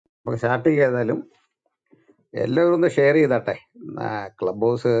നമുക്ക് സ്റ്റാർട്ട് ചെയ്താലും എല്ലാവരും ഒന്ന് ഷെയർ ചെയ്താട്ടെ. ക്ലബ്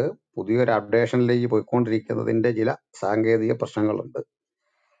ഹൗസ് പുതിയൊരു അപ്ഡേഷനിലേക്ക് പോയിക്കൊണ്ടിരിക്കുന്നതിൻ്റെ ചില സാങ്കേതിക പ്രശ്നങ്ങളുണ്ട്.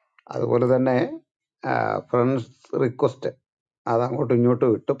 അതുപോലെ തന്നെ ഫ്രണ്ട്സ് റിക്വസ്റ്റ് അത് അങ്ങോട്ടും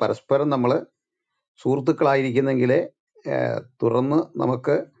ഇങ്ങോട്ടും ഇട്ട് പരസ്പരം നമ്മൾ സുഹൃത്തുക്കളായിരിക്കുന്നെങ്കിലേ തുറന്ന്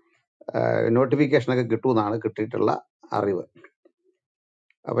നമുക്ക് നോട്ടിഫിക്കേഷനൊക്കെ കിട്ടുമെന്നാണ് കിട്ടിയിട്ടുള്ള അറിവ്.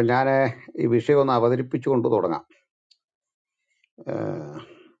 അപ്പം ഞാൻ ഈ വിഷയം ഒന്ന് അവതരിപ്പിച്ചു കൊണ്ട് തുടങ്ങാം.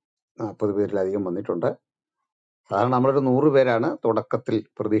 40 പേരിലധികം വന്നിട്ടുണ്ട്. സാധാരണ നമ്മളൊരു 100 പേരാണ് തുടക്കത്തിൽ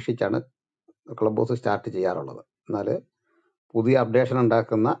പ്രതീക്ഷിച്ചാണ് ക്ലബ് ഹൗസ് സ്റ്റാർട്ട് ചെയ്യാറുള്ളത്. എന്നാൽ പുതിയ അപ്ഡേഷൻ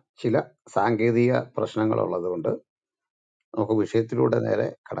ഉണ്ടാക്കുന്ന ചില സാങ്കേതിക പ്രശ്നങ്ങളുള്ളത് കൊണ്ട് നമുക്ക് വിഷയത്തിലൂടെ നേരെ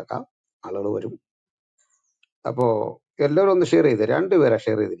കടക്കാം. ആളുകൾ വരും. അപ്പോൾ എല്ലാവരും ഒന്ന് ഷെയർ ചെയ്ത്, 2 പേരാണ്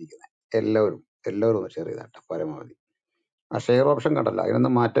ഷെയർ ചെയ്തിരിക്കുന്നത്. എല്ലാവരും ഒന്ന് ഷെയർ ചെയ്താട്ടെ പരമാവധി. ആ ഷെയർ ഓപ്ഷൻ കണ്ടല്ലോ,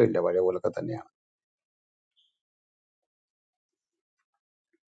 അതിനൊന്നും മാറ്റമില്ല, പഴയ പോലൊക്കെ തന്നെയാണ്.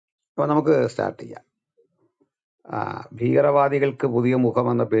 അപ്പോൾ നമുക്ക് സ്റ്റാർട്ട് ചെയ്യാം. ഭീകരവാദികൾക്ക് പുതിയ മുഖം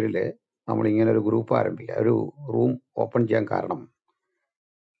എന്ന പേരിൽ നമ്മളിങ്ങനെ ഒരു ഗ്രൂപ്പ് ആരംഭിക്കുക, ഒരു റൂം ഓപ്പൺ ചെയ്യാൻ കാരണം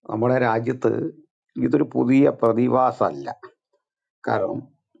നമ്മുടെ രാജ്യത്ത് ഇതൊരു പുതിയ പ്രതിഭാസമല്ല. കാരണം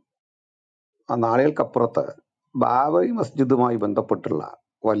നാളുകൾക്കപ്പുറത്ത് ബാബറി മസ്ജിദുമായി ബന്ധപ്പെട്ടുള്ള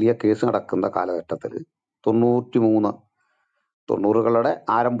വലിയ കേസ് നടക്കുന്ന കാലഘട്ടത്തിൽ 90കളുടെ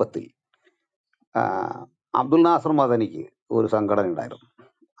ആരംഭത്തിൽ അബ്ദുൽ നാസർ മദനിക്ക് ഒരു സംഘടന ഉണ്ടായിരുന്നു.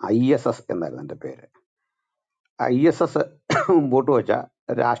 ISS എന്നായിരുന്നു എൻ്റെ പേര്. ISS മുമ്പോട്ട് വെച്ച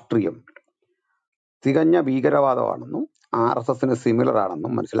രാഷ്ട്രീയം തികഞ്ഞ ഭീകരവാദമാണെന്നും RSSന് സിമിലർ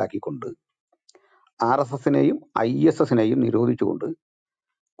ആണെന്നും മനസ്സിലാക്കിക്കൊണ്ട് RSSനെയും ISSനെയും നിരോധിച്ചുകൊണ്ട്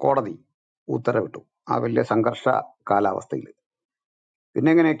കോടതി ഉത്തരവിട്ടു. ആ വലിയ സംഘർഷ കാലാവസ്ഥയിൽ പിന്നെ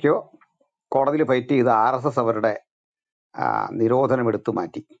എങ്ങനെയൊക്കെയോ കോടതിയിൽ ഫൈറ്റ് ചെയ്ത് RSS അവരുടെ നിരോധനം എടുത്തു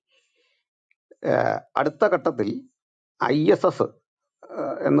മാറ്റി. അടുത്ത ഘട്ടത്തിൽ ISS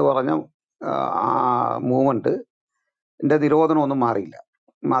എന്ന് പറഞ്ഞ മൂവ്മെൻറ്റിൻ്റെ നിരോധനമൊന്നും മാറിയില്ല.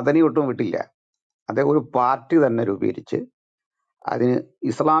 മദനി ഒട്ടും വിട്ടില്ല. അദ്ദേഹം ഒരു പാർട്ടി തന്നെ രൂപീകരിച്ച് അതിന്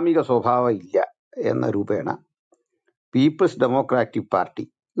ഇസ്ലാമിക സ്വഭാവം ഇല്ല എന്ന രൂപേണ പീപ്പിൾസ് ഡെമോക്രാറ്റിക് പാർട്ടി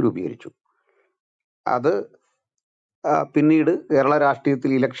രൂപീകരിച്ചു. അത് പിന്നീട് കേരള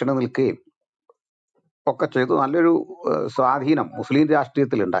രാഷ്ട്രീയത്തിൽ ഇലക്ഷന് നിൽക്കുകയും ഒക്കെ ചെയ്തു നല്ലൊരു സ്വാധീനം മുസ്ലിം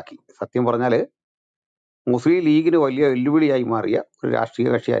രാഷ്ട്രീയത്തിൽ ഉണ്ടാക്കി. സത്യം പറഞ്ഞാൽ മുസ്ലിം ലീഗിന് വലിയ വെല്ലുവിളിയായി മാറിയ ഒരു രാഷ്ട്രീയ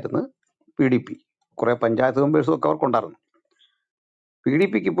കക്ഷിയായിരുന്നു PDP. കുറേ പഞ്ചായത്ത് മെമ്പേഴ്സും ഒക്കെ അവർക്കുണ്ടായിരുന്നു.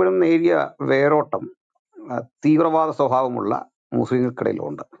 PDPക്ക് ഇപ്പോഴും നേരിയ വേരോട്ടം തീവ്രവാദ സ്വഭാവമുള്ള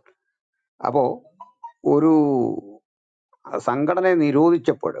മുസ്ലിങ്ങൾക്കിടയിലുണ്ട്. അപ്പോൾ ഒരു സംഘടനയെ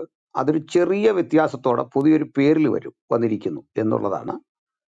നിരോധിച്ചപ്പോൾ അതൊരു ചെറിയ വ്യത്യാസത്തോടെ പുതിയൊരു പേരിൽ വന്നിരിക്കുന്നു എന്നുള്ളതാണ്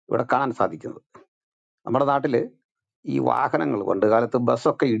ഇവിടെ കാണാൻ സാധിക്കുന്നത്. നമ്മുടെ നാട്ടിൽ ഈ വാഹനങ്ങൾ പണ്ട് കാലത്ത്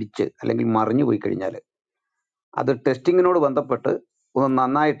ബസ്സൊക്കെ ഇടിച്ച് അല്ലെങ്കിൽ മറിഞ്ഞു പോയി കഴിഞ്ഞാൽ അത് ടെസ്റ്റിങ്ങിനോട് ബന്ധപ്പെട്ട് ഒന്ന്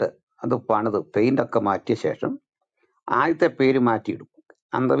നന്നായിട്ട് അത് പണിത് പെയിൻ്റൊക്കെ മാറ്റിയ ശേഷം ആദ്യത്തെ പേര് മാറ്റിയിടും.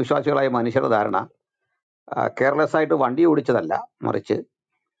 അന്ധവിശ്വാസികളായ മനുഷ്യരുടെ ധാരണ കെയർലെസ് ആയിട്ട് വണ്ടി ഓടിച്ചതല്ല, മറിച്ച്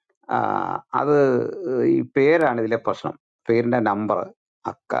അത് ഈ പേരാണ് ഇതിലെ പ്രശ്നം. പേരിൻ്റെ നമ്പർ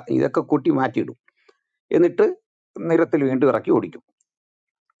ഇതൊക്കെ കൂട്ടി മാറ്റിയിടും. എന്നിട്ട് നിരത്തിൽ വീണ്ടും ഇറക്കി ഓടിക്കും.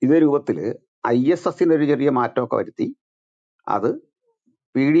 ഇതേ രൂപത്തിൽ ISSനൊരു ചെറിയ മാറ്റമൊക്കെ വരുത്തി അത്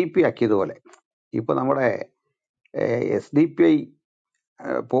PDP ആക്കിയതുപോലെ ഇപ്പോൾ നമ്മുടെ SDPI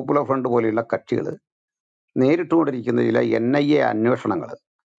പോപ്പുലർ ഫ്രണ്ട് പോലെയുള്ള കക്ഷികൾ നേരിട്ടുകൊണ്ടിരിക്കുന്ന ചില NIA അന്വേഷണങ്ങൾ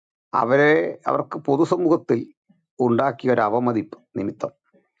അവർക്ക് പൊതുസമൂഹത്തിൽ ഉണ്ടാക്കിയ ഒരു അവമതിപ്പ് നിമിത്തം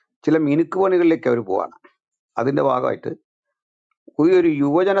ചില മിനുക്കുപണികളിലേക്ക് അവർ പോവാണ്. അതിൻ്റെ ഭാഗമായിട്ട് പുതിയൊരു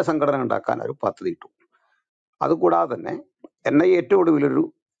യുവജന സംഘടന ഉണ്ടാക്കാൻ ഒരു പദ്ധതി ഇട്ടു. അതുകൂടാതെ തന്നെ NIA ഏറ്റവും ഒടുവിലൊരു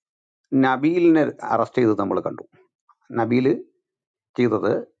നബീലിനെ അറസ്റ്റ് ചെയ്ത് നമ്മൾ കണ്ടു. നബീൽ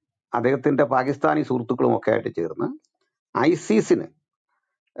ചെയ്തത് അദ്ദേഹത്തിൻ്റെ പാകിസ്ഥാനി സുഹൃത്തുക്കളുമൊക്കെ ആയിട്ട് ചേർന്ന് ISISന്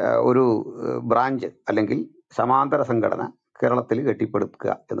ഒരു ബ്രാഞ്ച് അല്ലെങ്കിൽ സമാന്തര സംഘടന കേരളത്തിൽ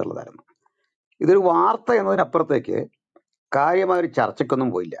കെട്ടിപ്പടുക്കുക എന്നുള്ളതായിരുന്നു. ഇതൊരു വാർത്ത എന്നതിനപ്പുറത്തേക്ക് കാര്യമായൊരു ചർച്ചയ്ക്കൊന്നും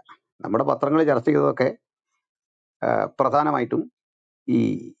പോയില്ല. നമ്മുടെ പത്രങ്ങൾ ചർച്ച ചെയ്തതൊക്കെ പ്രധാനമായിട്ടും ഈ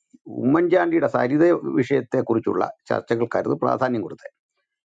ഉമ്മൻചാണ്ടിയുടെ സരിത വിഷയത്തെക്കുറിച്ചുള്ള ചർച്ചകൾക്കായിരുന്നു പ്രാധാന്യം കൊടുത്തത്.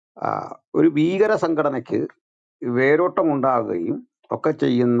 ഒരു ഭീകര സംഘടനയ്ക്ക് വേരോട്ടം ഉണ്ടാകുകയും ഒക്കെ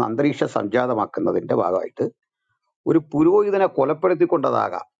ചെയ്യുന്ന അന്തരീക്ഷ സംജാതമാക്കുന്നതിൻ്റെ ഭാഗമായിട്ട് ഒരു പുരോഹിതനെ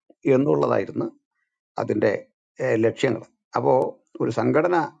കൊലപ്പെടുത്തിക്കൊണ്ടതാകാം എന്നുള്ളതായിരുന്നു അതിൻ്റെ ലക്ഷ്യങ്ങൾ. അപ്പോൾ ഒരു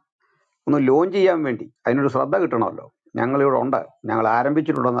സംഘടന ഒന്ന് ലോഞ്ച് ചെയ്യാൻ വേണ്ടി അതിനൊരു ശ്രദ്ധ കിട്ടണമല്ലോ. ഞങ്ങളിവിടെ ഉണ്ട്, ഞങ്ങൾ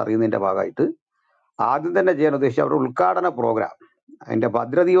ആരംഭിച്ചിട്ടുണ്ടെന്ന് അറിയുന്നതിൻ്റെ ഭാഗമായിട്ട് ആദ്യം തന്നെ ചെയ്യാൻ ഉദ്ദേശിച്ച അവരുടെ ഉദ്ഘാടന പ്രോഗ്രാം, അതിൻ്റെ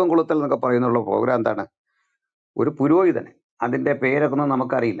ഭദ്രദീപം കൊളുത്തൽ എന്നൊക്കെ പറയുന്നുള്ള പ്രോഗ്രാം എന്താണ്, ഒരു പുരോഹിതന്, അതിൻ്റെ പേരൊക്കെ ഒന്നും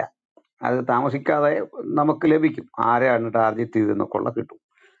നമുക്കറിയില്ല, അത് താമസിക്കാതെ നമുക്ക് ലഭിക്കും, ആരെയാണ് ടാർഗറ്റ് ചെയ്തെന്നൊക്കെ ഉള്ള കിട്ടും.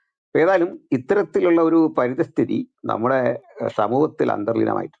 ഏതായാലും ഇത്തരത്തിലുള്ള ഒരു പരിതസ്ഥിതി നമ്മുടെ സമൂഹത്തിൽ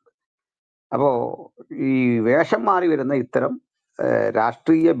അന്തർലീനമായിട്ടുണ്ട്. അപ്പോൾ ഈ വേഷം മാറി വരുന്ന ഇത്തരം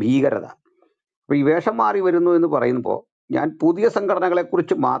രാഷ്ട്രീയ ഭീകരത, അപ്പോൾ ഈ വേഷം മാറി വരുന്നു എന്ന് പറയുമ്പോൾ ഞാൻ പുതിയ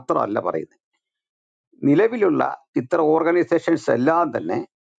സംഘടനകളെക്കുറിച്ച് മാത്രമല്ല പറയുന്നത്. നിലവിലുള്ള ഇത്തരം ഓർഗനൈസേഷൻസ് എല്ലാം തന്നെ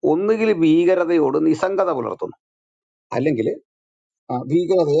ഒന്നുകിൽ ഭീകരതയോട് നിസ്സംഗത പുലർത്തുന്നു, അല്ലെങ്കിൽ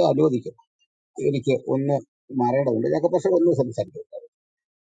ഭീകരതയെ അനുവദിക്കുന്നു. എനിക്ക് ഒന്ന് മറയേണ്ടതുണ്ട്, ഞങ്ങൾക്ക് പക്ഷെ ഒന്ന് സംസാരിക്കും.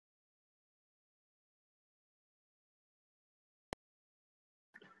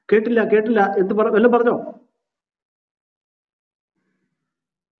 കേട്ടില്ല എന്ത് വല്ലതും പറഞ്ഞോ?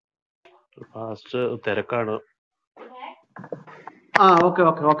 തിരക്കാണ്. ഓക്കെ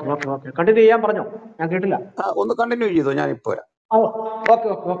കണ്ടിന്യൂ ചെയ്യാൻ പറഞ്ഞോ, ഞാൻ കേട്ടില്ല. ഒന്ന് കണ്ടിന്യൂ ചെയ്തോ, ഞാൻ ഇപ്പൊ വരാം.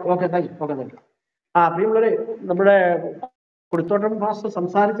 Okay thank you. പ്രിയമുള്ളവരെ, നമ്മുടെ കൊടിത്തോട്ടം മാസ്റ്റർ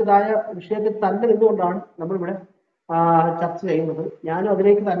സംസാരിച്ചതായ വിഷയത്തിൽ തന്നെ നിന്നുകൊണ്ടാണ് നമ്മളിവിടെ ചർച്ച ചെയ്യുന്നത്. ഞാനും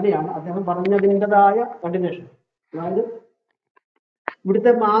അതിലേക്ക് തന്നെയാണ് അദ്ദേഹം പറഞ്ഞതിൻ്റെതായ കണ്ടിന്യൂഷൻ. അതായത്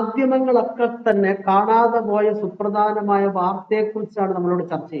ഇവിടുത്തെ മാധ്യമങ്ങളൊക്കെ തന്നെ കാണാതെ പോയ സുപ്രധാനമായ വാർത്തയെക്കുറിച്ചാണ് നമ്മളോട്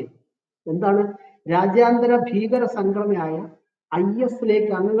ചർച്ച ചെയ്യുന്നത്. എന്താണ്? രാജ്യാന്തര ഭീകര സംഘടനയായ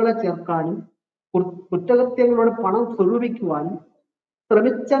IS-ലേക്ക് അംഗങ്ങളെ ചേർക്കാനും കുറ്റകൃത്യങ്ങളോട് പണം സ്വരൂപിക്കുവാനും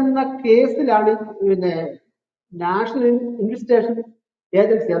ശ്രമിച്ചെന്ന കേസിലാണ് നാഷണൽ ഇൻവെസ്റ്റിഗേഷൻ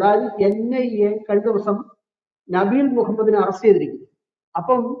ഏജൻസി, അതായത് NIA, കഴിഞ്ഞ ദിവസം നബീൽ മുഹമ്മദിനെ അറസ്റ്റ് ചെയ്തിരിക്കുന്നത്.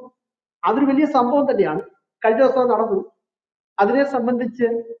 അപ്പം അതൊരു വലിയ സംഭവം തന്നെയാണ്. കഴിഞ്ഞ ദിവസം നടന്നു. അതിനെ സംബന്ധിച്ച്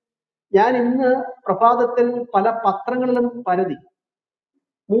ഞാൻ ഇന്ന് പ്രഭാതത്തിൽ പല പത്രങ്ങളിലും പരതി.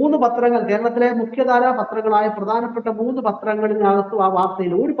 3 പത്രങ്ങൾ, കേരളത്തിലെ മുഖ്യധാരാ പത്രങ്ങളായ പ്രധാനപ്പെട്ട 3 പത്രങ്ങളിനകത്തും ആ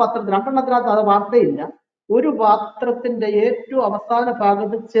വാർത്തയിൽ, ഒരു പത്രത്തിൽ 2 അത് വാർത്തയില്ല, ഒരു പത്രത്തിന്റെ ഏറ്റവും അവസാന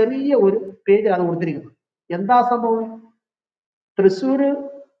ഭാഗത്ത് ചെറിയ ഒരു പേജിലാണ് കൊടുത്തിരിക്കുന്നത്. എന്താ സംഭവം? തൃശ്ശൂര്,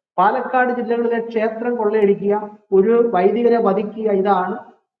 പാലക്കാട് ജില്ലകളിലെ ക്ഷേത്രം കൊള്ളയടിക്കുക, ഒരു വൈദികനെ വധിക്കുക, ഇതാണ്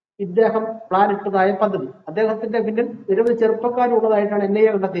ഇദ്ദേഹം പ്ലാൻ ഇട്ടതായ പദ്ധതി. അദ്ദേഹത്തിന്റെ പിന്നിൽ നിരവധി ചെറുപ്പക്കാരുള്ളതായിട്ടാണ്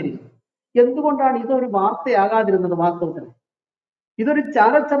NIA കണ്ടെത്തിയിരിക്കുന്നത്. എന്തുകൊണ്ടാണ് ഇതൊരു വാർത്തയാകാതിരുന്നത്? വാസ്തവത്തിൽ ഇതൊരു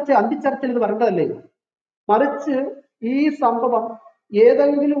ചാനൽ ചർച്ച, അന്തിച്ചർച്ചയിൽ ഇത് വരേണ്ടതല്ലേ? മറിച്ച് ഈ സംഭവം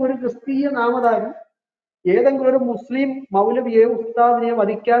ഏതെങ്കിലും ഒരു ക്രിസ്തീയ നാമധാരി ഏതെങ്കിലും ഒരു മുസ്ലിം മൗലവിയെ, ഉസ്താദിനെ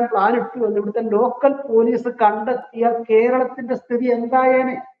വധിക്കാൻ പ്ലാൻ ഇട്ടു എന്ന് ഇവിടുത്തെ ലോക്കൽ പോലീസ് കണ്ടെത്തിയ കേരളത്തിന്റെ സ്ഥിതി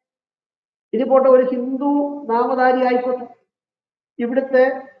എന്തായേനെ? ഇനി പോട്ടെ, ഒരു ഹിന്ദു നാമധാരി ആയിക്കോട്ടെ, ഇവിടുത്തെ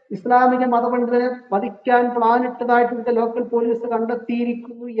ഇസ്ലാമിക മതപണ്ഡിതനെ വധിക്കാൻ പ്ലാൻ ഇട്ടതായിട്ട് ഇവിടുത്തെ ലോക്കൽ പോലീസ്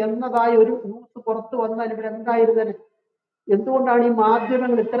കണ്ടെത്തിയിരിക്കുന്നു എന്നതായ ഒരു ന്യൂസ് പുറത്തു വന്നാൽ ഇവരെന്തായിരുന്നത്? എന്തുകൊണ്ടാണ് ഈ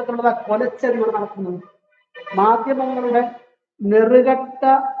മാധ്യമങ്ങൾ ഇത്തരത്തിലുള്ള കൊലച്ചെറികൾ നടത്തുന്നത്? മാധ്യമങ്ങളുടെ നെറുകെട്ട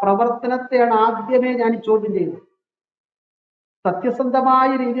പ്രവർത്തനത്തെയാണ് ആദ്യമേ ഞാൻ ചോദ്യം ചെയ്യുന്നത്. സത്യസന്ധമായ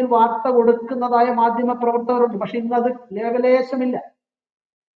രീതിയിൽ വാർത്ത കൊടുക്കുന്നതായ മാധ്യമ പ്രവർത്തകരുണ്ട്, പക്ഷെ ഇന്നത് ലേവലേശമില്ല.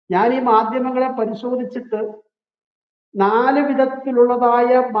 ഞാൻ ഈ മാധ്യമങ്ങളെ പരിശോധിച്ചിട്ട് 4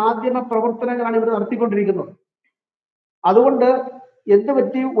 വിധത്തിലുള്ളതായ മാധ്യമ പ്രവർത്തനങ്ങളാണ് ഇവർ നടത്തിക്കൊണ്ടിരിക്കുന്നത്. അതുകൊണ്ട് എന്ത്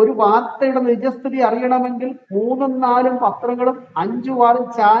പറ്റി? ഒരു വാർത്തയുടെ നിജസ്ഥിതി അറിയണമെങ്കിൽ 3ഉം 4ഉം പത്രങ്ങളും 5ഉം 6ഉം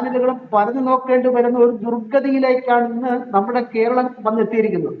ചാനലുകളും പരന്നു നോക്കേണ്ടി വരുന്ന ഒരു ദുർഗതിയിലേക്കാണ് ഇന്ന് നമ്മുടെ കേരളം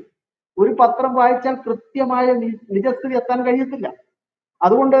വന്നെത്തിയിരിക്കുന്നത്. ഒരു പത്രം വായിച്ചാൽ കൃത്യമായ നിജസ്ഥിതി എത്താൻ കഴിയത്തില്ല.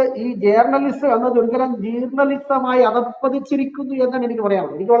 അതുകൊണ്ട് ഈ ജേർണലിസം എന്നത് ഒരിക്കലും ജീർണലിസമായി അധപ്പതിച്ചിരിക്കുന്നു എന്നാണ് എനിക്ക്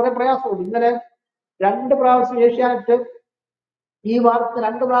പറയാനുള്ളത്. എനിക്ക് വളരെ പ്രയാസമുണ്ട്. ഇന്നലെ 2 പ്രാവശ്യം ഏഷ്യാനെറ്റ് ഈ വാർത്ത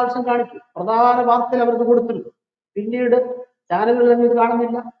 2 പ്രാവശ്യം കാണിച്ചു. പ്രധാന വാർത്തയിൽ അവർക്ക് കൊടുത്തിരുന്നു. പിന്നീട് ചാനലുകളിൽ ഇത്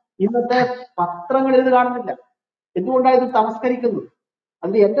കാണുന്നില്ല, ഇന്നത്തെ പത്രങ്ങളിൽ ഇത് കാണുന്നില്ല. എന്തുകൊണ്ടാണ് ഇത് തമസ്കരിക്കുന്നത്?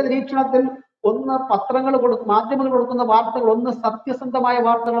 അതിന് എന്റെ നിരീക്ഷണത്തിൽ ഒന്ന് പത്രങ്ങൾ മാധ്യമങ്ങൾ കൊടുക്കുന്ന വാർത്തകൾ, ഒന്ന് സത്യസന്ധമായ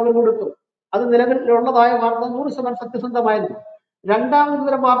വാർത്തകൾ അവർ കൊടുത്തു. അത് നിലവിലുള്ളതായ വാർത്ത 100% സത്യസന്ധമായിരുന്നു. രണ്ടാമത്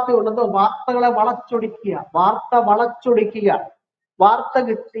തരം വാർത്തയുള്ളത് വാർത്തകളെ വളച്ചൊടിക്കുക, വാർത്ത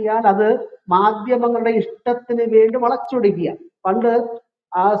കിട്ടിയാൽ അത് മാധ്യമങ്ങളുടെ ഇഷ്ടത്തിന് വേണ്ടി വളച്ചൊടിക്കുക. പണ്ട്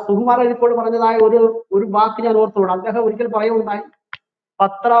സുകുമാർ അഴീക്കോട് പറഞ്ഞതായ ഒരു വാക്ക് ഞാൻ ഓർത്തുകൂടാ. അദ്ദേഹം ഒരിക്കൽ പറയുണ്ടായി,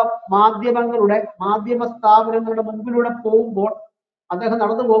 മാധ്യമ സ്ഥാപനങ്ങളുടെ മുമ്പിലൂടെ പോകുമ്പോൾ, അദ്ദേഹം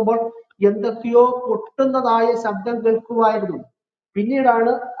നടന്നു പോകുമ്പോൾ എന്തൊക്കെയോ പൊട്ടുന്നതായ ശബ്ദം കേൾക്കുമായിരുന്നു.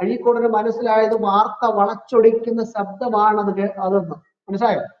 പിന്നീടാണ് അഴീക്കോടിന് മനസ്സിലായത് വാർത്ത വളച്ചൊടിക്കുന്ന ശബ്ദമാണത് അതെന്ന്.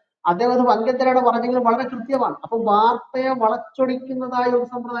 മനസ്സിലായോ? അദ്ദേഹം അത് വങ്കത്തരയുടെ പറഞ്ഞെങ്കിലും വളരെ കൃത്യമാണ്. അപ്പൊ വാർത്തയെ വളച്ചൊടിക്കുന്നതായ ഒരു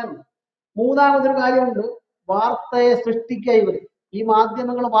സമ്പ്രദായമുണ്ട്. മൂന്നാമതൊരു കാര്യമുണ്ട്, വാർത്തയെ സൃഷ്ടിക്കുക. ഇവര് ഈ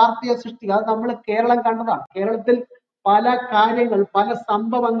മാധ്യമങ്ങൾ വാർത്തയെ സൃഷ്ടിക്കുക. അത് നമ്മൾ കേരളം കണ്ടതാണ്. കേരളത്തിൽ പല കാര്യങ്ങൾ, പല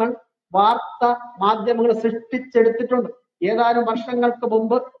സംഭവങ്ങൾ വാർത്ത മാധ്യമങ്ങൾ സൃഷ്ടിച്ചെടുത്തിട്ടുണ്ട്. ഏതാനും വർഷങ്ങൾക്ക്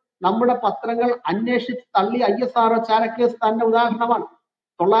മുമ്പ് നമ്മുടെ പത്രങ്ങൾ അന്വേഷിച്ച് തള്ളി ISRO ചാരക്കേസ് തന്നെ ഉദാഹരണമാണ്.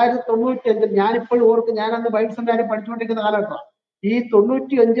 1995 ഞാനിപ്പോഴും ഓർക്കും, ഞാനന്ന് ബൈബിൾ സെമിനാരിൽ പഠിച്ചുകൊണ്ടിരിക്കുന്ന കാലഘട്ടമാണ്. ഈ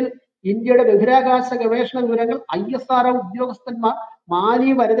 95 ഇന്ത്യയുടെ ബഹിരാകാശ ഗവേഷണ വിവരങ്ങൾ ISRO ഉദ്യോഗസ്ഥന്മാർ മാലി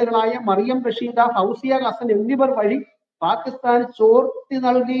വനിതകളായ മറിയം റഷീദ, ഫൗസിയ ഹസൻ എന്നിവർ വഴി പാകിസ്ഥാന് ചോർത്തി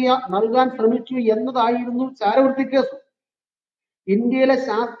നൽകാൻ ശ്രമിച്ചു എന്നതായിരുന്നു ചാരവൃത്തി കേസ്. ഇന്ത്യയിലെ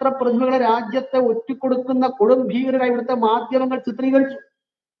ശാസ്ത്ര പ്രതിഭകളെ രാജ്യത്തെ ഒറ്റിക്കൊടുക്കുന്ന കൊടും ഭീകരരായി ഇവിടുത്തെ മാധ്യമങ്ങൾ ചിത്രീകരിച്ചു.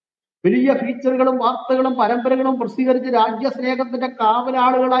 വലിയ ഫീച്ചറുകളും വാർത്തകളും പരമ്പരകളും പ്രസിദ്ധീകരിച്ച് രാജ്യസ്നേഹത്തിന്റെ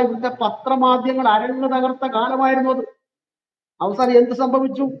കാവലാളുകളായി ഇവിടുത്തെ പത്രമാധ്യമങ്ങൾ അരങ്ങ് തകർത്ത കാലമായിരുന്നു അത്. അവസാനം എന്ത്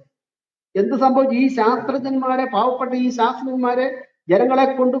സംഭവിച്ചു? ഈ ശാസ്ത്രജ്ഞന്മാരെ, പാവപ്പെട്ട ഈ ശാസ്ത്രജ്ഞന്മാരെ ജനങ്ങളെ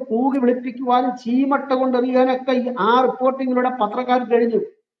കൊണ്ട് കൂകി വിളിപ്പിക്കുവാനും ചീമട്ട കൊണ്ടെറിയാനൊക്കെ ആ റിപ്പോർട്ടിങ്ങിലൂടെ പത്രക്കാർ കഴിഞ്ഞു.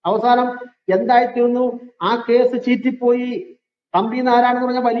 അവസാനം എന്തായിത്തീർന്നു? ആ കേസ് ചീറ്റിപ്പോയി. തമ്പി നാരായണൻ എന്ന്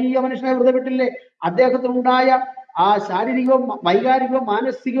പറഞ്ഞ വലിയ മനുഷ്യനെ വെറുതെ വിട്ടില്ലേ? അദ്ദേഹത്തിനുണ്ടായ ആ ശാരീരികവും വൈകാരികവും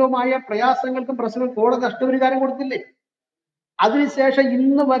മാനസികവുമായ പ്രയാസങ്ങൾക്കും പ്രശ്നങ്ങൾക്കും കോടതി നഷ്ടപരിഹാരം കൊടുത്തില്ലേ? അതിനുശേഷം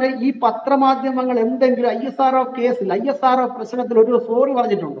ഇന്ന് വരെ ഈ പത്രമാധ്യമങ്ങൾ എന്തെങ്കിലും ISRO കേസിൽ, ISRO പ്രശ്നത്തിൽ ഒരു സോറി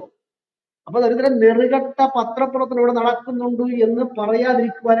പറഞ്ഞിട്ടുണ്ടോ? അപ്പൊ ദരിദ്രം നെറുകെട്ട പത്രപ്രവർത്തനം ഇവിടെ നടക്കുന്നുണ്ട് എന്ന്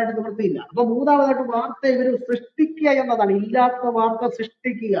പറയാതിരിക്കുവാനായിട്ട് നിവൃത്തിയില്ല. അപ്പൊ മൂന്നാമതായിട്ട് വാർത്ത ഇവർ സൃഷ്ടിക്കുക എന്നതാണ്, ഇല്ലാത്ത വാർത്ത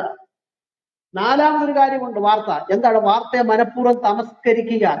സൃഷ്ടിക്കുക. നാലാമതൊരു കാര്യമുണ്ട് വാർത്ത. എന്താണ്? വാർത്തയെ മനഃപൂർവ്വം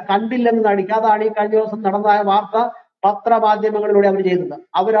തമസ്കരിക്കുക, കണ്ടില്ലെന്ന് നടിക്കുക. അതാണ് ഈ കഴിഞ്ഞ ദിവസം നടന്നതായ വാർത്ത പത്രമാധ്യമങ്ങളിലൂടെ അവർ ചെയ്തത്.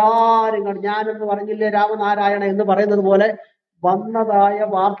 അവരാരും ഞാനെന്ന് പറഞ്ഞില്ലേ രാമനാരായണ എന്ന് പറയുന്നത് പോലെ വന്നതായ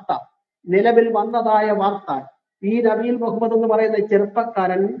വാർത്ത, നിലവിൽ വന്നതായ വാർത്ത, ഈ നബീൽ മുഹമ്മദ് എന്ന് പറയുന്ന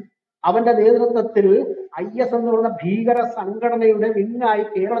ചെറുപ്പക്കാരൻ അവന്റെ നേതൃത്വത്തിൽ IS എന്ന് പറയുന്ന ഭീകര സംഘടനയുടെ വിങ്ങായി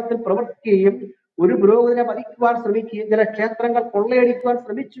കേരളത്തിൽ പ്രവർത്തിക്കുകയും ഒരു പുരോഗതിനെ വധിക്കുവാൻ ശ്രമിക്കുകയും ചില ക്ഷേത്രങ്ങൾ കൊള്ളയടിക്കുവാൻ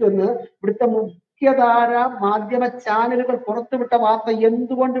ശ്രമിച്ചു എന്ന് ഇവിടുത്തെ മുഖ്യധാര മാധ്യമ ചാനലുകൾ പുറത്തുവിട്ട വാർത്ത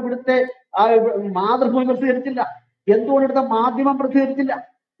എന്തുകൊണ്ട് ഇവിടുത്തെ മാതൃഭൂമി പ്രസിദ്ധീകരിച്ചില്ല? എന്തുകൊണ്ട് ഇവിടുത്തെ മാധ്യമം പ്രസിദ്ധീകരിച്ചില്ല?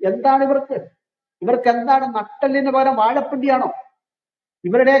 എന്താണ് ഇവർക്ക് എന്താണ്? നട്ടലിന് പകരം വാഴപ്പിണ്ടിയാണോ?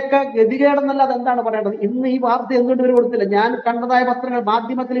 ഇവരുടെയൊക്കെ ഗതികേടെന്നല്ലാതെ എന്താണ് പറയേണ്ടത്? ഇന്ന് ഈ വാർത്ത എന്തുകൊണ്ട് ഇവർ കൊടുത്തില്ല? ഞാൻ കണ്ടതായ പത്രങ്ങൾ,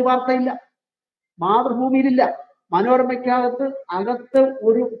 മാധ്യമത്തിൽ ഈ വാർത്തയില്ല, മാതൃഭൂമിയിലില്ല, മനോരമയ്ക്കകത്ത്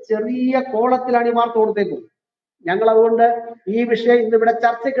ഒരു ചെറിയ കോളത്തിലാണ് ഈ വാർത്ത കൊടുത്തേക്കുന്നത്. ഞങ്ങൾ അതുകൊണ്ട് ഈ വിഷയം ഇന്ന് ഇവിടെ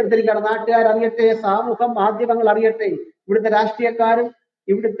ചർച്ചയ്ക്ക് എടുത്തിരിക്കുകയാണ്. നാട്ടുകാരറിയട്ടെ, സമൂഹ മാധ്യമങ്ങൾ അറിയട്ടെ, ഇവിടുത്തെ രാഷ്ട്രീയക്കാരും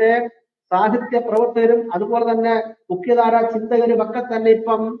ഇവിടുത്തെ സാഹിത്യ പ്രവർത്തകരും അതുപോലെ തന്നെ മുഖ്യധാര ചിന്തകരും ഒക്കെ തന്നെ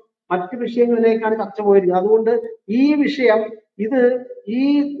ഇപ്പം മറ്റു വിഷയങ്ങളിലേക്കാണ് ചർച്ച പോയിരിക്കുന്നത്. അതുകൊണ്ട് ഈ വിഷയം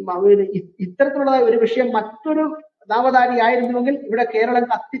ഇത്തരത്തിലുള്ള ഒരു വിഷയം മറ്റൊരു നാമധാരി ആയിരുന്നുവെങ്കിൽ ഇവിടെ കേരളം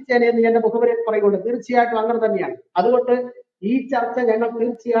കത്തിച്ചേനെ എന്ന് എന്റെ മുഖവരെ പറയുന്നുണ്ട്. തീർച്ചയായിട്ടും അങ്ങനെ തന്നെയാണ്. അതുകൊണ്ട് ഈ ചർച്ച ഞങ്ങൾ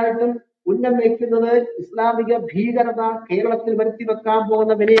തീർച്ചയായിട്ടും ഉന്നം വയ്ക്കുന്നത് ഇസ്ലാമിക ഭീകരത കേരളത്തിൽ വരുത്തി വെക്കാൻ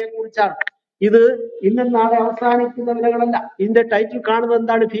പോകുന്ന വിലയെ കുറിച്ചാണ്. ഇത് ഇന്നും നാളെ അവസാനിക്കുന്ന വിലകളല്ല. ഇതിന്റെ ടൈറ്റിൽ കാണുന്നത്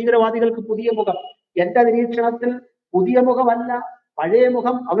എന്താണ്? ഭീകരവാദികൾക്ക് പുതിയ മുഖം. എന്റെ നിരീക്ഷണത്തിൽ പുതിയ മുഖമല്ല, പഴയ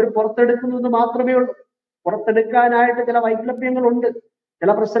മുഖം അവർ പുറത്തെടുക്കുന്നത് മാത്രമേ ഉള്ളൂ. പുറത്തെടുക്കാനായിട്ട് ചില വൈക്ലഭ്യങ്ങളുണ്ട്,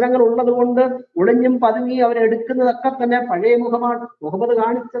 ചില പ്രശ്നങ്ങൾ ഉള്ളത് കൊണ്ട് ഒളിഞ്ഞും പതുങ്ങി അവരെടുക്കുന്നതൊക്കെ തന്നെ പഴയ മുഖമാണ്. മുഹമ്മദ്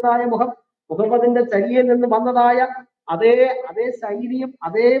കാണിച്ചതായ മുഖം, മുഹമ്മദിന്റെ ചര്യയിൽ നിന്ന് വന്നതായ അതേ ശൈലിയും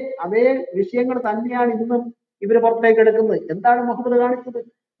അതേ വിഷയങ്ങൾ തന്നെയാണ് ഇന്നും ഇവര് പുറത്തേക്ക് എടുക്കുന്നത്. എന്താണ് മുഹമ്മദ് കാണിച്ചത്?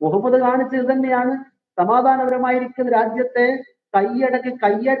 മുഹമ്മദ് കാണിച്ചത് തന്നെയാണ് സമാധാനപരമായിരിക്കുന്ന രാജ്യത്തെ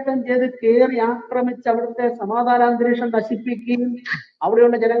കയ്യേറ്റം ചെയ്ത് കയറി ആക്രമിച്ച് അവിടുത്തെ സമാധാനാന്തരീക്ഷം നശിപ്പിക്കുകയും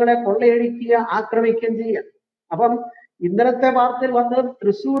അവിടെയുള്ള ജനങ്ങളെ കൊള്ളയടിക്കുക, ആക്രമിക്കുകയും ചെയ്യുക. അപ്പം ഇന്നലത്തെ വാർത്തയിൽ വന്നത്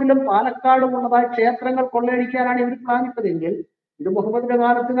തൃശ്ശൂരിലും പാലക്കാടും ഉള്ളതായ ക്ഷേത്രങ്ങൾ കൊള്ളയടിക്കാനാണ് ഇവർ പ്ലാനിട്ടതെങ്കിൽ ഇത് മുഹമ്മദിന്റെ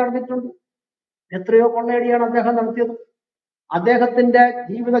കാലത്ത് നടന്നിട്ടുണ്ട്. എത്രയോ കൊള്ളയടിയാണ് അദ്ദേഹം നടത്തിയത്. അദ്ദേഹത്തിന്റെ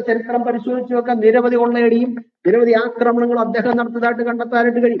ജീവിത ചരിത്രം പരിശോധിച്ചു നോക്കാൻ നിരവധി കൊള്ളയടിയും നിരവധി ആക്രമണങ്ങളും അദ്ദേഹം നടത്തിയതായിട്ട്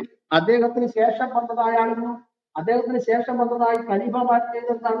കണ്ടെത്താനായിട്ട് കഴിയും. അദ്ദേഹത്തിന് ശേഷം വന്നതായി ഖലീഫമാർ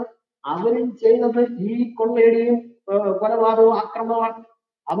ചെയ്തതാണ്. അവരും ചെയ്തത് ഈ കൊള്ളയടിയും കൊലപാതകവും ആക്രമണമാണ്.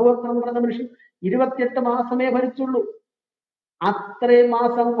 അബൂബക്കർ എന്ന് പറയുന്ന മനുഷ്യൻ 28 മാസമേ ഭരിച്ചുള്ളൂ. അത്രയും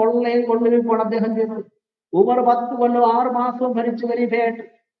മാസം കൊള്ളയും കൊള്ളിരിപ്പാണ് അദ്ദേഹം ചെയ്തത്. ഉമർ 10 കൊല്ലം 6 മാസവും ഭരിച്ചു ഖലീഫയായിട്ട്.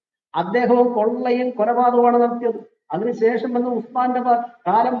 അദ്ദേഹവും കൊള്ളയും കൊലപാതകമാണ് നടത്തിയത്. അതിനുശേഷം വന്ന ഉസ്മാന്റെ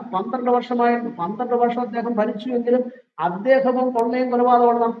കാലം 12 വർഷമായിരുന്നു. 12 വർഷം അദ്ദേഹം ഭരിച്ചുവെങ്കിലും അദ്ദേഹവും കൊള്ളയും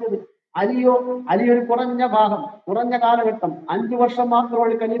കൊലപാതകമാണ് നടത്തിയത്. അലി ഒരു കുറഞ്ഞ കാലഘട്ടം 5 വർഷം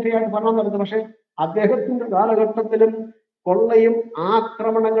മാത്രമാണ് ഖലീഫയായിട്ട് ഭരണം നടത്തുന്നത്. പക്ഷെ അദ്ദേഹത്തിന്റെ കാലഘട്ടത്തിലും കൊള്ളയും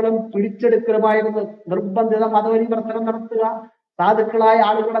ആക്രമണങ്ങളും പിടിച്ചെടുക്കലുമായിരുന്നു. നിർബന്ധിത മതപരിവർത്തനം നടത്തുക, സാധുക്കളായ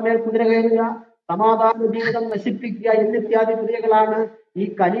ആളുകളുടെ മേൽ കുതിര കയറുക, സമാധാന ജീവിതം നശിപ്പിക്കുക എന്നിത്യാദി ക്രിയകളാണ് ഈ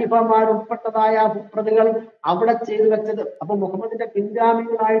ഖലീഫമാർ ഉൾപ്പെട്ടതായ പ്രതികൾ അവിടെ ചെയ്തു വെച്ചത്. അപ്പൊ മുഹമ്മദിന്റെ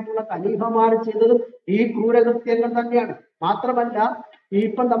പിൻഗാമികളായിട്ടുള്ള ഖലീഫമാർ ചെയ്തതും ഈ ക്രൂരകൃത്യങ്ങൾ തന്നെയാണ്. മാത്രമല്ല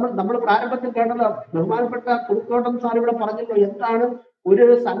ഇപ്പം നമ്മൾ പ്രാരംഭത്തിൽ കേട്ടത് ബഹുമാനപ്പെട്ട കൊടുത്തോട്ടം സാർ ഇവിടെ പറഞ്ഞല്ലോ, എന്താണ് ഒരു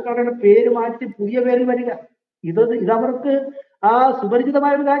സംഘടനയുടെ പേര് മാറ്റി പുതിയ പേര് വരിക. ഇതവർക്ക്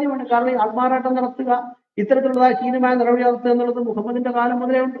സുപരിചിതമായ ഒരു കാര്യമാണ്. കാരണം ഈ ആൾമാറാട്ടം നടത്തുക, ഇത്തരത്തിലുള്ളതായ ഹീനമായ നടപടി നടത്തുക എന്നുള്ളത് മുഹമ്മദിന്റെ കാലം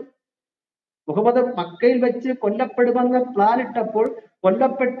മുതലേ ഉണ്ട്. മുഹമ്മദ് മക്കയിൽ വെച്ച് കൊല്ലപ്പെടുമെന്ന് പ്ലാനിട്ടപ്പോൾ,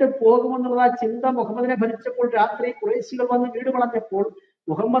 കൊല്ലപ്പെട്ട് പോകുമെന്നുള്ള ചിന്ത മുഹമ്മദിനെ ഭരിച്ചപ്പോൾ, രാത്രി ഖുറൈശികൾ വന്ന് വീട് വളഞ്ഞപ്പോൾ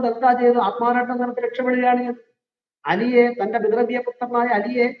മുഹമ്മദ് എന്താ ചെയ്തത്? ആത്മാരാട്ടം നടത്തി രക്ഷപ്പെടുകയാണ്. അലിയെ, തന്റെ പിതൃവ്യ പുത്രനായ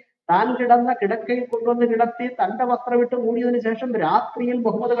അലിയെ താൻ കിടന്ന കിടക്കയിൽ കൊണ്ടുവന്ന് കിടത്തി തന്റെ വസ്ത്രമിട്ട് മൂടിയതിനു ശേഷം രാത്രിയിൽ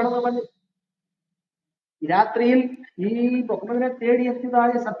മുഹമ്മദ് കടന്നു വന്നു. രാത്രിയിൽ ഈ മുഹമ്മദിനെ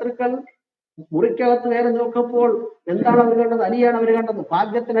തേടിയെത്തിയതായ ശത്രുക്കൾ മുറിക്കകത്ത് കയറി നോക്കുമ്പോൾ എന്താണ് അവർ കണ്ടത്? അലിയാണ് അവർ കണ്ടത്.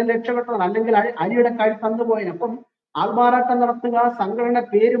 ഭാഗ്യത്തിന് രക്ഷപ്പെട്ടതാണ്, അല്ലെങ്കിൽ അലിയുടെ കൈ തന്നുപോയി. അപ്പം ആൾമാറാട്ടം നടത്തുക, സംഘടന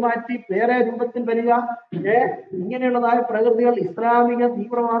പേര് മാറ്റി വേറെ രൂപത്തിൽ വരിക, ഇങ്ങനെയുള്ളതായ പ്രകൃതികൾ ഇസ്ലാമിക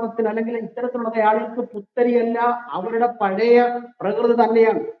തീവ്രവാദത്തിന് അല്ലെങ്കിൽ ഇത്തരത്തിലുള്ള ആളുകൾക്ക് പുത്തരിയല്ല, അവരുടെ പഴയ പ്രകൃതി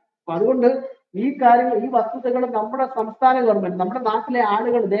തന്നെയാണ്. അപ്പൊ അതുകൊണ്ട് ഈ കാര്യങ്ങൾ, ഈ വസ്തുതകൾ നമ്മുടെ സംസ്ഥാന ഗവൺമെന്റ്, നമ്മുടെ നാട്ടിലെ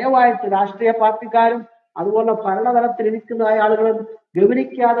ആളുകൾ ദയവായിട്ട് രാഷ്ട്രീയ പാർട്ടിക്കാരും അതുപോലെ ഭരണതലത്തിൽ ഇരിക്കുന്നതായ ആളുകളും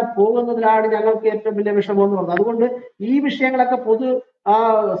ഗൗനിക്കാതെ പോകുന്നതിലാണ് ഞങ്ങൾക്ക് ഏറ്റവും വലിയ വിഷമം എന്ന് പറഞ്ഞത്. അതുകൊണ്ട് ഈ വിഷയങ്ങളൊക്കെ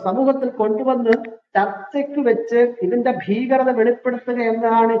സമൂഹത്തിൽ കൊണ്ടുവന്ന് ചർച്ചയ്ക്ക് വെച്ച് ഇതിന്റെ ഭീകരത വെളിപ്പെടുത്തുക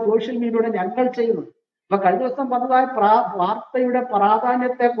എന്നതാണ് സോഷ്യൽ മീഡിയയുടെ ഞങ്ങൾ ചെയ്യുന്നത്. അപ്പൊ കഴിഞ്ഞ ദിവസം വന്നതായ വാർത്തയുടെ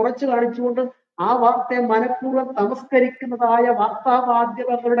പ്രാധാന്യത്തെ കുറച്ച് കാണിച്ചുകൊണ്ട് ആ വാർത്തയെ മനഃപൂർവ്വം തമസ്കരിക്കുന്നതായ വാർത്താ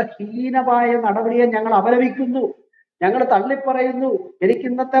മാധ്യമങ്ങളുടെ ഹീനമായ നടപടിയെ ഞങ്ങൾ അപലപിക്കുന്നു, ഞങ്ങൾ തള്ളിപ്പറയുന്നു. എനിക്ക്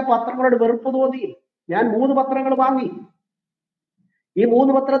ഇന്നത്തെ പത്രങ്ങളോട് വെറുപ്പ് തോന്നി. ഞാൻ 3 പത്രങ്ങൾ വാങ്ങി. ഈ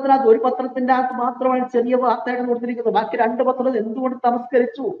 3 പത്രത്തിനകത്ത് ഒരു പത്രത്തിന്റെ അകത്ത് മാത്രമാണ് ചെറിയ വാർത്തയായിട്ട് കൊടുത്തിരിക്കുന്നത്. ബാക്കി 2 പത്രം എന്തുകൊണ്ട്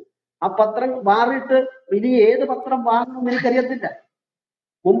തമസ്കരിച്ചു? ആ പത്രം മാറിയിട്ട് ഇനി ഏത് പത്രം വാങ്ങുമെന്ന് എനിക്കറിയത്തില്ല.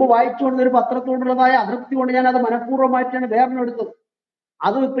 മുമ്പ് വായിച്ചുകൊണ്ടൊരു പത്രത്തോടുള്ളതായ അതൃപ്തി കൊണ്ട് ഞാൻ അത് മനഃപൂർവ്വമായിട്ടാണ് വേറെ എടുത്തത്.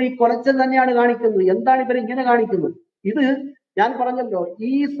 അതും ഇപ്പൊ ഈ കൊലച്ചൻ തന്നെയാണ് കാണിക്കുന്നത്. എന്താണ് ഇവർ ഇങ്ങനെ കാണിക്കുന്നത്? ഇത് ഞാൻ പറഞ്ഞല്ലോ,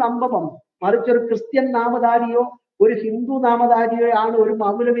 ഈ സംഭവം മറിച്ചൊരു ക്രിസ്ത്യൻ നാമധാരിയോ ഒരു ഹിന്ദു നാമധാരിയോ ആണ് ഒരു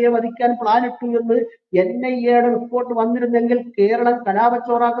മൗലവിയെ വധിക്കാൻ പ്ലാനിട്ടു എന്ന് NIA-യുടെ റിപ്പോർട്ട് വന്നിരുന്നെങ്കിൽ കേരളം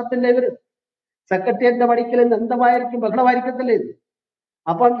കലാപച്ചോറാക്കത്തില്ലേ? ഇവര് സെക്രട്ടേറിയറ്റിന്റെ പടിക്കൽ എന്തായിരിക്കും? ബഹളമായിരിക്കത്തില്ലേ ഇത്?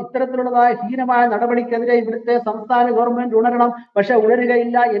 അപ്പം ഇത്തരത്തിലുള്ളതായ ഹീനമായ നടപടിക്കെതിരെ ഇവിടുത്തെ സംസ്ഥാന ഗവൺമെന്റ് ഉണരണം. പക്ഷെ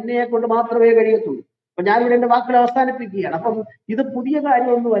ഉണരുകയില്ല, NIA കൊണ്ട് മാത്രമേ കഴിയത്തുള്ളൂ. അപ്പൊ ഞാനിവിടെ എന്റെ വാക്കുകൾ അവസാനിപ്പിക്കുകയാണ്. അപ്പം ഇത് പുതിയ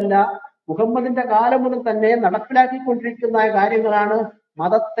കാര്യമൊന്നുമല്ല. മുഹമ്മദിന്റെ കാലം മുതൽ തന്നെ നടപ്പിലാക്കിക്കൊണ്ടിരിക്കുന്ന കാര്യങ്ങളാണ്.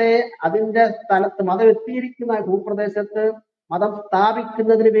 മതത്തെ അതിന്റെ സ്ഥലത്ത്, മതം എത്തിയിരിക്കുന്ന ഭൂപ്രദേശത്ത് മതം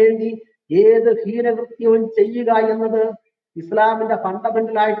സ്ഥാപിക്കുന്നതിന് വേണ്ടി ഏത് ഹീനകൃത്യവും ചെയ്യുക എന്നത് ഇസ്ലാമിന്റെ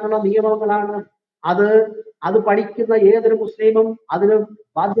ഫണ്ടമെന്റൽ ആയിട്ടുള്ള നിയമങ്ങളാണ്. അത് പഠിക്കുന്ന ഏതൊരു മുസ്ലിമും അതിന്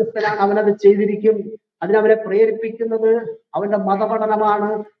ബാധ്യസ്ഥനാണ്. അവനത് ചെയ്തിരിക്കും. അതിനവരെ പ്രേരിപ്പിക്കുന്നത് അവന്റെ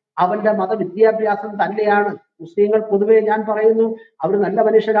മതപഠനമാണ്, അവന്റെ മതവിദ്യാഭ്യാസം തന്നെയാണ്. മുസ്ലിങ്ങൾ പൊതുവെ ഞാൻ പറയുന്നു, അവർ നല്ല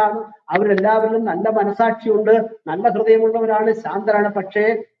മനുഷ്യരാണ്, അവരെല്ലാവരിലും നല്ല മനസാക്ഷിയുണ്ട്, നല്ല ഹൃദയമുള്ളവരാണ്, ശാന്തരാണ്. പക്ഷേ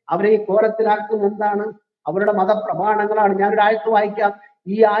അവരെ ഈ കോലത്തിലാക്കുന്ന എന്താണ്? അവരുടെ മതപ്രമാണങ്ങളാണ്. ഞാനൊരു ആയത്ത് വായിക്കാം.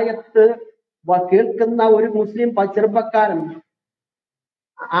 ഈ ആയത്ത് കേൾക്കുന്ന ഒരു മുസ്ലിം ചെറുപ്പക്കാരൻ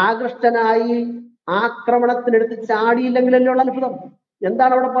ആകൃഷ്ടനായി ആക്രമണത്തിനെടുത്ത് ചാടിയില്ലെങ്കിലല്ലേ ഉള്ള അത്ഭുതം.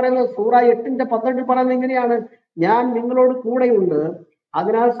 എന്താണ് അവിടെ പറയുന്നത്? സൂറ 8:12 പറയുന്നത് ഇങ്ങനെയാണ്: ഞാൻ നിങ്ങളോട് കൂടെയുണ്ട്,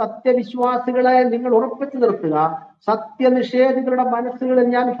 അതിനാൽ സത്യവിശ്വാസികളെ നിങ്ങൾ ഉറപ്പിച്ചു നിർത്തുക, സത്യനിഷേധികളുടെ മനസ്സുകളിൽ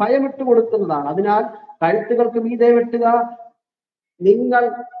ഞാൻ ഭയമിട്ട് കൊടുക്കുന്നതാണ്. അതിനാൽ കഴുത്തുകൾക്ക് മീതെ വെട്ടുക, നിങ്ങൾ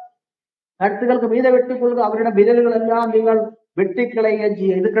കഴുത്തുകൾക്ക് മീതെ വെട്ടിക്കൊള്ളുക, അവരുടെ വിരലുകളെല്ലാം നിങ്ങൾ വെട്ടിക്കളയുകയും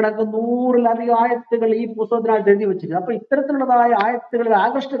ചെയ്യുക. ഇത് കിടക്കുന്ന 100-ലധികം ആയത്തുകൾ ഈ പുസ്തകത്തിനകത്ത് എഴുതി വെച്ചിട്ടുണ്ട്. അപ്പൊ ഇത്തരത്തിലുള്ളതായ ആയത്തുകളിൽ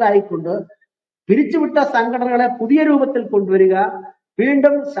ആകൃഷ്ടരായിക്കൊണ്ട് പിരിച്ചുവിട്ട സംഘടനകളെ പുതിയ രൂപത്തിൽ കൊണ്ടുവരിക,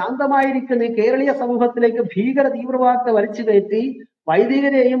 വീണ്ടും ശാന്തമായിരിക്കുന്ന ഈ കേരളീയ സമൂഹത്തിലേക്ക് ഭീകര തീവ്രവാദത്തെ വലിച്ചു കയറ്റി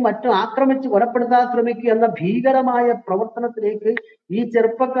വൈദികരെയും മറ്റും ആക്രമിച്ച് കൊലപ്പെടുത്താൻ ശ്രമിക്കുക എന്ന ഭീകരമായ പ്രവർത്തനത്തിലേക്ക് ഈ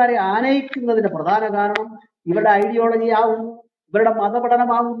ചെറുപ്പക്കാരെ ആനയിക്കുന്നതിന്റെ പ്രധാന കാരണം ഇവരുടെ ഐഡിയോളജി ആവുന്നു, ഇവരുടെ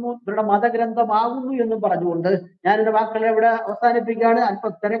മതപഠനമാകുന്നു, ഇവരുടെ മതഗ്രന്ഥമാകുന്നു എന്നും പറഞ്ഞുകൊണ്ട് ഞാൻ എന്റെ വാക്കുകളെ ഇവിടെ അവസാനിപ്പിക്കുകയാണ്.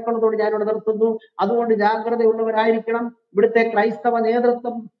 അല്പം തിരക്കുള്ളതോട് ഞാനിവിടെ നിർത്തുന്നു. അതുകൊണ്ട് ജാഗ്രതയുള്ളവരായിരിക്കണം. ഇവിടുത്തെ ക്രൈസ്തവ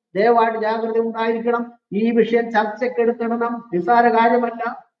നേതൃത്വം ദയവായിട്ട് ജാഗ്രത ഉണ്ടായിരിക്കണം. ഈ വിഷയം ചർച്ചയ്ക്കെടുത്തിടണം. നിസ്സാര കാര്യമല്ല.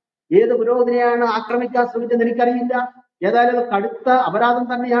 ഏത് പുരോഗതിനെയാണ് ആക്രമിക്കാൻ ശ്രമിച്ചെന്ന് എനിക്കറിയില്ല. ഏതായാലും അത് കടുത്ത അപരാധം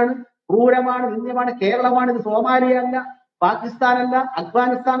തന്നെയാണ്, ക്രൂരമാണ്, നിന്ദ്യമാണ്. കേരളമാണ്, ഇത് സോമാലിയല്ല, പാകിസ്ഥാനല്ല,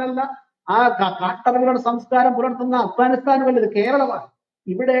 അഫ്ഗാനിസ്ഥാനല്ല. ആ കാട്ടവരുടെ സംസ്കാരം പുലർത്തുന്ന അഫ്ഗാനിസ്ഥാനുമല്ല, ഇത് കേരളമാണ്.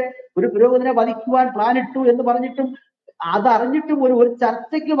 ഇവിടെ ഒരു പുരോഗതിനെ വധിക്കുവാൻ പ്ലാനിട്ടു എന്ന് പറഞ്ഞിട്ടും അതറിഞ്ഞിട്ടും ഒരു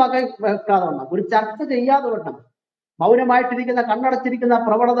ചർച്ചയ്ക്ക് വക വെക്കാതെ വണ്ണം, ഒരു ചർച്ച ചെയ്യാതെ വണ്ണം മൗനമായിട്ടിരിക്കുന്ന, കണ്ണടച്ചിരിക്കുന്ന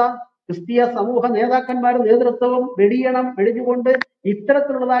പ്രവണത ക്രിസ്തീയ സമൂഹ നേതാക്കന്മാരും നേതൃത്വവും വെടിഞ്ഞുകൊണ്ട്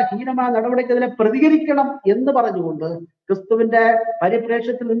ഇത്തരത്തിലുള്ളതായ ഹീനമായ നടപടിക്കെതിരെ പ്രതികരിക്കണം എന്ന് പറഞ്ഞുകൊണ്ട് ക്രിസ്തുവിന്റെ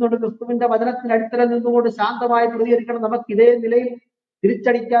പരിപ്രേക്ഷ്യത്തിൽ നിന്നുകൊണ്ട്, ക്രിസ്തുവിന്റെ വചനത്തിന് അടിത്തറ നിന്നുകൊണ്ട് ശാന്തമായി പ്രതികരിക്കണം. നമുക്ക് ഇതേ നിലയിൽ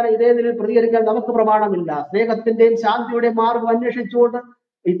തിരിച്ചടിക്കാൻ, ഇതേ നിലയിൽ പ്രതികരിക്കാൻ നമുക്ക് പ്രമാണമില്ല. സ്നേഹത്തിന്റെയും ശാന്തിയുടെയും മാർഗം അന്വേഷിച്ചുകൊണ്ട്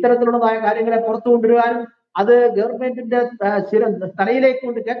ഇത്തരത്തിലുള്ളതായ കാര്യങ്ങളെ പുറത്തു കൊണ്ടുവരുവാനും അത് ഗവൺമെന്റിന്റെ തലയിലേക്ക്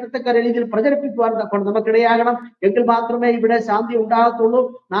കൊണ്ട് കേട്ടത്തക്ക രീതിയിൽ പ്രചരിപ്പിക്കുവാൻ കൊണ്ട് നമുക്കിടയാകണം. എങ്കിൽ മാത്രമേ ഇവിടെ ശാന്തി ഉണ്ടാകത്തുള്ളൂ.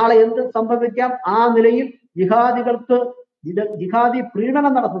 നാളെ എന്ത് സംഭവിക്കാം. ആ നിലയിൽ ജിഹാദി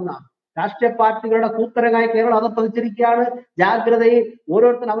പ്രീണനം നടത്തുന്ന രാഷ്ട്രീയ പാർട്ടികളുടെ കൂത്തരങ്ങായി കേരളം അതപ്പതിച്ചിരിക്കുകയാണ്. ജാഗ്രതയിൽ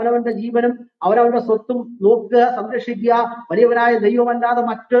ഓരോരുത്തരും അവനവന്റെ ജീവനും അവനവന്റെ സ്വത്തും നോക്കുക, സംരക്ഷിക്കുക. വലിയവനായ ദൈവമല്ലാതെ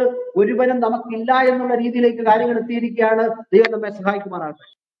മറ്റ് ഒരുവനും നമുക്കില്ല എന്നുള്ള രീതിയിലേക്ക് കാര്യങ്ങൾ എത്തിയിരിക്കുകയാണ്. ദൈവം നമ്മെ സഹായിക്കുമാറാകട്ടെ.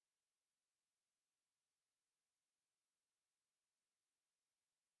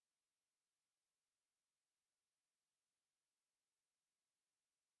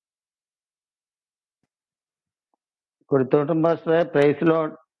 കൊടുത്തോട്ടം പാസ്റ്ററെ, price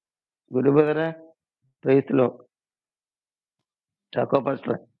load. ഗുരുബദറെ, price load. Chacko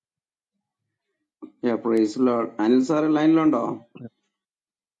പാസ്റ്ററെ. Praise Lord. അനിൽ സാറ് ലൈനിലുണ്ടോ?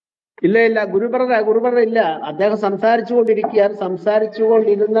 ഇല്ല, ഗുരുബ്രദർ ഇല്ല. അദ്ദേഹം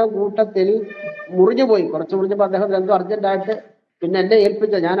സംസാരിച്ചുകൊണ്ടിരുന്ന കൂട്ടത്തിൽ മുറിഞ്ഞുപോയി. കുറച്ച് മുറിഞ്ഞപ്പോ അദ്ദേഹം എന്തോ അർജന്റായിട്ട് പിന്നെ എന്നെ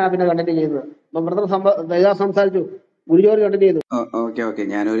ഏൽപ്പിച്ച ഞാനാ പിന്നെ കണ്ടിന്യൂ ചെയ്തത്. അപ്പൊ ബ്രദർ സംസാരിച്ചു, ഗുരുജോറി കണ്ടിന്യൂ ചെയ്തു. ഓക്കെ,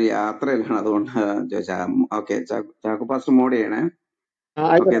 ഞാനൊരു യാത്രയിലാണ്, അതുകൊണ്ട് ചോദിച്ചാ. ഓക്കെ, ചാക്കോ പാസ്റ്റർ മോഡ് ചെയ്യണേ. ഓക്കെ,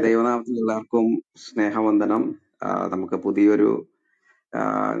 ആയിക്കോട്ടെ. ദൈവനാമത്തിൽ എല്ലാവർക്കും സ്നേഹവന്ദനം. നമുക്ക് പുതിയൊരു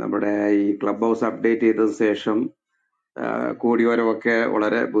നമ്മുടെ ഈ ക്ലബ് ഹൗസ് അപ്ഡേറ്റ് ചെയ്തതിനു ശേഷം കൂടിയോരമൊക്കെ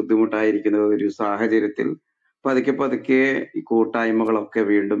വളരെ ബുദ്ധിമുട്ടായിരിക്കുന്ന ഒരു സാഹചര്യത്തിൽ പതുക്കെ ഈ കൂട്ടായ്മകളൊക്കെ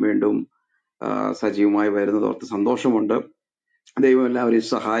വീണ്ടും സജീവമായി വരുന്നത് ഓർത്ത് സന്തോഷമുണ്ട്. ദൈവം എല്ലാവരെയും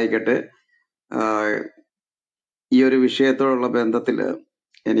സഹായിക്കട്ടെ. ഈ ഒരു വിഷയത്തോടുള്ള ബന്ധത്തില്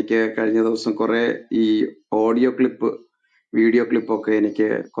എനിക്ക് കഴിഞ്ഞ ദിവസം കുറെ ഈ വീഡിയോ ക്ലിപ്പൊക്കെ എനിക്ക്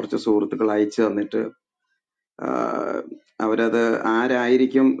കുറച്ച് സുഹൃത്തുക്കൾ അയച്ചു തന്നിട്ട് അവരത്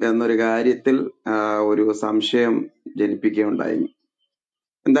ആരായിരിക്കും എന്നൊരു കാര്യത്തിൽ ഒരു സംശയം ജനിപ്പിക്കുകയുണ്ടായി.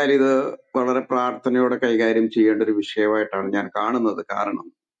 എന്തായാലും ഇത് വളരെ പ്രാർത്ഥനയോടെ കൈകാര്യം ചെയ്യേണ്ട ഒരു വിഷയമായിട്ടാണ് ഞാൻ കാണുന്നത്. കാരണം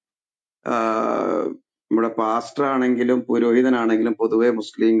നമ്മുടെ പാസ്റ്റർ ആണെങ്കിലും പുരോഹിതനാണെങ്കിലും പൊതുവെ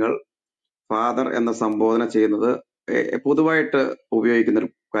മുസ്ലിങ്ങൾ ഫാദർ എന്ന സംബോധന ചെയ്യുന്നത് പൊതുവായിട്ട് ഉപയോഗിക്കുന്ന ഒരു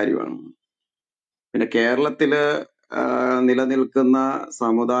കാര്യമാണ്. പിന്നെ കേരളത്തില് നിലനിൽക്കുന്ന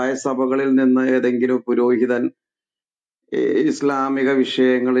സമുദായ സഭകളിൽ നിന്ന് ഏതെങ്കിലും പുരോഹിതൻ ഇസ്ലാമിക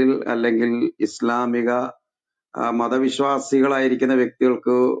വിഷയങ്ങളിൽ അല്ലെങ്കിൽ ഇസ്ലാമിക മതവിശ്വാസികളായിരിക്കുന്ന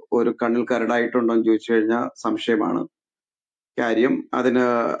വ്യക്തികൾക്ക് ഒരു കണ്ണിൽ കരടായിട്ടുണ്ടോ എന്ന് ചോദിച്ചു കഴിഞ്ഞാൽ സംശയമാണ്. കാര്യം അതിന്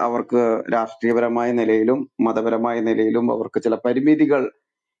അവർക്ക് രാഷ്ട്രീയപരമായ നിലയിലും മതപരമായ നിലയിലും അവർക്ക് ചില പരിമിതികൾ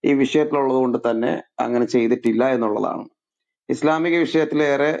ഈ വിഷയത്തിലുള്ളത് കൊണ്ട് തന്നെ അങ്ങനെ ചെയ്തിട്ടില്ല എന്നുള്ളതാണ്. ഇസ്ലാമിക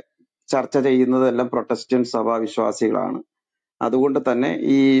വിഷയത്തിലേറെ ചർച്ച ചെയ്യുന്നതെല്ലാം പ്രൊട്ടസ്റ്റന്റ് സഭാ വിശ്വാസികളാണ്. അതുകൊണ്ട് തന്നെ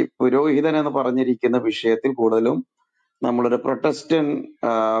ഈ പുരോഹിതൻ എന്ന് പറഞ്ഞിരിക്കുന്ന വിഷയത്തിൽ കൂടുതലും നമ്മളൊരു പ്രൊട്ടസ്റ്റന്റ്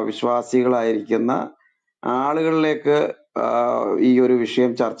വിശ്വാസികളായിരിക്കുന്ന ആളുകളിലേക്ക് ഈ ഒരു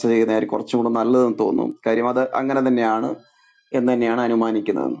വിഷയം ചർച്ച ചെയ്യുന്നതായിരിക്കും കുറച്ചും കൂടെ നല്ലതെന്ന് തോന്നും. കാര്യം അത് അങ്ങനെ തന്നെയാണ് എന്ന് തന്നെയാണ്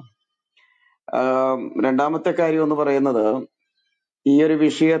അനുമാനിക്കുന്നത്. രണ്ടാമത്തെ കാര്യം എന്ന് പറയുന്നത്, ഈ ഒരു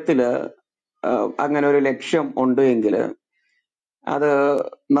വിഷയത്തില് അങ്ങനെ ഒരു ലക്ഷ്യം ഉണ്ട് എങ്കിൽ അത്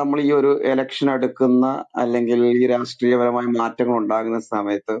നമ്മൾ ഈ ഒരു എലക്ഷൻ എടുക്കുന്ന അല്ലെങ്കിൽ ഈ രാഷ്ട്രീയപരമായ മാറ്റങ്ങൾ ഉണ്ടാകുന്ന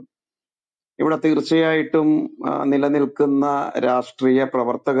സമയത്ത് ഇവിടെ തീർച്ചയായിട്ടും നിലനിൽക്കുന്ന രാഷ്ട്രീയ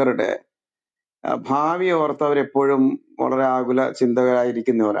പ്രവർത്തകരുടെ ഭാവി ഓർത്ത് അവരെപ്പോഴും വളരെ ആകുല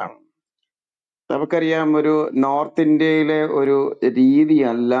ചിന്തകരായിരിക്കുന്നവരാണ്. നമുക്കറിയാം, ഒരു നോർത്ത് ഇന്ത്യയിലെ ഒരു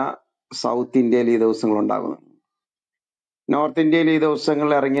രീതിയല്ല സൗത്ത് ഇന്ത്യയിൽ ഈ ദിവസങ്ങൾ ഉണ്ടാകുന്നത്. നോർത്ത് ഇന്ത്യയിൽ ഈ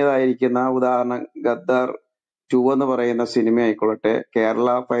ദിവസങ്ങളിൽ ഇറങ്ങിയതായിരിക്കുന്ന ഉദാഹരണം ഗദ്ദാർ 2 എന്ന് പറയുന്ന സിനിമ ആയിക്കൊള്ളട്ടെ, കേരള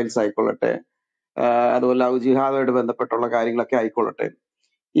ഫയൽസ് ആയിക്കൊള്ളട്ടെ, അതുപോലെ ലവ് ജിഹാദുമായിട്ട് ബന്ധപ്പെട്ടുള്ള കാര്യങ്ങളൊക്കെ ആയിക്കൊള്ളട്ടെ,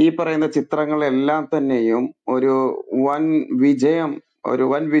 ഈ പറയുന്ന ചിത്രങ്ങളെല്ലാം തന്നെയും ഒരു വൻ വിജയം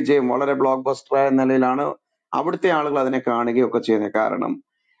വളരെ ബ്ലോക്ക് ബസ്റ്റർ ആയ നിലയിലാണ് അവിടുത്തെ ആളുകൾ അതിനെ കാണുകയൊക്കെ ചെയ്യുന്നത്. കാരണം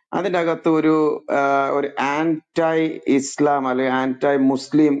അതിൻ്റെ അകത്ത് ഒരു ആന്റൈ ഇസ്ലാം അല്ലെങ്കിൽ ആന്റൈ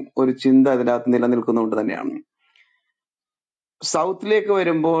മുസ്ലിം ഒരു ചിന്ത അതിൻ്റെ അകത്ത് നിലനിൽക്കുന്നതുകൊണ്ട് തന്നെയാണ്. സൗത്തിലേക്ക്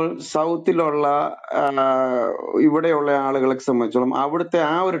വരുമ്പോൾ സൗത്തിലുള്ള ഇവിടെയുള്ള ആളുകളെ സംബന്ധിച്ചോളം അവിടുത്തെ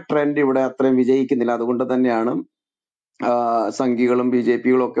ആ ഒരു ട്രെൻഡ് ഇവിടെ അത്രയും വിജയിക്കുന്നില്ല. അതുകൊണ്ട് തന്നെയാണ് സംഘികളും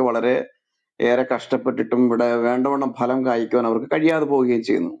BJPകളും ഒക്കെ വളരെ ഏറെ കഷ്ടപ്പെട്ടിട്ടും ഇവിടെ വേണ്ടവണ്ണം ഫലം കായ്ക്കുവാൻ അവർക്ക് കഴിയാതെ പോവുകയും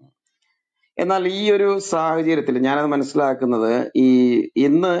ചെയ്യുന്നു. എന്നാൽ ഈ ഒരു സാഹചര്യത്തിൽ ഞാനത് മനസ്സിലാക്കുന്നത്,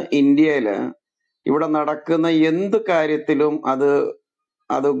 ഇന്ന് ഇന്ത്യയില് ഇവിടെ നടക്കുന്ന എന്ത് കാര്യത്തിലും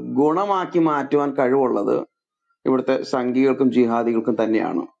അത് ഗുണമാക്കി മാറ്റുവാൻ കഴിവുള്ളത് ഇവിടുത്തെ സംഘികൾക്കും ജിഹാദികൾക്കും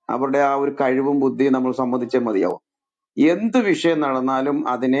തന്നെയാണ്. അവരുടെ ആ ഒരു കഴിവും ബുദ്ധിയും നമ്മൾ സമ്മതിച്ചേ മതിയാവും. എന്ത് വിഷയം നടന്നാലും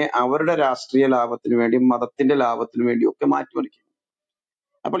അതിനെ അവരുടെ രാഷ്ട്രീയ ലാഭത്തിന് വേണ്ടി മതത്തിന്റെ ലാഭത്തിന് വേണ്ടിയൊക്കെ മാറ്റിമറിക്കും.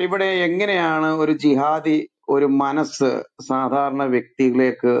 അപ്പോൾ ഇവിടെ എങ്ങനെയാണ് ഒരു ജിഹാദി ഒരു മനസ്സ് സാധാരണ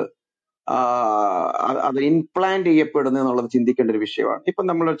വ്യക്തികളിലേക്ക് അത് ഇംപ്ലാന്റ് ചെയ്യപ്പെടുന്നു എന്നുള്ളത് ചിന്തിക്കേണ്ട ഒരു വിഷയമാണ്. ഇപ്പൊ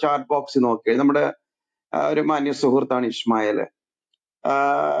നമ്മൾ ചാറ്റ് ബോക്സ് നോക്കി, നമ്മുടെ ഒരു മാന്യ സുഹൃത്താണ് ഇസ്മായില്.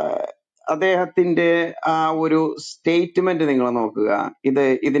 അദ്ദേഹത്തിന്റെ ആ ഒരു സ്റ്റേറ്റ്മെന്റ് നിങ്ങൾ നോക്കുക.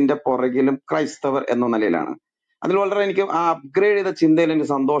 ഇതിന്റെ പുറകിലും ക്രൈസ്തവർ എന്ന നിലയിലാണ്. അതിൽ വളരെ എനിക്ക് ആ അപ്ഗ്രേഡ് ചെയ്ത ചിന്തയിൽ എനിക്ക്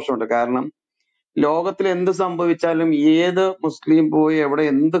സന്തോഷമുണ്ട്. കാരണം ലോകത്തിൽ എന്ത് സംഭവിച്ചാലും ഏത് മുസ്ലിം പോയി എവിടെ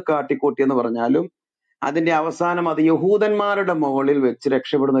എന്ത് കാട്ടിക്കൂട്ടിയെന്ന് പറഞ്ഞാലും അതിന്റെ അവസാനം അത് യഹൂദന്മാരുടെ മുകളിൽ വെച്ച്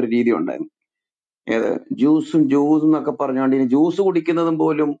രക്ഷപ്പെടുന്ന ഒരു രീതി ഉണ്ടായിരുന്നു. ജ്യൂസും എന്നൊക്കെ പറഞ്ഞുകൊണ്ട് ഇനി ജ്യൂസ് കുടിക്കുന്നതും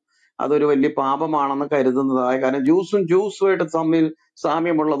പോലും അതൊരു വലിയ പാപമാണെന്ന് കരുതുന്നതായ കാരണം ജ്യൂസുമായിട്ട് തമ്മിൽ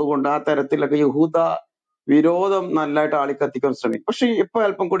സാമ്യമുള്ളത് കൊണ്ട് ആ തരത്തിലൊക്കെ യഹൂദ വിരോധം നല്ലതായിട്ട് ആളിക്കത്തിക്കാൻ ശ്രമിക്കും. പക്ഷെ ഇപ്പൊ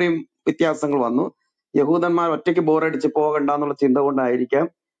അല്പം കൂടി വ്യത്യാസങ്ങൾ വന്നു. യഹൂദന്മാർ ഒറ്റയ്ക്ക് ബോറടിച്ച് പോകണ്ട എന്നുള്ള ചിന്ത കൊണ്ടായിരിക്കാം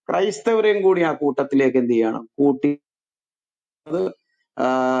ക്രൈസ്തവരെയും കൂടി ആ കൂട്ടത്തിലേക്ക് എന്ത് ചെയ്യണം കൂട്ടി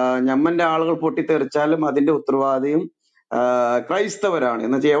ഞമ്മന്റെ ആളുകൾ പൊട്ടിത്തെറിച്ചാലും അതിന്റെ ഉത്തരവാദിയും ക്രൈസ്തവരാണ്.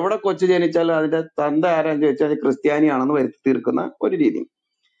 എന്ന് വെച്ചാൽ എവിടെ കൊച്ചു ജനിച്ചാലും അതിന്റെ തന്ത ആരാന്ന് ചോദിച്ചാൽ അത് ക്രിസ്ത്യാനിയാണെന്ന് വരുത്തി തീർക്കുന്ന ഒരു രീതി.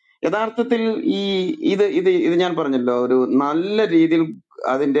 യഥാർത്ഥത്തിൽ ഈ ഇത് ഇത് ഇത് ഞാൻ പറഞ്ഞല്ലോ, ഒരു നല്ല രീതിയിൽ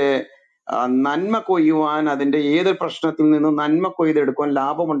അതിന്റെ നന്മ കൊയ്യുവാൻ, അതിന്റെ ഏതൊരു പ്രശ്നത്തിൽ നിന്നും നന്മ കൊയ്തെടുക്കുവാൻ,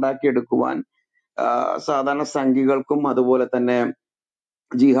 ലാഭമുണ്ടാക്കിയെടുക്കുവാൻ സാധാരണ സംഘികൾക്കും അതുപോലെ തന്നെ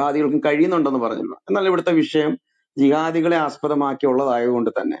ജിഹാദികൾക്കും കഴിയുന്നുണ്ടെന്ന് പറഞ്ഞല്ലോ. എന്നാൽ ഇവിടുത്തെ വിഷയം ജിഹാദികളെ ആസ്പദമാക്കിയുള്ളതായതുകൊണ്ട്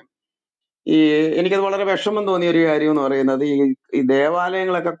തന്നെ എനിക്കത് വളരെ വിഷമം തോന്നിയ ഒരു കാര്യം എന്ന് പറയുന്നത്, ഈ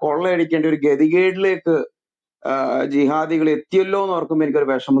ദേവാലയങ്ങളൊക്കെ കൊള്ളയടിക്കേണ്ട ഒരു ഗതികേടിലേക്ക് ജിഹാദികൾ എത്തിയല്ലോ എന്ന് ഓർക്കുമ്പോൾ എനിക്കൊരു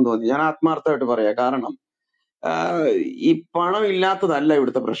വിഷമം തോന്നി. ഞാൻ ആത്മാർത്ഥമായിട്ട് പറയാം. കാരണം ഈ പണം ഇല്ലാത്തതല്ല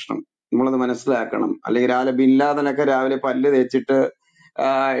ഇവിടുത്തെ പ്രശ്നം, നമ്മളത് മനസ്സിലാക്കണം. അല്ലെങ്കിൽ രാവിലെ ബിൻ ലാദനൊക്കെ രാവിലെ പല്ല് തേച്ചിട്ട്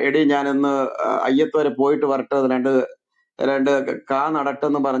എടി ഞാനിന്ന് അയ്യത്ത് വരെ പോയിട്ട് വരട്ടെ, രണ്ട് കാ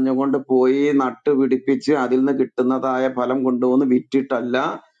നടട്ടെന്ന് പറഞ്ഞുകൊണ്ട് പോയി നട്ട് പിടിപ്പിച്ച് അതിൽ നിന്ന് കിട്ടുന്നതായ ഫലം കൊണ്ടുവന്ന് വിറ്റിട്ടല്ല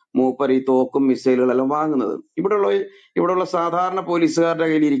മൂപ്പർ ഈ തോക്കും മിസൈലുകളെല്ലാം വാങ്ങുന്നത്. ഇവിടെയുള്ള സാധാരണ പോലീസുകാരുടെ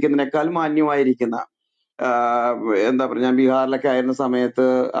കയ്യിൽ ഇരിക്കുന്നതിനേക്കാൾ മാന്യമായിരിക്കുന്ന എന്താ പറയുക, ഞാൻ ബീഹാറിലൊക്കെ ആയിരുന്ന സമയത്ത്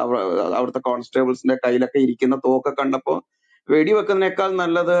അവിടുത്തെ കോൺസ്റ്റേബിൾസിന്റെ കയ്യിലൊക്കെ ഇരിക്കുന്ന തോക്കൊക്കെ കണ്ടപ്പോ വെടിവെക്കുന്നതിനേക്കാൾ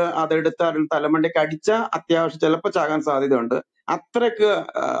നല്ലത് അതെടുത്ത് അതിൽ തലമണ്ടയ്ക്ക് അടിച്ച അത്യാവശ്യം ചിലപ്പോൾ ചാകാൻ സാധ്യതയുണ്ട്. അത്രയ്ക്ക്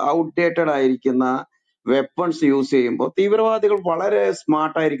ഔട്ട്ഡേറ്റഡ് ആയിരിക്കുന്ന വെപ്പൺസ് യൂസ് ചെയ്യുമ്പോൾ തീവ്രവാദികൾ വളരെ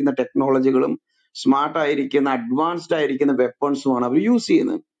സ്മാർട്ടായിരിക്കുന്ന ടെക്നോളജികളും സ്മാർട്ടായിരിക്കുന്ന അഡ്വാൻസ്ഡ് ആയിരിക്കുന്ന വെപ്പൺസുമാണ് അവർ യൂസ്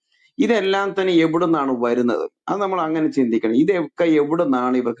ചെയ്യുന്നത്. ഇതെല്ലാം തന്നെ എവിടെ നിന്നാണ് വരുന്നത്? അത് നമ്മൾ അങ്ങനെ ചിന്തിക്കണം. ഇതൊക്കെ എവിടെ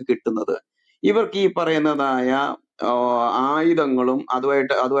നിന്നാണ് ഇവർക്ക് കിട്ടുന്നത്? ഇവർക്ക് ഈ പറയുന്നതായ ആയുധങ്ങളും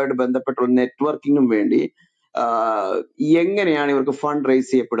അതുമായിട്ട് ബന്ധപ്പെട്ടുള്ള നെറ്റ്വർക്കിങ്ങും വേണ്ടി എങ്ങനെയാണ് ഇവർക്ക് ഫണ്ട് റേസ്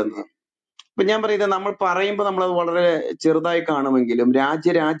ചെയ്യപ്പെടുന്നത്? ഇപ്പൊ ഞാൻ പറയുന്നത്, നമ്മൾ പറയുമ്പോൾ നമ്മളത് വളരെ ചെറുതായി കാണുമെങ്കിലും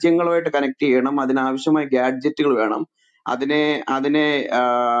രാജ്യങ്ങളുമായിട്ട് കണക്ട് ചെയ്യണം. അതിനാവശ്യമായ ഗാഡ്ജറ്റുകൾ വേണം. അതിനെ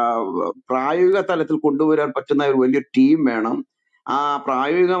പ്രായോഗിക തലത്തിൽ കൊണ്ടുവരാൻ പറ്റുന്ന ഒരു വലിയ ടീം വേണം. ആ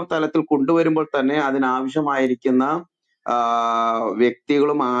പ്രായോഗിക തലത്തിൽ കൊണ്ടുവരുമ്പോൾ തന്നെ അതിനാവശ്യമായിരിക്കുന്ന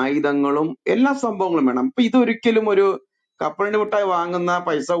വ്യക്തികളും ആയുധങ്ങളും എല്ലാ സംഭവങ്ങളും വേണം. അപ്പൊ ഇതൊരിക്കലും ഒരു കപ്പലിന്റെ മിഠായി വാങ്ങുന്ന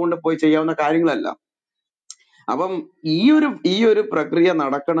പൈസ കൊണ്ട് പോയി ചെയ്യാവുന്ന കാര്യങ്ങളല്ല. അപ്പം ഈ ഒരു പ്രക്രിയ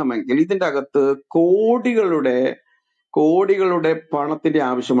നടക്കണമെങ്കിൽ ഇതിന്റെ അകത്ത് കോടികളുടെ പണത്തിന്റെ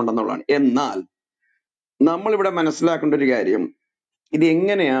ആവശ്യമുണ്ടെന്നുള്ളതാണ്. എന്നാൽ നമ്മളിവിടെ മനസ്സിലാക്കേണ്ട ഒരു കാര്യം, ഇത്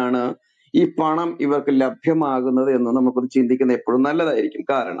എങ്ങനെയാണ് ഈ പണം ഇവർക്ക് ലഭ്യമാകുന്നത് എന്ന് നമുക്കൊന്ന് ചിന്തിക്കുന്നത് എപ്പോഴും നല്ലതായിരിക്കും.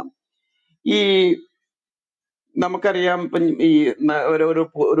 കാരണം നമുക്കറിയാം, ഇപ്പം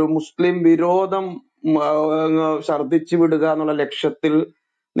ഒരു മുസ്ലിം വിരോധം ഛർദ്ദിച്ചു വിടുക എന്നുള്ള ലക്ഷ്യത്തിൽ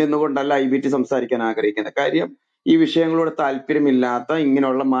നിന്നുകൊണ്ടല്ല IBT സംസാരിക്കാൻ ആഗ്രഹിക്കുന്നത്. കാര്യം ഈ വിഷയങ്ങളോട് താല്പര്യമില്ലാത്ത,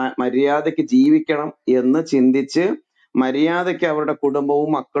 ഇങ്ങനെയുള്ള മര്യാദയ്ക്ക് ജീവിക്കണം എന്ന് ചിന്തിച്ച് മര്യാദയ്ക്ക് അവരുടെ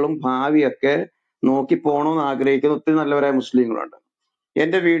കുടുംബവും മക്കളും ഭാവിയൊക്കെ നോക്കി പോകണമെന്ന് ആഗ്രഹിക്കുന്ന ഒത്തിരി നല്ലവരായ മുസ്ലിങ്ങളുണ്ട്.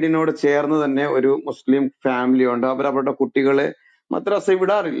 എന്റെ വീടിനോട് ചേർന്ന് തന്നെ ഒരു മുസ്ലിം ഫാമിലി ഉണ്ട്. അവരവരുടെ കുട്ടികളെ മദ്രസ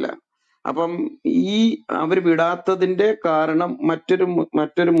വിടാറില്ല. അപ്പം അവർ വിടാത്തതിന്റെ കാരണം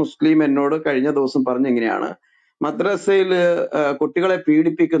മറ്റൊരു മുസ്ലിം എന്നോട് കഴിഞ്ഞ ദിവസം പറഞ്ഞെങ്ങനെയാണ്, മദ്രസയിൽ കുട്ടികളെ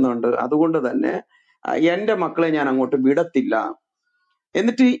പീഡിപ്പിക്കുന്നുണ്ട്, അതുകൊണ്ട് തന്നെ എന്റെ മക്കളെ ഞാൻ അങ്ങോട്ട് വിടത്തില്ല.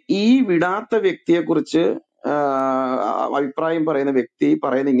 എന്നിട്ട് ഈ വിടാത്ത വ്യക്തിയെ കുറിച്ച് അഭിപ്രായം പറയുന്ന വ്യക്തി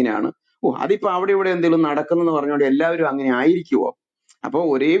പറയുന്നത് ഇങ്ങനെയാണ്, അതിപ്പോ അവിടെ ഇവിടെ എന്തെങ്കിലും നടക്കുന്നെന്ന് പറഞ്ഞുകൊണ്ട് എല്ലാവരും അങ്ങനെ ആയിരിക്കുവോ? അപ്പൊ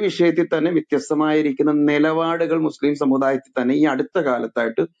ഒരേ വിഷയത്തിൽ തന്നെ വ്യത്യസ്തമായിരിക്കുന്ന നിലപാടുകൾ മുസ്ലിം സമുദായത്തിൽ തന്നെ ഈ അടുത്ത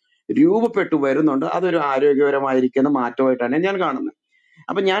കാലത്തായിട്ട് രൂപപ്പെട്ടു വരുന്നുണ്ട്. അതൊരു ആരോഗ്യപരമായിരിക്കുന്ന മാറ്റമായിട്ടാണ് ഞാൻ കാണുന്നത്.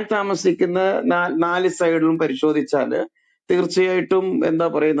 അപ്പൊ ഞാൻ താമസിക്കുന്ന 4 സൈഡിലും പരിശോധിച്ചാല് തീർച്ചയായിട്ടും എന്താ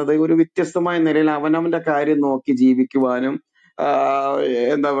പറയുന്നത്, ഒരു വ്യത്യസ്തമായ നിലയിൽ അവനവന്റെ കാര്യം നോക്കി ജീവിക്കുവാനും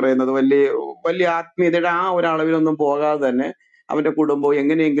എന്താ പറയുന്നത്, വലിയ ആത്മീയതയുടെ ആ ഒരളവിലൊന്നും പോകാതെ തന്നെ അവന്റെ കുടുംബവും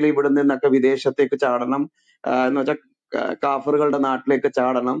എങ്ങനെയെങ്കിലും ഇവിടെ നിന്നൊക്കെ വിദേശത്തേക്ക് ചാടണം, എന്ന് വെച്ചാൽ കാഫറുകളുടെ നാട്ടിലേക്ക്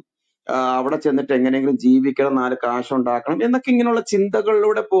ചാടണം, അവിടെ ചെന്നിട്ട് എങ്ങനെയെങ്കിലും ജീവിക്കണം, 4 കാശുണ്ടാക്കണം എന്നൊക്കെ ഇങ്ങനെയുള്ള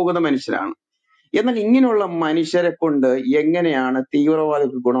ചിന്തകളിലൂടെ പോകുന്ന മനുഷ്യരാണ്. എന്നാൽ ഇങ്ങനെയുള്ള മനുഷ്യരെ കൊണ്ട് എങ്ങനെയാണ്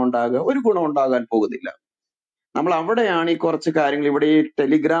തീവ്രവാദികൾക്ക് ഗുണമുണ്ടാകുക? ഒരു ഗുണം ഉണ്ടാകാൻ പോകുന്നില്ല. നമ്മൾ അവിടെയാണ് ഈ കുറച്ച് കാര്യങ്ങൾ, ഇവിടെ ഈ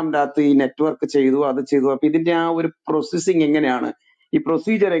ടെലിഗ്രാമിന്റെ അകത്ത് ഈ നെറ്റ്വർക്ക് ചെയ്തു, അത് ചെയ്തു. അപ്പൊ ഇതിന്റെ ആ ഒരു പ്രോസസ്സിങ് എങ്ങനെയാണ്, ഈ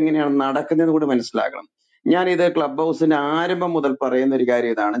പ്രൊസീജിയർ എങ്ങനെയാണ് നടക്കുന്നതെന്ന് കൂടി മനസ്സിലാക്കണം. ഞാനിത് ക്ലബ് ഹൗസിന്റെ ആരംഭം മുതൽ പറയുന്ന ഒരു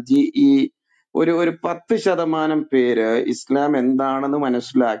കാര്യം ഇതാണ്. ഈ ഒരു 10% പേര് ഇസ്ലാം എന്താണെന്ന്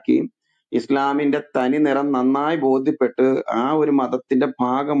മനസ്സിലാക്കി ഇസ്ലാമിന്റെ തനി നിറം നന്നായി ബോധ്യപ്പെട്ട് ആ ഒരു മതത്തിന്റെ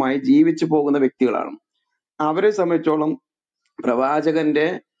ഭാഗമായി ജീവിച്ചു പോകുന്ന വ്യക്തികളാണ്. അവരെ സംബന്ധിച്ചോളം പ്രവാചകന്റെ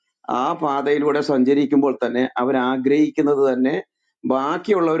ആ പാതയിലൂടെ സഞ്ചരിക്കുമ്പോൾ തന്നെ അവരാഗ്രഹിക്കുന്നത് തന്നെ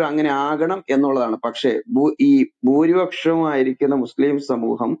ബാക്കിയുള്ളവർ അങ്ങനെ ആകണം എന്നുള്ളതാണ്. പക്ഷെ ഈ ഭൂരിപക്ഷമായിരിക്കുന്ന മുസ്ലിം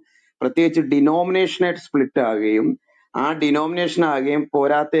സമൂഹം പ്രത്യേകിച്ച് ഡിനോമിനേഷനായിട്ട് സ്പ്ലിറ്റ് ആകുകയും ആ ഡിനോമിനേഷൻ ആകുകയും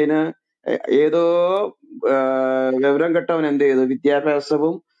പോരാത്തതിന് ഏതോ വിവരം കെട്ടവൻ എന്ത് ചെയ്തു,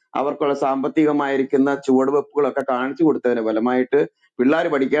 വിദ്യാഭ്യാസവും അവർക്കുള്ള സാമ്പത്തികമായിരിക്കുന്ന ചുവടുവെപ്പുകളൊക്കെ കാണിച്ചു കൊടുത്തതിന്റെ ഫലമായിട്ട് പിള്ളേർ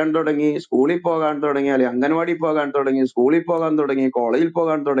പഠിക്കാൻ തുടങ്ങി, സ്കൂളിൽ പോകാൻ തുടങ്ങി, അല്ലെങ്കിൽ അംഗൻവാടി പോകാൻ തുടങ്ങി, സ്കൂളിൽ പോകാൻ തുടങ്ങി, കോളേജിൽ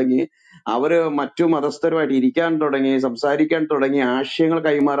പോകാൻ തുടങ്ങി, അവര് മറ്റു മതസ്ഥരുമായിട്ട് ഇരിക്കാൻ തുടങ്ങി, സംസാരിക്കാൻ തുടങ്ങി, ആശയങ്ങൾ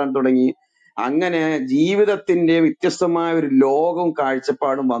കൈമാറാൻ തുടങ്ങി. അങ്ങനെ ജീവിതത്തിന്റെ വ്യത്യസ്തമായ ഒരു ലോകവും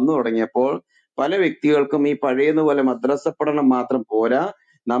കാഴ്ചപ്പാടും വന്നു തുടങ്ങിയപ്പോൾ പല വ്യക്തികൾക്കും ഈ പഴയതുപോലെ മദ്രസ പഠനം മാത്രം പോരാ,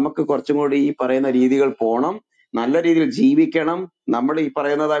 നമുക്ക് കുറച്ചും കൂടി ഈ പറയുന്ന രീതികൾ പോണം, നല്ല രീതിയിൽ ജീവിക്കണം. നമ്മൾ ഈ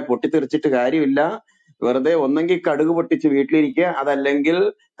പറയുന്നതായി പൊട്ടിത്തെറിച്ചിട്ട് കാര്യമില്ല. വെറുതെ ഒന്നെങ്കിൽ കടുക് പൊട്ടിച്ച് വീട്ടിലിരിക്കുക, അതല്ലെങ്കിൽ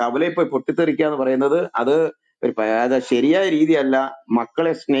കവലയിൽ പോയി പൊട്ടിത്തെറിക്കുക എന്ന് പറയുന്നത് അത് അത് ശരിയായ രീതിയല്ല.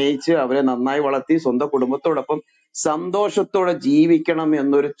 മക്കളെ സ്നേഹിച്ച് അവരെ നന്നായി വളർത്തി സ്വന്തം കുടുംബത്തോടൊപ്പം സന്തോഷത്തോടെ ജീവിക്കണം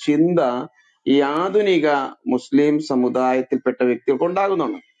എന്നൊരു ചിന്ത ഈ ആധുനിക മുസ്ലിം സമുദായത്തിൽപ്പെട്ട വ്യക്തികൾക്ക്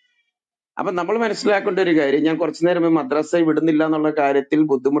ഉണ്ടാകുന്നുണ്ട്. അപ്പൊ നമ്മൾ മനസ്സിലാക്കേണ്ട ഒരു കാര്യം, ഞാൻ കുറച്ചു നേരം മദ്രസ വിടുന്നില്ല എന്നുള്ള കാര്യത്തിൽ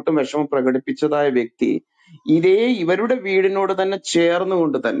ബുദ്ധിമുട്ടും വിഷമം പ്രകടിപ്പിച്ചതായ വ്യക്തി ഇവരുടെ വീടിനോട് തന്നെ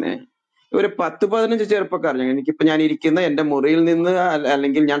ചേർന്നുകൊണ്ട് തന്നെ ഒരു 10-15 ചെറുപ്പക്കാർ, എനിക്കിപ്പോ ഞാൻ ഇരിക്കുന്ന എന്റെ മുറിയിൽ നിന്ന്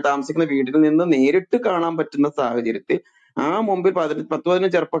അല്ലെങ്കിൽ ഞാൻ താമസിക്കുന്ന വീട്ടിൽ നിന്ന് നേരിട്ട് കാണാൻ പറ്റുന്ന സാഹചര്യത്തിൽ ആ മുമ്പിൽ 10-15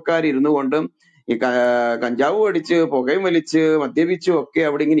 ചെറുപ്പക്കാർ ഇരുന്നു കൊണ്ട് ഈ കഞ്ചാവ് അടിച്ച് പുകയും വലിച്ച് മദ്യപിച്ചും ഒക്കെ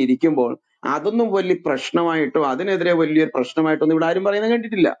അവിടെ ഇങ്ങനെ ഇരിക്കുമ്പോൾ അതൊന്നും വലിയ പ്രശ്നമായിട്ടോ അതിനെതിരെ വലിയൊരു പ്രശ്നമായിട്ടൊന്നും ഇവിടെ ആരും പറയുന്നത്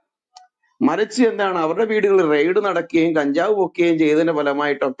കണ്ടിട്ടില്ല. മറിച്ച് എന്താണ്, അവരുടെ വീടുകളിൽ റെയ്ഡ് നടക്കുകയും കഞ്ചാവ് പൊക്കുകയും ചെയ്തതിന്റെ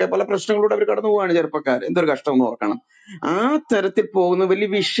ഫലമായിട്ടൊക്കെ പല പ്രശ്നങ്ങളിലൂടെ അവർ കടന്നു പോവാണ് ചെറുപ്പക്കാർ. എന്തൊരു കഷ്ടം എന്ന് ഓർക്കണം. ആ തരത്തിൽ പോകുന്ന വലിയ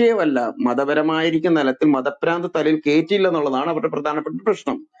വിഷയമല്ല. മതപരമായിരിക്കുന്ന തലത്തിൽ മതഭ്രാന്ത് തലയിൽ കയറ്റിയില്ല എന്നുള്ളതാണ് അവരുടെ പ്രധാനപ്പെട്ട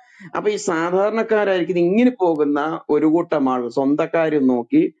പ്രശ്നം. അപ്പൊ ഈ സാധാരണക്കാരായിരിക്കുന്ന ഇങ്ങനെ പോകുന്ന ഒരു കൂട്ടം ആളുകൾ, സ്വന്തക്കാരും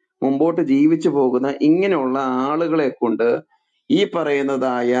നോക്കി മുമ്പോട്ട് ജീവിച്ചു പോകുന്ന ഇങ്ങനെയുള്ള ആളുകളെ കൊണ്ട് ഈ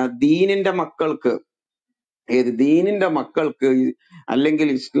പറയുന്നതായ ദീനിന്റെ മക്കൾക്ക് അല്ലെങ്കിൽ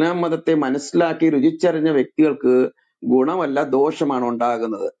ഇസ്ലാം മതത്തെ മനസ്സിലാക്കി രുചിച്ചറിഞ്ഞ വ്യക്തികൾക്ക് ഗുണമല്ല ദോഷമാണ്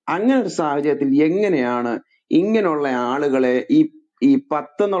ഉണ്ടാകുന്നത്. അങ്ങനെ ഒരു സാഹചര്യത്തിൽ എങ്ങനെയാണ് ഇങ്ങനെയുള്ള ആളുകളെ ഈ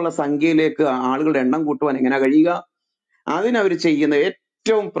 10 എന്നുള്ള സംഖ്യയിലേക്ക് ആളുകളുടെ എണ്ണം കൂട്ടുവാൻ എങ്ങനെ കഴിയുക? അതിനവർ ചെയ്യുന്ന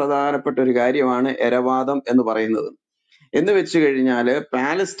ഏറ്റവും പ്രധാനപ്പെട്ട ഒരു കാര്യമാണ് എരവാദം എന്ന് പറയുന്നത്. എന്ന് വെച്ച് കഴിഞ്ഞാല്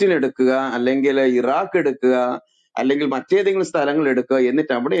പാലസ്തീൻ എടുക്കുക, അല്ലെങ്കിൽ ഇറാഖ് എടുക്കുക, അല്ലെങ്കിൽ മറ്റേതെങ്കിലും സ്ഥലങ്ങൾ എടുക്കുക,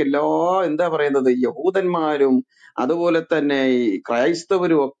 എന്നിട്ട് അവിടെ എന്താ പറയുന്നത്, യഹൂദന്മാരും അതുപോലെ തന്നെ ഈ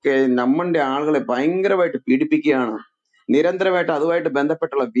ക്രൈസ്തവരും ഒക്കെ നമ്മളുടെ ആളുകളെ ഭയങ്കരമായിട്ട് പീഡിപ്പിക്കുകയാണ്. നിരന്തരമായിട്ട് അതുമായിട്ട്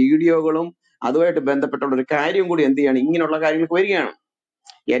ബന്ധപ്പെട്ടുള്ള വീഡിയോകളും അതുമായിട്ട് ബന്ധപ്പെട്ടുള്ള ഒരു കാര്യം കൂടി എന്ത് ചെയ്യാണ്, ഇങ്ങനെയുള്ള കാര്യങ്ങൾക്ക് വരികയാണ്.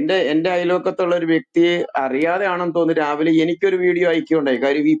 എന്റെ അയൽവക്കത്തുള്ള ഒരു വ്യക്തിയെ അറിയാതെ ആണെന്ന് തോന്നി രാവിലെ എനിക്കൊരു വീഡിയോ അയക്കുകയുണ്ടായി.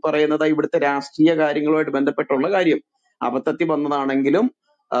 കാര്യം ഈ പറയുന്നത് ഇവിടുത്തെ രാഷ്ട്രീയ കാര്യങ്ങളുമായിട്ട് ബന്ധപ്പെട്ടുള്ള കാര്യം അബദ്ധത്തിൽ വന്നതാണെങ്കിലും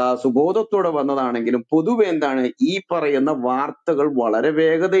സുബോധത്തോടെ വന്നതാണെങ്കിലും പൊതുവെ എന്താണ്, ഈ പറയുന്ന വാർത്തകൾ വളരെ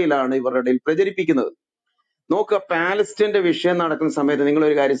വേഗതയിലാണ് ഇവരുടെ ഇടയിൽ പ്രചരിപ്പിക്കുന്നത്. നോക്കുക, പാലസ്തീന്റെ വിഷയം നടക്കുന്ന സമയത്ത് നിങ്ങൾ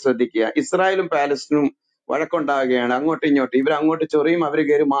ഒരു കാര്യം ശ്രദ്ധിക്കുക. ഇസ്രായേലും പാലസ്തീനും വഴക്കുണ്ടാകുകയാണ്, അങ്ങോട്ടും ഇങ്ങോട്ടും. ഇവർ അങ്ങോട്ട് ചൊറിയും, അവർ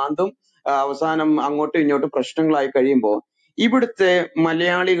കയറി മാന്തും, അവസാനം അങ്ങോട്ടും ഇങ്ങോട്ടും പ്രശ്നങ്ങളായി കഴിയുമ്പോൾ ഇവിടുത്തെ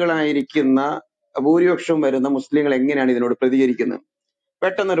മലയാളികളായിരിക്കുന്ന ഭൂരിപക്ഷം വരുന്ന മുസ്ലിങ്ങൾ എങ്ങനെയാണ് ഇതിനോട് പ്രതികരിക്കുന്നത്?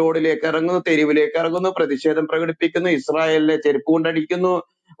 പെട്ടെന്ന് റോഡിലേക്ക് ഇറങ്ങുന്നു, തെരുവിലേക്ക് ഇറങ്ങുന്നു, പ്രതിഷേധം പ്രകടിപ്പിക്കുന്നു, ഇസ്രായേലിലെ ചെരുപ്പ് കൊണ്ടടിക്കുന്നു.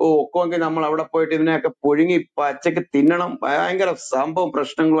 ഒക്കെങ്കിൽ നമ്മൾ അവിടെ പോയിട്ട് ഇതിനെയൊക്കെ പുഴുങ്ങി പച്ചക്ക് തിന്നണം. ഭയങ്കര സംഭവം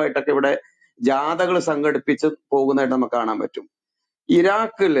പ്രശ്നങ്ങളുമായിട്ടൊക്കെ ഇവിടെ ജാഥകൾ സംഘടിപ്പിച്ച് പോകുന്നതായിട്ട് നമുക്ക് കാണാൻ പറ്റും.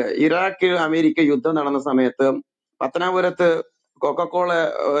 ഇറാഖിൽ അമേരിക്ക യുദ്ധം നടന്ന സമയത്ത് പത്തനാപുരത്ത് കൊക്കക്കോള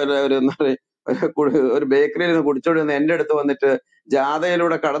ഒരു ബേക്കറിയിൽ നിന്ന് കുടിച്ചോണ്ടിരുന്ന എന്റെ അടുത്ത് വന്നിട്ട്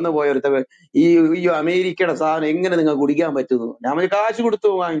ജാഥയിലൂടെ കടന്നുപോയ ഒരുത്തവ ഈ അമേരിക്കയുടെ സാധനം എങ്ങനെ നിങ്ങൾ കുടിക്കാൻ പറ്റുന്നു? ഞാൻ കാശ്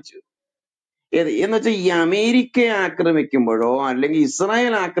കൊടുത്തു വാങ്ങിച്ചു. എന്ന് വെച്ചാൽ ഈ അമേരിക്കയെ ആക്രമിക്കുമ്പോഴോ അല്ലെങ്കിൽ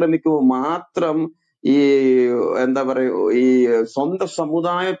ഇസ്രായേൽ ആക്രമിക്കുമ്പോൾ മാത്രം ഈ എന്താ പറയുക, ഈ സ്വന്തം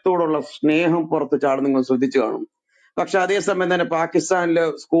സമുദായത്തോടുള്ള സ്നേഹം പുറത്ത് ചാടും നിങ്ങൾ ശ്രദ്ധിച്ചു കാണും. പക്ഷെ അതേസമയം തന്നെ പാകിസ്ഥാനില്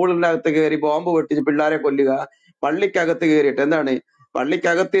സ്കൂളിന്റെ അകത്ത് കയറി ബോംബ് പൊട്ടിച്ച് പിള്ളേരെ കൊല്ലുക, പള്ളിക്കകത്ത് കയറിയിട്ട് എന്താണ്,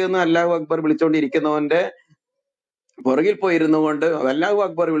 പള്ളിക്കകത്ത് നിന്ന് അല്ലാഹു അക്ബർ വിളിച്ചുകൊണ്ടിരിക്കുന്നവന്റെ പുറകിൽ പോയിരുന്നു കൊണ്ട് അല്ലാഹു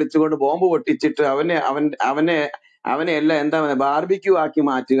അക്ബർ വിളിച്ചുകൊണ്ട് ബോംബ് പൊട്ടിച്ചിട്ട് അവനെ എല്ലാം എന്താ ബാർബിക്യൂ ആക്കി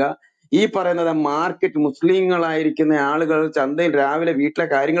മാറ്റുക. ഈ പറയുന്നത് മാർക്കറ്റ്, മുസ്ലിങ്ങളായിരിക്കുന്ന ആളുകൾ ചന്തയിൽ രാവിലെ വീട്ടിലെ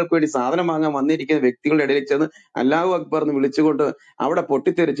കാര്യങ്ങൾക്ക് വേണ്ടി സാധനം വാങ്ങാൻ വന്നിരിക്കുന്ന വ്യക്തികളുടെ ഇടയിൽ ചെന്ന് അല്ലാഹു അക്ബർ എന്ന് വിളിച്ചുകൊണ്ട് അവിടെ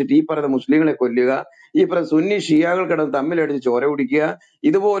പൊട്ടിത്തെറിച്ചിട്ട് ഈ പറയുന്ന മുസ്ലിങ്ങളെ കൊല്ലുക, ഈ പറയുന്ന സുന്നി ഷിയാകൾ കിടന്ന് തമ്മിലടിച്ച് ചോര കുടിക്കുക,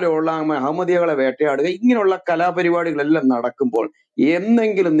 ഇതുപോലെയുള്ള അഹമ്മദികളെ വേട്ടയാടുക, ഇങ്ങനെയുള്ള കലാപരിപാടികളെല്ലാം നടക്കുമ്പോൾ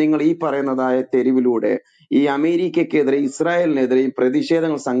എന്നെങ്കിലും നിങ്ങൾ ഈ പറയുന്നതായ തെരുവിലൂടെ ഈ അമേരിക്കക്കെതിരെ ഇസ്രായേലിനെതിരെ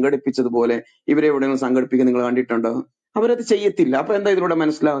പ്രതിഷേധങ്ങൾ സംഘടിപ്പിച്ചതുപോലെ ഇവരെവിടെയെങ്കിലും സംഘടിപ്പിക്കാൻ നിങ്ങൾ കണ്ടിട്ടുണ്ടോ? അവരത് ചെയ്യത്തില്ല. അപ്പൊ എന്താ ഇതിലൂടെ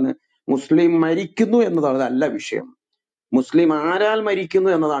മനസ്സിലാവുന്നത്? മുസ്ലിം മരിക്കുന്നു എന്നതാണ് അല്ല വിഷയം. മുസ്ലിം ആരാൽ മരിക്കുന്നു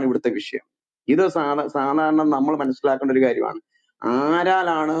എന്നതാണ് ഇവിടുത്തെ വിഷയം. ഇത് സാധാരണ നമ്മൾ മനസ്സിലാക്കേണ്ട ഒരു കാര്യമാണ്.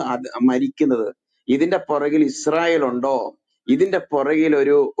 ആരാലാണ് അത് മരിക്കുന്നത്? ഇതിന്റെ പുറകിൽ ഇസ്രായേൽ ഉണ്ടോ? ഇതിന്റെ പുറകിൽ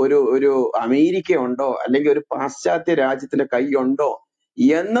ഒരു അമേരിക്ക ഉണ്ടോ? അല്ലെങ്കിൽ ഒരു പാശ്ചാത്യ രാജ്യത്തിന്റെ കൈ ഉണ്ടോ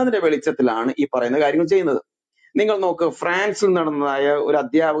എന്നതിന്റെ വെളിച്ചത്തിലാണ് ഈ പറയുന്ന കാര്യങ്ങൾ ചെയ്യുന്നത്. നിങ്ങൾ നോക്ക്, ഫ്രാൻസിൽ നടന്നതായ ഒരു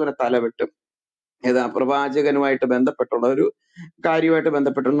അധ്യാപകനെ തലവെട്ടും പ്രവാചകനുമായിട്ട് ബന്ധപ്പെട്ടുള്ള ഒരു കാര്യമായിട്ട്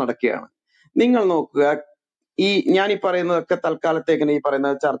ബന്ധപ്പെട്ട് നടക്കുകയാണ്. നിങ്ങൾ നോക്കുക, ഞാൻ ഈ പറയുന്നതൊക്കെ തൽക്കാലത്തേക്കിന് ഈ പറയുന്ന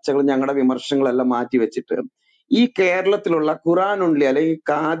ചർച്ചകൾ, ഞങ്ങളുടെ വിമർശനങ്ങളെല്ലാം മാറ്റി വെച്ചിട്ട് ഈ കേരളത്തിലുള്ള ഖുറാൻ ഉള്ളി അല്ലെങ്കിൽ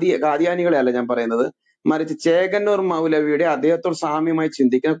കാദിയാനികളെ അല്ല ഞാൻ പറയുന്നത്, മറിച്ച് ചേകന്നൂർ മൗലവിയുടെ അദ്ദേഹത്തോട് സാമ്യമായി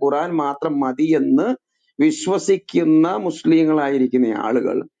ചിന്തിക്കുന്ന ഖുറാൻ മാത്രം മതി എന്ന് വിശ്വസിക്കുന്ന മുസ്ലിങ്ങളായിരിക്കുന്ന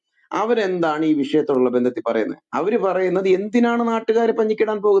ആളുകൾ അവരെന്താണ് ഈ വിഷയത്തോടുള്ള ബന്ധത്തിൽ പറയുന്നത്? അവര് പറയുന്നത് എന്തിനാണ് നാട്ടുകാരെ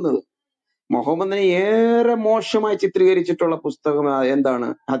പഞ്ഞിക്കിടാൻ പോകുന്നത്? മുഹമ്മദിനെ ഏറെ മോശമായി ചിത്രീകരിച്ചിട്ടുള്ള പുസ്തകം എന്താണ്?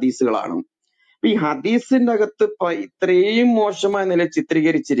 ഹദീസുകളാണ്. ഈ ഹദീസിന്റെ അകത്ത് ഇത്രയും മോശമായ നിലയിൽ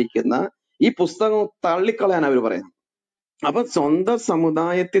ചിത്രീകരിച്ചിരിക്കുന്ന ഈ പുസ്തകം തള്ളിക്കളയാൻ അവർ പറയുന്നത്. അപ്പൊ സ്വന്തം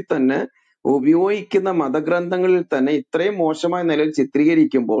സമുദായത്തിൽ തന്നെ ഉപയോഗിക്കുന്ന മതഗ്രന്ഥങ്ങളിൽ തന്നെ ഇത്രയും മോശമായ നിലയിൽ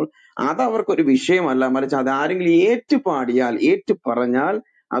ചിത്രീകരിക്കുമ്പോൾ അത് അവർക്കൊരു വിഷയമല്ല, മറിച്ച് അത് ആരെങ്കിലും ഏറ്റു പറഞ്ഞാൽ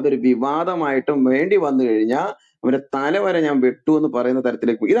അതൊരു വിവാദമായിട്ടും വേണ്ടി വന്നു കഴിഞ്ഞാൽ അവരെ തലവരെ ഞാൻ വെട്ടു എന്ന് പറയുന്ന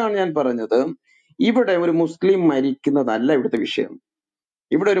തരത്തിലേക്ക്. ഇതാണ് ഞാൻ പറഞ്ഞത്, ഇവിടെ ഒരു മുസ്ലിം മരിക്കുന്നതല്ല ഇവിടുത്തെ വിഷയം.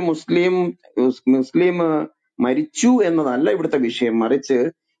 ഇവിടെ ഒരു മുസ്ലിം മരിച്ചു എന്നതല്ല ഇവിടുത്തെ വിഷയം, മറിച്ച്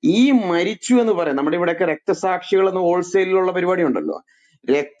ഈ മരിച്ചു എന്ന് പറയാം. നമ്മുടെ ഇവിടെയൊക്കെ രക്തസാക്ഷികൾ എന്ന ഹോൾസെയിലുള്ള പരിപാടി ഉണ്ടല്ലോ.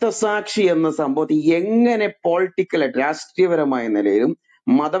 രക്തസാക്ഷി എന്ന സംഭവത്തിൽ എങ്ങനെ പൊളിറ്റിക്കലായിട്ട്, രാഷ്ട്രീയപരമായ നിലയിലും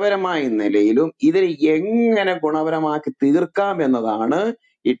മതപരമായ നിലയിലും ഇതിനെ എങ്ങനെ ഗുണപരമാക്കി തീർക്കാം എന്നതാണ്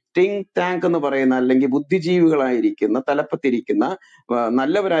ഈ തിങ്ക് ടാങ്ക് എന്ന് പറയുന്ന, അല്ലെങ്കിൽ ബുദ്ധിജീവികളായിരിക്കുന്ന, തലപ്പത്തിരിക്കുന്ന,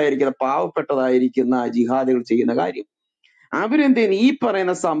 നല്ലവരായിരിക്കുന്ന, പാവപ്പെട്ടതായിരിക്കുന്ന ജിഹാദികൾ ചെയ്യുന്ന കാര്യം. അവരെന്ത് ചെയ്യുന്നു? ഈ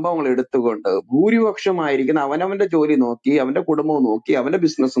പറയുന്ന സംഭവങ്ങൾ എടുത്തുകൊണ്ട് ഭൂരിപക്ഷമായിരിക്കുന്ന അവനവന്റെ ജോലി നോക്കി, അവന്റെ കുടുംബവും നോക്കി, അവന്റെ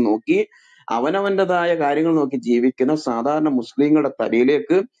ബിസിനസ് നോക്കി, അവനവന്റേതായ കാര്യങ്ങൾ നോക്കി ജീവിക്കുന്ന സാധാരണ മുസ്ലിങ്ങളുടെ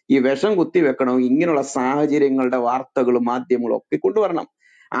തലയിലേക്ക് ഈ വിഷം കുത്തി വെക്കണം. ഇങ്ങനെയുള്ള സാഹചര്യങ്ങളുടെ വാർത്തകളും മാധ്യമങ്ങളും ഒക്കെ കൊണ്ടുവരണം.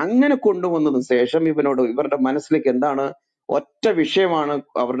 അങ്ങനെ കൊണ്ടുവന്നതിന് ശേഷം ഇവരുടെ മനസ്സിലേക്ക് എന്താണ്? ഒറ്റ വിഷയമാണ്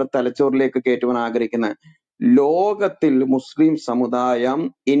അവരുടെ തലച്ചോറിലേക്ക് കയറ്റുവാൻ ആഗ്രഹിക്കുന്നത്. ലോകത്തിൽ മുസ്ലിം സമുദായം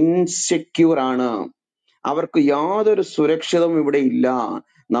ഇൻസെക്യൂർ ആണ്, അവർക്ക് യാതൊരു സുരക്ഷിതവും ഇവിടെ ഇല്ല.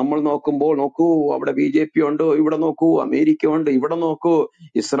 നമ്മൾ നോക്കുമ്പോൾ നോക്കൂ, അവിടെ BJP ഉണ്ട്, ഇവിടെ നോക്കൂ അമേരിക്ക ഉണ്ട്, ഇവിടെ നോക്കൂ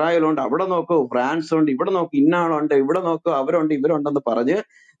ഇസ്രായേൽ ഉണ്ട്, അവിടെ നോക്കൂ ഫ്രാൻസ് ഉണ്ട്, ഇവിടെ നോക്കൂ ഇന്നാളുണ്ട്, ഇവിടെ നോക്കൂ അവരുണ്ട്, ഇവരുണ്ടെന്ന് പറഞ്ഞ്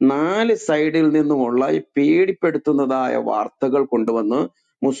 4 സൈഡിൽ നിന്നുമുള്ള ഈ പേടിപ്പെടുത്തുന്നതായ വാർത്തകൾ കൊണ്ടുവന്ന്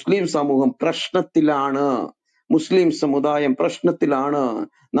മുസ്ലിം സമൂഹം പ്രശ്നത്തിലാണ്, മുസ്ലിം സമുദായം പ്രശ്നത്തിലാണ്,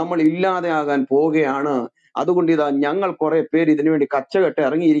 നമ്മൾ ഇല്ലാതെയാകാൻ പോവുകയാണ്, അതുകൊണ്ട് ഇതാ ഞങ്ങൾ കുറെ പേര് ഇതിനുവേണ്ടി കച്ചകെട്ട്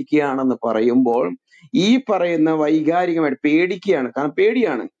ഇറങ്ങിയിരിക്കുകയാണെന്ന് പറയുമ്പോൾ ഈ പറയുന്ന വൈകാരികമായിട്ട് പേടിക്കുകയാണ്. കാരണം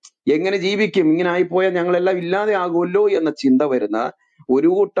പേടിയാണ്, എങ്ങനെ ജീവിക്കും, ഇങ്ങനെ ആയിപ്പോയാൽ ഞങ്ങളെല്ലാം ഇല്ലാതെ ആകുമല്ലോ എന്ന ചിന്ത വരുന്ന ഒരു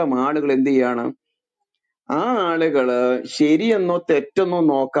കൂട്ടം ആളുകൾ എന്ത് ചെയ്യാണ്? ആ ആളുകള് ശരിയെന്നോ തെറ്റെന്നോ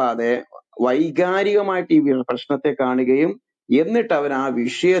നോക്കാതെ വൈകാരികമായിട്ട് ഈ പ്രശ്നത്തെ കാണുകയും എന്നിട്ട് അവർ ആ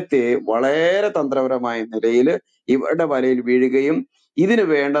വിഷയത്തെ വളരെ തന്ത്രപരമായ നിലയിൽ ഇവരുടെ വലയിൽ വീഴുകയും ഇതിന്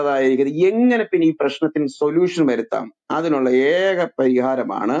വേണ്ടതായിരിക്കുന്നത് എങ്ങനെ പിന്നെ ഈ പ്രശ്നത്തിന് സൊല്യൂഷൻ വരുത്താം, അതിനുള്ള ഏക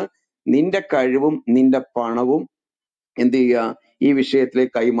പരിഹാരമാണ് നിന്റെ കഴിവും നിന്റെ പണവും എന്ത് ചെയ്യുക, ഈ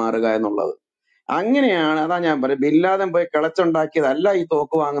വിഷയത്തിലേക്ക് കൈമാറുക എന്നുള്ളത്. അങ്ങനെയാണ്. അതാ ഞാൻ പറയും, ബില്ലാദൻ പോയി കിളച്ചുണ്ടാക്കിയതല്ല ഈ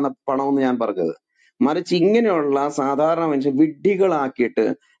തോക്ക് വാങ്ങുന്ന പണം എന്ന് ഞാൻ പറഞ്ഞത്, മറിച്ച് ഇങ്ങനെയുള്ള സാധാരണ മനുഷ്യൻ വിഡ്ഢികളാക്കിയിട്ട്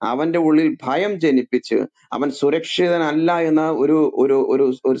അവന്റെ ഉള്ളിൽ ഭയം ജനിപ്പിച്ച് അവൻ സുരക്ഷിതനല്ല എന്ന ഒരു ഒരു ഒരു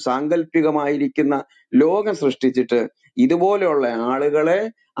ഒരു സാങ്കല്പികമായിരിക്കുന്ന ലോകം സൃഷ്ടിച്ചിട്ട് ഇതുപോലെയുള്ള ആളുകളെ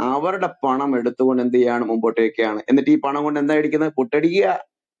അവരുടെ പണം എടുത്തുകൊണ്ട് എന്ത് ചെയ്യാണ്? മുമ്പോട്ടേക്കാണ്. എന്നിട്ട് ഈ പണം കൊണ്ട് എന്താ അടിക്കുന്നത്? പുട്ടടിക്കുക.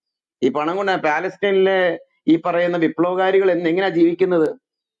 ഈ പണം കൊണ്ട് പാലസ്തീനിലെ ഈ പറയുന്ന വിപ്ലവകാരികൾ എങ്ങനെയാ ജീവിക്കുന്നത്?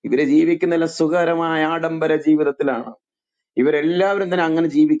 ഇവര് ജീവിക്കുന്ന സുഖകരമായ ആഡംബര ജീവിതത്തിലാണ്. ഇവരെല്ലാവരും തന്നെ അങ്ങനെ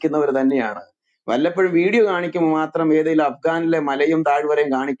ജീവിക്കുന്നവർ തന്നെയാണ്. വല്ലപ്പോഴും വീഡിയോ കാണിക്കുമ്പോൾ മാത്രം ഏതെങ്കിലും അഫ്ഗാനിലെ മലയും താഴ്വരയും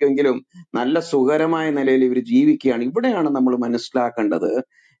കാണിക്കുമെങ്കിലും നല്ല സുഖകരമായ നിലയിൽ ഇവർ ജീവിക്കുകയാണ്. ഇവിടെയാണ് നമ്മൾ മനസ്സിലാക്കേണ്ടത്.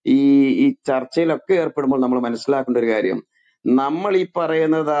 ഈ ചർച്ചയിലൊക്കെ ഏർപ്പെടുമ്പോൾ നമ്മൾ മനസ്സിലാക്കേണ്ട ഒരു കാര്യം, നമ്മൾ ഈ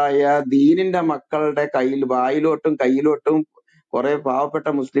പറയുന്നതായ ദീനിന്റെ മക്കളുടെ വായിലോട്ടും കയ്യിലോട്ടും കുറെ പാവപ്പെട്ട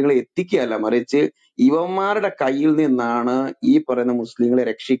മുസ്ലിങ്ങളെ എത്തിക്കുകയല്ല, മറിച്ച് ഇവന്മാരുടെ കയ്യിൽ നിന്നാണ് ഈ പറയുന്ന മുസ്ലിങ്ങളെ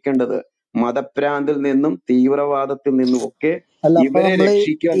രക്ഷിക്കേണ്ടത്. മതഭ്രാന്തിൽ നിന്നും തീവ്രവാദത്തിൽ നിന്നും ഒക്കെ ഇവരെ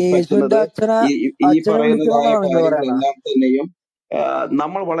രക്ഷിക്കാൻ പറ്റുന്നത് ഈ പറയുന്നതായ കാര്യങ്ങളെല്ലാം തന്നെയും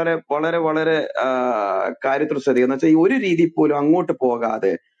നമ്മൾ വളരെ വളരെ വളരെ കാര്യത്തിൽ ശ്രദ്ധിക്കുക. എന്ന് വെച്ചാൽ ഒരു രീതി പോലും അങ്ങോട്ട്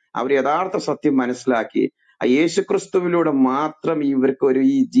പോകാതെ അവർ യഥാർത്ഥ സത്യം മനസ്സിലാക്കി യേശുക്രിസ്തുവിലൂടെ മാത്രം ഇവർക്ക്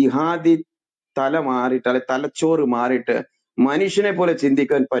ഈ ജിഹാദി തലച്ചോറ് മാറിയിട്ട് മനുഷ്യനെ പോലെ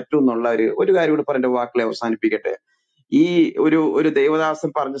ചിന്തിക്കാൻ പറ്റും എന്നുള്ള ഒരു കാര്യം കൂടെ പറഞ്ഞ വാക്കുകളെ അവസാനിപ്പിക്കട്ടെ. ഈ ഒരു ദേവദാസൻ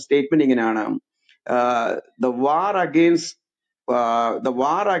പറഞ്ഞ സ്റ്റേറ്റ്മെന്റ് ഇങ്ങനെയാണ്: the war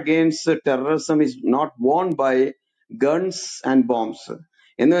against terrorism is not won by guns and bombs.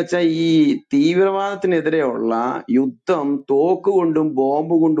 എന്ന് വെച്ചാൽ ഈ തീവ്രവാദത്തിനെതിരെയുള്ള യുദ്ധം തോക്കുകൊണ്ടും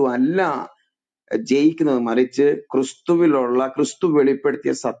ബോംബ് കൊണ്ടും അല്ല ജയിക്കുന്നത്, മറിച്ച് ക്രിസ്തു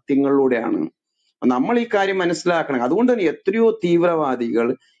വെളിപ്പെടുത്തിയ സത്യങ്ങളിലൂടെയാണ്. നമ്മൾ ഈ കാര്യം മനസ്സിലാക്കണം. അതുകൊണ്ട് തന്നെ എത്രയോ തീവ്രവാദികൾ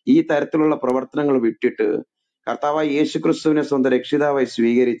ഈ തരത്തിലുള്ള പ്രവർത്തനങ്ങൾ വിട്ടിട്ട് കർത്താവായ യേശു ക്രിസ്തുവിനെ സ്വന്തം രക്ഷിതാവായി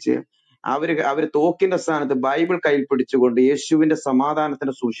സ്വീകരിച്ച് അവര് തോക്കിന്റെ സ്ഥാനത്ത് ബൈബിൾ കയ്യിൽ പിടിച്ചുകൊണ്ട് യേശുവിന്റെ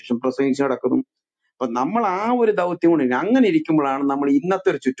സമാധാനത്തിന്റെ സുവിശേഷം പ്രസംഗിച്ച് നടക്കുന്നു. അപ്പൊ നമ്മൾ ആ ഒരു ദൗത്യം കൊണ്ട് അങ്ങനെ ഇരിക്കുമ്പോഴാണ് നമ്മൾ ഇന്നത്തെ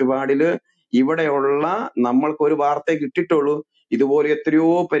ഒരു ചുറ്റുപാടില് ഇവിടെയുള്ള നമ്മൾക്ക് ഒരു വാർത്തയെ കിട്ടിയിട്ടുള്ളൂ. ഇതുപോലെ എത്രയോ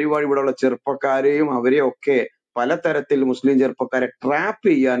പരിപാടി ഇവിടെയുള്ള ചെറുപ്പക്കാരെയും അവരെയൊക്കെ പലതരത്തിൽ മുസ്ലിം ചെറുപ്പക്കാരെ ട്രാപ്പ്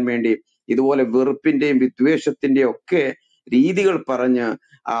ചെയ്യാൻ വേണ്ടി ഇതുപോലെ വെറുപ്പിന്റെയും വിദ്വേഷത്തിന്റെയും ഒക്കെ രീതികൾ പറഞ്ഞ്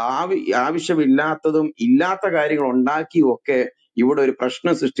ആവശ്യമില്ലാത്തതും ഇല്ലാത്ത കാര്യങ്ങൾ ഉണ്ടാക്കിയും ഒക്കെ ഇവിടെ ഒരു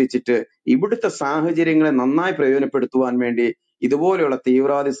പ്രശ്നം സൃഷ്ടിച്ചിട്ട് ഇവിടുത്തെ സാഹചര്യങ്ങളെ നന്നായി പ്രയോജനപ്പെടുത്തുവാൻ വേണ്ടി ഇതുപോലെയുള്ള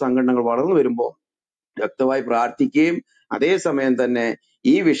തീവ്രവാദി സംഘടനകൾ വളർന്നു വരുമ്പോൾ വ്യക്തമായി പ്രാർത്ഥിക്കുകയും അതേസമയം തന്നെ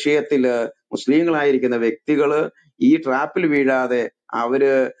ഈ വിഷയത്തില് മുസ്ലിങ്ങളായിരിക്കുന്ന വ്യക്തികള് ഈ ട്രാപ്പിൽ വീഴാതെ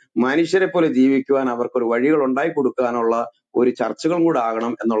അവര് മനുഷ്യരെ പോലെ ജീവിക്കുവാൻ അവർക്കൊരു വഴികൾ ഉണ്ടാക്കി കൊടുക്കാനുള്ള ഒരു ചർച്ചകളും കൂടെ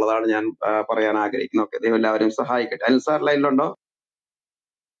ആകണം എന്നുള്ളതാണ് ഞാൻ പറയാൻ ആഗ്രഹിക്കുന്നത്. ഓക്കെ, ദൈവം എല്ലാവരെയും സഹായിക്കട്ടെ. അനിൽ സാർ ലൈനിലുണ്ടോ?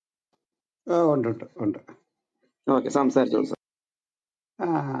 ഉണ്ട് ഉണ്ട് ഉണ്ട്. ഓക്കെ, സംസാരിച്ചോളൂ സാർ.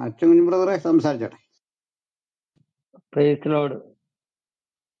 അച്ഛൻ ബ്രദറെ സംസാരിച്ചോട്ടെ. Praise Lord.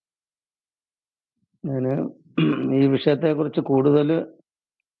 ഞാൻ ഈ വിഷയത്തെക്കുറിച്ച് കൂടുതൽ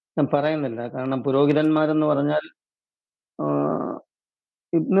ഞാൻ പറയുന്നില്ല. കാരണം പുരോഹിതന്മാരെന്ന് പറഞ്ഞാൽ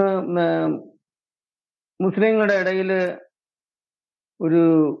ഇന്ന് മുസ്ലിങ്ങളുടെ ഇടയിൽ ഒരു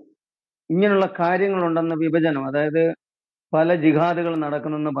ഇങ്ങനെയുള്ള കാര്യങ്ങളുണ്ടെന്ന വിഭജനം, അതായത് പല ജിഹാദുകൾ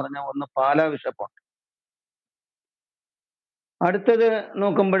നടക്കുന്നെന്ന് പറഞ്ഞാൽ ഒന്ന് പാലാ ബിഷപ്പുണ്ട്. അടുത്തത്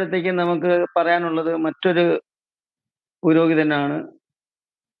നോക്കുമ്പോഴത്തേക്ക് നമുക്ക് പറയാനുള്ളത് മറ്റൊരു പുരോഹിതനാണ്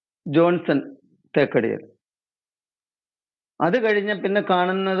ജോൺസൺ തേക്കടിയിൽ. അത് കഴിഞ്ഞ് പിന്നെ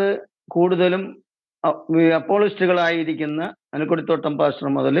കാണുന്നത് കൂടുതലും അപ്പോളിസ്റ്റുകളായിരിക്കുന്ന അനിൽക്കൊടിത്തോട്ടം പാസ്റ്റർ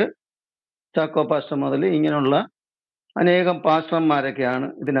മുതൽ ചാക്കോ പാസ്റ്റർ മുതൽ ഇങ്ങനെയുള്ള അനേകം പാസ്റ്റർമാരൊക്കെയാണ്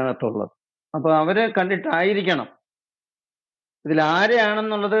ഇതിനകത്തുള്ളത്. അപ്പൊ അവരെ കണ്ടിട്ടായിരിക്കണം ഇതിൽ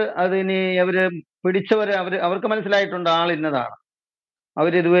ആരെയാണെന്നുള്ളത്. അതിനി അവര് പിടിച്ചവരെ അവർക്ക് മനസ്സിലായിട്ടുണ്ട് ആൾ ഇന്നതാണ്.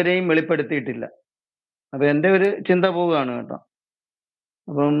 അവരിതുവരെയും വെളിപ്പെടുത്തിയിട്ടില്ല. അപ്പൊ എൻ്റെ ഒരു ചിന്ത പോവുകയാണ് കേട്ടോ.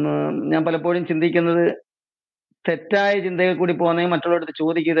 അപ്പം ഞാൻ പലപ്പോഴും ചിന്തിക്കുന്നത് തെറ്റായ ചിന്തയിൽ കൂടി പോകുന്നെങ്കിൽ മറ്റുള്ളവരുടെ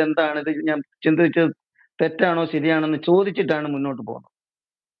ചോദിക്കുക ഇത് എന്താണ്, ഇത് ഞാൻ ചിന്തിച്ചത് തെറ്റാണോ ശരിയാണോ എന്ന് ചോദിച്ചിട്ടാണ് മുന്നോട്ട് പോകുന്നത്.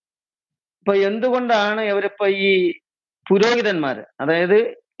 അപ്പൊ എന്തുകൊണ്ടാണ് ഇവരിപ്പോ ഈ പുരോഹിതന്മാര്, അതായത്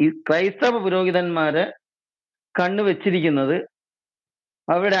ഈ ക്രൈസ്തവ പുരോഹിതന്മാര് കണ്ണുവെച്ചിരിക്കുന്നത്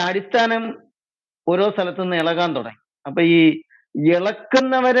അവരുടെ അടിസ്ഥാനം ഓരോ സ്ഥലത്തു നിന്ന് ഇളകാൻ തുടങ്ങി. അപ്പൊ ഈ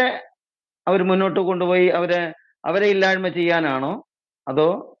ഇളക്കുന്നവരെ അവർ മുന്നോട്ട് കൊണ്ടുപോയി അവരെ ഇല്ലായ്മ ചെയ്യാനാണോ അതോ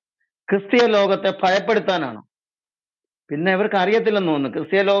ക്രിസ്തീയ ലോകത്തെ ഭയപ്പെടുത്താനാണോ? പിന്നെ ഇവർക്ക് അറിയത്തില്ലെന്ന് തോന്നുന്നു.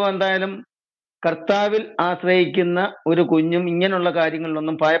 ക്രിസ്തീയ ലോകം എന്തായാലും കർത്താവിൽ ആശ്രയിക്കുന്ന ഒരു കുഞ്ഞും ഇങ്ങനെയുള്ള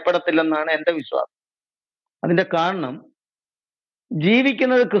കാര്യങ്ങളിലൊന്നും ഭയപ്പെടത്തില്ലെന്നാണ് എൻ്റെ വിശ്വാസം. അതിന്റെ കാരണം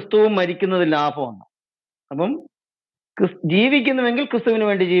ജീവിക്കുന്നത് ക്രിസ്തുവും മരിക്കുന്നത് ലാഭമാണ്. അപ്പം ജീവിക്കുന്നുവെങ്കിൽ ക്രിസ്തുവിന്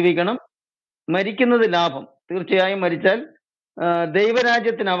വേണ്ടി ജീവിക്കണം, മരിക്കുന്നത് ലാഭം. തീർച്ചയായും മരിച്ചാൽ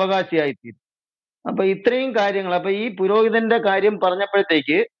ദൈവരാജ്യത്തിന് അവകാശിയായിത്തീരും. അപ്പൊ ഇത്രയും കാര്യങ്ങൾ. അപ്പൊ ഈ പുരോഹിതന്റെ കാര്യം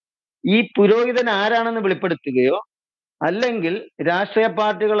പറഞ്ഞപ്പോഴത്തേക്ക് ഈ പുരോഹിതൻ ആരാണെന്ന് വെളിപ്പെടുത്തുകയോ അല്ലെങ്കിൽ രാഷ്ട്രീയ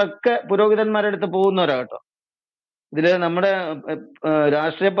പാർട്ടികളൊക്കെ പുരോഹിതന്മാരുടെ അടുത്ത് പോകുന്നവരാ കേട്ടോ. ഇതില് നമ്മുടെ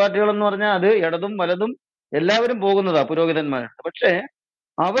രാഷ്ട്രീയ പാർട്ടികളെന്ന് പറഞ്ഞാൽ അത് ഇടതും വലതും എല്ലാവരും പോകുന്നതാ പുരോഹിതന്മാരുടെ. പക്ഷെ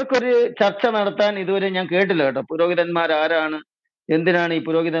അവർക്കൊരു ചർച്ച നടത്താൻ ഇതുവരെ ഞാൻ കേട്ടില്ല കേട്ടോ. പുരോഹിതന്മാരാരാണ്, എന്തിനാണ് ഈ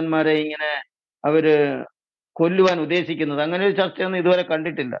പുരോഹിതന്മാരെ ഇങ്ങനെ അവര് കൊല്ലുവാൻ ഉദ്ദേശിക്കുന്നത്, അങ്ങനെ ഒരു ചർച്ചയൊന്നും ഇതുവരെ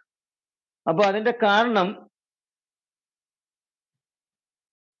കണ്ടിട്ടില്ല. അപ്പൊ അതിന്റെ കാരണം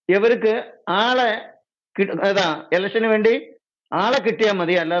ഇവർക്ക് ആളെ ഇലക്ഷന് വേണ്ടി ആളെ കിട്ടിയാൽ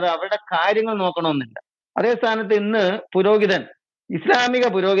മതി, അല്ലാതെ അവരുടെ കാര്യങ്ങൾ നോക്കണമെന്നില്ല. അതേ സ്ഥാനത്ത് ഇന്ന് പുരോഹിതൻ, ഇസ്ലാമിക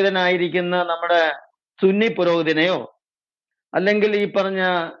പുരോഹിതനായിരിക്കുന്ന നമ്മുടെ സുന്നി പുരോഹിതനെയോ അല്ലെങ്കിൽ ഈ പറഞ്ഞ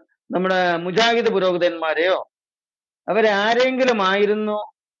നമ്മുടെ മുജാഹിദ് പുരോഹിതന്മാരെയോ അവരെ ആരെങ്കിലും ആയിരുന്നു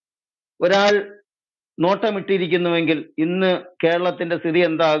ഒരാൾ നോട്ടമിട്ടിരിക്കുന്നുവെങ്കിൽ ഇന്ന് കേരളത്തിന്റെ സ്ഥിതി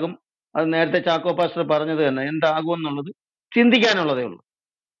എന്താകും? അത് നേരത്തെ ചാക്കോ പാസ്റ്റർ പറഞ്ഞത് തന്നെ, എന്താകും എന്നുള്ളത് ചിന്തിക്കാനുള്ളതേ ഉള്ളൂ.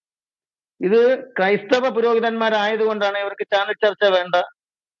 ഇത് ക്രൈസ്തവ പുരോഹിതന്മാരായതുകൊണ്ടാണ് ഇവർക്ക് ചാനൽ ചർച്ച വേണ്ട,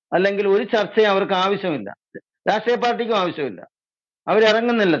 അല്ലെങ്കിൽ ഒരു ചർച്ചയും അവർക്ക് ആവശ്യമില്ല, രാഷ്ട്രീയ പാർട്ടിക്കും ആവശ്യമില്ല.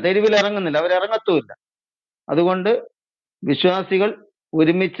 അവരിറങ്ങുന്നില്ല, തെരുവിൽ ഇറങ്ങുന്നില്ല, അവരിറങ്ങത്തുമില്ല. അതുകൊണ്ട് വിശ്വാസികൾ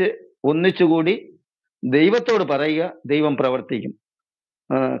ഒരുമിച്ച് ഒന്നിച്ചുകൂടി ദൈവത്തോട് പറയുക, ദൈവം പ്രവർത്തിക്കും.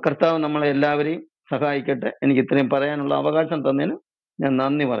 കർത്താവ് നമ്മളെ എല്ലാവരെയും സഹായിക്കട്ടെ. എനിക്ക് ഇത്രയും പറയാനുള്ള അവകാശം തന്നതിന് ഞാൻ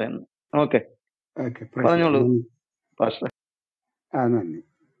നന്ദി പറയുന്നു. ഓക്കെ, പറഞ്ഞോളൂ പാസ്റ്റർ. നന്ദി.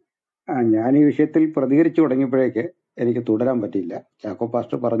 ഞാൻ ഈ വിഷയത്തിൽ പ്രതികരിച്ചു തുടങ്ങിയപ്പോഴേക്ക് എനിക്ക് തുടരാൻ പറ്റിയില്ല. ചാക്കോ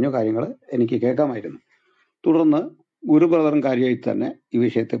പാസ്റ്റർ പറഞ്ഞ കാര്യങ്ങൾ എനിക്ക് കേൾക്കാമായിരുന്നു. തുടർന്ന് ഗുരു ബ്രദറും കാര്യമായി തന്നെ ഈ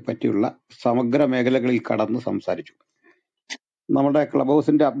വിഷയത്തെ പറ്റിയുള്ള സമഗ്ര മേഖലകളിൽ കടന്ന് സംസാരിച്ചു. നമ്മുടെ ക്ലബ്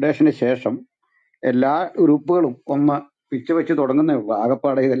ഹൗസിന്റെ അപ്ഡേഷന് ശേഷം എല്ലാ ഗ്രൂപ്പുകളും ഒന്ന് പിച്ച് വെച്ച് തുടങ്ങുന്നേ ഉള്ളൂ.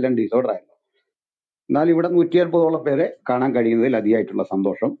 ആകപ്പാടെ ഇതെല്ലാം ഡിസോർഡർ ആയിരുന്നു. എന്നാൽ ഇവിടെ 150ഓളം പേരെ കാണാൻ കഴിയുന്നതിൽ അതിയായിട്ടുള്ള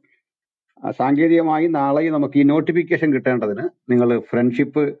സന്തോഷം. സാങ്കേതികമായി നാളെ നമുക്ക് ഈ നോട്ടിഫിക്കേഷൻ കിട്ടേണ്ടതിന് നിങ്ങൾ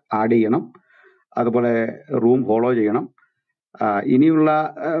ഫ്രണ്ട്ഷിപ്പ് ആഡ് ചെയ്യണം, അതുപോലെ റൂം ഫോളോ ചെയ്യണം. ഇനിയുള്ള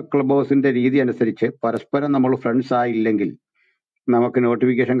ക്ലബ് ഹൗസിന്റെ രീതി അനുസരിച്ച് പരസ്പരം നമ്മൾ ഫ്രണ്ട്സ് ആയില്ലെങ്കിൽ നമുക്ക്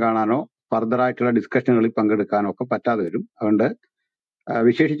നോട്ടിഫിക്കേഷൻ കാണാനോ ഫർദർ ആയിട്ടുള്ള ഡിസ്കഷനുകളിൽ പങ്കെടുക്കാനോ ഒക്കെ പറ്റാതെ വരും. അതുകൊണ്ട്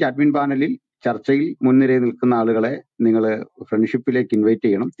വിശേഷിച്ച് അഡ്മിൻ പാനലിൽ ചർച്ചയിൽ മുൻനിരയിൽ നിൽക്കുന്ന ആളുകളെ നിങ്ങൾ ഫ്രണ്ട്ഷിപ്പിലേക്ക് ഇൻവൈറ്റ്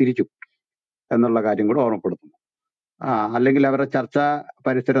ചെയ്യണം തിരിച്ചു എന്നുള്ള കാര്യം കൂടെ ഓർമ്മപ്പെടുത്തുന്നു. അല്ലെങ്കിൽ അവരുടെ ചർച്ചാ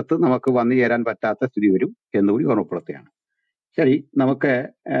പരിസരത്ത് നമുക്ക് വന്നു ചേരാൻ പറ്റാത്ത സ്ഥിതി വരും എന്നുകൂടി ഓർമ്മപ്പെടുത്തുകയാണ്. ശരി, നമുക്ക്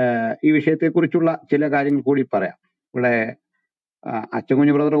ഈ വിഷയത്തെക്കുറിച്ചുള്ള ചില കാര്യങ്ങൾ കൂടി പറയാം. ഇവിടെ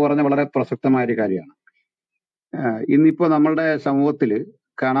അച്ചൻകുഞ്ഞ് ബ്രദർ പറഞ്ഞ വളരെ പ്രസക്തമായ ഒരു കാര്യമാണ്. ഇന്നിപ്പോ നമ്മളുടെ സമൂഹത്തിൽ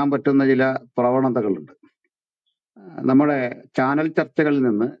കാണാൻ പറ്റുന്ന ചില പ്രവണതകളുണ്ട്. നമ്മുടെ ചാനൽ ചർച്ചകളിൽ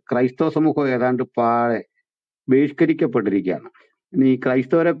നിന്ന് ക്രൈസ്തവ സമൂഹം ഏതാണ്ട് പാടെ ബഹിഷ്കരിക്കപ്പെട്ടിരിക്കുകയാണ്. ഇനി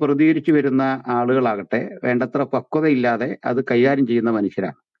ക്രൈസ്തവരെ പ്രതികരിച്ചു വരുന്ന ആളുകളാകട്ടെ വേണ്ടത്ര പക്വതയില്ലാതെ അത് കൈകാര്യം ചെയ്യുന്ന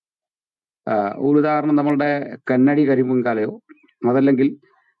മനുഷ്യരാണ്. ഒരു ഉദാഹരണം നമ്മളുടെ കന്നഡി കരിമ്പുംകാലയോ അതല്ലെങ്കിൽ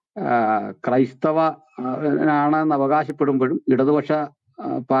ക്രൈസ്തവ ആണെന്ന് അവകാശപ്പെടുമ്പോഴും ഇടതുപക്ഷ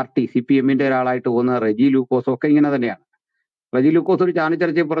പാർട്ടി CPM-ന്റെ ഒരാളായിട്ട് പോകുന്ന റെജി ലൂക്കോസും ഒക്കെ ഇങ്ങനെ തന്നെയാണ്. റെജി ലൂക്കോസ് ഒരു ചാനൽ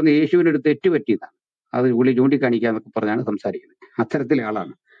ചർച്ചയിൽ പറഞ്ഞ് യേശുവിനൊരു തെറ്റ് പറ്റിയതാണ്, അത് പുള്ളി ചൂണ്ടിക്കാണിക്കാന്നൊക്കെ പറഞ്ഞാണ് സംസാരിക്കുന്നത്. അത്തരത്തിലെ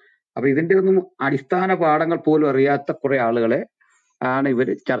ആളാണ്. അപ്പൊ ഇതിന്റെ ഒന്നും അടിസ്ഥാന പാഠങ്ങൾ പോലും അറിയാത്ത കുറെ ആളുകളെ ആണ് ഇവർ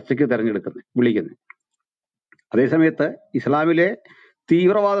ചർച്ചയ്ക്ക് തിരഞ്ഞെടുക്കുന്നത്, വിളിക്കുന്നത്. അതേസമയത്ത് ഇസ്ലാമിലെ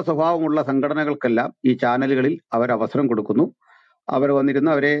തീവ്രവാദ സ്വഭാവമുള്ള സംഘടനകൾക്കെല്ലാം ഈ ചാനലുകളിൽ അവർ അവസരം കൊടുക്കുന്നു. അവർ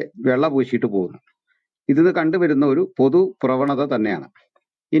വന്നിരുന്ന് അവരെ വെള്ള പൂശിയിട്ട് പോകുന്നു. ഇതിന് കണ്ടുവരുന്ന ഒരു പൊതു പ്രവണത തന്നെയാണ്.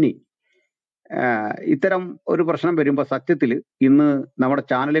 ഇനി ഇത്തരം ഒരു പ്രശ്നം വരുമ്പോൾ സത്യത്തിൽ ഇന്ന് നമ്മുടെ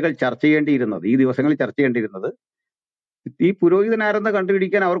ചാനലുകൾ ചർച്ച ചെയ്യേണ്ടിയിരുന്നത്, ഈ ദിവസങ്ങളിൽ ചർച്ച ചെയ്യേണ്ടിയിരുന്നത്, ഈ പുരോഹിതനാരെന്ന്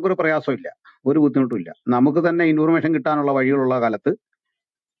കണ്ടുപിടിക്കാൻ അവർക്കൊരു പ്രയാസമില്ല, ഒരു ബുദ്ധിമുട്ടുമില്ല. നമുക്ക് തന്നെ ഇൻഫർമേഷൻ കിട്ടാനുള്ള വഴികളുള്ള കാലത്ത്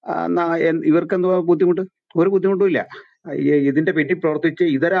ഇവർക്ക് എന്തോ ബുദ്ധിമുട്ട്? ഒരു ബുദ്ധിമുട്ടും ഇല്ല. ഇതിന്റെ പറ്റി പ്രവർത്തിച്ച്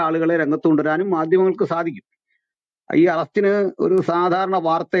ഇതര ആളുകളെ രംഗത്ത് കൊണ്ടുവരാനും മാധ്യമങ്ങൾക്ക് സാധിക്കും. ഈ അറസ്റ്റിന് ഒരു സാധാരണ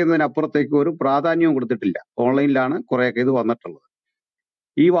വാർത്ത എന്നതിനപ്പുറത്തേക്ക് ഒരു പ്രാധാന്യവും കൊടുത്തിട്ടില്ല. ഓൺലൈനിലാണ് കുറേയൊക്കെ ഇത് വന്നിട്ടുള്ളത്.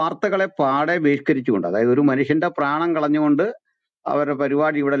 ഈ വാർത്തകളെ പാടെ ബഹിഷ്കരിച്ചുകൊണ്ട്, അതായത് ഒരു മനുഷ്യന്റെ പ്രാണം കളഞ്ഞുകൊണ്ട് അവരുടെ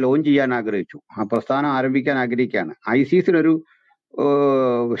പരിപാടി ഇവിടെ ലോഞ്ച് ചെയ്യാൻ ആഗ്രഹിച്ചു, ആ പ്രസ്ഥാനം ആരംഭിക്കാൻ ആഗ്രഹിക്കുകയാണ്. ISIS-നൊരു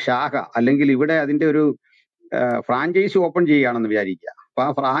ശാഖ അല്ലെങ്കിൽ ഇവിടെ അതിന്റെ ഒരു ഫ്രാഞ്ചൈസി ഓപ്പൺ ചെയ്യുകയാണെന്ന് വിചാരിക്കുക. അപ്പൊ ആ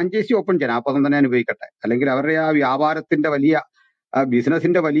ഫ്രാഞ്ചൈസി ഓപ്പൺ ചെയ്യാൻ, ആ പദം തന്നെ ഉപയോഗിക്കട്ടെ, അല്ലെങ്കിൽ അവരുടെ ആ വ്യാപാരത്തിന്റെ വലിയ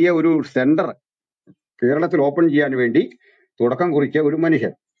ബിസിനസിന്റെ വലിയ ഒരു സെന്റർ കേരളത്തിൽ ഓപ്പൺ ചെയ്യാൻ വേണ്ടി തുടക്കം കുറിച്ച ഒരു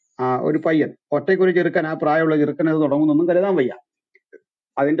മനുഷ്യൻ, ഒരു പയ്യൻ, ഒറ്റയ്ക്കൊരു ചെറുക്കൻ, ആ പ്രായമുള്ള ചെറുക്കൻ അത് തുടങ്ങുന്നൊന്നും കരുതാൻ വയ്യ.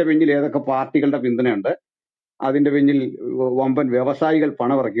 അതിന്റെ പിന്നിൽ ഏതൊക്കെ പാർട്ടികളുടെ പിന്തുണയുണ്ട്, അതിന്റെ പിന്നിൽ വമ്പൻ വ്യവസായികൾ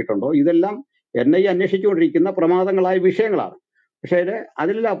പണം ഇറക്കിയിട്ടുണ്ടോ, ഇതെല്ലാം NIA അന്വേഷിച്ചുകൊണ്ടിരിക്കുന്ന പ്രമാദങ്ങളായ വിഷയങ്ങളാണ്. പക്ഷേ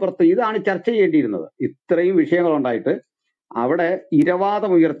അതിലെല്ലാം അപ്പുറത്ത് ഇതാണ് ചർച്ച ചെയ്യേണ്ടിയിരുന്നത്. ഇത്രയും വിഷയങ്ങളുണ്ടായിട്ട് അവിടെ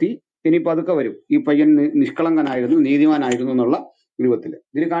ഇരവാദം ഉയർത്തി ഇനി പതുക്കെ വരും ഈ പയ്യൻ നിഷ്കളങ്കനായിരുന്നു, നീതിമാനായിരുന്നു എന്നുള്ള രൂപത്തിൽ.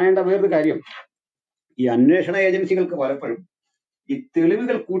 ഇതിന് കാണേണ്ട വേറൊരു കാര്യം, ഈ അന്വേഷണ ഏജൻസികൾക്ക് പലപ്പോഴും ഈ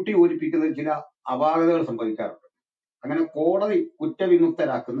തെളിവുകൾ കൂട്ടി യോജിപ്പിക്കുന്നതിൽ ചില അപാകതകൾ സംഭവിക്കാറുണ്ട്. അങ്ങനെ കോടതി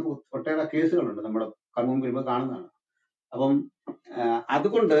കുറ്റവിമുക്തരാക്കുന്ന ഒട്ടേറെ കേസുകളുണ്ട്, നമ്മുടെ കൺമുമ്പിൽ ഇപ്പോൾ കാണുന്നതാണ്. അപ്പം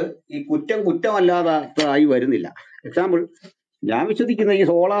അതുകൊണ്ട് ഈ കുറ്റം കുറ്റമല്ലാതായി വരുന്നില്ല. എക്സാമ്പിൾ, ഞാൻ വിശ്വസിക്കുന്ന ഈ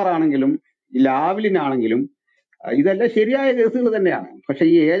സോളാർ ആണെങ്കിലും ഈ ലാവ്ലിനാണെങ്കിലും ഇതെല്ലാം ശരിയായ കേസുകൾ തന്നെയാണ്. പക്ഷെ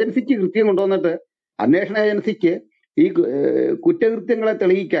ഈ ഏജൻസിക്ക് കൃത്യം കൊണ്ടുവന്നിട്ട് അന്വേഷണ ഏജൻസിക്ക് ഈ കുറ്റകൃത്യങ്ങളെ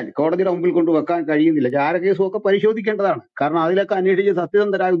തെളിയിക്കാൻ കോടതിയുടെ മുമ്പിൽ കൊണ്ട് വെക്കാൻ കഴിയുന്നില്ല. ചാരക്കേസും ഒക്കെ പരിശോധിക്കേണ്ടതാണ്, കാരണം അതിലൊക്കെ അന്വേഷിച്ച്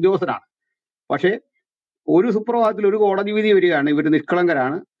സത്യസന്ധരായ ഉദ്യോഗസ്ഥരാണ്. പക്ഷെ ഒരു സുപ്രഭാതത്തിൽ ഒരു കോടതി വിധി വരികയാണ്, ഇവർ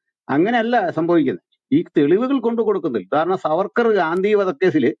നിഷ്കളങ്കരാണ്. അങ്ങനെയല്ല സംഭവിക്കുന്നത്. ഈ തെളിവുകൾ കൊണ്ടു കൊടുക്കുന്നില്ല. കാരണം സവർക്കർ ഗാന്ധി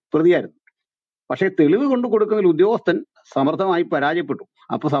വധക്കേസിൽ പ്രതിയായിരുന്നു, പക്ഷെ തെളിവ് കൊണ്ടു കൊടുക്കുന്നതിൽ ഉദ്യോഗസ്ഥൻ സമർത്ഥമായി പരാജയപ്പെട്ടു.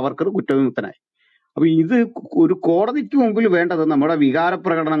 അപ്പൊ സവർക്കർ കുറ്റവിമുക്തനായി. അപ്പൊ ഇത് ഒരു കോടതിക്ക് മുമ്പിൽ വേണ്ടത് നമ്മുടെ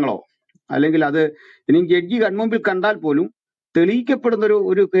വികാരപ്രകടനങ്ങളോ അല്ലെങ്കിൽ അത് ഇനി ജഡ്ജി കൺമുമ്പിൽ കണ്ടാൽ പോലും തെളിയിക്കപ്പെടുന്ന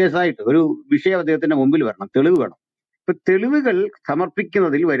ഒരു കേസായിട്ട് ഒരു വിഷയം അദ്ദേഹത്തിന്റെ മുമ്പിൽ വരണം, തെളിവ് വേണം. ഇപ്പൊ തെളിവുകൾ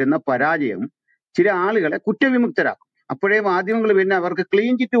സമർപ്പിക്കുന്നതിൽ വരുന്ന പരാജയം ചില ആളുകളെ കുറ്റവിമുക്തരാക്കും. അപ്പോഴേ മാധ്യമങ്ങൾ പിന്നെ അവർക്ക്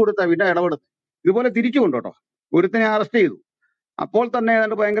ക്ലീൻ ചിറ്റ് കൊടുത്താൽ പിന്നെ ഇടപെടുന്നത്. ഇതുപോലെ തിരിച്ചു കൊണ്ടോട്ടോ, ഒരുത്തിനെ അറസ്റ്റ് ചെയ്തു, അപ്പോൾ തന്നെ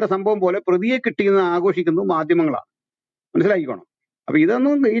ഏതാണ്ട് ഭയങ്കര സംഭവം പോലെ പ്രതിയെ കിട്ടിയെന്ന് ആഘോഷിക്കുന്നത് മാധ്യമങ്ങളാണ്. മനസ്സിലാക്കിക്കോണം. അപ്പൊ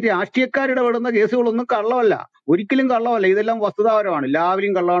ഇതൊന്നും ഈ രാഷ്ട്രീയക്കാരിടപെടുന്ന കേസുകളൊന്നും കള്ളമല്ല, ഒരിക്കലും കള്ളമല്ല. ഇതെല്ലാം വസ്തുതാപരമാണ്.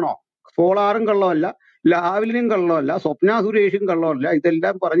 ലാവ്ലിൻ കള്ളമാണോ? സോളാറും കള്ളമല്ല, ലാവ്ലിനും കള്ളമല്ല, സ്വപ്ന സുരേഷും കള്ളമല്ല.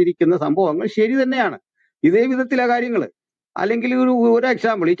 ഇതെല്ലാം പറഞ്ഞിരിക്കുന്ന സംഭവങ്ങൾ ശരി തന്നെയാണ്. ഇതേ വിധത്തിലെ കാര്യങ്ങൾ. അല്ലെങ്കിൽ ഒരു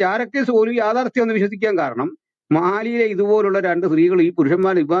എക്സാമ്പിൾ, ഈ ചാരക്കേസ് പോലും യാഥാർത്ഥ്യം എന്ന് വിശ്വസിക്കാൻ കാരണം മാലിയിലെ ഇതുപോലുള്ള 2 സ്ത്രീകൾ, ഈ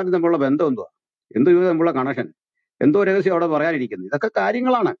പുരുഷന്മാരും ഇവരും തമ്മിലുള്ള ബന്ധം എന്തുവാ, എന്തോ ഇവർ തമ്മിലുള്ള കണക്ഷൻ, എന്തോ രഹസ്യം അവിടെ പറയാനിരിക്കുന്നത്. ഇതൊക്കെ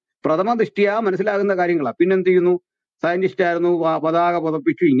കാര്യങ്ങളാണ്, പ്രഥമ ദൃഷ്ടിയാ മനസ്സിലാകുന്ന കാര്യങ്ങളാണ്. പിന്നെന്ത് ചെയ്യുന്നു? സയന്റിസ്റ്റ് ആയിരുന്നു, പതാക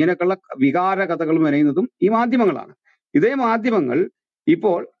പതപ്പിച്ചു, ഇങ്ങനെയൊക്കെയുള്ള വികാര കഥകൾ മെനയുന്നതും ഈ മാധ്യമങ്ങളാണ്. ഇതേ മാധ്യമങ്ങൾ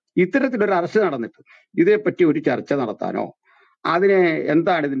ഇപ്പോൾ ഇത്തരത്തിലൊരു അറസ്റ്റ് നടന്നിട്ട് ഇതേപ്പറ്റി ഒരു ചർച്ച നടത്താനോ അതിനെ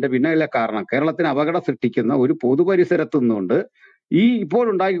എന്താണ് ഇതിന്റെ പിന്നിലെ കാരണം, കേരളത്തിന് അപകടം സൃഷ്ടിക്കുന്ന ഒരു പൊതുപരിസരത്ത് നിന്നുകൊണ്ട് ഈ ഇപ്പോൾ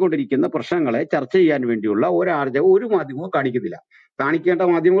ഉണ്ടാക്കിക്കൊണ്ടിരിക്കുന്ന പ്രശ്നങ്ങളെ ചർച്ച ചെയ്യാൻ വേണ്ടിയുള്ള ഒരാർജവും ഒരു മാധ്യമവും കാണിക്കുന്നില്ല. കാണിക്കേണ്ട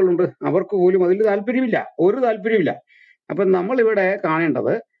മാധ്യമങ്ങളുണ്ട്, അവർക്ക് പോലും അതിൽ താല്പര്യമില്ല, ഒരു താല്പര്യമില്ല. അപ്പൊ നമ്മൾ ഇവിടെ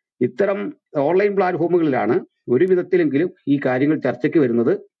കാണേണ്ടത് ഇത്തരം ഓൺലൈൻ പ്ലാറ്റ്ഫോമുകളിലാണ് ഒരു വിധത്തിലെങ്കിലും ഈ കാര്യങ്ങൾ ചർച്ചയ്ക്ക്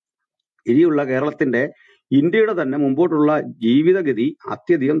വരുന്നത്. ഇനിയുള്ള കേരളത്തിന്റെ, ഇന്ത്യയുടെ തന്നെ മുമ്പോട്ടുള്ള ജീവിതഗതി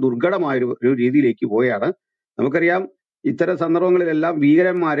അത്യധികം ദുർഘടമായ ഒരു രീതിയിലേക്ക് പോവുകയാണ്. നമുക്കറിയാം, ഇത്തരം സന്ദർഭങ്ങളിലെല്ലാം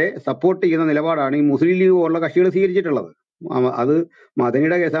ഭീകരന്മാരെ സപ്പോർട്ട് ചെയ്യുന്ന നിലപാടാണ് ഈ മുസ്ലിം ലീഗ് പോലുള്ള കക്ഷികൾ സ്വീകരിച്ചിട്ടുള്ളത്. അത്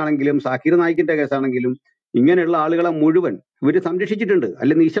മദനിയുടെ കേസാണെങ്കിലും സാക്കിർ നായിക്കിന്റെ കേസാണെങ്കിലും ഇങ്ങനെയുള്ള ആളുകളെ മുഴുവൻ ഇവർ സംരക്ഷിച്ചിട്ടുണ്ട്,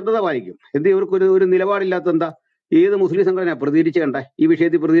 അല്ലെങ്കിൽ നിശബ്ദത പാലിക്കും. എന്ത് ഇവർക്ക് ഒരു നിലപാടില്ലാത്ത എന്താ? ഏത് മുസ്ലിം സംഘടന പ്രതികരിച്ച് കണ്ടേ? ഈ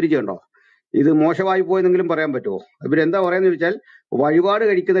വിഷയത്തിൽ പ്രതികരിച്ച് കണ്ടോ? ഇത് മോശമായി പോയെന്നെങ്കിലും പറയാൻ പറ്റുമോ? ഇവരെന്താ പറയാന്ന് ചോദിച്ചാൽ, വഴിപാട്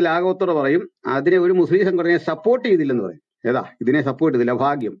കഴിക്കുന്ന ലാഘവത്തോടെ പറയും അതിനെ ഒരു മുസ്ലിം സംഘടനയെ സപ്പോർട്ട് ചെയ്തില്ലെന്ന് പറയും. ഏതാ ഇതിനെ സപ്പോർട്ട് ചെയ്തില്ല?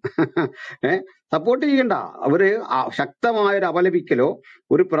 ഭാഗ്യം. സപ്പോർട്ട് ചെയ്യണ്ട. അവര് ശക്തമായൊരു അപലപിക്കലോ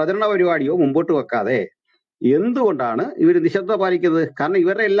ഒരു പ്രചരണ പരിപാടിയോ മുമ്പോട്ട് വെക്കാതെ എന്തുകൊണ്ടാണ് ഇവർ നിശബ്ദത പാലിക്കുന്നത്? കാരണം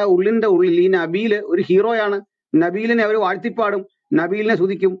ഇവരുടെ എല്ലാ ഉള്ളിന്റെ ഉള്ളിൽ ഈ നബീല് ഒരു ഹീറോയാണ്. നബീലിനെ അവർ വാഴ്ത്തിപ്പാടും, നബീലിനെ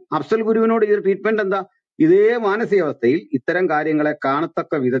സ്തുതിക്കും. അഫ്സൽ ഗുരുവിനോട് ഈ ട്രീറ്റ്മെന്റ് എന്താ? ഇതേ മാനസികാവസ്ഥയിൽ ഇത്തരം കാര്യങ്ങളെ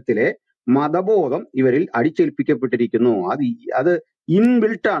കാണത്തക്ക വിധത്തിലെ മതബോധം ഇവരിൽ അടിച്ചേൽപ്പിക്കപ്പെട്ടിരിക്കുന്നു. അത്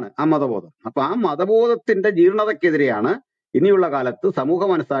ഇൻബിൽട്ടാണ് ആ മതബോധം. അപ്പൊ ആ മതബോധത്തിന്റെ ജീർണതയ്ക്കെതിരെയാണ് ഇനിയുള്ള കാലത്ത് സമൂഹ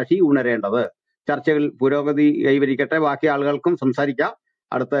മനസാക്ഷി ഉണരേണ്ടത്. ചർച്ചകൾ പുരോഗതി കൈവരിക്കട്ടെ, ബാക്കി ആളുകൾക്കും സംസാരിക്കാം.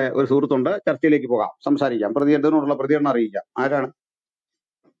 അടുത്ത ഒരു സുഹൃത്തുണ്ട്, ചർച്ചയിലേക്ക് പോകാം, സംസാരിക്കാം, പ്രതികരണത്തിനോടുള്ള പ്രതികരണം അറിയിക്കാം. ആരാണ്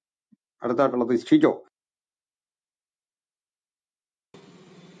അടുത്തായിട്ടുള്ളത്? ഷിജോ.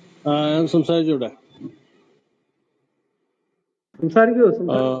 സംസാരിച്ചൂടെ? സംസാരിക്കൂ.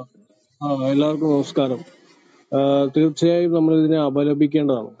 എല്ലാവർക്കും നമസ്കാരം. തീർച്ചയായും നമ്മൾ ഇതിനെ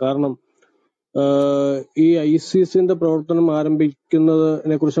അപലപിക്കേണ്ടതാണ്. കാരണം ഈ ICSന്റെ പ്രവർത്തനം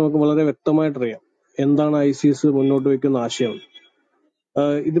ആരംഭിക്കുന്നതിനെ കുറിച്ച് നമുക്ക് വളരെ വ്യക്തമായിട്ടറിയാം എന്താണ് ICS മുന്നോട്ട് വെക്കുന്ന ആശയം.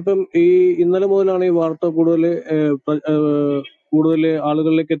 ഇതിപ്പം ഈ ഇന്നലെ മുതലാണ് ഈ വാർത്ത കൂടുതൽ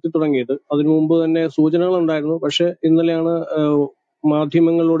ആളുകളിലേക്ക് എത്തിത്തുടങ്ങിയത്. അതിനു മുമ്പ് തന്നെ സൂചനകൾ ഉണ്ടായിരുന്നു, പക്ഷെ ഇന്നലെയാണ്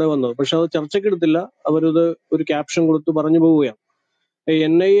മാധ്യമങ്ങളിലൂടെ വന്നത്. പക്ഷെ അത് ചർച്ചയ്ക്കെടുത്തില്ല. അവരത് ഒരു ക്യാപ്ഷൻ കൊടുത്ത് പറഞ്ഞു പോവുകയാണ്.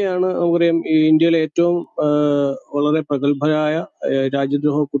 NIA ആണ് നമുക്കറിയാം ഈ ഇന്ത്യയിലെ ഏറ്റവും വളരെ പ്രഗത്ഭരായ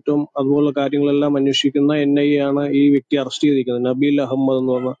രാജ്യദ്രോഹ കുറ്റം അതുപോലുള്ള കാര്യങ്ങളെല്ലാം അന്വേഷിക്കുന്ന NIA ആണ് ഈ വ്യക്തി അറസ്റ്റ് ചെയ്തിരിക്കുന്നത്. നബീൽ അഹമ്മദ്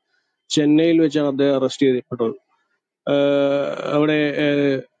എന്ന് പറഞ്ഞ ചെന്നൈയിൽ വെച്ചാണ് അദ്ദേഹം അറസ്റ്റ് ചെയ്യപ്പെട്ടത്. അവിടെ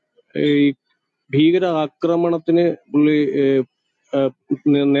ഈ ഭീകര ആക്രമണത്തിന് പുള്ളി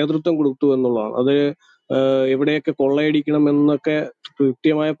നേതൃത്വം കൊടുത്തു എന്നുള്ളതാണ്. അത് എവിടെയൊക്കെ കൊള്ളയടിക്കണം എന്നൊക്കെ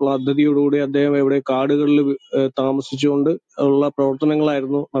കൃത്യമായ പദ്ധതിയോടുകൂടി അദ്ദേഹം എവിടെ കാടുകളിൽ താമസിച്ചുകൊണ്ട് ഉള്ള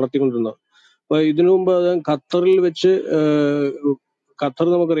പ്രവർത്തനങ്ങളായിരുന്നു നടത്തിക്കൊണ്ടിരുന്നത്. അപ്പൊ ഇതിനു മുമ്പ് അദ്ദേഹം ഖത്തറിൽ വെച്ച്, ഖത്തർ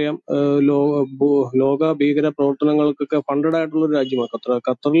നമുക്കറിയാം ലോക ഭീകര പ്രവർത്തനങ്ങൾക്കൊക്കെ ഫണ്ടഡ് ആയിട്ടുള്ള ഒരു രാജ്യമാണ്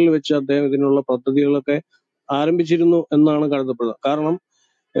ഖത്തറിൽ വെച്ച് അദ്ദേഹം ഇതിനുള്ള പദ്ധതികളൊക്കെ ആരംഭിച്ചിരുന്നു എന്നാണ് കരുതപ്പെടുന്നത്. കാരണം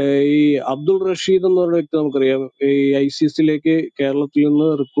ഈ അബ്ദുൾ റഷീദ് എന്ന് പറയുന്ന വ്യക്തി നമുക്കറിയാം ഈ ICSലേക്ക് കേരളത്തിൽ നിന്ന്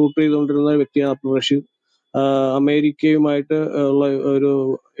റിക്രൂട്ട് ചെയ്തുകൊണ്ടിരുന്ന വ്യക്തിയാണ് അബ്ദുൾ റഷീദ്. അമേരിക്കയുമായിട്ട് ഉള്ള ഒരു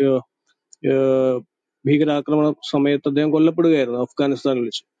ഭീകരാക്രമണ സമയത്ത് അദ്ദേഹം കൊല്ലപ്പെടുകയായിരുന്നു അഫ്ഗാനിസ്ഥാനിൽ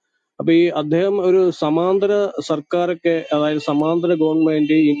വെച്ച്. അപ്പൊ ഈ അദ്ദേഹം ഒരു സമാന്തര സർക്കാരൊക്കെ, അതായത് സമാന്തര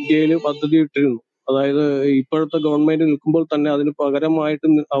ഗവൺമെന്റ് ഇന്ത്യയിൽ പദ്ധതി ഇട്ടിരുന്നു. അതായത് ഇപ്പോഴത്തെ ഗവൺമെന്റ് നിൽക്കുമ്പോൾ തന്നെ അതിന് പകരമായിട്ട്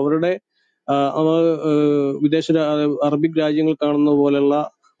അവരുടെ വിദേശ അറബിക് രാജ്യങ്ങൾ കാണുന്ന പോലെയുള്ള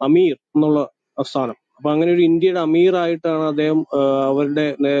അമീർ എന്നുള്ള സ്ഥാനം. അപ്പൊ അങ്ങനെ ഒരു ഇന്ത്യയുടെ അമീർ ആയിട്ടാണ് അദ്ദേഹം അവരുടെ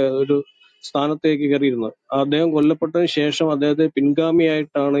ഒരു സ്ഥാനത്തേക്ക് കയറിയിരുന്നത്. അദ്ദേഹം കൊല്ലപ്പെട്ടതിന് ശേഷം അദ്ദേഹത്തെ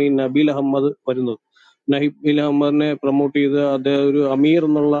പിൻഗാമിയായിട്ടാണ് ഈ നബീൽ അഹമ്മദ് വരുന്നത്. നബീൽ അഹമ്മദിനെ പ്രൊമോട്ട് ചെയ്ത് അദ്ദേഹം ഒരു അമീർ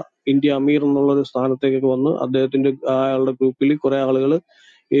എന്നുള്ള, ഇന്ത്യ അമീർ എന്നുള്ള ഒരു സ്ഥാനത്തേക്കൊക്കെ വന്ന് അദ്ദേഹത്തിന്റെ അയാളുടെ ഗ്രൂപ്പിൽ കുറെ ആളുകൾ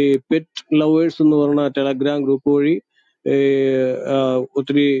ഈ പെറ്റ് ലവേഴ്സ് എന്ന് പറഞ്ഞ ടെലഗ്രാം ഗ്രൂപ്പ് വഴി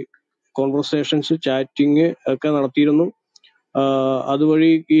ഒത്തിരി കോൺവെർസേഷൻസ്, ചാറ്റിങ് ഒക്കെ നടത്തിയിരുന്നു. അതുവഴി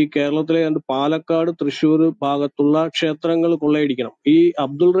ഈ കേരളത്തിലെ പാലക്കാട്, തൃശ്ശൂർ ഭാഗത്തുള്ള ക്ഷേത്രങ്ങൾ കൊള്ളയടിക്കണം. ഈ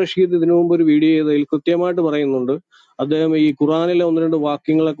അബ്ദുൾ റഷീദ് ഇതിനു മുമ്പ് ഒരു വീഡിയോ ചെയ്തതിൽ കൃത്യമായിട്ട് പറയുന്നുണ്ട്. അദ്ദേഹം ഈ ഖുറാനിലെ 1-2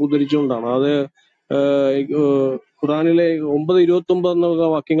 വാക്യങ്ങളൊക്കെ ഉദ്ധരിച്ചുകൊണ്ടാണ്. അത് ഖുറാനിലെ 9:29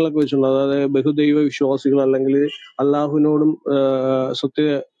 എന്നുള്ള വാക്യങ്ങളൊക്കെ വെച്ചിട്ടുണ്ട്. അതായത് ബഹുദൈവ വിശ്വാസികൾ അല്ലെങ്കിൽ അള്ളാഹുവിനോടും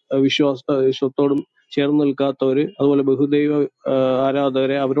വിശ്വത്തോടും ചേർന്ന് നിൽക്കാത്തവര്, അതുപോലെ ബഹുദൈവ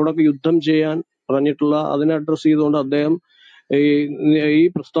ആരാധകരെ, അവരോടൊക്കെ യുദ്ധം ചെയ്യാൻ പറഞ്ഞിട്ടുള്ള അതിനെ അഡ്രസ് ചെയ്തുകൊണ്ട് അദ്ദേഹം ഈ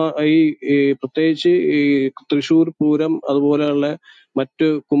പ്രത്യേകിച്ച് ഈ തൃശ്ശൂർ പൂരം അതുപോലെയുള്ള മറ്റ്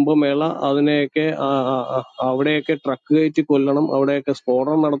കുംഭമേള അതിനെയൊക്കെ അവിടെയൊക്കെ ട്രക്ക് കയറ്റി കൊല്ലണം, അവിടെയൊക്കെ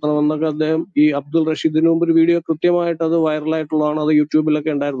സ്ഫോടനം നടത്തണം എന്നൊക്കെ അദ്ദേഹം ഈ അബ്ദുൾ റഷീദിന് മുമ്പ് ഒരു വീഡിയോ കൃത്യമായിട്ട് അത് വൈറലായിട്ടുള്ളതാണ്. അത്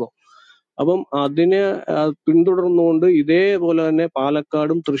യൂട്യൂബിലൊക്കെ ഉണ്ടായിരുന്നു. അപ്പം അതിനെ പിന്തുടർന്നുകൊണ്ട് ഇതേപോലെ തന്നെ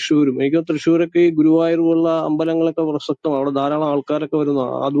പാലക്കാടും തൃശ്ശൂരും, എനിക്ക് തൃശ്ശൂരൊക്കെ ഈ ഗുരുവായൂർ പോലുള്ള അമ്പലങ്ങളൊക്കെ പ്രസക്തമാണ്, അവിടെ ധാരാളം ആൾക്കാരൊക്കെ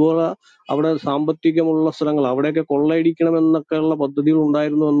വരുന്നതാണ്. അതുപോലെ അവിടെ സാമ്പത്തികമുള്ള സ്ഥലങ്ങൾ, അവിടെയൊക്കെ കൊള്ളയടിക്കണം എന്നൊക്കെയുള്ള പദ്ധതികൾ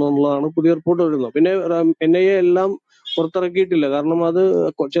ഉണ്ടായിരുന്നു എന്നുള്ളതാണ് പുതിയ റിപ്പോർട്ട് വരുന്നത്. പിന്നെ NIA എല്ലാം പുറത്തിറക്കിയിട്ടില്ല, കാരണം അത്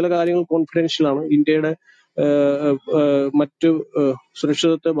ചില കാര്യങ്ങൾ കോൺഫിഡൻഷ്യൽ ആണ്. ഇന്ത്യയുടെ മറ്റു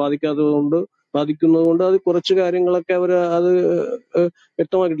സുരക്ഷിതത്തെ ബാധിക്കുന്നത് കൊണ്ട് അത് കുറച്ച് കാര്യങ്ങളൊക്കെ അവർ അത്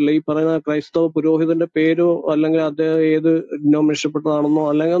വ്യക്തമാക്കിയിട്ടില്ല. ഈ പറയുന്ന ക്രൈസ്തവ പുരോഹിതന്റെ പേരോ അല്ലെങ്കിൽ അദ്ദേഹം ഏത് ഡിനോമിനേഷൻപ്പെട്ടതാണെന്നോ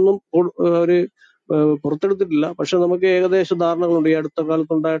അല്ലെങ്കിൽ ഒന്നും അവര് പുറത്തെടുത്തിട്ടില്ല. പക്ഷെ നമുക്ക് ഏകദേശ ധാരണകളുണ്ട്. ഈ അടുത്ത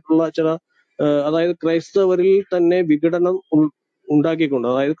കാലത്തുണ്ടായിട്ടുള്ള ചില അതായത് ക്രൈസ്തവരിൽ തന്നെ വിഘടനം ഉണ്ടാക്കിക്കൊണ്ട്,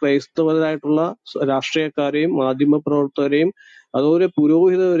 അതായത് ക്രൈസ്തവരായിട്ടുള്ള രാഷ്ട്രീയക്കാരെയും മാധ്യമപ്രവർത്തകരെയും അതുപോലെ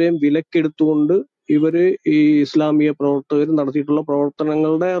പുരോഹിതരെയും വിലക്കെടുത്തുകൊണ്ട് ഇവര് ഈ ഇസ്ലാമിക പ്രവർത്തകർ നടത്തിയിട്ടുള്ള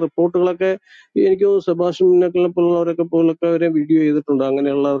പ്രവർത്തനങ്ങളുടെ റിപ്പോർട്ടുകളൊക്കെ എനിക്ക് തോന്നുന്നു സെബാസ്റ്റ്യൻ പോലൊക്കെ അവരെ വീഡിയോ ചെയ്തിട്ടുണ്ട്,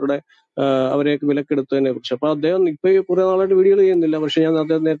 അങ്ങനെയുള്ളവരുടെ അവരെയൊക്കെ വിലക്കെടുത്തതിനെ കുറിച്ച്. അപ്പൊ അദ്ദേഹം ഇപ്പൊ കുറെ നാളായിട്ട് വീഡിയോ ചെയ്യുന്നില്ല, പക്ഷെ ഞാൻ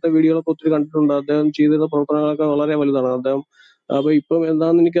അദ്ദേഹം നേരത്തെ വീഡിയോകളൊക്കെ ഒത്തിരി കണ്ടിട്ടുണ്ട്. അദ്ദേഹം ചെയ്തിരുന്ന പ്രവർത്തനങ്ങളൊക്കെ വളരെ വലുതാണ്. അദ്ദേഹം അപ്പൊ ഇപ്പം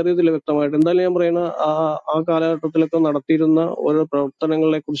എന്താണെന്ന് എനിക്കറിയത്തില്ല വ്യക്തമായിട്ട്. എന്തായാലും ഞാൻ പറയുന്ന ആ കാലഘട്ടത്തിലൊക്കെ നടത്തിയിരുന്ന ഓരോ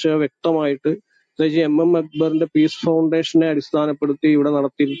പ്രവർത്തനങ്ങളെ കുറിച്ച് വ്യക്തമായിട്ട് പ്രത്യേകിച്ച് MM അക്ബറിന്റെ പീസ് ഫൗണ്ടേഷനെ അടിസ്ഥാനപ്പെടുത്തി ഇവിടെ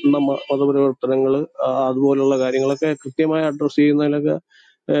നടത്തിയിരുന്ന മതപരിവർത്തനങ്ങൾ, അതുപോലുള്ള കാര്യങ്ങളൊക്കെ കൃത്യമായി അഡ്രസ് ചെയ്യുന്നതിലൊക്കെ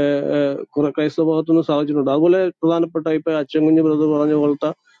കുറെ ക്രൈസ്തവ ഭാഗത്തുനിന്ന് സാധിച്ചിട്ടുണ്ട്. അതുപോലെ പ്രധാനപ്പെട്ട ഇപ്പൊ അച്ചൻകുഞ്ഞ് ബ്രദർ പറഞ്ഞ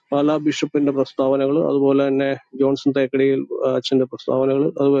പോലത്തെ പാലാ ബിഷപ്പിന്റെ പ്രസ്താവനകൾ, അതുപോലെ തന്നെ ജോൺസൺ തേക്കടിയിൽ അച്ഛന്റെ പ്രസ്താവനകൾ,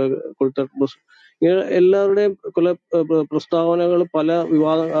 അതുപോലെ ഇങ്ങനെ എല്ലാവരുടെയും പ്രസ്താവനകൾ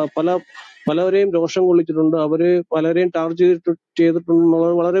പലവരെയും രോഷം കൊള്ളിച്ചിട്ടുണ്ട്. അവര് പലരെയും ടാർഗറ്റ്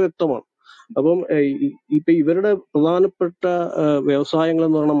ചെയ്തിട്ടുണ്ടെന്നുള്ളത് വളരെ വ്യക്തമാണ്. അപ്പം ഇപ്പൊ ഇവരുടെ പ്രധാനപ്പെട്ട വ്യവസായങ്ങൾ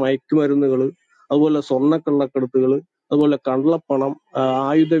എന്ന് പറഞ്ഞാൽ മയക്കുമരുന്നുകൾ, അതുപോലെ സ്വർണ്ണക്കള്ളക്കടത്തുകൾ, അതുപോലെ കള്ളപ്പണം,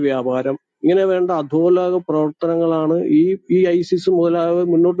 ആയുധ വ്യാപാരം, ഇങ്ങനെ വേണ്ട അധോലോക പ്രവർത്തനങ്ങളാണ് ഈ ISIS മുതലായവ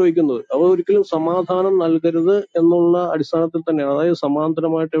മുന്നോട്ട് വയ്ക്കുന്നത്. അവ ഒരിക്കലും സമാധാനം നൽകരുത് എന്നുള്ള അടിസ്ഥാനത്തിൽ തന്നെയാണ്. അതായത്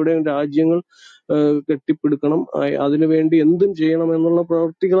സമാന്തരമായിട്ട് എവിടെയും രാജ്യങ്ങൾ കെട്ടിപ്പടുക്കണം, അതിനുവേണ്ടി എന്തും ചെയ്യണം എന്നുള്ള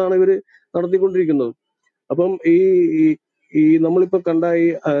പ്രവൃത്തികളാണ് ഇവര് നടത്തിക്കൊണ്ടിരിക്കുന്നത്. അപ്പം ഈ നമ്മളിപ്പോ കണ്ട ഈ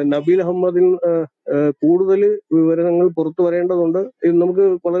നബീൽ അഹമ്മദിൽ കൂടുതൽ വിവരങ്ങൾ പുറത്തു വരേണ്ടതുണ്ട്. നമുക്ക്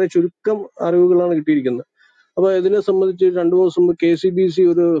വളരെ ചുരുക്കം അറിവുകളാണ് കിട്ടിയിരിക്കുന്നത്. അപ്പൊ ഇതിനെ സംബന്ധിച്ച് 2 ദിവസം മുമ്പ് KCBC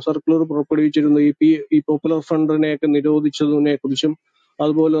ഒരു സർക്കുലർ പുറപ്പെടുവിച്ചിരുന്നു, ഈ പോപ്പുലർ ഫ്രണ്ടിനെയൊക്കെ നിരോധിച്ചതിനെ കുറിച്ചും,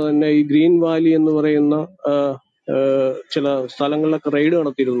 അതുപോലെ തന്നെ ഈ ഗ്രീൻ വാലി എന്ന് പറയുന്ന ചില സ്ഥലങ്ങളിലൊക്കെ റെയ്ഡ്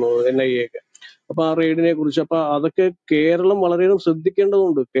നടത്തിയിരുന്നു NIA ഒക്കെ. അപ്പൊ ആ റെയ്ഡിനെ കുറിച്ച്, അപ്പൊ അതൊക്കെ കേരളം വളരെയേറെ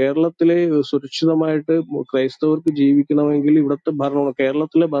ശ്രദ്ധിക്കേണ്ടതുണ്ട്. കേരളത്തിലെ സുരക്ഷിതമായിട്ട് ക്രൈസ്തവർക്ക് ജീവിക്കണമെങ്കിൽ ഇവിടുത്തെ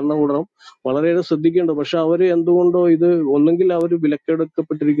കേരളത്തിലെ ഭരണകൂടം വളരെയേറെ ശ്രദ്ധിക്കേണ്ടത്. പക്ഷെ അവര് എന്തുകൊണ്ടോ ഇത് ഒന്നെങ്കിൽ അവർ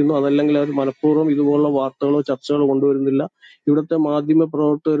വിലക്കെടുക്കപ്പെട്ടിരിക്കുന്നു, അതല്ലെങ്കിൽ അവർ മനഃപൂർവ്വം ഇതുപോലുള്ള വാർത്തകളോ ചർച്ചകളോ കൊണ്ടുവരുന്നില്ല. ഇവിടുത്തെ മാധ്യമ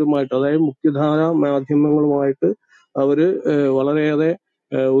പ്രവർത്തകരുമായിട്ട്, അതായത് മുഖ്യധാര മാധ്യമങ്ങളുമായിട്ട് അവര് വളരെയേറെ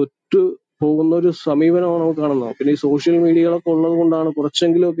ഒറ്റു പോകുന്ന ഒരു സമീപനമാണ് നമുക്ക് കാണുന്നത്. പിന്നെ ഈ സോഷ്യൽ മീഡിയകളൊക്കെ ഉള്ളത് കൊണ്ടാണ്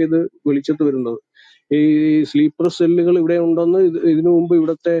കുറച്ചെങ്കിലും ഒക്കെ ഇത് വെളിച്ചത്ത് വരുന്നത്. ഈ സ്ലീപ്പർ സെല്ലുകൾ ഇവിടെ ഉണ്ടെന്ന് ഇതിനു മുമ്പ്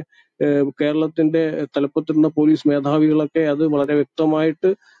ഇവിടുത്തെ കേരളത്തിന്റെ തലപ്പത്തിരുന്ന പോലീസ് മേധാവികളൊക്കെ അത് വളരെ വ്യക്തമായിട്ട്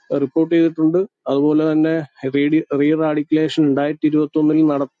റിപ്പോർട്ട് ചെയ്തിട്ടുണ്ട്. അതുപോലെ തന്നെ റീ റാഡിക്കുലേഷൻ 2021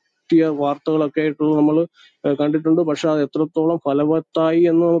 നടത്തിയ വാർത്തകളൊക്കെ ആയിട്ടുള്ള നമ്മൾ കണ്ടിട്ടുണ്ട്. പക്ഷെ അത് എത്രത്തോളം ഫലവത്തായി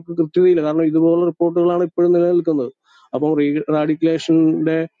എന്ന് നമുക്ക് കൃത്യതയില്ല, കാരണം ഇതുപോലുള്ള റിപ്പോർട്ടുകളാണ് ഇപ്പോഴും നിലനിൽക്കുന്നത്. അപ്പം റീ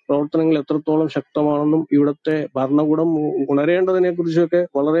റാഡിക്കുലേഷന്റെ പ്രവർത്തനങ്ങൾ എത്രത്തോളം ശക്തമാണെന്നും ഇവിടുത്തെ ഭരണകൂടം ഉണരേണ്ടതിനെ കുറിച്ചൊക്കെ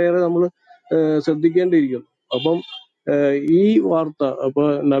വളരെയേറെ നമ്മൾ ശ്രദ്ധിക്കേണ്ടിയിരിക്കുന്നു. അപ്പം ഈ വാർത്ത ഇപ്പൊ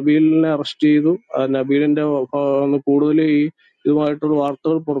നബീലിനെ അറസ്റ്റ് ചെയ്തു, നബീലിന്റെ കൂടുതൽ ഇതുമായിട്ടുള്ള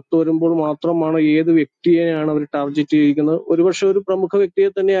വാർത്തകൾ പുറത്തു വരുമ്പോൾ മാത്രമാണ് ഏത് വ്യക്തിയെയാണ് അവർ ടാർഗറ്റ് ചെയ്തിരിക്കുന്നത്. ഒരുപക്ഷെ ഒരു പ്രമുഖ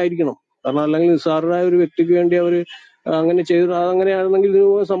വ്യക്തിയെ തന്നെ ആയിരിക്കണം, കാരണം അല്ലെങ്കിൽ നിസ്സാരനായ ഒരു വ്യക്തിക്ക് വേണ്ടി അവർ അങ്ങനെ ചെയ്ത് അങ്ങനെയായിരുന്നെങ്കിൽ ഇതിനു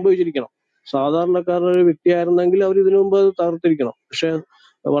മുമ്പ് സംഭവിച്ചിരിക്കണം. സാധാരണക്കാരുടെ ഒരു വ്യക്തിയായിരുന്നെങ്കിൽ അവർ ഇതിനു മുമ്പ് അത് തകർത്തിരിക്കണം. പക്ഷെ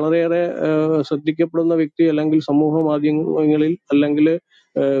വളരെയേറെ ശ്രദ്ധിക്കപ്പെടുന്ന വ്യക്തി, അല്ലെങ്കിൽ സമൂഹ മാധ്യമങ്ങളിൽ അല്ലെങ്കിൽ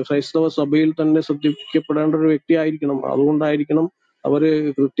ക്രൈസ്തവ സഭയിൽ തന്നെ ശ്രദ്ധിക്കപ്പെടേണ്ട ഒരു വ്യക്തി ആയിരിക്കണം. അതുകൊണ്ടായിരിക്കണം അവര്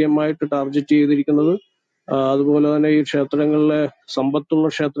കൃത്യമായിട്ട് ടാർഗറ്റ് ചെയ്തിരിക്കുന്നത്. അതുപോലെ തന്നെ ഈ ക്ഷേത്രങ്ങളിലെ സമ്പത്തുള്ള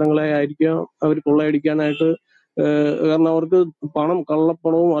ക്ഷേത്രങ്ങളെ ആയിരിക്കാം അവർ കൊള്ളയടിക്കാനായിട്ട്, കാരണം അവർക്ക് പണം,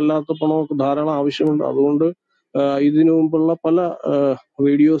 കള്ളപ്പണവും അല്ലാത്ത പണവും ഒക്കെ ധാരാളം ആവശ്യമുണ്ട്. അതുകൊണ്ട് ഇതിനു മുമ്പുള്ള പല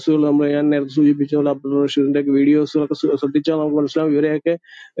വീഡിയോസുകൾ ഞാൻ നേരത്തെ സൂചിപ്പിച്ച പോലെ അബ്ദുൾ റഷീദിന്റെ വീഡിയോസുകളൊക്കെ ശ്രദ്ധിച്ചാൽ നമുക്ക് മനസ്സിലാവും ഇവരെയൊക്കെ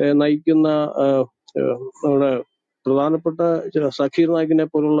നയിക്കുന്ന നമ്മുടെ പ്രധാനപ്പെട്ട സക്കീർ നായിക്കിനെ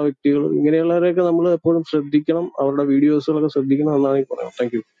പോലുള്ള വ്യക്തികൾ, ഇങ്ങനെയുള്ളവരെയൊക്കെ നമ്മൾ എപ്പോഴും ശ്രദ്ധിക്കണം, അവരുടെ വീഡിയോസുകളൊക്കെ ശ്രദ്ധിക്കണം എന്നാണ് എനിക്ക് പറയാം.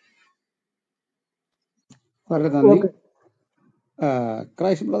 Thank you. വളരെ നന്ദി. ഓക്കെ.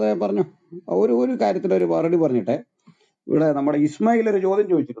 ക്രൈസ്റ്റ് ബ്രദറെ പറഞ്ഞു. ഒരു കാര്യത്തിൽ ഒരു മറുപടി പറഞ്ഞിട്ടെ. ഇവിടെ നമ്മുടെ ഇസ്മായിൽ ഒരു ചോദ്യം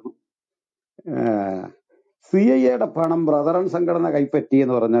ചോദിച്ചിരുന്നു. CIA പണം ബ്രദറൻ സംഘടന കൈപ്പറ്റി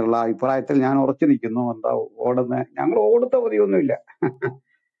എന്ന് പറഞ്ഞുള്ള അഭിപ്രായത്തിൽ ഞാൻ ഉറച്ചു നിൽക്കുന്നു. എന്താ ഓടുന്നത്? ഞങ്ങൾ ഓടുത്ത പതിയൊന്നുമില്ല.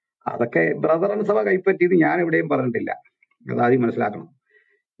 അതൊക്കെ ബ്രദറൻ സഭ കൈപ്പറ്റിയത് ഞാൻ എവിടെയും പറഞ്ഞിട്ടില്ല. അതാദ്യം മനസ്സിലാക്കണം.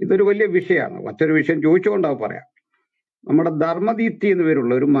 ഇതൊരു വലിയ വിഷയമാണ്. മറ്റൊരു വിഷയം ചോദിച്ചുകൊണ്ടാവും പറയാം. നമ്മുടെ ധർമ്മദീപ്തി എന്ന്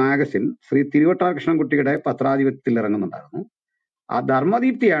പേരുള്ള ഒരു മാഗസിൻ ശ്രീ തിരുവട്ടാകൃഷ്ണൻകുട്ടിയുടെ പത്രാധിപത്യത്തിൽ ഇറങ്ങുന്നുണ്ടായിരുന്നു. ആ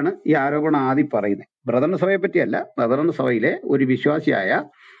ധർമ്മദീപ്തിയാണ് ഈ ആരോപണം ആദ്യം പറയുന്നത്. ബ്രദറൻ സഭയെ പറ്റിയല്ല, ബ്രദറൻ സഭയിലെ ഒരു വിശ്വാസിയായ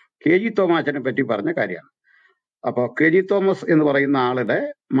KG തോമാച്ചനെ പറ്റി പറഞ്ഞ കാര്യമാണ്. അപ്പൊ KG തോമസ് എന്ന് പറയുന്ന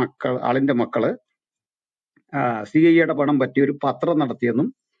ആളിന്റെ മക്കള് CIAയുടെ പണം പറ്റി ഒരു പത്രം നടത്തിയെന്നും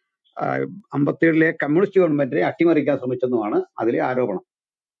 57-ലെ കമ്മ്യൂണിസ്റ്റ് ഗവൺമെന്റിനെ അട്ടിമറിക്കാൻ ശ്രമിച്ചെന്നുമാണ് അതിലെ ആരോപണം.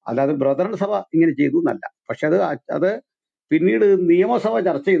 അല്ലാതെ ബ്രദറൻ സഭ ഇങ്ങനെ ചെയ്തു എന്നല്ല. പക്ഷെ അത് പിന്നീട് നിയമസഭ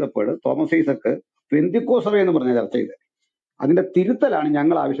ചർച്ച ചെയ്തപ്പോൾ തോമസ് ഐസക്ക് പെന്തിക്കോസ് സഭ എന്ന് പറഞ്ഞ ചർച്ച ചെയ്തത്. അതിന്റെ തിരുത്തലാണ്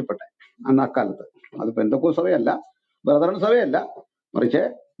ഞങ്ങൾ ആവശ്യപ്പെട്ടത് അന്ന് അക്കാലത്ത്. അത് പെന്തക്കോസ് സഭയല്ല, ബ്രദറൻ സഭയല്ല, മറിച്ച്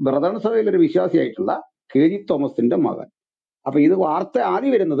ബ്രദറൻ സഭയിൽ ഒരു വിശ്വാസിയായിട്ടുള്ള KG തോമസിന്റെ മകൻ. അപ്പൊ ഇത് വാർത്ത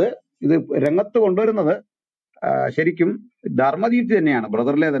ആദ്യം വരുന്നത്, ഇത് രംഗത്ത് കൊണ്ടുവരുന്നത് ശരിക്കും ധർമ്മദീപ്തി തന്നെയാണ്.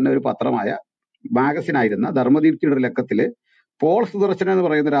 ബ്രദറിലെ തന്നെ ഒരു പത്രമായ മാഗസിനായിരുന്ന ധർമ്മദീപ്തിയുടെ ഒരു ലക്കത്തില് പോൾ സുദർശൻ എന്ന്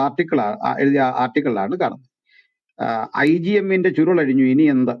പറയുന്ന ഒരു എഴുതിയ ആർട്ടിക്കിളിലാണ് കാണുന്നത്. IGMന്റെ ചുരുളഴിഞ്ഞു ഇനി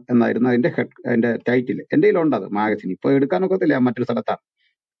എന്ത് എന്നായിരുന്നു അതിന്റെ ടൈറ്റിൽ. എന്റെ കയ്യിലുണ്ട് അത് മാഗസിൻ. ഇപ്പൊ എടുക്കാനൊക്കത്തില്ല, മറ്റൊരു സ്ഥലത്താണ്.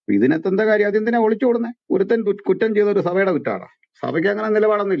 അപ്പൊ ഇതിനകത്ത് എന്താ കാര്യം? അതെന്തിനാ ഒളിച്ചു കൊടുക്കുന്നത്? ഒരുത്തൻ കുറ്റം ചെയ്ത ഒരു സഭയുടെ കുറ്റമാണോ? സഭയ്ക്ക് അങ്ങനെ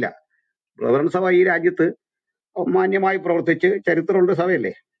നിലപാടൊന്നുമില്ല. ബ്രദറൻ സഭ ഈ രാജ്യത്ത് മാന്യമായി പ്രവർത്തിച്ച് ചരിത്രമുള്ള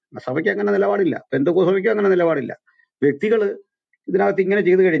സഭയല്ലേ. സഭയ്ക്ക് അങ്ങനെ നിലപാടില്ല. പെന്തക്കോസ്ത് സഭയ്ക്കും അങ്ങനെ നിലപാടില്ല. വ്യക്തികൾ ഇതിനകത്ത് ഇങ്ങനെ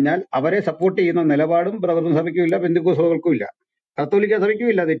ചെയ്തു കഴിഞ്ഞാൽ അവരെ സപ്പോർട്ട് ചെയ്യുന്ന നിലപാടും ബ്രദറൻ സഭയ്ക്കും ഇല്ല, പെന്തക്കോസ്ത് സഭകൾക്കും ഇല്ല, കത്തോലിക്ക സഭയ്ക്കും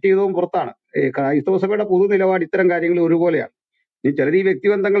ഇല്ല. തെറ്റ് ചെയ്തതും പുറത്താണ്. ക്രൈസ്തവ സഭയുടെ പൊതു നിലപാട് ഇത്തരം കാര്യങ്ങൾ ഒരുപോലെയാണ്. ഇനി ചിലർ ഈ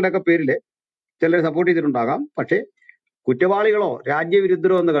വ്യക്തിബന്ധങ്ങളുടെ ഒക്കെ പേരിൽ ചിലർ സപ്പോർട്ട് ചെയ്തിട്ടുണ്ടാകാം. പക്ഷേ കുറ്റവാളികളോ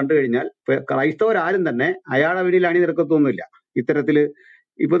രാജ്യവിരുദ്ധരോ എന്ന് കണ്ടു കഴിഞ്ഞാൽ ക്രൈസ്തവരാരും തന്നെ അയാളുടെ പിന്നിൽ അണിനിരക്കത്തൊന്നുമില്ല. ഇത്തരത്തില്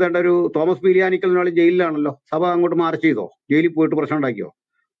ഇപ്പൊ തന്നെ ഒരു തോമസ് പീലിയാനിക്കലിനാൾ ജയിലിലാണല്ലോ. സഭ അങ്ങോട്ട് മാർച്ച് ചെയ്തോ? ജയിലിൽ പോയിട്ട് പ്രശ്നം ഉണ്ടാക്കിയോ?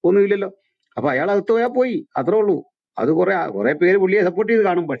 ഒന്നുമില്ലല്ലോ. അപ്പൊ അയാൾ അകത്ത് പോയാൽ പോയി, അത്രേ ഉള്ളൂ. അത് കുറെ പേര് പുള്ളിയെ സപ്പോർട്ട് ചെയ്ത്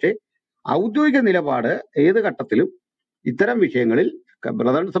കാണും. പക്ഷേ ഔദ്യോഗിക നിലപാട് ഏത് ഘട്ടത്തിലും ഇത്തരം വിഷയങ്ങളിൽ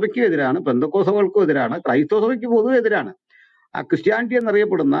ബ്രദറൻ സഭയ്ക്കും എതിരാണ്, പെന്തക്കോസ്ത് സഭകൾക്കും എതിരാണ്, ക്രൈസ്തവ സഭയ്ക്ക് പൊതുവെ എതിരാണ്. ആ ക്രിസ്ത്യാനിറ്റി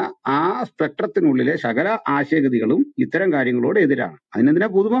എന്നറിയപ്പെടുന്ന ആ സ്പെക്ട്രത്തിനുള്ളിലെ സകല ആശയഗതികളും ഇത്തരം കാര്യങ്ങളോട് എതിരാണ്. അതിനെന്തിനാ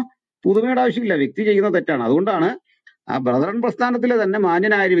പുതുമയുടെ ആവശ്യമില്ല. വ്യക്തി ചെയ്യുന്ന തെറ്റാണ്. അതുകൊണ്ടാണ് ആ ബ്രദറൻ പ്രസ്ഥാനത്തിലെ തന്നെ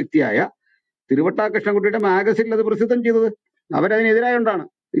മാന്യനായ ഒരു വ്യക്തിയായ തിരുവട്ടാകൃഷ്ണൻകുട്ടിയുടെ മാഗസിനിൽ അത് പ്രസിദ്ധം ചെയ്തത്. അവരതിനെതിരായോണ്ടാണ്.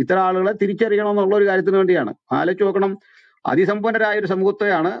 ഇത്തരം ആളുകളെ തിരിച്ചറിയണം എന്നുള്ള ഒരു കാര്യത്തിന് വേണ്ടിയാണ്. ആലോചിച്ച് നോക്കണം, അതിസമ്പന്നരായ ഒരു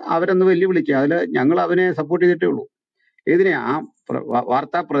സമൂഹത്തെയാണ് അവരെന്ന് വെല്ലുവിളിക്കുക. അതിൽ ഞങ്ങൾ അവനെ സപ്പോർട്ട് ചെയ്തിട്ടേ ഉള്ളൂ. ഇതിനെ ആ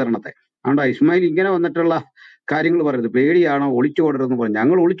വാർത്താ പ്രചരണത്തെ. അതുകൊണ്ട് ഇസ്മായിൽ ഇങ്ങനെ വന്നിട്ടുള്ള കാര്യങ്ങൾ പറയരുത്. പേടിയാണോ ഒളിച്ചോടരുതെന്ന് പറഞ്ഞു.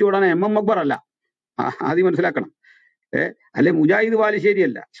 ഞങ്ങൾ ഒളിച്ചോടാൻ MM അക്ബർ അല്ല, ആദ്യം മനസ്സിലാക്കണം. അല്ലെ മുജാഹിദ് ബാലുശ്ശേരി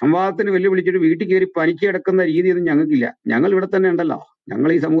അല്ല. സംവാദത്തിന് വെല്ലുവിളിച്ചിട്ട് വീട്ടിൽ കയറി പനിക്ക് കിടക്കുന്ന രീതിയൊന്നും ഞങ്ങൾക്കില്ല. ഞങ്ങൾ ഇവിടെ തന്നെ ഉണ്ടല്ലോ, ഞങ്ങൾ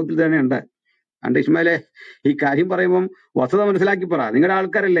ഈ സമൂഹത്തിൽ തന്നെ ഉണ്ട്. അണ്ട് ഇസ്മായിലെ ഈ കാര്യം പറയുമ്പം വസ്തുത മനസ്സിലാക്കി പറ. നിങ്ങളുടെ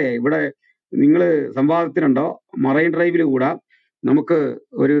ആൾക്കാരല്ലേ ഇവിടെ. നിങ്ങൾ സംവാദത്തിനുണ്ടോ? മറൈൻ ഡ്രൈവിൽ കൂടാം, നമുക്ക്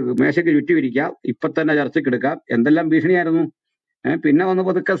ഒരു മേശയ്ക്ക് ചുറ്റിവിരിക്കാം, ഇപ്പൊ തന്നെ ചർച്ചയ്ക്ക് എടുക്കാം. എന്തെല്ലാം ഭീഷണിയായിരുന്നു. പിന്നെ വന്ന്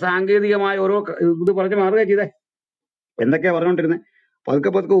പതുക്കെ സാങ്കേതികമായ ഓരോ ഇത് പറഞ്ഞ് മാറുക ചെയ്തേ. എന്തൊക്കെയാ പറഞ്ഞുകൊണ്ടിരുന്നത്?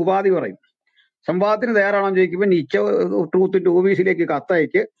 പതുക്കെ ഉപാധി പറയും. സംവാദത്തിന് തയ്യാറാണോ ചോദിക്കുമ്പോൾ നിച്ച ട്രൂത്തിന്റെ ഓഫീസിലേക്ക്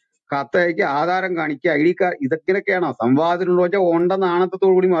കത്തയച്ച് ആധാരം കാണിക്കുക, ID കാർഡ്, ഇതൊക്കെയാണോ സംവാദത്തിനുണ്ടോ വെച്ചാൽ ഉണ്ടെന്ന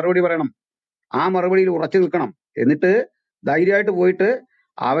ആണത്തത്തോടു കൂടി മറുപടി പറയണം. ആ മറുപടിയിൽ ഉറച്ചു നിൽക്കണം. എന്നിട്ട് ധൈര്യമായിട്ട് പോയിട്ട്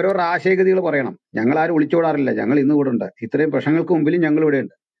അവരവരുടെ ആശയഗതികൾ പറയണം. ഞങ്ങൾ ആരും ഒളിച്ചോടാറില്ല, ഞങ്ങൾ ഇന്ന് ഇവിടെ ഉണ്ട്. ഇത്രയും പ്രശ്നങ്ങൾക്ക് മുമ്പിലും ഞങ്ങൾ ഇവിടെ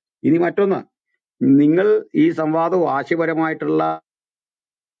ഉണ്ട്. ഇനി മറ്റൊന്ന്, നിങ്ങൾ ഈ സംവാദവും ആശയപരമായിട്ടുള്ള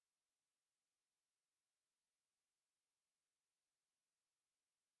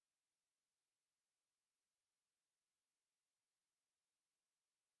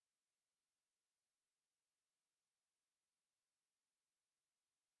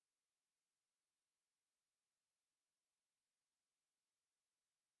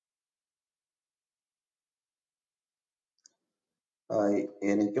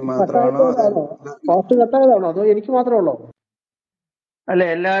എനിക്ക് മാത്രമാണോ കട്ടായതാണോ? പോസ്റ്റ് കട്ടായതാണോ അതോ എനിക്ക് മാത്രമേ ഉള്ളോ? അല്ല,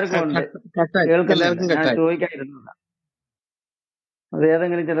 എല്ലാവർക്കും ഉണ്ട്. കട്ടായി, കേൾക്കുന്നില്ല. എല്ലാവർക്കും ഞാൻ കട്ടായി. ചോദിക്കാതിരുന്നതാ. അത്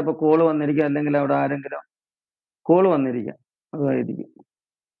ഏതെങ്കിലും ചിലപ്പോൾ കോള് വന്നിരിക്കും, അല്ലെങ്കിൽ അവിടെ ആരെങ്കിലും കോള് വന്നിരിക്കാം, അതായിരിക്കും.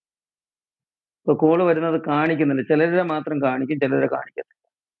 ഇപ്പൊ കോള് വരുന്നത് കാണിക്കുന്നില്ല. ചിലരെ മാത്രം കാണിക്കും, ചിലരെ കാണിക്കത്തില്ല.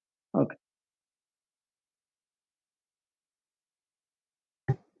 ഓക്കെ.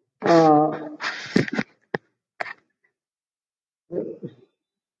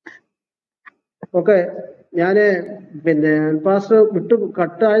 ഓക്കെ, ഞാന് പിന്നെ പാസ്റ്റർ വിട്ടു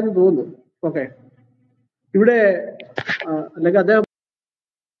കട്ടായെന്ന് തോന്നുന്നു. ഓക്കെ, ഇവിടെ അല്ലെങ്കിൽ അദ്ദേഹം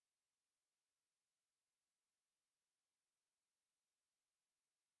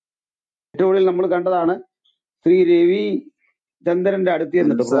ഏറ്റവും കൂടുതൽ നമ്മൾ കണ്ടതാണ് ശ്രീ രവിചന്ദ്രന്റെ അടുത്ത്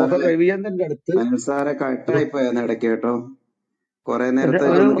ചെന്നിട്ട്, പ്രൊഫസർ രവിചന്ദ്രന്റെ അടുത്ത്. സാറെ കട്ടായിപ്പോയെന്ന് ഇടയ്ക്ക് കേട്ടോ, കുറെ ഒരു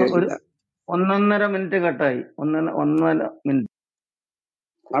നേരത്തേക്കൊന്നും ഒരു കേട്ടില്ല. 1.5 മിനിറ്റ് കട്ടായി. 1.5 മിനിറ്റ്.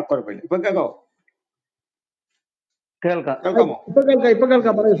 കുഴപ്പമില്ല. ഇപ്പൊ കേൾക്കോ? കേൾക്കാം. കേൾക്കാമോ? ഇപ്പൊ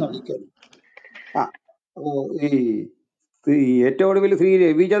കേൾക്കാം പറയൂ സാർ. ആ അപ്പോ ഈ ഏറ്റവും ഒടുവിൽ ശ്രീ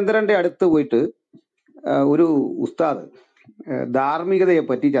രവിചന്ദ്രന്റെ അടുത്ത് പോയിട്ട് ഒരു ഉസ്താദ് ധാർമ്മികതയെ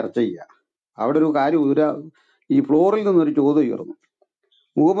പറ്റി ചർച്ച ചെയ്യുക. അവിടെ ഒരു കാര്യം ഈ ഫ്ലോറിൽ നിന്നൊരു ചോദ്യം ഉയർന്നു.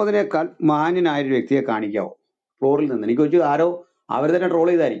 മുഹമ്മദിനേക്കാൾ മാന്യനായ ഒരു വ്യക്തിയെ കാണിക്കാവോ ഫ്ലോറിൽ നിന്ന്? എനിക്ക് വെച്ച് ആരോ അവർ തന്നെ ട്രോൾ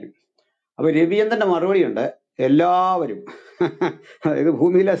ചെയ്തായിരിക്കും. അപ്പൊ രവിചന്ദ്രന്റെ മറുപടി ഉണ്ട്, എല്ലാവരും അതായത്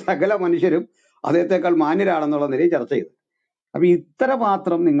ഭൂമിയിലെ സകല മനുഷ്യരും അദ്ദേഹത്തെക്കാൾ മാന്യരാണെന്നുള്ള നിലയിൽ ചർച്ച ചെയ്തു. അപ്പൊ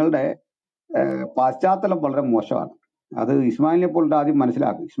ഇത്രമാത്രം നിങ്ങളുടെ പശ്ചാത്തലം വളരെ മോശമാണ്. അത് ഇസ്മായിലിനെ പോലെ ആദ്യം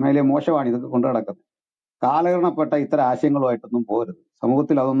മനസ്സിലാക്കും. ഇസ്മായിലെ മോശമാണ് ഇതൊക്കെ കൊണ്ടു നടക്കുന്നത്. കാലഹരണപ്പെട്ട ഇത്തരം ആശയങ്ങളുമായിട്ടൊന്നും പോകരുത്.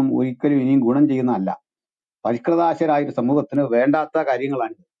 സമൂഹത്തിൽ അതൊന്നും ഒരിക്കലും ഇനിയും ഗുണം ചെയ്യുന്നതല്ല. പരിഷ്കൃതാശരായ ഒരു സമൂഹത്തിന് വേണ്ടാത്ത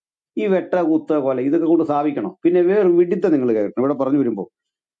കാര്യങ്ങളാണ് ഈ വെട്ട കുത്ത പോലെ ഇതൊക്കെ കൊണ്ട് സ്ഥാപിക്കണം. പിന്നെ വേറെ വിഡിത്തം നിങ്ങൾ കേൾക്കണം. ഇവിടെ പറഞ്ഞു വരുമ്പോൾ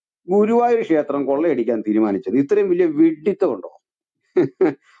ഗുരുവായൂർ ക്ഷേത്രം കൊള്ളയടിക്കാൻ തീരുമാനിച്ചത് ഇത്രയും വലിയ വിഡിത്തമുണ്ടോ?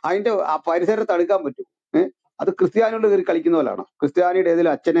 അതിന്റെ ആ പരിസരത്ത് അടുക്കാൻ പറ്റും? അത് ക്രിസ്ത്യാനികളുടെ കയറി കളിക്കുന്ന പോലാണോ? ക്രിസ്ത്യാനിയുടെ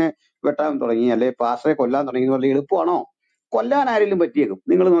ഏതെങ്കിലും അച്ഛനെ വെട്ടാൻ തുടങ്ങി അല്ലെ പാസ്റ്ററെ കൊല്ലാൻ തുടങ്ങി പോലെ എളുപ്പമാണോ? കൊല്ലാൻ ആരെങ്കിലും പറ്റിയേക്കും.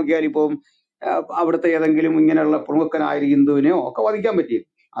 നിങ്ങൾ നോക്കിയാൽ ഇപ്പം അവിടുത്തെ ഏതെങ്കിലും ഇങ്ങനെയുള്ള പ്രമുഖനായ ഒരു ഹിന്ദുവിനെയോ ഒക്കെ വധിക്കാൻ പറ്റിയേക്കും.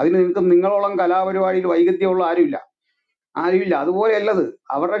 അതിന് നിങ്ങൾക്ക് നിങ്ങളോളം കലാപരിപാടിയിൽ വൈകല്യമുള്ള ആരുമില്ല. അതുപോലെയല്ലത്.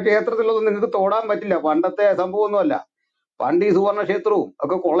 അവരുടെ ക്ഷേത്രത്തിലൊന്നും നിങ്ങൾക്ക് തോടാൻ പറ്റില്ല. പണ്ടത്തെ സംഭവമൊന്നുമല്ല. പണ്ട് ഈ സുവർണ ക്ഷേത്രവും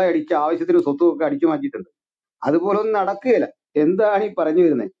ഒക്കെ കൊള്ളയടിച്ച് ആവശ്യത്തിന് സ്വത്തും ഒക്കെ അടിച്ചു മാറ്റിയിട്ടുണ്ട്. അതുപോലെ ഒന്നും നടക്കുകയില്ല. എന്താണ് ഈ പറഞ്ഞു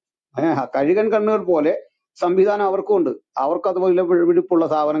വരുന്നത്? കഴുകൻ കണ്ണുകൾ പോലെ സംവിധാനം അവർക്കും ഉണ്ട്. അവർക്ക് അതുപോലെ വിടുപ്പുള്ള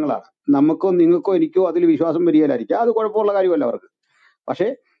സ്ഥാപനങ്ങളാണ്. നമുക്കോ നിങ്ങൾക്കോ എനിക്കോ അതിൽ വിശ്വാസം വരികയില്ലായിരിക്കും. അത് കുഴപ്പമുള്ള കാര്യമല്ല അവർക്ക്. പക്ഷെ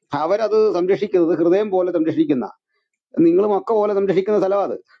അവരത് സംരക്ഷിക്കുന്നത് ഹൃദയം പോലെ സംരക്ഷിക്കുന്ന, നിങ്ങൾ മക്ക പോലെ സംരക്ഷിക്കുന്ന സ്ഥലമാണ്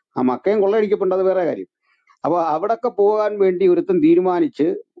അത്. ആ മക്കയും കൊള്ളയടിക്കപ്പെട്ടത് അത് വേറെ കാര്യം. അപ്പൊ അവിടൊക്കെ പോകാൻ വേണ്ടി ഒരുത്തൻ തീരുമാനിച്ച്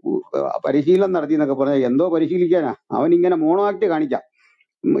പരിശീലനം നടത്തി എന്നൊക്കെ പറഞ്ഞാൽ എന്തോ പരിശീലിക്കാനാ? അവൻ ഇങ്ങനെ മോണോ ആക്ട് കാണിക്കാം,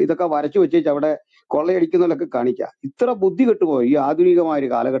 ഇതൊക്കെ വരച്ചു വെച്ചേച്ച് അവിടെ കൊള്ളയടിക്കുന്നതിലൊക്കെ കാണിക്കാം. ഇത്ര ബുദ്ധി കെട്ടുപോയി ഈ ആധുനികമായ ഒരു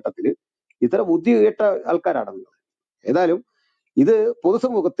കാലഘട്ടത്തിൽ. ഇത്ര ബുദ്ധി കേട്ട ആൾക്കാരാണ് നിങ്ങൾ. ഏതായാലും ഇത്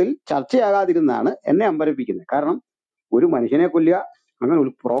പൊതുസമൂഹത്തിൽ ചർച്ചയാകാതിരുന്നാണ് എന്നെ അമ്പരപ്പിക്കുന്നത്. കാരണം ഒരു മനുഷ്യനെ കൊല്ലുക, അങ്ങനെ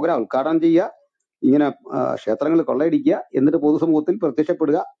ഒരു പ്രോഗ്രാം ഉദ്ഘാടനം ചെയ്യുക, ഇങ്ങനെ ക്ഷേത്രങ്ങൾ കൊള്ളയടിക്കുക, എന്നിട്ട് പൊതുസമൂഹത്തിൽ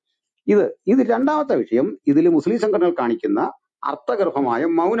പ്രത്യക്ഷപ്പെടുക. ഇത് രണ്ടാമത്തെ വിഷയം. ഇതിൽ മുസ്ലിം സംഘടനകൾ കാണിക്കുന്ന അർത്ഥഗർഭമായ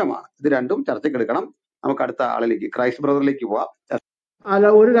മൗനമാണ്. ഇത് രണ്ടും ചർച്ചയ്ക്കെടുക്കണം. നമുക്ക് അടുത്ത ആളിലേക്ക്, ക്രൈസ്റ്റ് ബ്രദറിലേക്ക് പോവാം. അല്ല,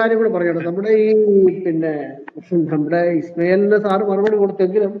 ഒരു കാര്യം കൂടെ പറയണം. നമ്മുടെ നമ്മുടെ ഇസ്മയിലിന് സാറ് മറുപടി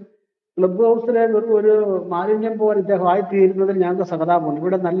കൊടുത്തെങ്കിലും ക്ലബ് ഹൗസിലെ ഒരു മാലിന്യം പോലെ ഇദ്ദേഹം ആയിത്തീരുന്നതിൽ ഞങ്ങൾക്ക് സഹതാപമുണ്ട്.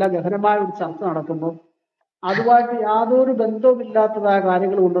 ഇവിടെ നല്ല ഗഹനമായ ഒരു ചർച്ച നടക്കുമ്പോൾ അതുമായിട്ട് യാതൊരു ബന്ധവുമില്ലാത്തതായ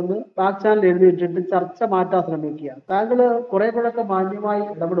കാര്യങ്ങൾ കൊണ്ടൊന്ന് ബാക്ക് ചാനൽ എഴുതിയിട്ടിട്ട് ചർച്ച മാറ്റാൻ ശ്രമിക്കുക. താങ്കൾ കുറെ കൂടെയൊക്കെ മാന്യമായി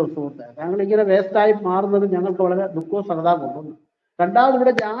നമ്മുടെ സുഹൃത്ത്, താങ്കൾ ഇങ്ങനെ വേസ്റ്റായി മാറുന്നത് ഞങ്ങൾക്ക് വളരെ ദുഃഖവും സഹതാപമുണ്ട്. രണ്ടാമത്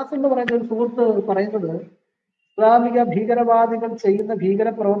ഇവിടെ ജാസ് എന്ന് പറയുന്ന ഒരു സുഹൃത്ത് പറയുന്നത് ഇസ്ലാമിക ഭീകരവാദികൾ ചെയ്യുന്ന ഭീകര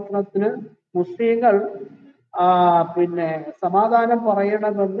പ്രവർത്തനത്തിന് മുസ്ലിങ്ങൾ സമാധാനം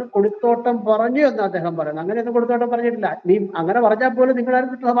പറയണമെന്ന് കൊടിത്തോട്ടം പറഞ്ഞു എന്ന് അദ്ദേഹം പറയുന്നത്. അങ്ങനെയൊന്നും കൊടിത്തോട്ടം പറഞ്ഞിട്ടില്ല. നീ അങ്ങനെ പറഞ്ഞാൽ പോലും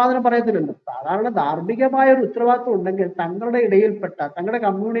നിങ്ങളാരും സമാധാനം പറയത്തില്ലല്ലോ. സാധാരണ ധാർമ്മികമായ ഒരു ഉത്തരവാദിത്വം ഉണ്ടെങ്കിൽ തങ്ങളുടെ ഇടയിൽപ്പെട്ട തങ്ങളുടെ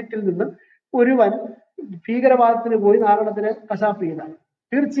കമ്മ്യൂണിറ്റിയിൽ നിന്ന് ഒരുവൻ ഭീകരവാദത്തിന് പോയി നാരണത്തിന് കശാപ്പ് ചെയ്താൽ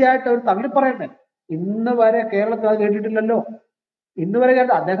തീർച്ചയായിട്ടും അവർ തള്ളിപ്പറയണ്ടേ. ഇന്ന് വരെ കേരളത്തിൽ അത് കേട്ടിട്ടില്ലല്ലോ. ഇന്ന് വരെ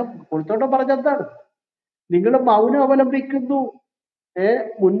കേട്ട അദ്ദേഹം കൊടിത്തോട്ടം പറഞ്ഞെന്താണ്? നിങ്ങൾ മൗനം അവലംബിക്കുന്നു,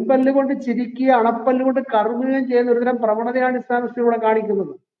 മുൻപല്ല് കൊണ്ട് ചിരിക്കുകയും അണപ്പല്ല് കൊണ്ട് കറുകുകയും ചെയ്യുന്ന ഒരുതരം പ്രവണതയാണ് ഇസ്ലാമിസ്റ്റിലൂടെ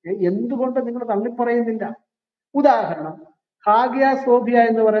കാണിക്കുന്നത്. എന്തുകൊണ്ട് നിങ്ങൾ തള്ളിപ്പറയുന്നില്ല? ഉദാഹരണം, ഹാഗിയ സോഫിയ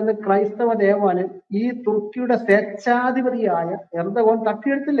എന്ന് പറയുന്ന ക്രൈസ്തവ ദേവാലയം ഈ തുർക്കിയുടെ സ്വേച്ഛാധിപതിയായ എർദോഗൻ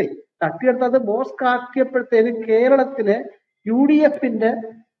തട്ടിയെടുത്തില്ലേ? തട്ടിയെടുത്തത് മോസ്ക് ആക്കിയപ്പോഴത്തേന് കേരളത്തിലെ UDFന്റെ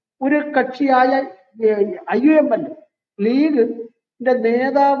ഒരു കക്ഷിയായ IUML ലീഗിന്റെ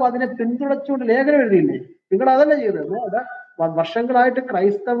നേതാവ് അതിനെ പിന്തുണച്ചുകൊണ്ട് ലേഖനം എഴുതിയില്ലേ? നിങ്ങൾ അതല്ല ചെയ്തത്. അത് വർഷങ്ങളായിട്ട്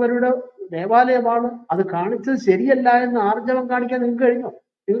ക്രൈസ്തവരുടെ ദേവാലയമാണ്, അത് കാണിച്ചത് ശരിയല്ല എന്ന് ആർജവം കാണിക്കാൻ നിങ്ങൾക്ക്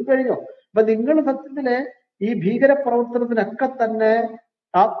കഴിഞ്ഞോ? അപ്പൊ നിങ്ങൾ സത്യത്തില് ഈ ഭീകര പ്രവർത്തനത്തിനൊക്കെ തന്നെ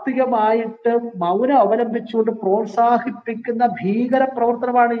താത്വികമായിട്ട് മൗനം അവലംബിച്ചുകൊണ്ട് പ്രോത്സാഹിപ്പിക്കുന്ന ഭീകര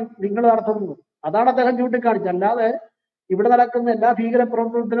പ്രവർത്തനമാണ് നിങ്ങൾ നടത്തുന്നത്. അതാണ് അദ്ദേഹം ചൂണ്ടിക്കാണിച്ചത്. അല്ലാതെ ഇവിടെ നടക്കുന്ന എല്ലാ ഭീകര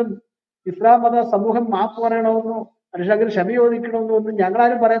പ്രവർത്തനത്തിനും ഇസ്ലാം മത സമൂഹം മാപ്പ് പറയണമെന്നോ അല്ലെങ്കിൽ ക്ഷമ ചോദിക്കണമെന്നോ ഒന്നും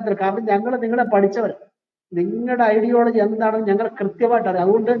ഞങ്ങളാരും പറയത്തില്ല. കാരണം ഞങ്ങൾ നിങ്ങളെ പഠിച്ചവർ, നിങ്ങളുടെ ഐഡിയോളജി എന്താണെന്ന് ഞങ്ങൾ കൃത്യമായിട്ട് അറിയാം.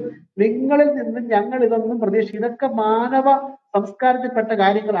 അതുകൊണ്ട് നിങ്ങളിൽ നിന്ന് ഞങ്ങൾ ഇതൊന്നും പ്രതീക്ഷിക്കും. ഇതൊക്കെ മാനവ സംസ്കാരത്തിൽപ്പെട്ട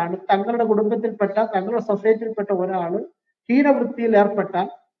കാര്യങ്ങളാണ്. തങ്ങളുടെ കുടുംബത്തിൽപ്പെട്ട തങ്ങളുടെ സൊസൈറ്റിയിൽപ്പെട്ട ഒരാൾ ഹീനവൃത്തിയിൽ ഏർപ്പെട്ടാൽ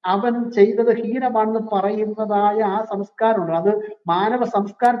അവൻ ചെയ്തത് ഹീനമാണെന്ന് പറയുന്നതായ ആ സംസ്കാരമുണ്ട്. അത് മാനവ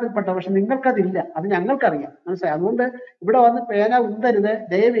സംസ്കാരത്തിൽപ്പെട്ട. പക്ഷെ നിങ്ങൾക്കതില്ല, അത് ഞങ്ങൾക്കറിയാം, മനസ്സിലായി. അതുകൊണ്ട് ഇവിടെ വന്ന് പേന ഉന്തരുത്,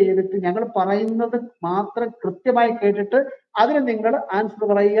 ദയവ് ചെയ്തിട്ട് ഞങ്ങൾ പറയുന്നത് മാത്രം കൃത്യമായി കേട്ടിട്ട് അതിന് നിങ്ങൾ ആൻസർ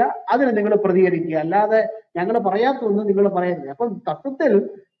പറയുക, അതിന് നിങ്ങൾ പ്രതികരിക്കുക. അല്ലാതെ ഞങ്ങൾ പറയാത്തൊന്നും നിങ്ങൾ പറയരുത്. അപ്പം തത്വത്തിൽ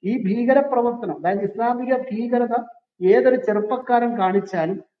ഈ ഭീകര പ്രവർത്തനം, അതായത് ഇസ്ലാമിക ഭീകരത ഏതൊരു ചെറുപ്പക്കാരൻ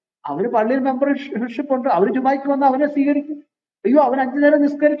കാണിച്ചാലും അവന് പള്ളിയിൽ മെമ്പർഷിപ്പ് ഉണ്ട്, അവര് ജുമായിക്ക് വന്ന് അവനെ സ്വീകരിക്കും. അയ്യോ അവൻ 5 നേരം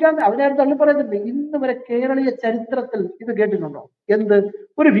നിസ്കരിക്കാൻ അവനാരും തള്ളി പറയുന്നുണ്ട്. ഇന്ന് വരെ കേരളീയ ചരിത്രത്തിൽ ഇത് കേട്ടിട്ടുണ്ടോ? എന്ത്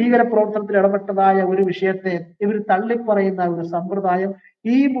ഒരു ഭീകര പ്രവർത്തനത്തിൽ ഇടപെട്ടതായ ഒരു വിഷയത്തെ ഇവർ തള്ളിപ്പറയുന്ന ഒരു സമ്പ്രദായം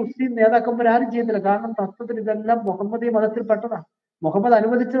ഈ മുസ്ലിം നേതാക്കന്മാർ ആരും ചെയ്യുന്നില്ല. കാരണം തത്വത്തിൽ ഇതെല്ലാം മുഹമ്മദീയ മതത്തിൽപ്പെട്ടതാണ്, മുഹമ്മദ്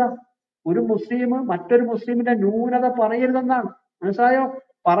അനുവദിച്ചതാണ്. ഒരു മുസ്ലിം മറ്റൊരു മുസ്ലിമിന്റെ ന്യൂനത പറയരുതെന്നാണ്, മനസ്സിലായോ?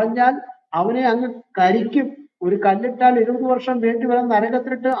 പറഞ്ഞാൽ അവനെ അങ്ങ് കരിക്കും. ഒരു കല്ലിട്ടാൽ 20 വർഷം വേണ്ടി വരാൻ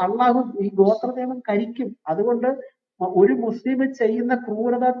നരകത്തിലിട്ട് അള്ളാഹു ഈ ഗോത്രദേവൻ കരിക്കും. അതുകൊണ്ട് ഒരു മുസ്ലിം ചെയ്യുന്ന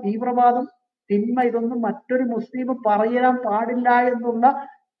ക്രൂരത, തീവ്രവാദം, തിന്മ ഇതൊന്നും മറ്റൊരു മുസ്ലിം പറയാൻ പാടില്ല എന്നുള്ള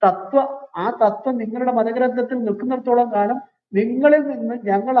ആ തത്വം നിങ്ങളുടെ മതഗ്രന്ഥത്തിൽ നിൽക്കുന്നിടത്തോളം കാലം നിങ്ങളിൽ നിന്ന്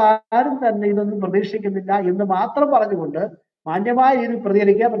ഞങ്ങൾ ആരും തന്നെ ഇതൊന്നും പ്രതീക്ഷിക്കുന്നില്ല എന്ന് മാത്രം പറഞ്ഞുകൊണ്ട് മാന്യമായ രീതിയിൽ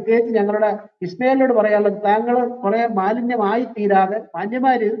പ്രതികരിക്കുക. പ്രത്യേകിച്ച് ഞങ്ങളുടെ ഇസ്മയിലിനോട് പറയാനുള്ളത്, താങ്കൾ കുറെ മാലിന്യമായി തീരാതെ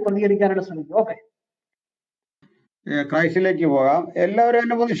മാന്യമായ രീതിയിൽ പ്രതികരിക്കാനായിട്ട് ശ്രമിക്കും. ഓക്കെ, ക്രൈസ്റ്റിലേക്ക് പോകാം. എല്ലാവരും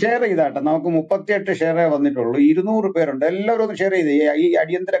എന്നെ ഒന്ന് ഷെയർ ചെയ്താട്ടെ. നമുക്ക് 38 ഷെയറേ വന്നിട്ടുള്ളൂ, 200 പേരുണ്ട്. എല്ലാവരും ഒന്ന് ഷെയർ ചെയ്ത് ഈ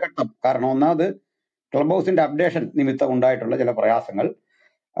അടിയന്തര ഘട്ടം. കാരണം ഒന്നാമത് ക്ലബ് ഹൗസിന്റെ അപ്ഡേഷൻ നിമിത്തം ഉണ്ടായിട്ടുള്ള ചില പ്രയാസങ്ങൾ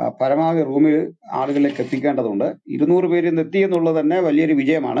പരമാവധി റൂമിൽ ആളുകളിലേക്ക് എത്തിക്കേണ്ടതുണ്ട്. 200 പേര് ഇന്ന് എത്തി എന്നുള്ളത് തന്നെ വലിയൊരു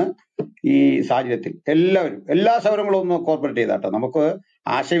വിജയമാണ് ഈ സാഹചര്യത്തിൽ. എല്ലാ സൗകര്യങ്ങളും ഒന്ന് കോർപ്പറേറ്റ് ചെയ്താട്ടെ. നമുക്ക്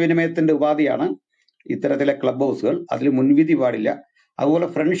ആശയവിനിമയത്തിന്റെ ഉപാധിയാണ് ഇത്തരത്തിലെ ക്ലബ് ഹൗസുകൾ, അതിൽ മുൻവിധി പാടില്ല. അതുപോലെ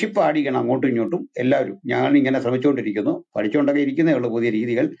ഫ്രണ്ട്ഷിപ്പ് ആഡ് ചെയ്യണം അങ്ങോട്ടും ഇങ്ങോട്ടും എല്ലാവരും. ഞാൻ ഇങ്ങനെ ശ്രമിച്ചുകൊണ്ടിരിക്കുന്നു, പഠിച്ചുകൊണ്ടൊക്കെ ഇരിക്കുന്നേ ഉള്ളൂ പുതിയ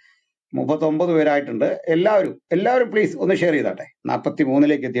രീതികൾ. 39 പേരായിട്ടുണ്ട്. എല്ലാവരും പ്ലീസ് ഒന്ന് ഷെയർ ചെയ്താട്ടെ.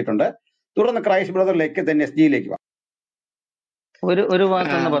 43 എത്തിയിട്ടുണ്ട്. തുടർന്ന് ക്രൈസ്റ്റ് ബ്രദറിലേക്ക് തന്നെ SG ഒരു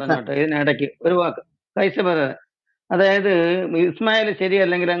വാക്കൊന്ന് പറഞ്ഞോട്ടെ ഇതിനിടയ്ക്ക്. ഒരു വാക്ക് കൈസ് പറയാം. അതായത് ഇസ്മായിൽ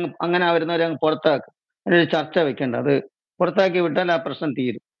ശരിയല്ലെങ്കിൽ അങ്ങനെ വരുന്നവരെ അങ്ങ് പുറത്താക്കും. അതിനൊരു ചർച്ച വെക്കണ്ട, അത് പുറത്താക്കി വിട്ടാൽ ആ പ്രശ്നം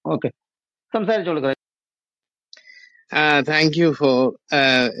തീരും. ഓക്കെ, സംസാരിച്ചോളൂ. താങ്ക് യു ഫോർ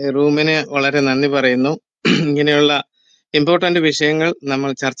റൂമിന് വളരെ നന്ദി പറയുന്നു. ഇങ്ങനെയുള്ള ഇമ്പോർട്ടന്റ് വിഷയങ്ങൾ നമ്മൾ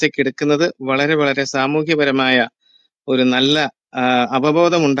ചർച്ചയ്ക്ക് എടുക്കുന്നത് വളരെ വളരെ സാമൂഹ്യപരമായ ഒരു നല്ല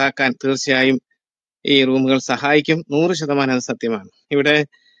അവബോധം ഉണ്ടാക്കാൻ തീർച്ചയായും ഈ റൂമുകൾ സഹായിക്കും. 100% അത് സത്യമാണ്. ഇവിടെ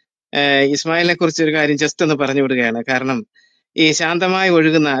ഇസ്മായിലിനെ കുറിച്ച് ഒരു കാര്യം ജസ്റ്റ് ഒന്ന് പറഞ്ഞു വിടുകയാണ്. കാരണം ഈ ശാന്തമായി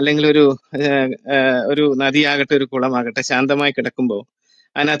ഒഴുകുന്ന അല്ലെങ്കിൽ ഒരു നദിയാകട്ടെ ഒരു കുളമാകട്ടെ ശാന്തമായി കിടക്കുമ്പോൾ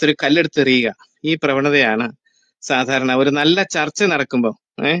അതിനകത്തൊരു കല്ലെടുത്തെറിയുക, ഈ പ്രവണതയാണ് സാധാരണ ഒരു നല്ല ചർച്ച നടക്കുമ്പോൾ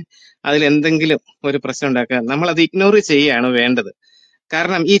അതിൽ എന്തെങ്കിലും ഒരു പ്രശ്നം ഉണ്ടാക്കുക. നമ്മൾ അത് ഇഗ്നോർ ചെയ്യുകയാണ് വേണ്ടത്.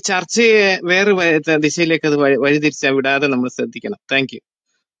 കാരണം ഈ ചർച്ചയെ വേറെ ദിശയിലേക്ക് അത് വഴിതിരിച്ചാൽ വിടാതെ നമ്മൾ ശ്രദ്ധിക്കണം. Thank you.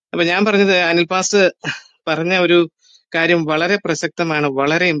 അപ്പൊ ഞാൻ പറഞ്ഞത് അനിൽ പാസ് പറഞ്ഞ ഒരു കാര്യം വളരെ പ്രസക്തമാണ്,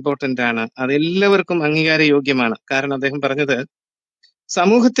 വളരെ ഇമ്പോർട്ടന്റ് ആണ്, അതെല്ലാവർക്കും അംഗീകാര യോഗ്യമാണ്. കാരണം അദ്ദേഹം പറഞ്ഞത്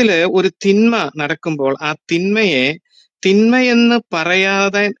സമൂഹത്തില് ഒരു തിന്മ നടക്കുമ്പോൾ ആ തിന്മയെന്ന്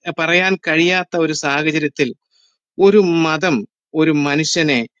പറയാൻ കഴിയാത്ത ഒരു സാഹചര്യത്തിൽ ഒരു മതം ഒരു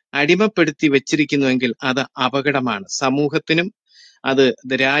മനുഷ്യനെ അടിമപ്പെടുത്തി വെച്ചിരിക്കുന്നുവെങ്കിൽ അത് അപകടമാണ്. സമൂഹത്തിനും അത്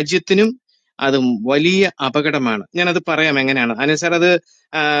രാജ്യത്തിനും അത് വലിയ അപകടമാണ്. ഞാനത് പറയാം എങ്ങനെയാണ്. അനിൽ സാർ അത്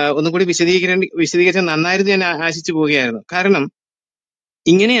ഒന്നും കൂടി വിശദീകരിച്ച് നന്നായിരുന്നു ഞാൻ ആശിച്ചു പോവുകയായിരുന്നു. കാരണം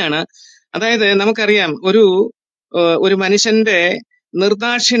ഇങ്ങനെയാണ്, അതായത് നമുക്കറിയാം ഒരു മനുഷ്യന്റെ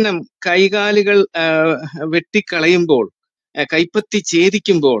നിർദാക്ഷിണ്യം കൈകാലുകൾ വെട്ടിക്കളയുമ്പോൾ, കൈപ്പത്തി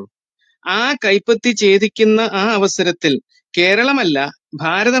ഛേദിക്കുമ്പോൾ, ആ കൈപ്പത്തി ഛേദിക്കുന്ന ആ അവസരത്തിൽ കേരളമല്ല,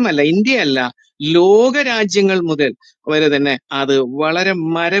 ഭാരതമല്ല, ഇന്ത്യയല്ല, ലോക രാജ്യങ്ങൾ മുതൽ വരെ തന്നെ അത് വളരെ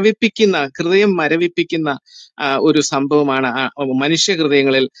ഹൃദയം മരവിപ്പിക്കുന്ന ഒരു സംഭവമാണ് മനുഷ്യ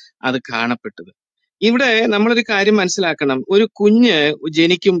ഹൃദയങ്ങളിൽ അത് കാണപ്പെട്ടത്. ഇവിടെ നമ്മളൊരു കാര്യം മനസ്സിലാക്കണം. ഒരു കുഞ്ഞ്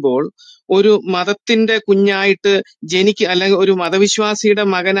ജനിക്കുമ്പോൾ ഒരു മതത്തിന്റെ കുഞ്ഞായിട്ട് അല്ലെങ്കിൽ ഒരു മതവിശ്വാസിയുടെ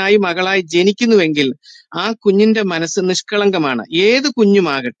മകനായി മകളായി ജനിക്കുന്നുവെങ്കിൽ ആ കുഞ്ഞിന്റെ മനസ്സ് നിഷ്കളങ്കമാണ്. ഏത്